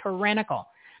 Very tyrannical.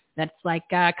 That's like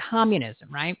communism,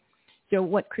 right? So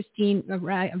what Christine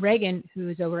Reagan, who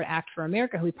is over at Act for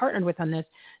America, who we partnered with on this,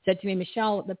 said to me,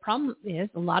 Michelle, the problem is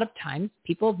a lot of times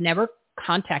people have never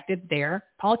contacted their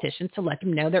politicians to let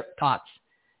them know their thoughts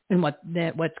and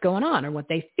what's going on or what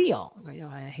they feel. You know,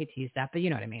 I hate to use that, but you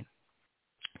know what I mean.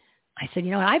 I said,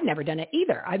 I've never done it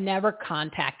either. I've never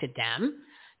contacted them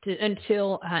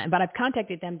but I've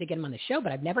contacted them to get them on the show,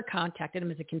 but I've never contacted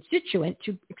them as a constituent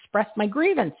to express my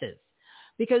grievances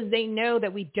because they know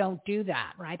that we don't do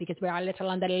that, right? Because we are a little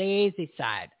on the lazy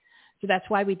side. So that's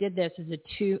why we did this as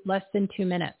less than 2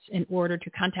 minutes in order to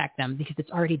contact them because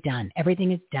it's already done.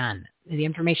 Everything is done. The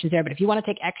information's there. But if you want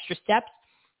to take extra steps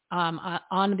on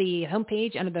the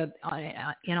homepage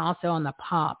and also on the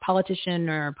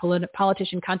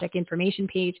politician contact information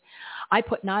page, I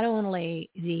put not only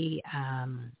the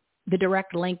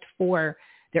direct link for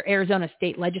their Arizona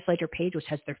State Legislature page, which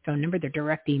has their phone number, their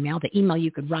direct email, the email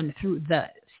you could run through the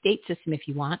state system if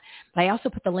you want. But I also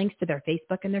put the links to their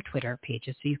Facebook and their Twitter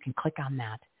pages so you can click on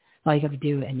that. All you have to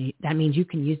do, and that means you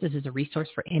can use this as a resource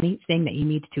for anything that you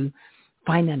need to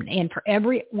find them. And for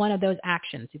every one of those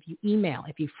actions, if you email,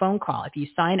 if you phone call, if you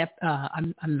sign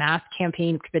a mass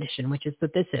campaign petition, which is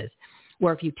what this is,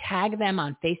 where if you tag them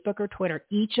on Facebook or Twitter,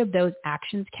 each of those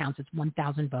actions counts as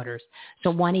 1,000 voters.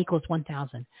 So 1 equals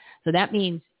 1,000. So that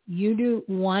means you do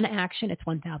one action, it's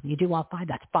 1,000. You do all 5,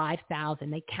 that's 5,000.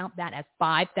 They count that as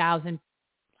 5,000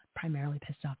 primarily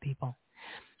pissed off people.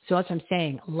 So that's what I'm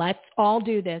saying. Let's all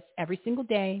do this every single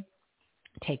day.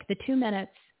 Take the 2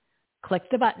 minutes, click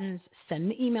the buttons,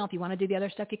 send an email if you want to do the other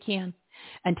stuff you can,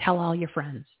 and tell all your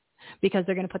friends, because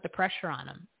they're going to put the pressure on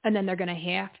them. And then they're going to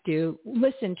have to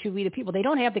listen to we the people. They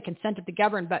don't have the consent of the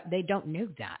governed, but they don't know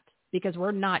that because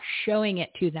we're not showing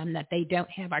it to them that they don't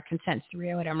have our consent.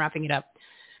 I'm wrapping it up.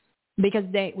 Because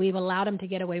we've allowed them to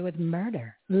get away with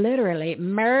murder, literally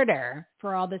murder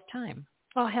for all this time.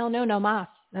 Oh, hell no, no mas.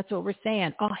 That's what we're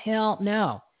saying. Oh, hell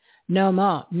no. No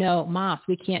mas.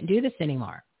 We can't do this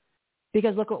anymore.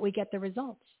 Because look what we get the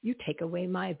results. You take away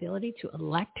my ability to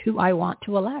elect who I want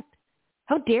to elect.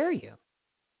 How dare you?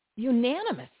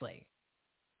 Unanimously.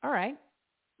 All right.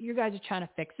 You guys are trying to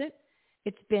fix it.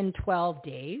 It's been 12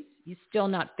 days. You're still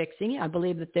not fixing it. I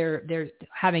believe that they're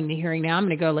having the hearing now. I'm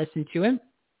going to go listen to it.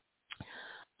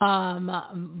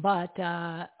 But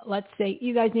let's say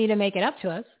you guys need to make it up to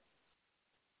us.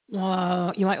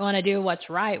 You might want to do what's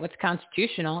right, what's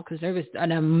constitutional, because there was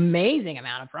an amazing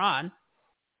amount of fraud.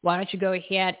 Why don't you go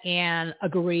ahead and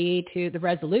agree to the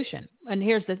resolution? And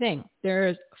here's the thing.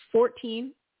 There's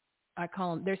 14, I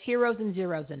call them, there's heroes and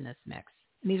zeros in this mix.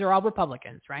 And these are all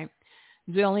Republicans, right?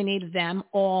 We only need them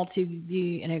all to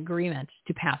be in agreement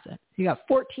to pass it. You got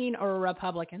 14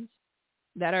 Republicans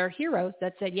that are heroes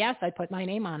that said, yes, I put my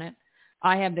name on it.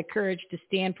 I have the courage to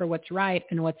stand for what's right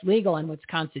and what's legal and what's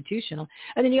constitutional.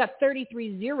 And then you got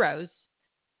 33 zeros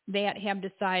that have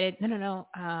decided, no,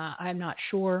 I'm not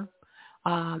sure.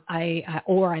 I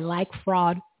like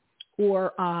fraud,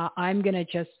 or I'm going to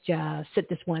just sit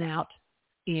this one out.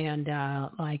 And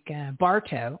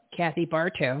Kathy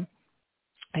Bartow,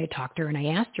 I talked to her and I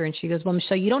asked her, and she goes, well,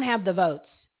 Michelle, you don't have the votes.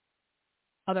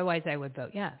 Otherwise, I would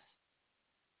vote yes.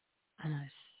 And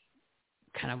I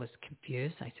kind of was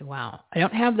confused. I said, wow, I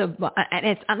don't have and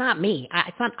it's not me.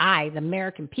 It's not the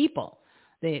American people.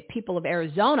 The people of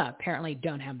Arizona apparently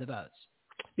don't have the votes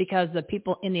because the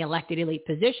people in the elected elite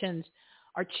positions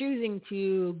are choosing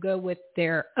to go with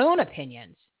their own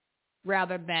opinions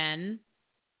rather than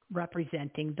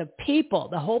representing the people.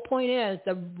 The whole point is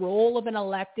the role of an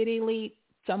elected elite,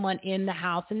 someone in the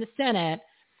House and the Senate,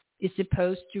 is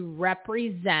supposed to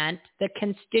represent the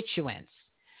constituents.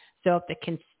 So if the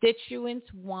constituents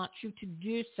want you to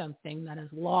do something that is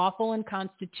lawful and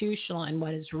constitutional and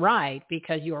what is right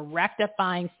because you are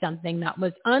rectifying something that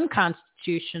was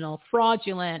unconstitutional,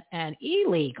 fraudulent, and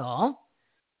illegal,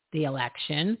 the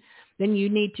election, then you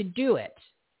need to do it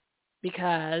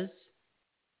because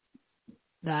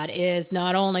that is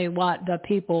not only what the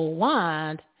people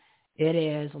want, it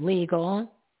is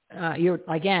legal.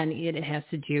 It has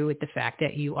to do with the fact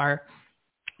that you are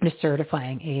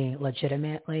certifying a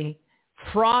legitimately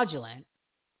fraudulent,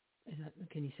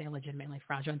 can you say legitimately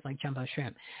fraudulent? It's like jumbo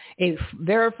shrimp. A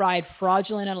verified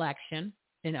fraudulent election,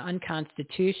 and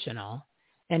unconstitutional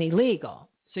and illegal.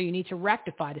 So you need to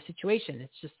rectify the situation.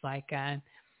 It's just like when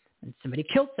somebody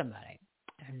kills somebody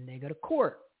and they go to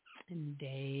court and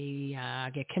they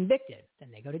get convicted, then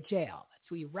they go to jail. That's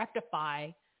where you rectify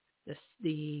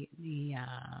the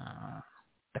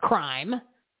crime,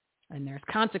 and there's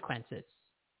consequences.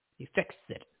 You fix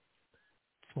it.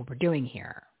 That's what we're doing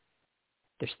here.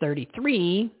 There's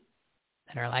 33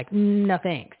 that are like, no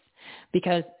thanks.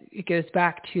 Because it goes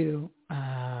back to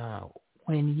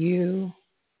when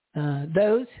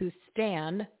those who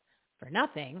stand for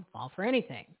nothing fall for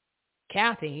anything.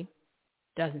 Kathy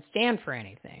doesn't stand for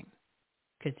anything.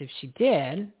 Because if she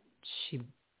did, she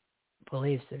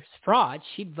believes there's fraud,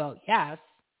 she'd vote yes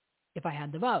if I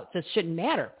had the votes. It shouldn't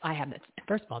matter. I have it.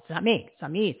 First of all, it's not me. It's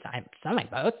not me. It's not my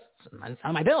votes. It's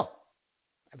not my bill.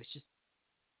 I was just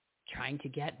trying to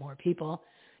get more people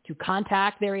to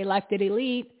contact their elected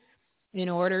elite in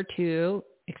order to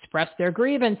express their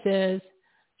grievances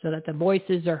so that the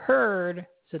voices are heard,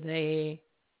 so they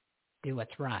do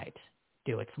what's right,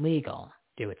 do what's legal,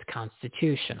 do what's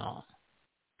constitutional.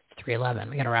 3:11.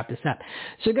 We got to wrap this up.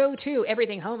 So go to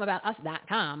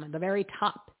everythinghomeaboutus.com. At the very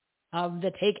top of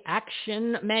the Take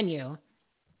Action menu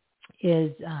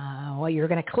is what you're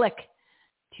going to click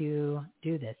to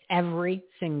do this every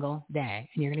single day.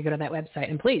 And you're going to go to that website.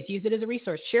 And please use it as a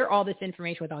resource. Share all this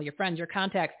information with all your friends, your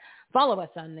contacts. Follow us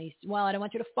on these. Well, I don't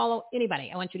want you to follow anybody.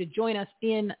 I want you to join us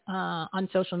on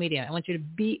social media. I want you to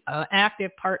be an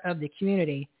active part of the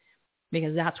community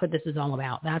because that's what this is all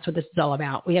about. That's what this is all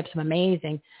about. We have some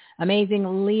amazing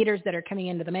leaders that are coming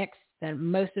into the mix. That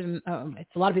most of them, it's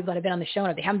a lot of people that have been on the show.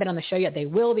 And if they haven't been on the show yet, they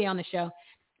will be on the show.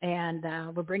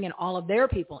 And we're bringing all of their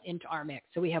people into our mix.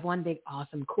 So we have one big,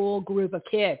 awesome, cool group of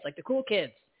kids. Like the cool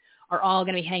kids are all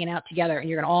going to be hanging out together, and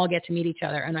you're going to all get to meet each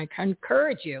other. And I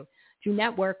encourage you to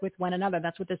network with one another.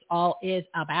 That's what this all is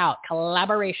about,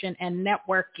 collaboration and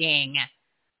networking.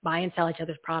 Buy and sell each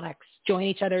other's products. Join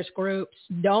each other's groups.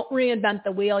 Don't reinvent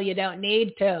the wheel. You don't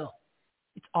need to.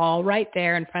 It's all right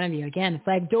there in front of you. Again, it's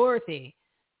like Dorothy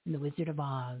in The Wizard of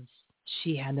Oz.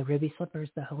 She had the ruby slippers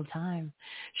the whole time.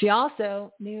 She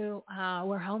also knew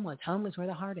where home was. Home was where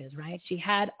the heart is, right? She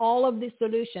had all of the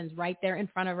solutions right there in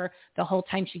front of her the whole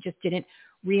time. She just didn't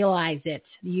realize it.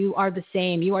 You are the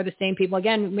same. You are the same people.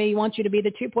 Again, we want you to be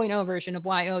the 2.0 version of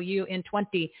YOU in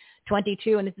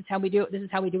 2022, and this is how we do it. This is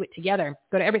how we do it together.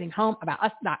 Go to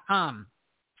everythinghomeaboutus.com.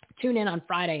 Tune in on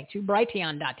Friday to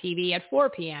Brighteon.tv at 4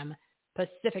 p.m.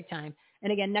 Pacific time.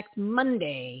 And again, next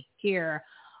Monday here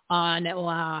on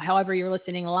however you're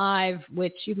listening live,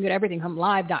 which you can go to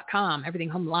everythinghomelive.com,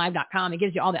 everythingHomeLive.com. It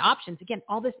gives you all the options. Again,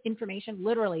 all this information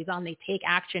literally is on the Take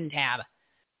Action tab,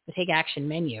 the Take Action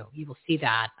menu. You will see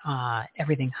that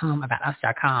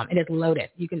everythinghomeaboutus.com. It is loaded.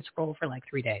 You can scroll for like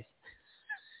 3 days.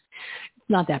 It's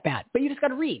not that bad, but you just got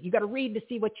to read. You got to read to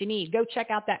see what you need. Go check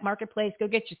out that marketplace. Go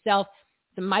get yourself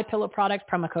some MyPillow products,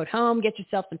 promo code HOME. Get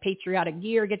yourself some patriotic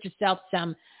gear. Get yourself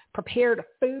some prepared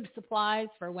food supplies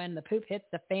for when the poop hits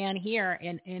the fan here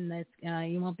in this.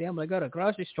 You won't be able to go to a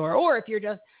grocery store. Or if you're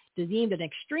just deemed an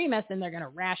extremist and they're going to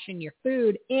ration your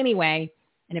food anyway,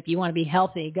 and if you want to be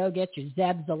healthy, go get your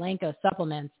Zeb Zelenko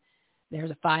supplements.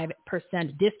 There's a 5%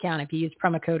 discount if you use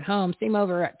promo code HOME. Same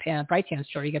over at Brighteon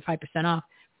store. You get 5% off.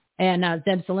 And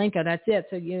Zeb Zelenko, that's it.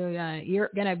 So you're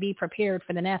going to be prepared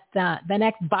for the next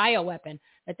bioweapon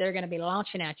that they're going to be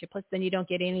launching at you. Plus, then you don't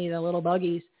get any of the little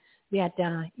buggies that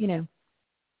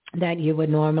that you would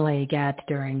normally get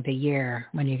during the year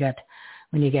when you get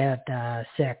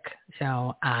sick.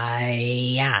 So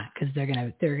because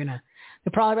they'll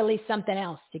probably release something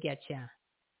else to get you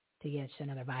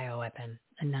another bioweapon.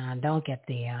 And don't get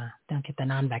the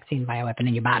non-vaccine bioweapon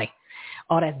in your body.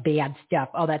 All that's bad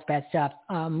stuff.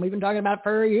 We've been talking about it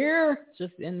for a year.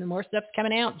 And the more stuff's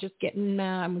coming out. Just getting.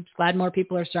 I'm just glad more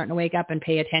people are starting to wake up and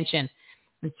pay attention.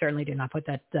 And certainly do not put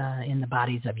that in the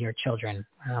bodies of your children.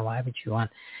 Why would you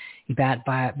want bat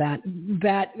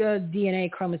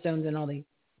DNA chromosomes and all the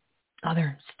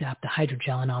other stuff, the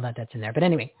hydrogel and all that's in there. But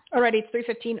anyway, alrighty, it's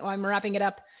 3:15. I'm wrapping it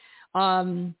up.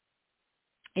 So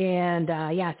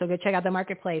go check out the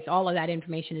marketplace. All of that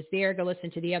information is there. Go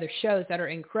listen to the other shows that are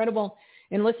incredible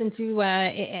and listen to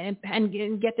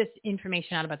and get this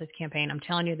information out about this campaign. I'm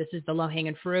telling you, this is the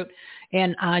low-hanging fruit.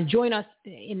 And join us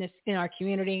in our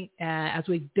community as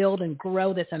we build and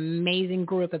grow this amazing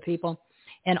group of people.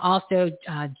 And also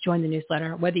join the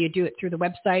newsletter, whether you do it through the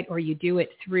website or you do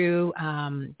it through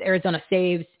Arizona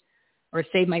Saves or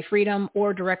Save My Freedom,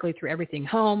 or directly through Everything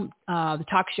Home, the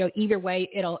talk show. Either way,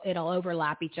 it'll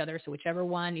overlap each other. So whichever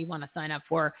one you want to sign up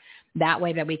for, that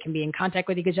way that we can be in contact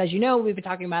with you. Because as you know, we've been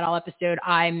talking about all episode,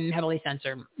 I'm heavily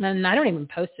censored. And I don't even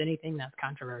post anything that's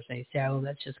controversy. So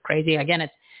that's just crazy. Again,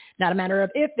 it's not a matter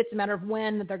of if, it's a matter of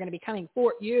when that they're going to be coming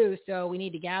for you. So we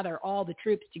need to gather all the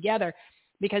troops together.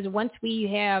 Because once we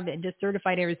have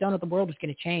decertified Arizona, the world is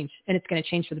going to change, and it's going to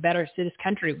change for the better. So this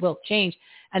country will change,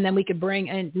 and then we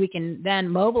can then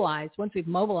mobilize. Once we've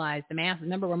mobilized the masses,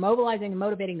 remember, we're mobilizing and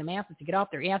motivating the masses to get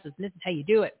off their asses, and this is how you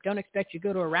do it. Don't expect you to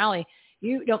go to a rally.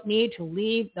 You don't need to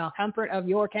leave the comfort of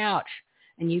your couch,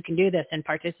 and you can do this and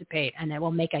participate, and it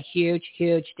will make a huge,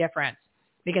 huge difference.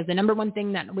 Because the number one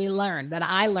thing that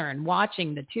I learned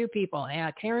watching the two people,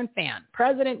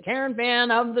 President Karen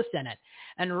Fann of the Senate,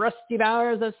 and Rusty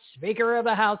Bowers, the Speaker of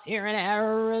the House here in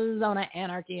Arizona,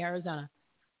 Anarchy, Arizona.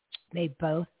 They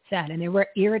both said, and they were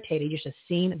irritated, you should have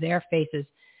seen their faces.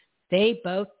 They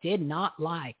both did not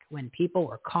like when people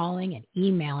were calling and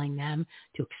emailing them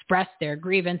to express their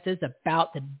grievances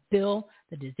about the bill,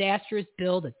 the disastrous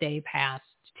bill that they passed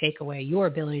to take away your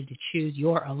ability to choose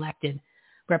your elected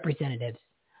representatives.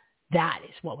 That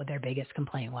is what their biggest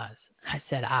complaint was. I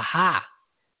said, aha,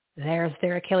 there's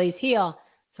their Achilles heel.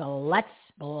 So let's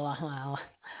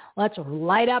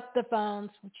light up the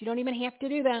phones, which you don't even have to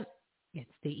do that. It's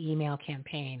the email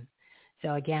campaign.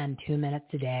 So again, 2 minutes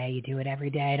a day. You do it every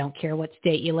day. I don't care what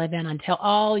state you live in. Tell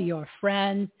all your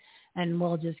friends, and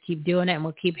we'll just keep doing it, and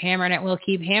we'll keep hammering it. We'll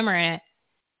keep hammering it.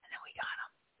 And then we got them.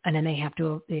 And then they have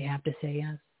to say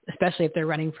yes, especially if they're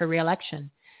running for re-election.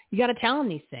 You got to tell them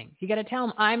these things. You got to tell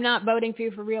them, I'm not voting for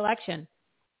you for re-election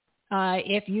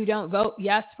if you don't vote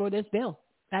yes for this bill.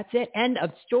 That's it. End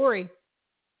of story.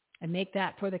 And make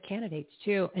that for the candidates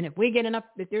too. And if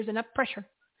there's enough pressure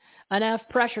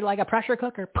like a pressure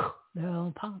cooker,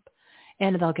 they'll pop.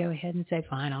 And they'll go ahead and say,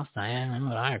 fine, I'll sign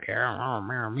it. I don't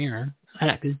care.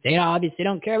 Because they obviously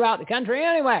don't care about the country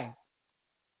anyway.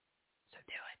 So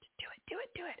do it.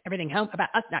 Everything home about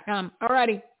us.com. All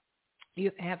righty.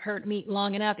 You have heard me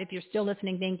long enough. If you're still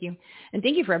listening, thank you. And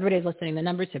thank you for everybody who's listening. The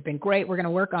numbers have been great. We're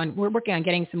working on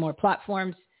getting some more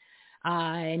platforms,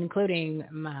 including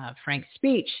Frank's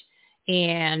speech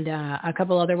and a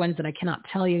couple other ones that I cannot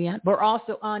tell you yet. We're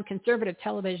also on Conservative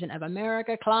Television of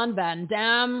America. Claude Van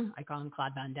Damme, I call him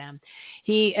Claude Van Damme.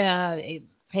 He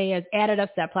has added us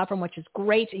that platform, which is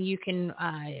great. You can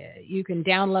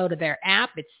download their app.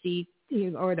 It's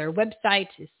or their website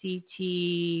is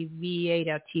ctva.tv,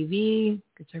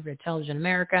 Conservative Television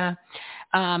America.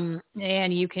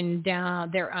 And you can they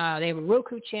have a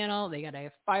Roku channel. They got a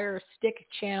Fire Stick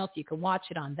channel, so you can watch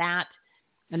it on that.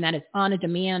 And that is on a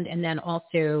demand. And then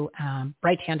also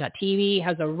Brighthand.tv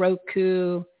has a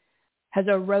Roku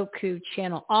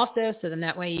channel also. So then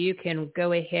that way you can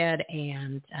go ahead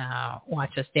and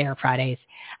watch us there Fridays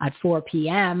at 4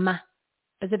 p.m.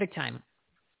 Pacific time.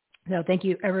 So thank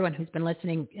you, everyone who's been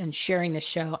listening and sharing the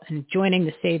show and joining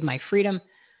the Save My Freedom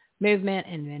movement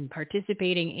and then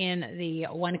participating in the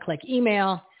one-click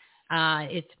email.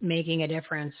 It's making a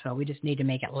difference, so we just need to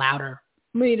make it louder.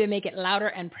 We need to make it louder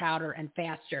and prouder and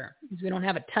faster because we don't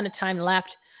have a ton of time left.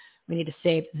 We need to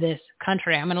save this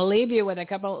country. I'm going to leave you with a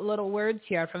couple little words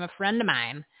here from a friend of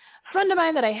mine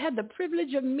that I had the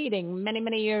privilege of meeting many,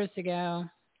 many years ago,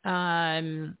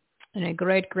 and a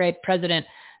great, great president.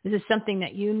 This is something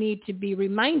that you need to be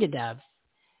reminded of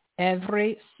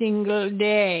every single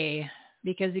day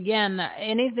because, again,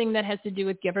 anything that has to do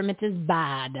with government is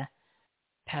bad.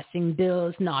 Passing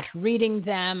bills, not reading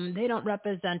them, they don't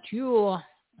represent you.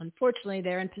 Unfortunately,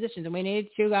 they're in positions, and we need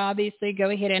to obviously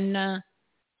go ahead and,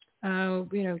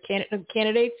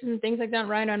 candidates and things like that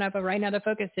right on up. But right now, the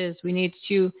focus is we need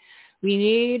to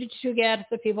get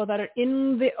the people that are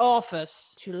in the office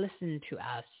to listen to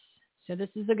us. So this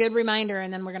is a good reminder,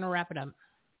 and then we're going to wrap it up.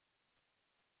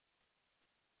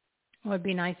 It would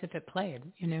be nice if it played.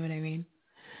 You know what I mean?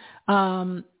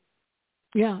 I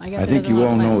guess. I think you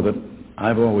all know that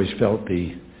I've always felt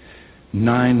the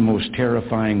 9 most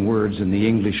terrifying words in the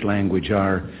English language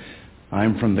are,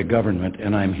 I'm from the government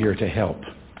and I'm here to help.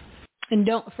 And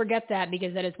don't forget that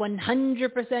because that is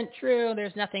 100% true.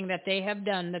 There's nothing that they have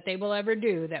done that they will ever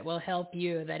do that will help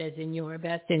you that is in your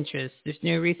best interest. There's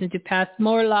no reason to pass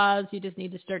more laws. You just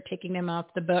need to start taking them off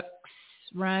the books,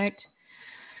 right?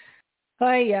 All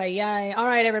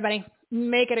right, everybody.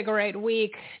 Make it a great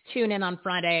week. Tune in on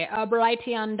Friday.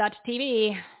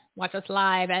 Brightion.tv. Watch us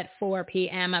live at 4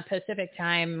 p.m. Pacific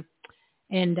time.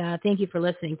 And thank you for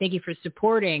listening. Thank you for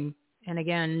supporting. And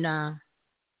again,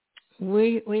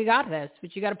 we got this.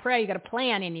 But you got to pray. You got to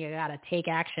plan, and you got to take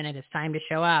action. It is time to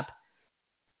show up.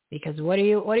 Because what are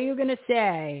you going to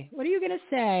say? What are you going to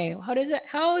say?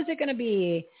 How is it going to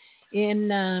be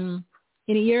in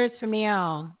years from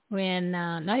now? When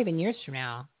not even years from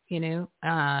now,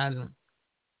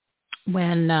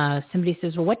 when somebody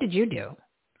says, well, what did you do?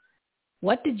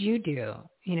 What did you do?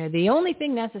 The only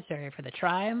thing necessary for the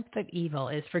triumph of evil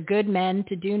is for good men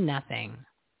to do nothing.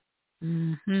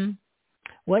 Mm-hmm.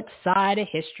 What side of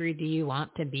history do you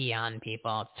want to be on,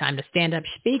 people? It's time to stand up,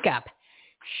 speak up,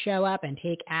 show up, and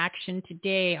take action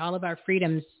today. All of our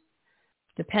freedoms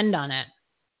depend on it.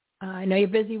 I know you're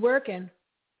busy working,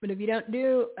 but if you don't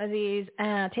do these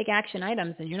take action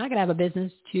items, then you're not going to have a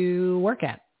business to work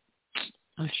at.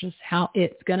 That's just how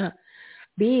it's going to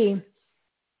be.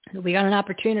 We got an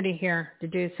opportunity here to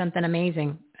do something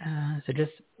amazing. So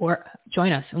just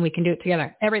join us, and we can do it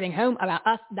together.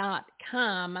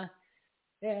 EverythingHomeAboutUs.com.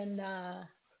 And,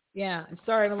 I'm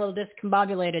sorry I'm a little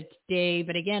discombobulated today,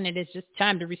 but again, it is just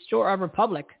time to restore our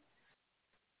republic,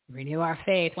 renew our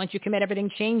faith. Once you commit, everything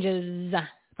changes.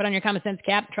 Put on your common sense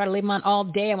cap. Try to leave them on all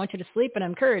day. I want you to sleep and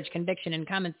encourage. Conviction and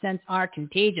common sense are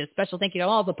contagious. Special thank you to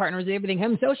all the partners of Everything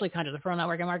Home, Socially Conscious, Referral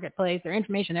Network, and Marketplace. Their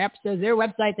information, their episodes, their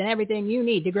websites, and everything you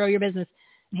need to grow your business,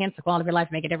 enhance the quality of your life,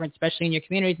 make a difference, especially in your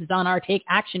communities. It's on our Take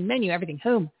Action menu,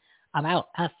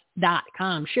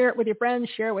 EverythingHomeAboutUs.com. Share it with your friends.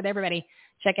 Share it with everybody.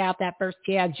 Check out that first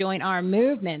tab. Join our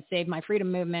movement, Save My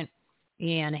Freedom movement,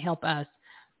 and help us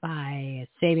by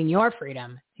saving your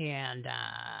freedom. And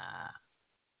let's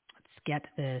get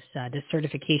this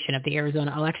certification of the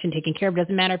Arizona election taken care of.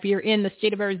 Doesn't matter if you're in the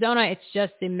state of Arizona. It's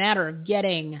just a matter of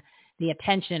getting the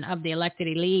attention of the elected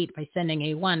elite by sending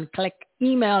a one-click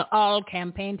email. All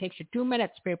campaign takes you 2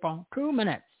 minutes, people. 2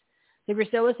 minutes. So if you're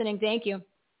still listening, thank you.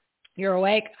 You're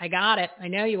awake. I got it. I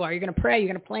know you are. You're going to pray. You're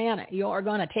going to plan it. You are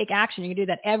going to take action. You can do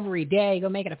that every day. Go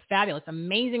make it a fabulous,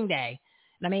 amazing day,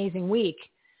 an amazing week.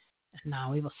 And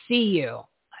we will see you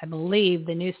I believe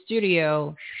the new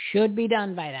studio should be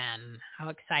done by then. How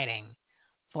exciting.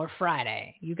 For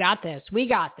Friday. You got this. We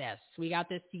got this. We got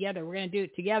this together. We're going to do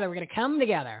it together. We're going to come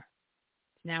together.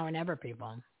 It's now or never,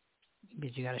 people.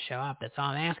 But you got to show up. That's all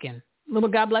I'm asking. Little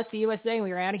God bless the USA.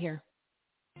 We are out of here.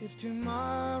 If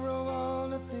tomorrow all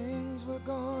the things were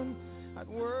gone, I'd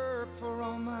work for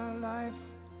all my life,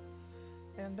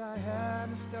 and I had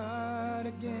to start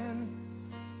again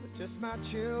with just my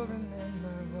children and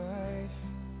my wife.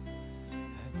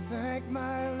 I'd thank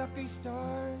my lucky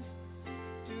stars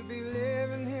to be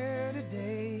living here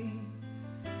today,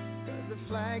 'cause the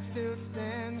flag still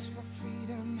stands for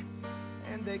freedom,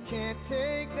 and they can't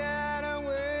take that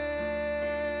away.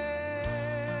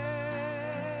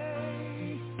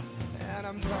 And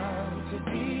I'm proud to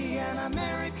be an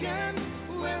American,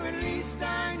 where at least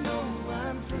I know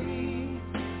I'm free.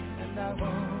 And I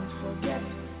won't forget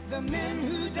the men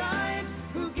who died,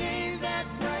 who gave that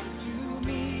right to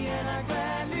me. And I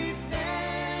gladly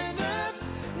stand up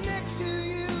next to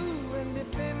you and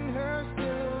defend her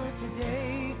still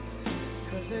today.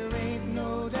 'Cause there ain't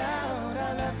no doubt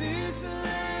I love this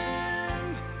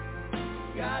land.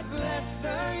 God bless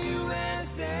the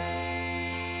USA.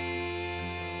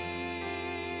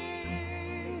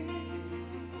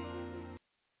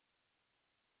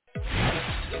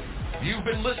 You've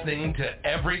been listening to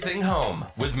Everything Home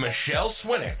with Michelle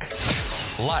Swinnick.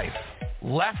 Life,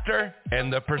 laughter,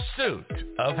 and the pursuit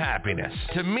of happiness.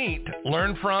 To meet,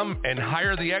 learn from, and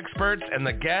hire the experts and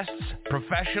the guests,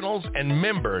 professionals, and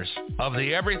members of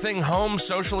the Everything Home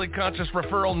Socially Conscious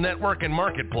Referral Network and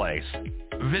Marketplace,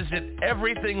 visit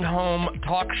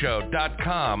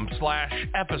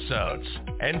everythinghometalkshow.com/episodes.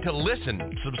 And to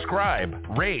listen, subscribe,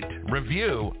 rate,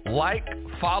 review, like,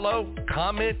 follow,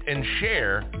 comment, and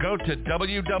share, go to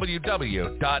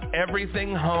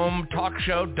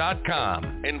www.everythinghometalkshow.com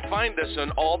and find us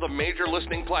on all the major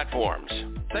listening platforms.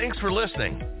 Thanks for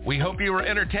listening. We hope you were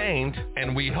entertained,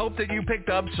 and we hope that you picked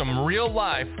up some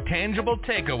real-life, tangible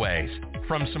takeaways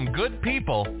from some good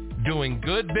people doing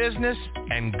good business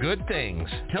and good things.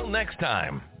 Till next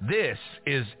time, this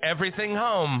is Everything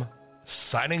Home,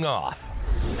 signing off.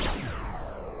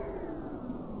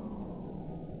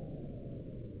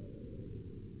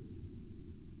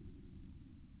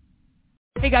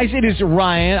 Hey guys, it is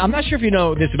Ryan. I'm not sure if you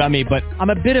know this about me, but I'm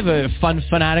a bit of a fun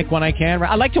fanatic when I can.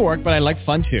 I like to work, but I like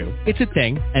fun too. It's a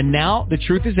thing. And now the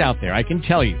truth is out there. I can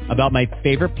tell you about my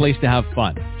favorite place to have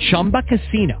fun. Chumba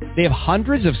Casino. They have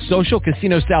hundreds of social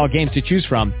casino style games to choose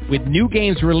from with new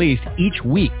games released each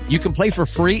week. You can play for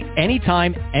free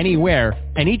anytime, anywhere.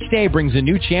 And each day brings a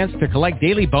new chance to collect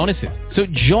daily bonuses. So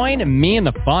join me in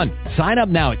the fun. Sign up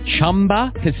now at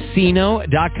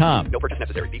ChumbaCasino.com. No purchase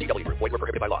necessary. VGW Group. Void where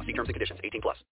prohibited by law. See terms and conditions. 18+.